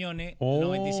los camiones. El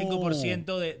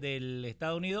 95% del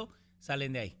Estados Unidos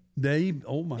salen de ahí. De ahí,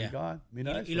 oh my God.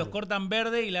 Mira eso. Y los cortan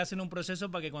verde y le hacen un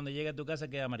proceso para que cuando llegue a tu casa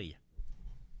quede amarilla.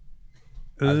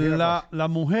 La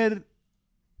mujer,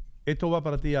 esto va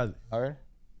para ti, Al. A ver.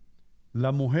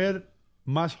 La mujer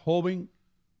más joven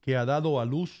que ha dado a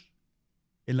luz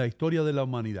en la historia de la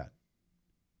humanidad.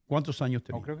 ¿Cuántos años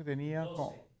tenía?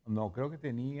 No, creo que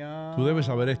tenía... Tú debes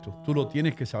saber esto. Tú lo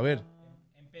tienes que saber.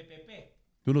 En PPP.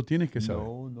 Tú lo tienes que saber.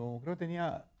 No. Creo que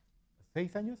tenía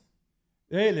 6 años.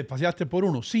 Le paseaste por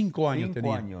uno. 5 años 5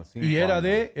 tenía. años. Y era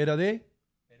de...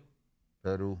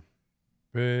 Perú.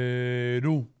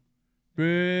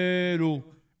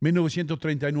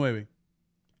 1939.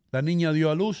 La niña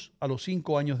dio a luz a los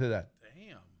 5 años de edad.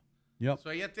 Damn. Yep.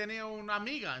 So ella tenía una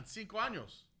amiga en 5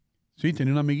 años. Sí,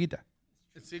 tenía una amiguita.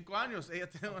 En 5 años ella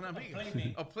tiene una amiga.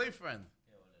 A play friend.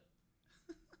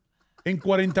 En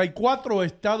 44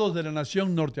 estados de la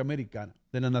nación norteamericana,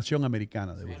 de la nación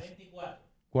americana, de verdad.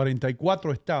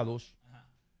 44 estados.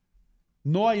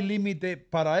 No hay límite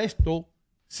para esto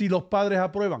si los padres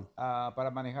aprueban.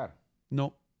 Para manejar.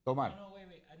 No. Tomar. ¿No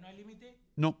hay límite?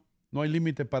 No hay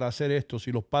límite para hacer esto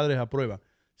si los padres aprueban.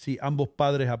 Si ambos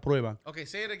padres aprueban. Okay,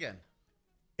 say it again.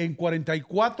 En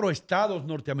 44 estados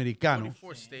norteamericanos,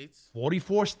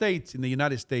 44 states in the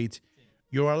United States,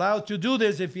 you're allowed to do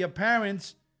this if your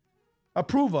parents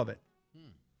approve of it.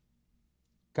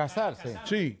 Casarse.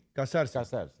 Sí,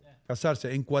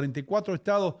 casarse. En 44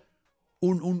 estados,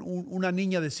 una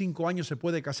niña de 5 años se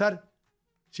puede casar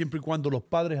siempre y cuando los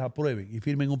padres aprueben y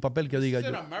firmen un papel que diga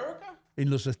yo.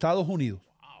 En los Estados Unidos.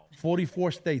 44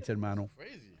 states, hermano.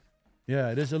 Crazy.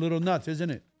 Yeah, it is a little nuts, isn't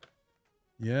it?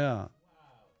 Yeah.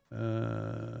 A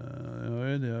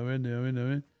ver.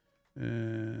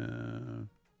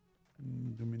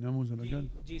 Terminamos acá.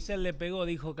 Giselle le pegó,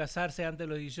 dijo casarse antes de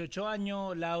los 18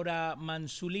 años. Laura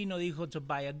Mansulino dijo to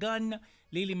buy a gun.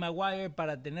 Lily Maguire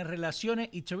para tener relaciones.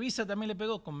 Y Teresa también le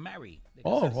pegó con Mary.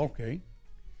 Ok.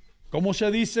 ¿Cómo se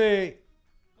dice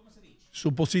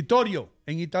supositorio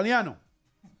en italiano?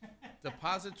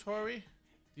 Depository.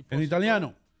 En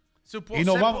italiano. Y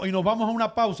nos vamos a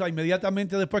una pausa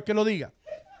inmediatamente después que lo diga.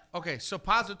 Okay,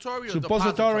 suppository or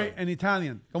Suppository depository? en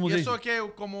Italian. ¿Cómo ¿Y se eso dice? que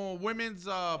como women's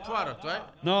product, right?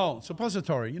 No,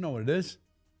 suppository. You know what it is.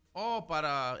 Oh,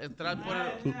 para entrar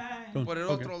por el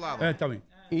otro lado. Está bien.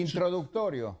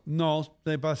 Introductorio. No,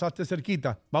 te pasaste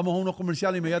cerquita. Vamos a unos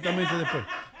comerciales inmediatamente después.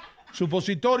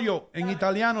 Supositorio en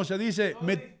italiano se dice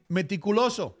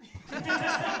meticuloso.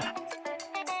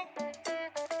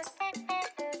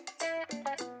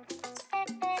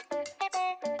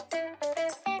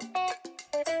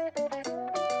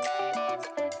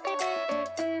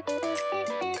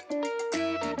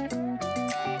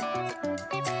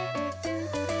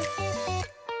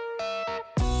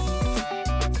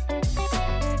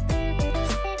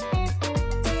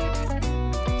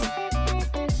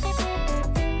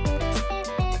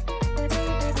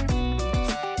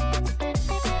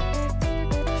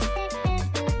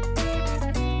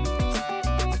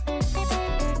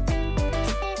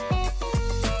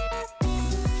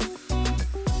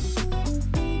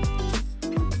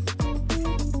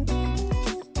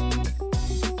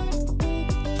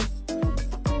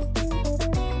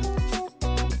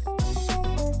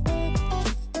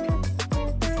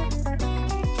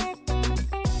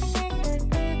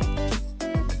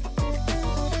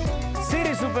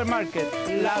 Supermarket,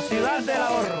 la ciudad del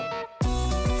ahorro.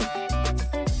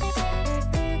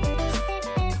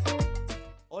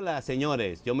 Hola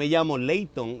señores, yo me llamo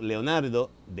Leighton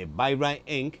Leonardo de Buy Right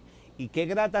Inc. y qué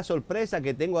grata sorpresa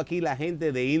que tengo aquí la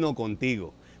gente de Hino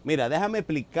Contigo. Mira, déjame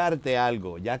explicarte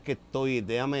algo, ya que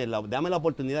dame la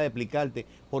oportunidad de explicarte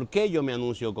por qué yo me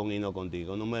anuncio con Hino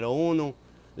Contigo. Número uno,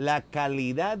 la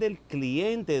calidad del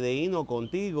cliente de Hino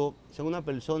Contigo son una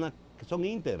persona que son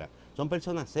íntegras. Son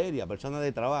personas serias, personas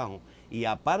de trabajo. Y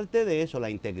aparte de eso, la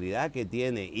integridad que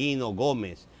tiene Hino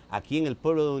Gómez aquí en el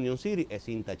pueblo de Union City es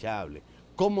intachable.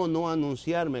 ¿Cómo no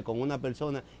anunciarme con una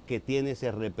persona que tiene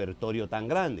ese repertorio tan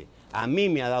grande? A mí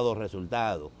me ha dado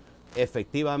resultados.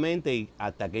 Efectivamente, y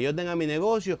hasta que yo tenga mi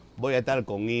negocio, voy a estar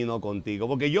con Hino Contigo,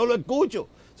 porque yo lo escucho.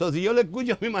 Si yo lo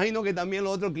escucho, me imagino que también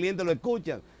los otros clientes lo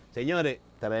escuchan. Señores,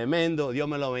 tremendo, Dios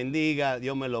me lo bendiga,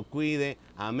 Dios me lo cuide,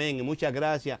 amén. Y muchas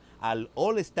gracias al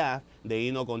all staff de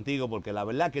Hino Contigo, porque la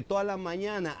verdad que todas las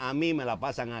mañanas a mí me la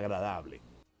pasan agradable.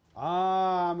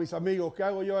 Mis amigos, ¿qué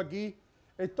hago yo aquí?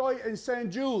 Estoy en St.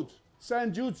 Jude's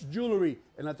Jewelry,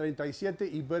 en la 37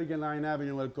 y Bergen Line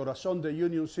Avenue, en el corazón de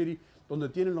Union City, donde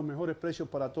tienen los mejores precios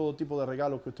para todo tipo de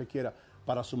regalos que usted quiera.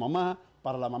 Para su mamá,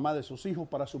 para la mamá de sus hijos,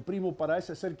 para su primo, para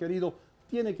ese ser querido,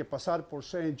 tiene que pasar por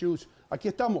St. Jude's. Aquí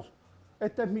estamos.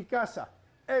 Esta es mi casa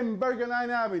en Bergen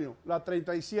Line Avenue, la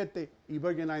 37 y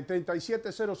Bergen Line,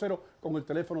 3700 con el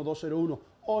teléfono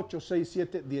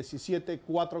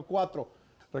 201-867-1744.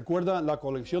 ¿Recuerdan la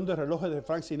colección de relojes de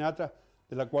Frank Sinatra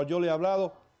de la cual yo le he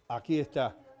hablado? Aquí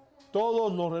está.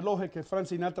 Todos los relojes que Frank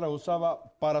Sinatra usaba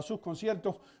para sus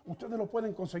conciertos, ustedes los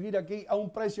pueden conseguir aquí a un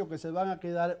precio que se van a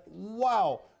quedar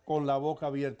wow con la boca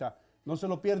abierta. No se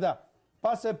lo pierda.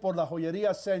 Pase por la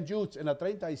joyería St. Jude's en la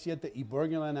 37 y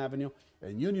Bergen Line Avenue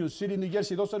en Union City, New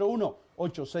Jersey,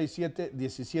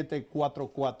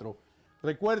 201-867-1744.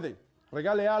 Recuerden,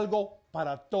 regale algo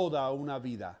para toda una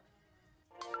vida.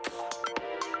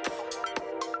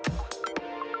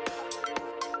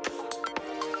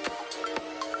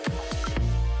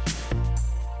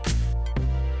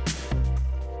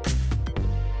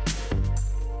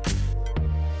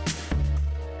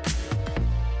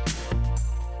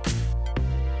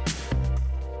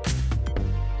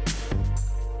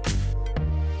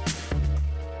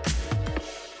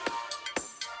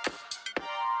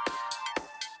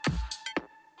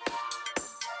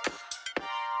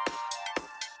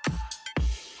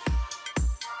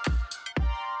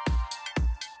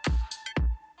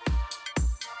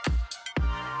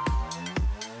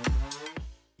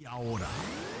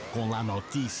 con las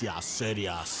noticias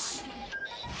serias.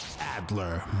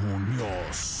 Adler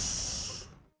Muñoz.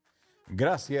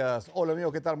 Gracias. Hola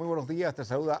amigos, ¿qué tal? Muy buenos días. Te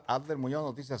saluda Adler Muñoz,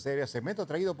 Noticias Serias. Segmento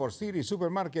traído por City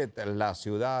Supermarket, la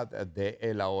ciudad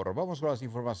del ahorro. Vamos con las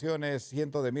informaciones.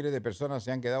 Cientos de miles de personas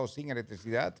se han quedado sin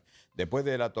electricidad después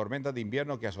de la tormenta de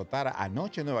invierno que azotara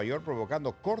anoche en Nueva York,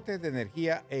 provocando cortes de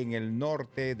energía en el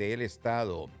norte del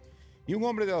estado. Y un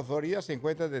hombre de la autoridad se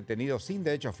encuentra detenido sin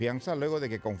derecho a fianza luego de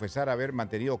que confesara haber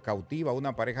mantenido cautiva a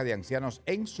una pareja de ancianos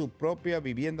en su propia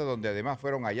vivienda, donde además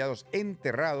fueron hallados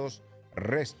enterrados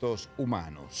restos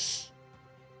humanos.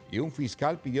 Y un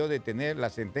fiscal pidió detener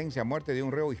la sentencia a muerte de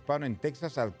un reo hispano en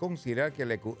Texas al considerar que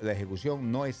la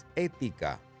ejecución no es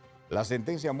ética. La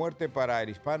sentencia a muerte para el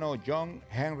hispano John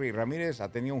Henry Ramírez ha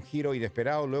tenido un giro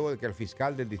inesperado luego de que el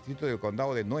fiscal del distrito del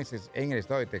condado de Nueces en el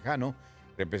estado de Tejano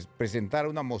presentara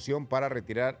una moción para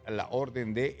retirar la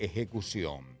orden de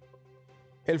ejecución.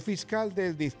 El fiscal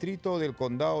del distrito del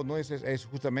condado Nueces es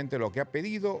justamente lo que ha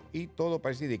pedido y todo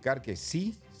parece indicar que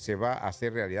sí se va a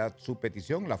hacer realidad su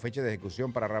petición. La fecha de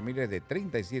ejecución para Ramírez, de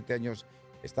 37 años,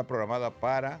 está programada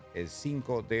para el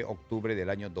 5 de octubre del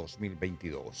año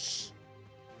 2022.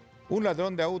 Un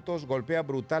ladrón de autos golpea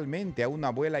brutalmente a una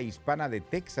abuela hispana de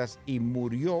Texas y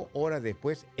murió horas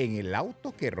después en el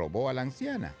auto que robó a la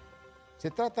anciana. Se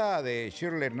trata de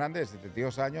Shirley Hernández, de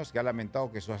 72 años, que ha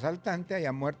lamentado que su asaltante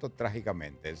haya muerto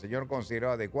trágicamente. El señor consideró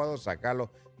adecuado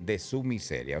sacarlo de su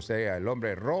miseria. O sea, el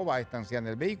hombre roba a esta anciana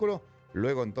el vehículo,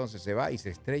 luego entonces se va y se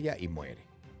estrella y muere.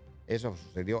 Eso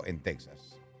sucedió en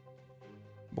Texas.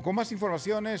 Con más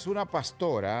informaciones, una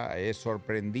pastora es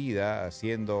sorprendida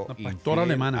siendo infiel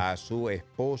alemana a su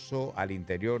esposo al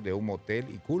interior de un motel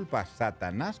y culpa a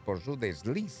Satanás por su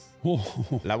desliz.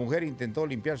 La mujer intentó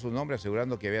limpiar su nombre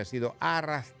asegurando que había sido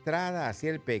arrastrada hacia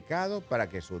el pecado para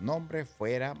que su nombre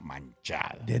fuera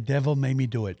manchado. The devil made me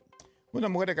do it. Una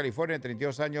mujer de California de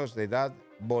 32 años de edad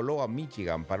voló a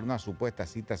Michigan para una supuesta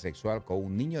cita sexual con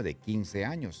un niño de 15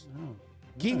 años.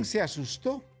 Quien se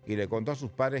asustó y le contó a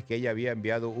sus padres que ella había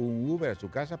enviado un Uber a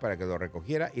su casa para que lo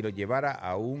recogiera y lo llevara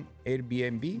a un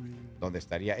Airbnb donde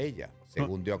estaría ella,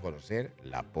 según dio a conocer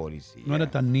la policía. No era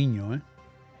tan niño, ¿eh?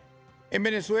 En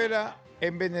Venezuela,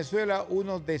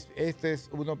 este es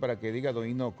uno para que diga Don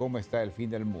Hino cómo está el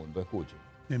fin del mundo. Escuchen.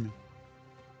 Dime.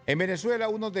 En Venezuela,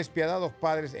 unos despiadados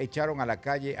padres echaron a la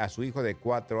calle a su hijo de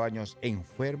 4 años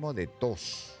enfermo de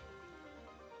tos.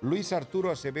 Luis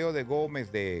Arturo Acevedo de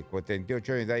Gómez, de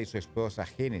 48 años de edad, y su esposa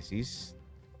Génesis,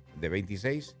 de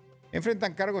 26,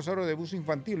 enfrentan cargos ahora de abuso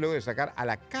infantil luego de sacar a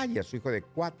la calle a su hijo de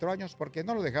 4 años porque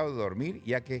no lo dejaba de dormir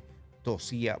ya que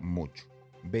tosía mucho.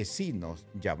 Vecinos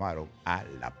llamaron a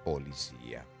la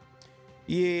policía.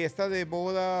 Y está de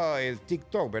moda el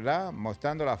TikTok, ¿verdad?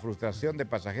 Mostrando la frustración de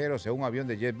pasajeros en un avión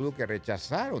de JetBlue que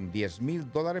rechazaron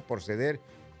 $10,000 por ceder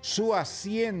su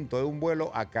asiento de un vuelo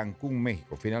a Cancún,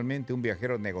 México. Finalmente, un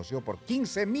viajero negoció por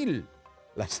 $15,000.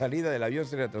 La salida del avión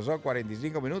se retrasó a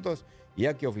 45 minutos,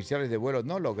 ya que oficiales de vuelo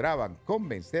no lograban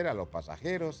convencer a los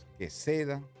pasajeros que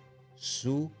cedan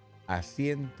su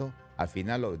asiento. Al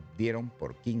final lo dieron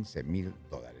por $15,000.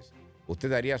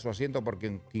 ¿Usted daría su asiento por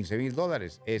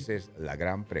 $15,000? Esa es la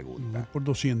gran pregunta. Por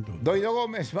 200. Doido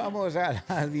Gómez, vamos a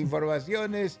las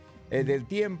informaciones del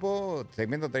tiempo.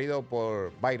 Segmento traído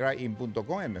por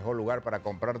buyrightIn.com, el mejor lugar para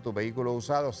comprar tu vehículo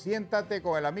usado. Siéntate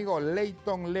con el amigo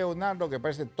Leighton Leonardo, que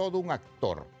parece todo un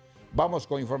actor. Vamos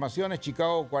con informaciones.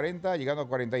 Chicago 40, llegando a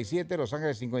 47. Los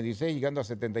Ángeles 56, llegando a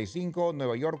 75.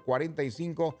 Nueva York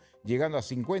 45, llegando a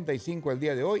 55 el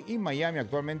día de hoy. Y Miami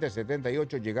actualmente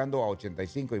 78, llegando a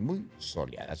 85 y muy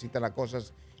soleada. Así están las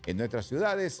cosas en nuestras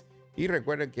ciudades. Y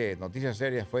recuerden que Noticias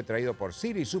Serias fue traído por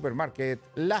City Supermarket,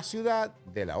 la ciudad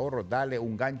del ahorro. Dale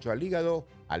un gancho al hígado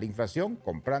a la inflación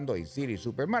comprando en City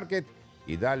Supermarket.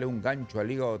 Y dale un gancho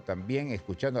al hígado también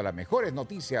escuchando las mejores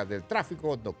noticias del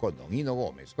tráfico con Don Hino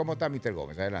Gómez. ¿Cómo está, Mr.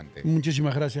 Gómez? Adelante.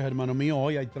 Muchísimas gracias, hermano mío.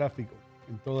 Hoy hay tráfico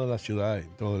en todas las ciudades,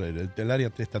 en todo el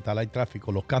área estatal hay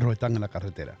tráfico. Los carros están en la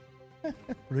carretera.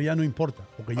 Pero ya no importa,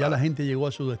 porque ya la gente llegó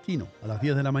a su destino a las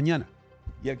 10 de la mañana.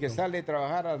 ¿Y el que sale a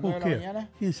trabajar a las 9 de la mañana?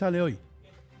 ¿Quién sale hoy?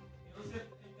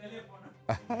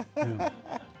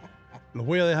 Los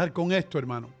voy a dejar con esto,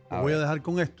 hermano. Los voy a dejar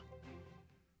con esto.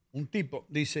 Un tipo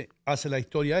dice, hace la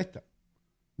historia esta.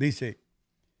 Dice,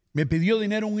 me pidió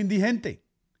dinero un indigente.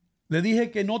 Le dije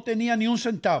que no tenía ni un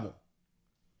centavo.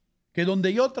 Que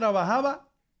donde yo trabajaba,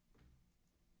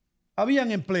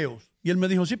 habían empleos. Y él me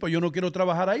dijo, sí, pues yo no quiero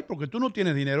trabajar ahí porque tú no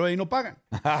tienes dinero, ahí no pagan.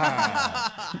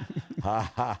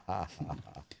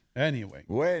 Anyway.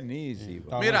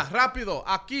 Buenísimo. Mira, rápido,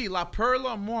 aquí la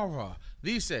Perla Mora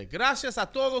dice, gracias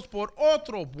a todos por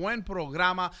otro buen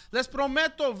programa. Les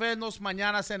prometo vernos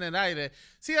mañana en el aire,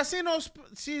 si así nos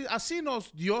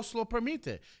Dios lo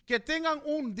permite. Que tengan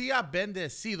un día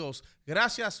bendecidos.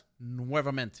 Gracias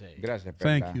nuevamente. Gracias,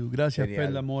 Perla. Thank you. Gracias, Genial.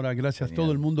 Perla Mora. Gracias a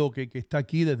todo el mundo que está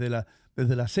aquí desde las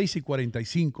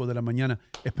 6:45 de la mañana,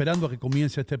 esperando a que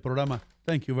comience este programa.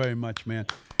 Thank you very much, man.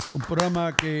 Un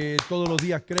programa que todos los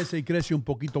días crece y crece un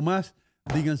poquito más.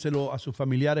 Díganselo a sus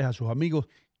familiares, a sus amigos,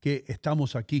 que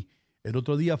estamos aquí. El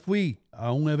otro día fui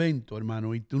a un evento,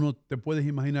 hermano, y tú no te puedes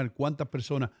imaginar cuántas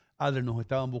personas, Adler, nos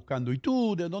estaban buscando. ¿Y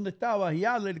tú de dónde estabas? ¿Y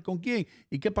Adler con quién?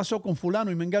 ¿Y qué pasó con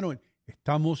fulano y mengano?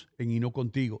 Estamos en Hino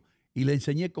Contigo. Y le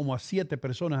enseñé como a 7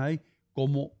 personas ahí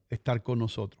cómo estar con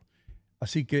nosotros.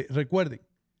 Así que recuerden,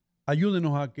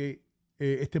 ayúdenos a que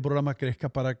este programa crezca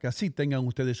para que así tengan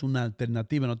ustedes una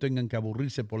alternativa, no tengan que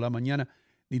aburrirse por la mañana,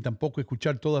 ni tampoco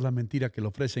escuchar todas las mentiras que le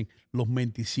ofrecen los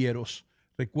menticieros.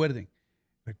 Recuerden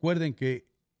que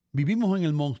vivimos en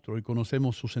el monstruo y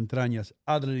conocemos sus entrañas.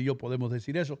 Adler y yo podemos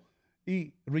decir eso.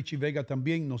 Y Richie Vega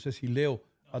también. No sé si Leo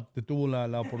tuvo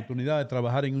la oportunidad de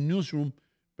trabajar en un newsroom,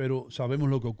 pero sabemos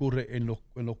lo que ocurre en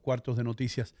los cuartos de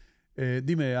noticias.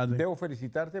 Dime, Adler. Debo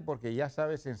felicitarte porque ya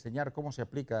sabes enseñar cómo se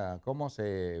aplica, cómo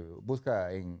se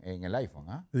busca en el iPhone.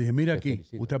 ¿Ah? Le dije, mira Te aquí,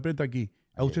 felicito. usted aprieta aquí.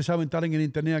 Usted sabe entrar en el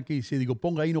internet aquí. Si digo,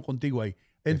 ponga Hino Contigo ahí.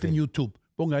 Entre en YouTube,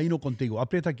 ponga Hino Contigo.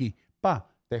 Aprieta aquí.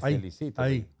 Te ahí, felicito.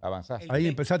 Ahí. Avanzaste. Ahí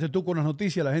empezaste tú con las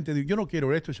noticias. La gente dice, yo no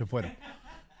quiero esto y se fueron.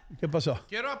 ¿Qué pasó?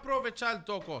 Quiero aprovechar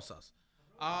 2 cosas.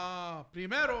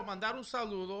 Primero, mandar un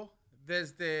saludo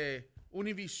desde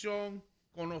Univision.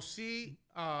 Conocí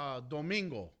a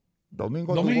Domingo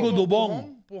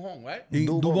Dubón, right?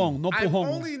 Dubón, no I've Pujón.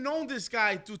 only known this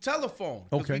guy through telephone.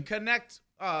 Because Okay. we connect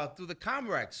through the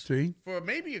Comrex Sí. for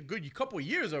maybe a good couple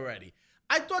years already.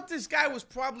 I thought this guy was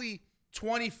probably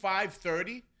 25,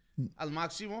 30 al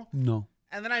máximo. No.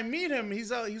 And then I meet him. He's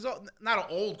not an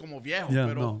old como viejo, Yeah,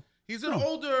 pero no. he's an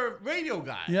older radio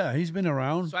guy. Yeah, he's been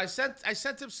around. So I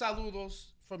sent him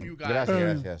saludos from you guys.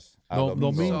 Gracias. A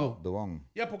Domingo. Dubón.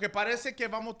 Yeah, porque parece que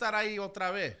vamos a estar ahí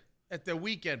otra vez este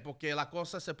weekend, porque la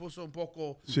cosa se puso un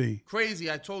poco Sí. crazy.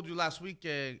 I told you last week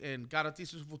en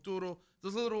Garantiza Futuro,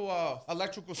 there's a little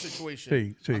electrical situation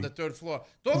Sí, sí. on the 3rd floor.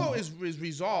 Todo is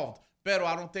resolved, pero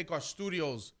I don't think our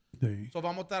studios. Sí. So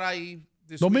vamos a estar ahí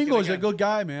this Domingo weekend is a again. good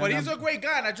guy, man. But he's a great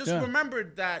guy, and I just Yeah.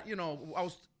 remembered that,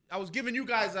 I was giving you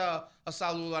guys a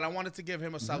saludo, and I wanted to give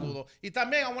him a saludo. Y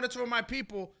también I wanted to remind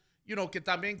people, que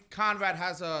también Conrad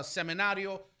has a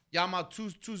seminario. Llama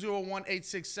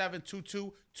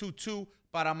 201-867-2222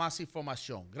 para más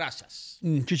información. Gracias.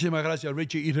 Muchísimas gracias,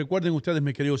 Richie. Y recuerden ustedes,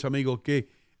 mis queridos amigos, que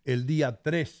el día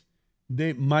 3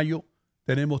 de mayo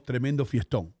tenemos tremendo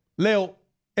fiestón. Leo,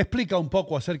 explica un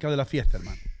poco acerca de la fiesta,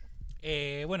 hermano.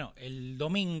 Bueno, el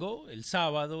domingo, el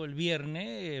sábado, el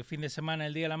viernes, fin de semana,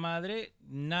 el Día de la Madre,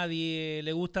 nadie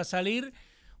le gusta salir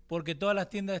porque todas las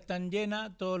tiendas están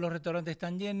llenas, todos los restaurantes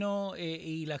están llenos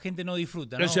y la gente no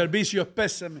disfruta, ¿no? El servicio es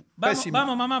pésimo.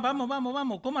 Vamos, mamá,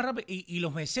 vamos, coma rápido. Y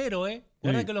los meseros,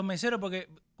 Recuerda Sí. que los meseros, porque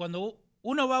cuando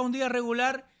uno va un día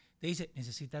regular, te dice,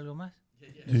 ¿necesita algo más?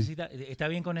 ¿Está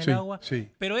bien con el Sí, agua? sí.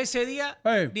 Pero ese día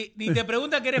ni te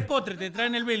pregunta que eres postre, te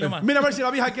traen el bill nomás. Mira a ver si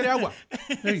la vieja quiere agua.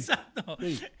 Exacto.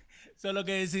 Solo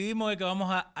que decidimos es que vamos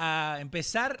a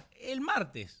empezar el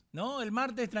martes, ¿no? El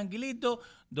martes tranquilito,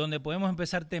 donde podemos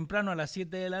empezar temprano a las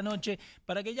 7 de la noche,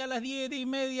 para que ya a las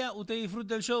 10:30 usted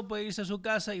disfrute el show, puede irse a su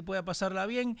casa y pueda pasarla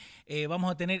bien.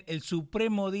 Vamos a tener el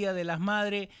supremo Día de las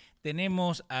Madres.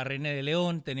 Tenemos a René de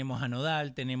León, tenemos a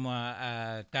Nodal, tenemos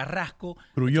a Carrasco,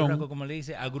 Grullón. Carrasco, como le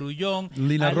dice, a Grullón,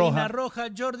 Lina a Roja. Lina Roja,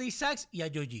 Jordi Sachs y a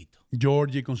Yoyito.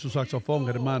 Georgie con su saxofón,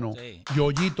 hermano. Sí.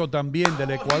 Yoyito también del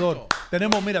Ecuador.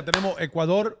 Tenemos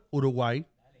Ecuador, Uruguay,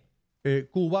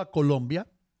 Cuba, Colombia.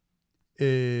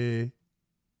 ¿Quién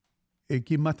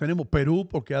más tenemos? Perú,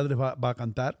 porque Adres va a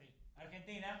cantar.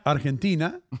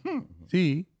 Argentina.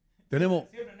 Sí. Tenemos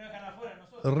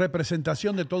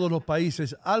representación de todos los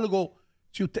países. Algo,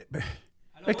 si usted...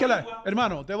 Es que,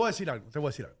 hermano, te voy a decir algo.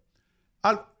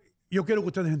 Yo quiero que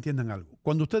ustedes entiendan algo.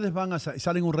 Cuando ustedes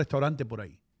salen a un restaurante por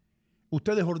ahí,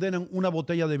 ustedes ordenan una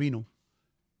botella de vino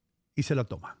y se la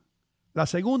toman. La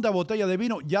segunda botella de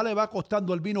vino ya le va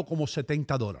costando el vino como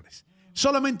 $70.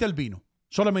 Solamente el vino.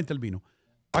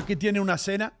 Aquí tiene una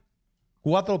cena,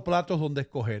 4 platos donde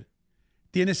escoger.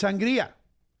 Tiene sangría,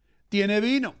 tiene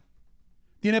vino,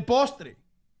 tiene postre,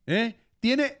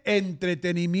 tiene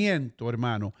entretenimiento,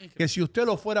 hermano. Que si usted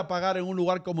lo fuera a pagar en un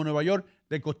lugar como Nueva York,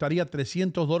 le costaría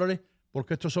 $300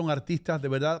 porque estos son artistas de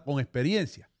verdad con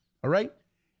experiencia. All right?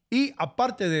 Y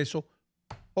aparte de eso,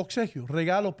 obsequios,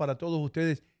 regalos para todos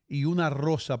ustedes y una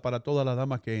rosa para todas las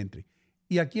damas que entren.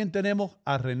 Y aquí tenemos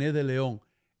a René de León,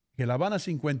 que La Habana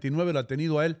 59 lo ha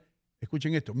tenido a él,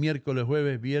 escuchen esto, miércoles,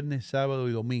 jueves, viernes, sábado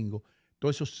y domingo.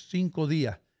 Todos esos 5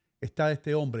 días está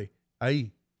este hombre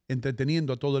ahí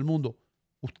entreteniendo a todo el mundo.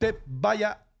 Usted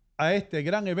vaya a este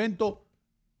gran evento,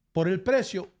 por el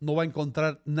precio no va a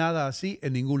encontrar nada así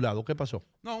en ningún lado. ¿Qué pasó?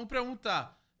 No, una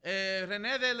pregunta.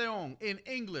 René de León, in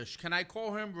English, can I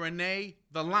call him René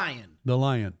the Lion? The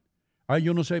Lion. Ay,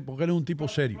 yo no sé, porque él es un tipo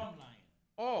serio.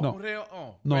 Oh, No.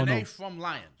 No, René no. from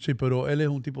Lion. Sí, pero él es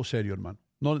un tipo serio, hermano.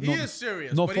 No, He no, is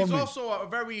serious, no but he's forme- also a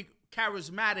very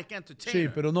charismatic entertainer.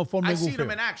 Sí, pero no forme I've seen gufeo.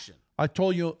 him in action. I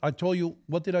told you,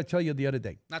 what did I tell you the other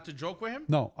day? Not to joke with him?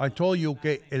 No, I told you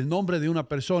que el nombre de una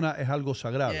persona es algo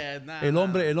sagrado. Yeah, nah, el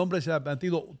hombre se ha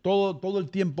metido todo el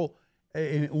tiempo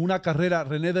en una carrera,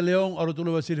 René de León, ahora tú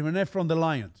le vas a decir René from the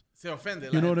Lions. Se ofende.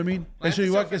 You know what I mean? La Eso gente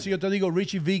igual se que si yo te digo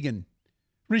Richie Vegan.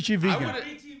 Richie Vegan.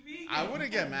 I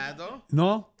wouldn't get mad, though.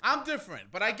 ¿No? I'm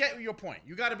different, but I get your point.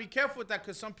 You got to be careful with that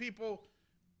because some people,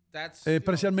 that's...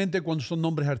 Especialmente cuando son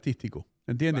nombres artísticos.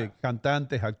 ¿Entiendes?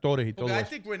 Cantantes, actores y todo Porque I eso.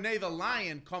 think René the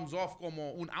Lion comes off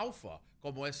como un alfa,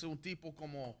 como es un tipo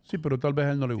como... Sí, pero tal vez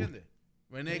a él no le gusta. ¿Entiendes?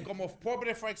 René como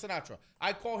pobre Frank Sinatra.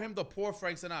 I call him the poor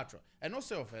Frank Sinatra. Él no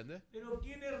se ofende. Pero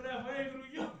 ¿quién es Rafael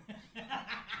Grullón?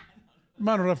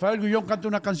 Hermano, Rafael Guillón canta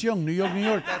una canción, New York, New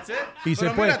York. That's it. Y Pero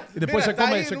después mira, se está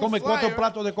ahí come, en un 4 flyer.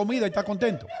 platos de comida y está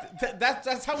contento.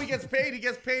 That's how he gets paid. He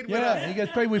gets paid with, Yeah, he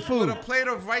gets paid with food. with a plate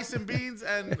of rice and beans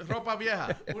and ropa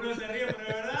vieja. Uno se ríe, pero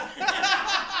de verdad.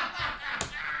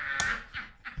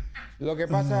 Lo que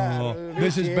pasa, No, Richie,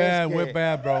 this is es bad, que- we're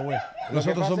bad, bro. Lo que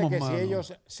Nosotros pasa somos es que malos. si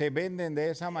ellos se venden de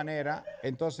esa manera,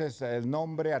 entonces el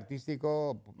nombre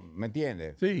artístico, ¿me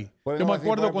entiendes? Sí. Podemos Yo me decir, acuerdo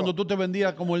por ejemplo, cuando tú te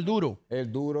vendías como el duro.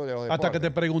 El duro de los deportes. Hasta que te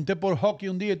pregunté por hockey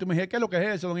un día y tú me dijiste, ¿qué es lo que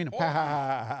es eso, don Hino? ¿Por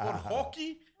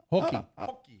hockey? Hockey.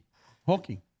 Hockey.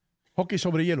 Hockey. Hockey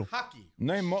sobre hielo. Hockey.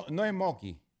 No es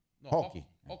mocky, hockey.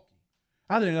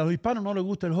 Adrián, a los hispanos no les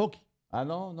gusta el hockey. Ah,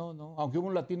 no. Aunque hubo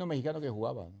un latino mexicano que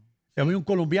jugaba. ¿no? Había un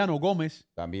colombiano, Gómez,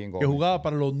 También que Gómez. jugaba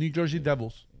para los New Jersey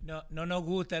Devils. No nos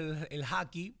gusta el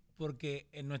hockey porque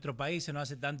en nuestro país se nos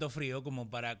hace tanto frío como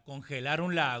para congelar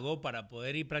un lago para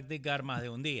poder ir a practicar más de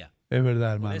un día. Es verdad,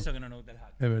 Por hermano. eso que no nos gusta el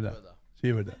hockey. Es verdad. Sí,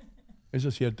 es verdad. Eso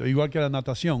es cierto. Igual que la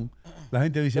natación. La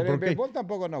gente dice, Pero el ¿por qué? béisbol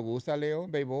tampoco nos gusta, Leo,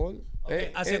 béisbol.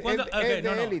 ¿Hace cuánto? Es Ok, de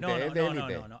no, élite, no, es de no,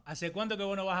 élite. no. ¿Hace cuánto que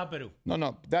vos no vas a Perú?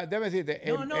 No, debe decirte.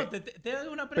 No, te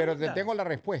hago una Pero pregunta. te tengo la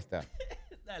respuesta.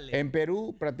 Dale. En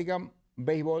Perú practican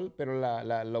béisbol, pero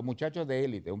los muchachos de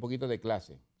élite, un poquito de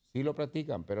clase, sí lo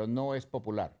practican, pero no es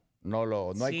popular. No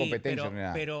hay Sí, competencia ni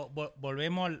nada. Pero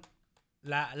volvemos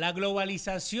la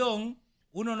globalización.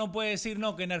 Uno no puede decir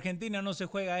no, que en Argentina no se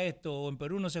juega esto o en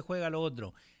Perú no se juega lo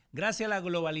otro. Gracias a la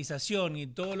globalización y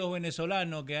todos los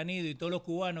venezolanos que han ido y todos los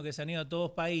cubanos que se han ido a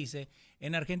todos países,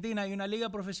 en Argentina hay una liga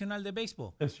profesional de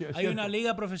béisbol, Es hay cierto. una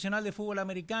liga profesional de fútbol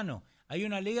americano, hay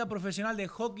una liga profesional de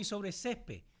hockey sobre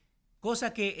césped,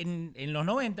 cosa que en los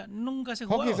 90 nunca se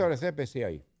jugaba. Hockey sobre césped sí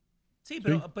hay. Sí,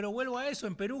 pero vuelvo a eso,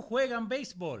 en Perú juegan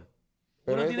béisbol.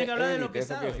 Pero Uno es tiene de que hablar de lo élite, que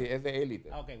eso quiere sabe. decir, es de élite.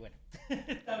 Ah, ok, bueno.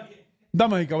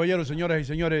 Damas y caballeros, señoras y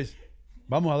señores,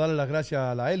 vamos a darle las gracias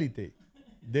a la élite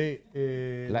de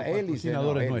La los hélice,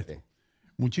 patrocinadores no, nuestros. élite.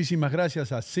 Muchísimas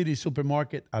gracias a City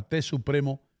Supermarket, a Té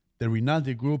Supremo, The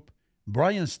Rinaldi Group,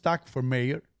 Brian Stack for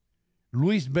Mayor,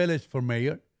 Luis Vélez for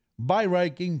Mayor,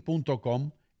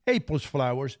 BuyRightKing.com, Aples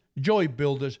Flowers, Joy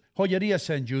Builders, Joyería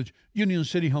St. Jude, Union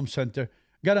City Home Center,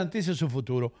 Garantice su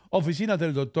futuro, oficinas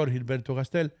del Dr. Gilberto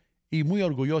Gastel y muy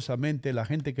orgullosamente la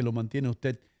gente que lo mantiene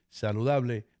usted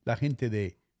saludable, la gente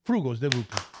de Frugos de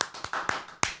Brooklyn.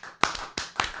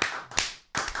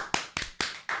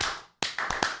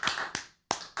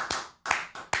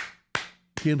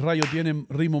 ¿Quién rayo tiene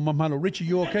ritmo más malo? Richie,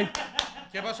 you okay?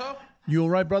 ¿Qué pasó? You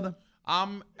all right, brother?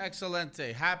 I'm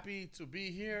excelente. Happy to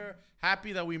be here.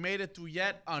 Happy that we made it to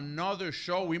yet another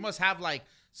show. We must have like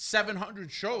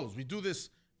 700 shows. We do this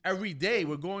every day.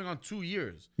 We're going on 2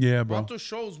 years. Yeah, bro. ¿Cuántos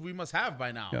shows we must have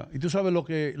by now? Yeah. ¿Y tú sabes lo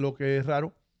que es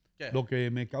raro? ¿Qué? Lo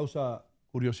que me causa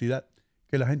curiosidad,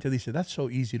 que la gente dice, that's so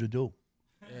easy to do.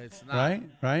 It's not.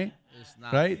 Right? It's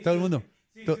not. Right? Todo el mundo.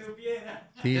 Si To-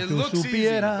 supiera. Si It tú looks easy,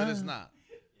 supieras. but it's not.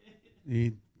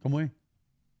 ¿Y cómo es?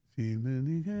 Si me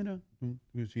dijeran,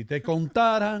 si te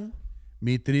contaran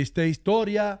mi triste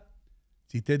historia,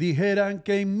 si te dijeran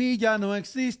que en mí ya no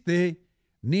existe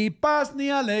ni paz ni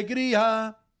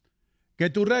alegría, que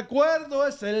tu recuerdo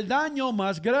es el daño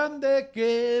más grande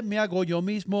que me hago yo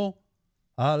mismo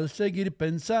al seguir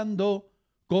pensando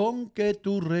con que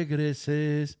tú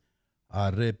regreses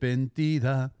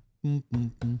arrepentida.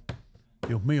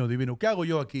 Dios mío, divino. ¿Qué hago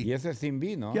yo aquí? Y ese es sin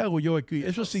vino. ¿Qué hago yo aquí?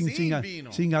 Eso sin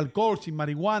vino. sin alcohol, sin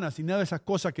marihuana, sin nada de esas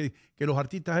cosas que los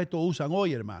artistas estos usan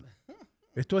hoy, hermano.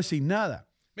 Esto es sin nada.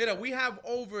 Mira, we have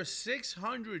over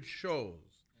 600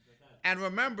 shows. And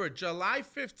remember, July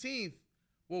 15th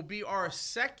will be our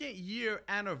 2nd year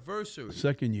anniversary.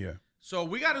 2nd year. So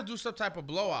we got to do some type of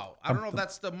blowout. I don't know if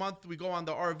that's the month we go on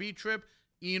the RV trip,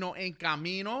 en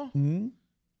Camino,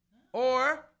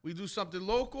 or we do something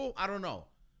local. I don't know.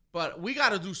 But we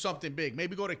got to do something big.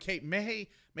 Maybe go to Cape May.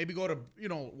 Maybe go to,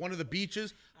 one of the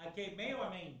beaches. Cape May or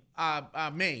Maine?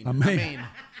 Maine. Maine.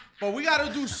 But we got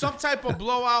to do some type of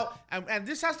blowout. And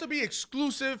this has to be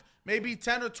exclusive. Maybe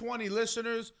 10 or 20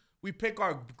 listeners. We pick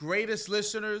our greatest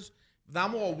listeners.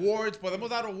 Damos awards. Podemos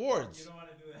dar awards. You don't want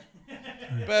to do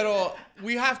that. Pero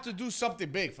we have to do something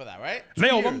big for that, right?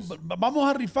 Leo, vamos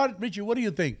a rifar. Richie, what do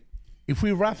you think? If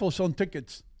we raffle some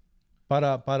tickets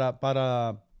para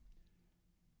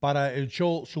el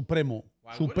show Supremo.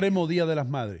 Supremo Día de las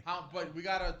Madres. But we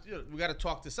gotta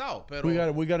talk this out.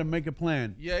 Pero we gotta make a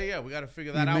plan. Yeah, we gotta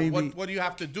figure that out. What do you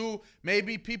have to do?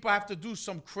 Maybe people have to do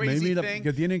some crazy thing.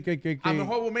 Que tienen que a lo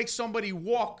mejor we'll make somebody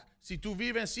walk. Si tú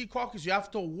vives en Secaucus, you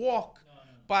have to walk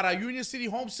para Union City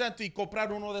Home Center y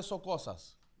comprar uno de esas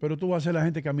cosas. Pero tú vas a hacer la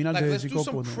gente caminar desde Secaucus.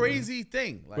 Let's do some crazy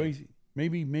thing. Crazy.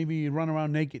 Maybe run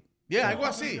around naked. Yeah, algo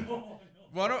así.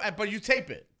 But you tape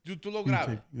it. Tú lo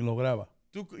grabas. Y lo graba.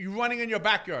 You're running in your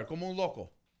backyard como un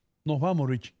loco. Nos vamos,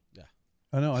 Richie. Yeah.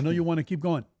 I know you want to keep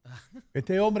going.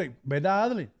 Este hombre, ¿verdad,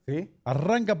 Adley? Sí.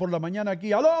 Arranca por la mañana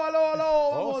aquí. ¡Aló!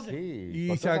 Oh, sí.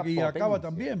 Y acaba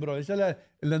también, bro. Esa es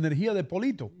la energía de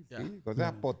Polito. Sí, con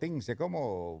esa potencia.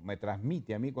 ¿Cómo me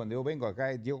transmite a mí cuando yo vengo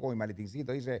acá? Llego con mi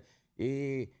maletincito, dice...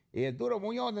 Y el Duro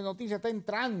Muñoz de Noticias está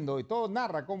entrando y todo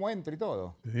narra cómo entra y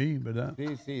todo. Sí, ¿verdad? Sí.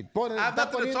 I have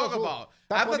nothing to talk about.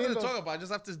 I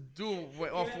just have to do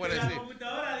off what I say. La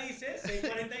computadora dice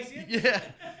 6:47. Yeah.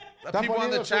 Está People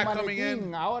on the poniendo chat su coming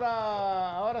in. maletín.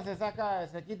 Ahora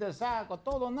se quita el saco,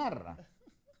 todo narra.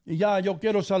 Y ya yo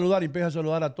quiero saludar y empieza a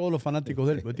saludar a todos los fanáticos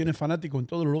de él. Porque tiene fanáticos en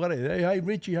todos los lugares. Hey, hi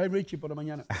Richie por la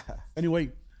mañana.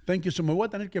 Anyway, thank you so much. Me voy a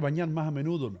tener que bañar más a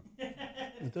menudo, ¿no?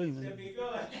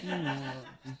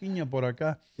 Piña por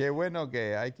acá. Qué bueno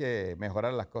que hay que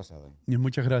mejorar las cosas. Y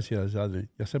muchas gracias, Adre.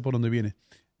 Ya sé por dónde viene.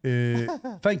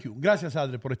 Thank you. Gracias,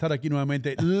 Adre, por estar aquí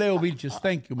nuevamente. Leo Vilches,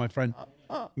 thank you, my friend.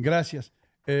 Gracias.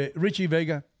 Richie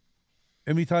Vega,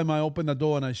 every time I open the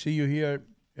door and I see you here,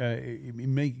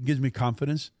 it gives me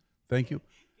confidence. Thank you.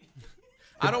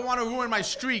 I don't want to ruin my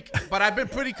streak, but I've been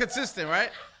pretty consistent, right?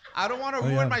 I don't want to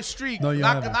ruin my streak.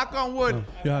 Knock on wood.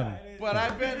 But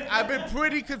I've been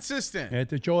pretty consistent.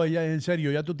 Este show ya es en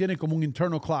serio. Ya tú tienes como un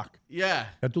internal clock. Yeah.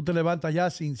 Ya tú te levantas ya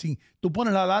sin. Tú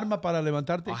pones la alarma para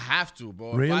levantarte. I have to,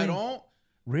 bro. Really? If I don't,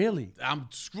 really, I'm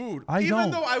screwed.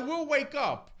 Even though I will wake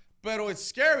up, but it's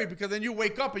scary because then you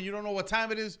wake up and you don't know what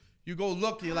time it is. You go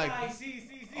look, you're like,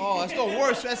 oh, that's the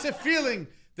worst. That's the feeling,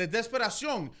 the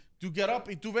desesperación. You get up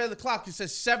and you ves the clock. It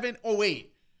says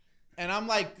 7:08, and I'm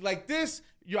like this.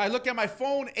 I look at my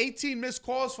phone, 18 missed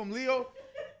calls from Leo.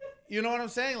 You know what I'm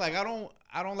saying? Like I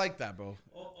don't like that, bro.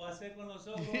 O hacer con los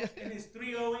ojos, and it's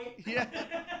 3:08. Yeah.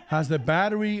 Has the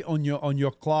battery on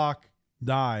your clock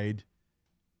died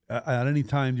at any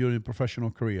time during your professional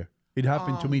career? It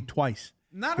happened to me twice.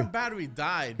 Not a battery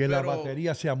died. Que la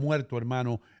batería se ha muerto,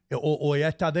 hermano. O ya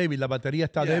está débil, la batería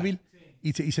está débil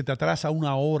y se te atrasa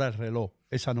 1 hora el reloj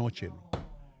esa noche.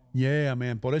 Yeah,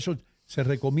 man. Por eso se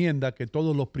recomienda que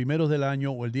todos los primeros del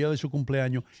año o el día de su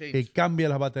cumpleaños cambie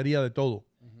la batería de todo.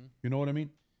 You know what I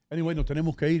mean? Anyway, nos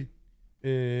tenemos que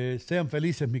ir. Sean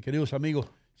felices, mis queridos amigos.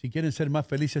 Si quieren ser más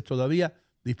felices todavía,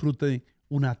 disfruten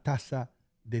una taza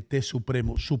de té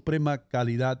supremo. Suprema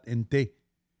calidad en té.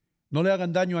 No le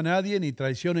hagan daño a nadie, ni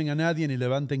traicionen a nadie, ni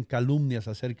levanten calumnias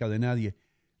acerca de nadie.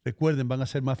 Recuerden, van a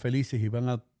ser más felices y van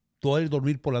a poder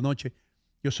dormir por la noche.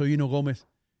 Yo soy Hino Gómez.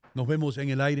 Nos vemos en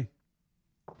el aire.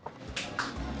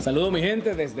 Saludos mi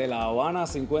gente desde La Habana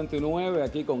 59,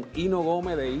 aquí con Hino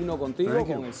Gómez de Hino Contigo,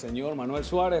 con el señor Manuel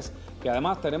Suárez, que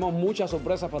además tenemos muchas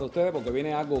sorpresas para ustedes porque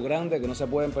viene algo grande que no se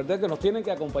pueden perder, que nos tienen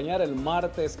que acompañar el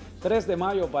martes 3 de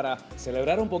mayo para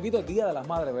celebrar un poquito el Día de las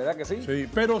Madres, ¿verdad que sí? Sí,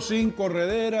 pero sin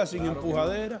corredera, sin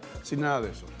empujadera, sin nada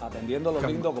de eso. Atendiendo lo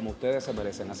lindo como ustedes se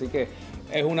merecen. Así que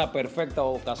es una perfecta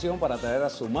ocasión para traer a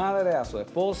su madre, a su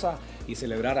esposa y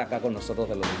celebrar acá con nosotros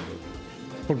de lo lindo.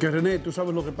 Porque René, tú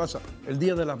sabes lo que pasa. El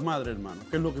Día de las Madres, hermano.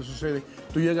 ¿Qué es lo que sucede?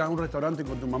 Tú llegas a un restaurante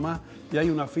con tu mamá y hay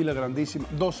una fila grandísima,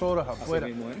 2 horas afuera,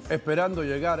 esperando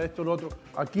llegar, esto, lo otro.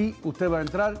 Aquí usted va a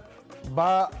entrar,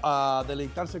 va a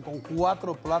deleitarse con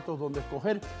 4 platos donde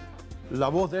escoger la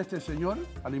voz de este señor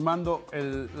animando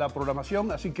la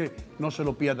programación, así que no se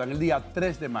lo pierdan el día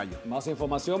 3 de mayo. Más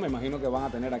información, me imagino que van a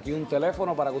tener aquí un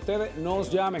teléfono para que ustedes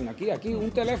nos llamen. Aquí,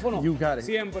 un teléfono. You got it.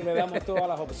 Siempre le damos todas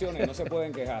las opciones, no se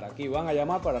pueden quejar. Aquí van a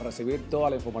llamar para recibir toda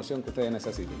la información que ustedes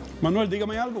necesiten. Manuel,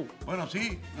 dígame algo. Bueno,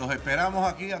 sí, los esperamos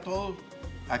aquí a todos,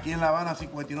 aquí en La Habana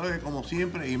 59, como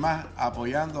siempre, y más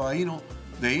apoyando a Hino,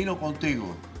 de Hino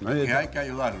contigo, que hay que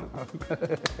ayudarlo.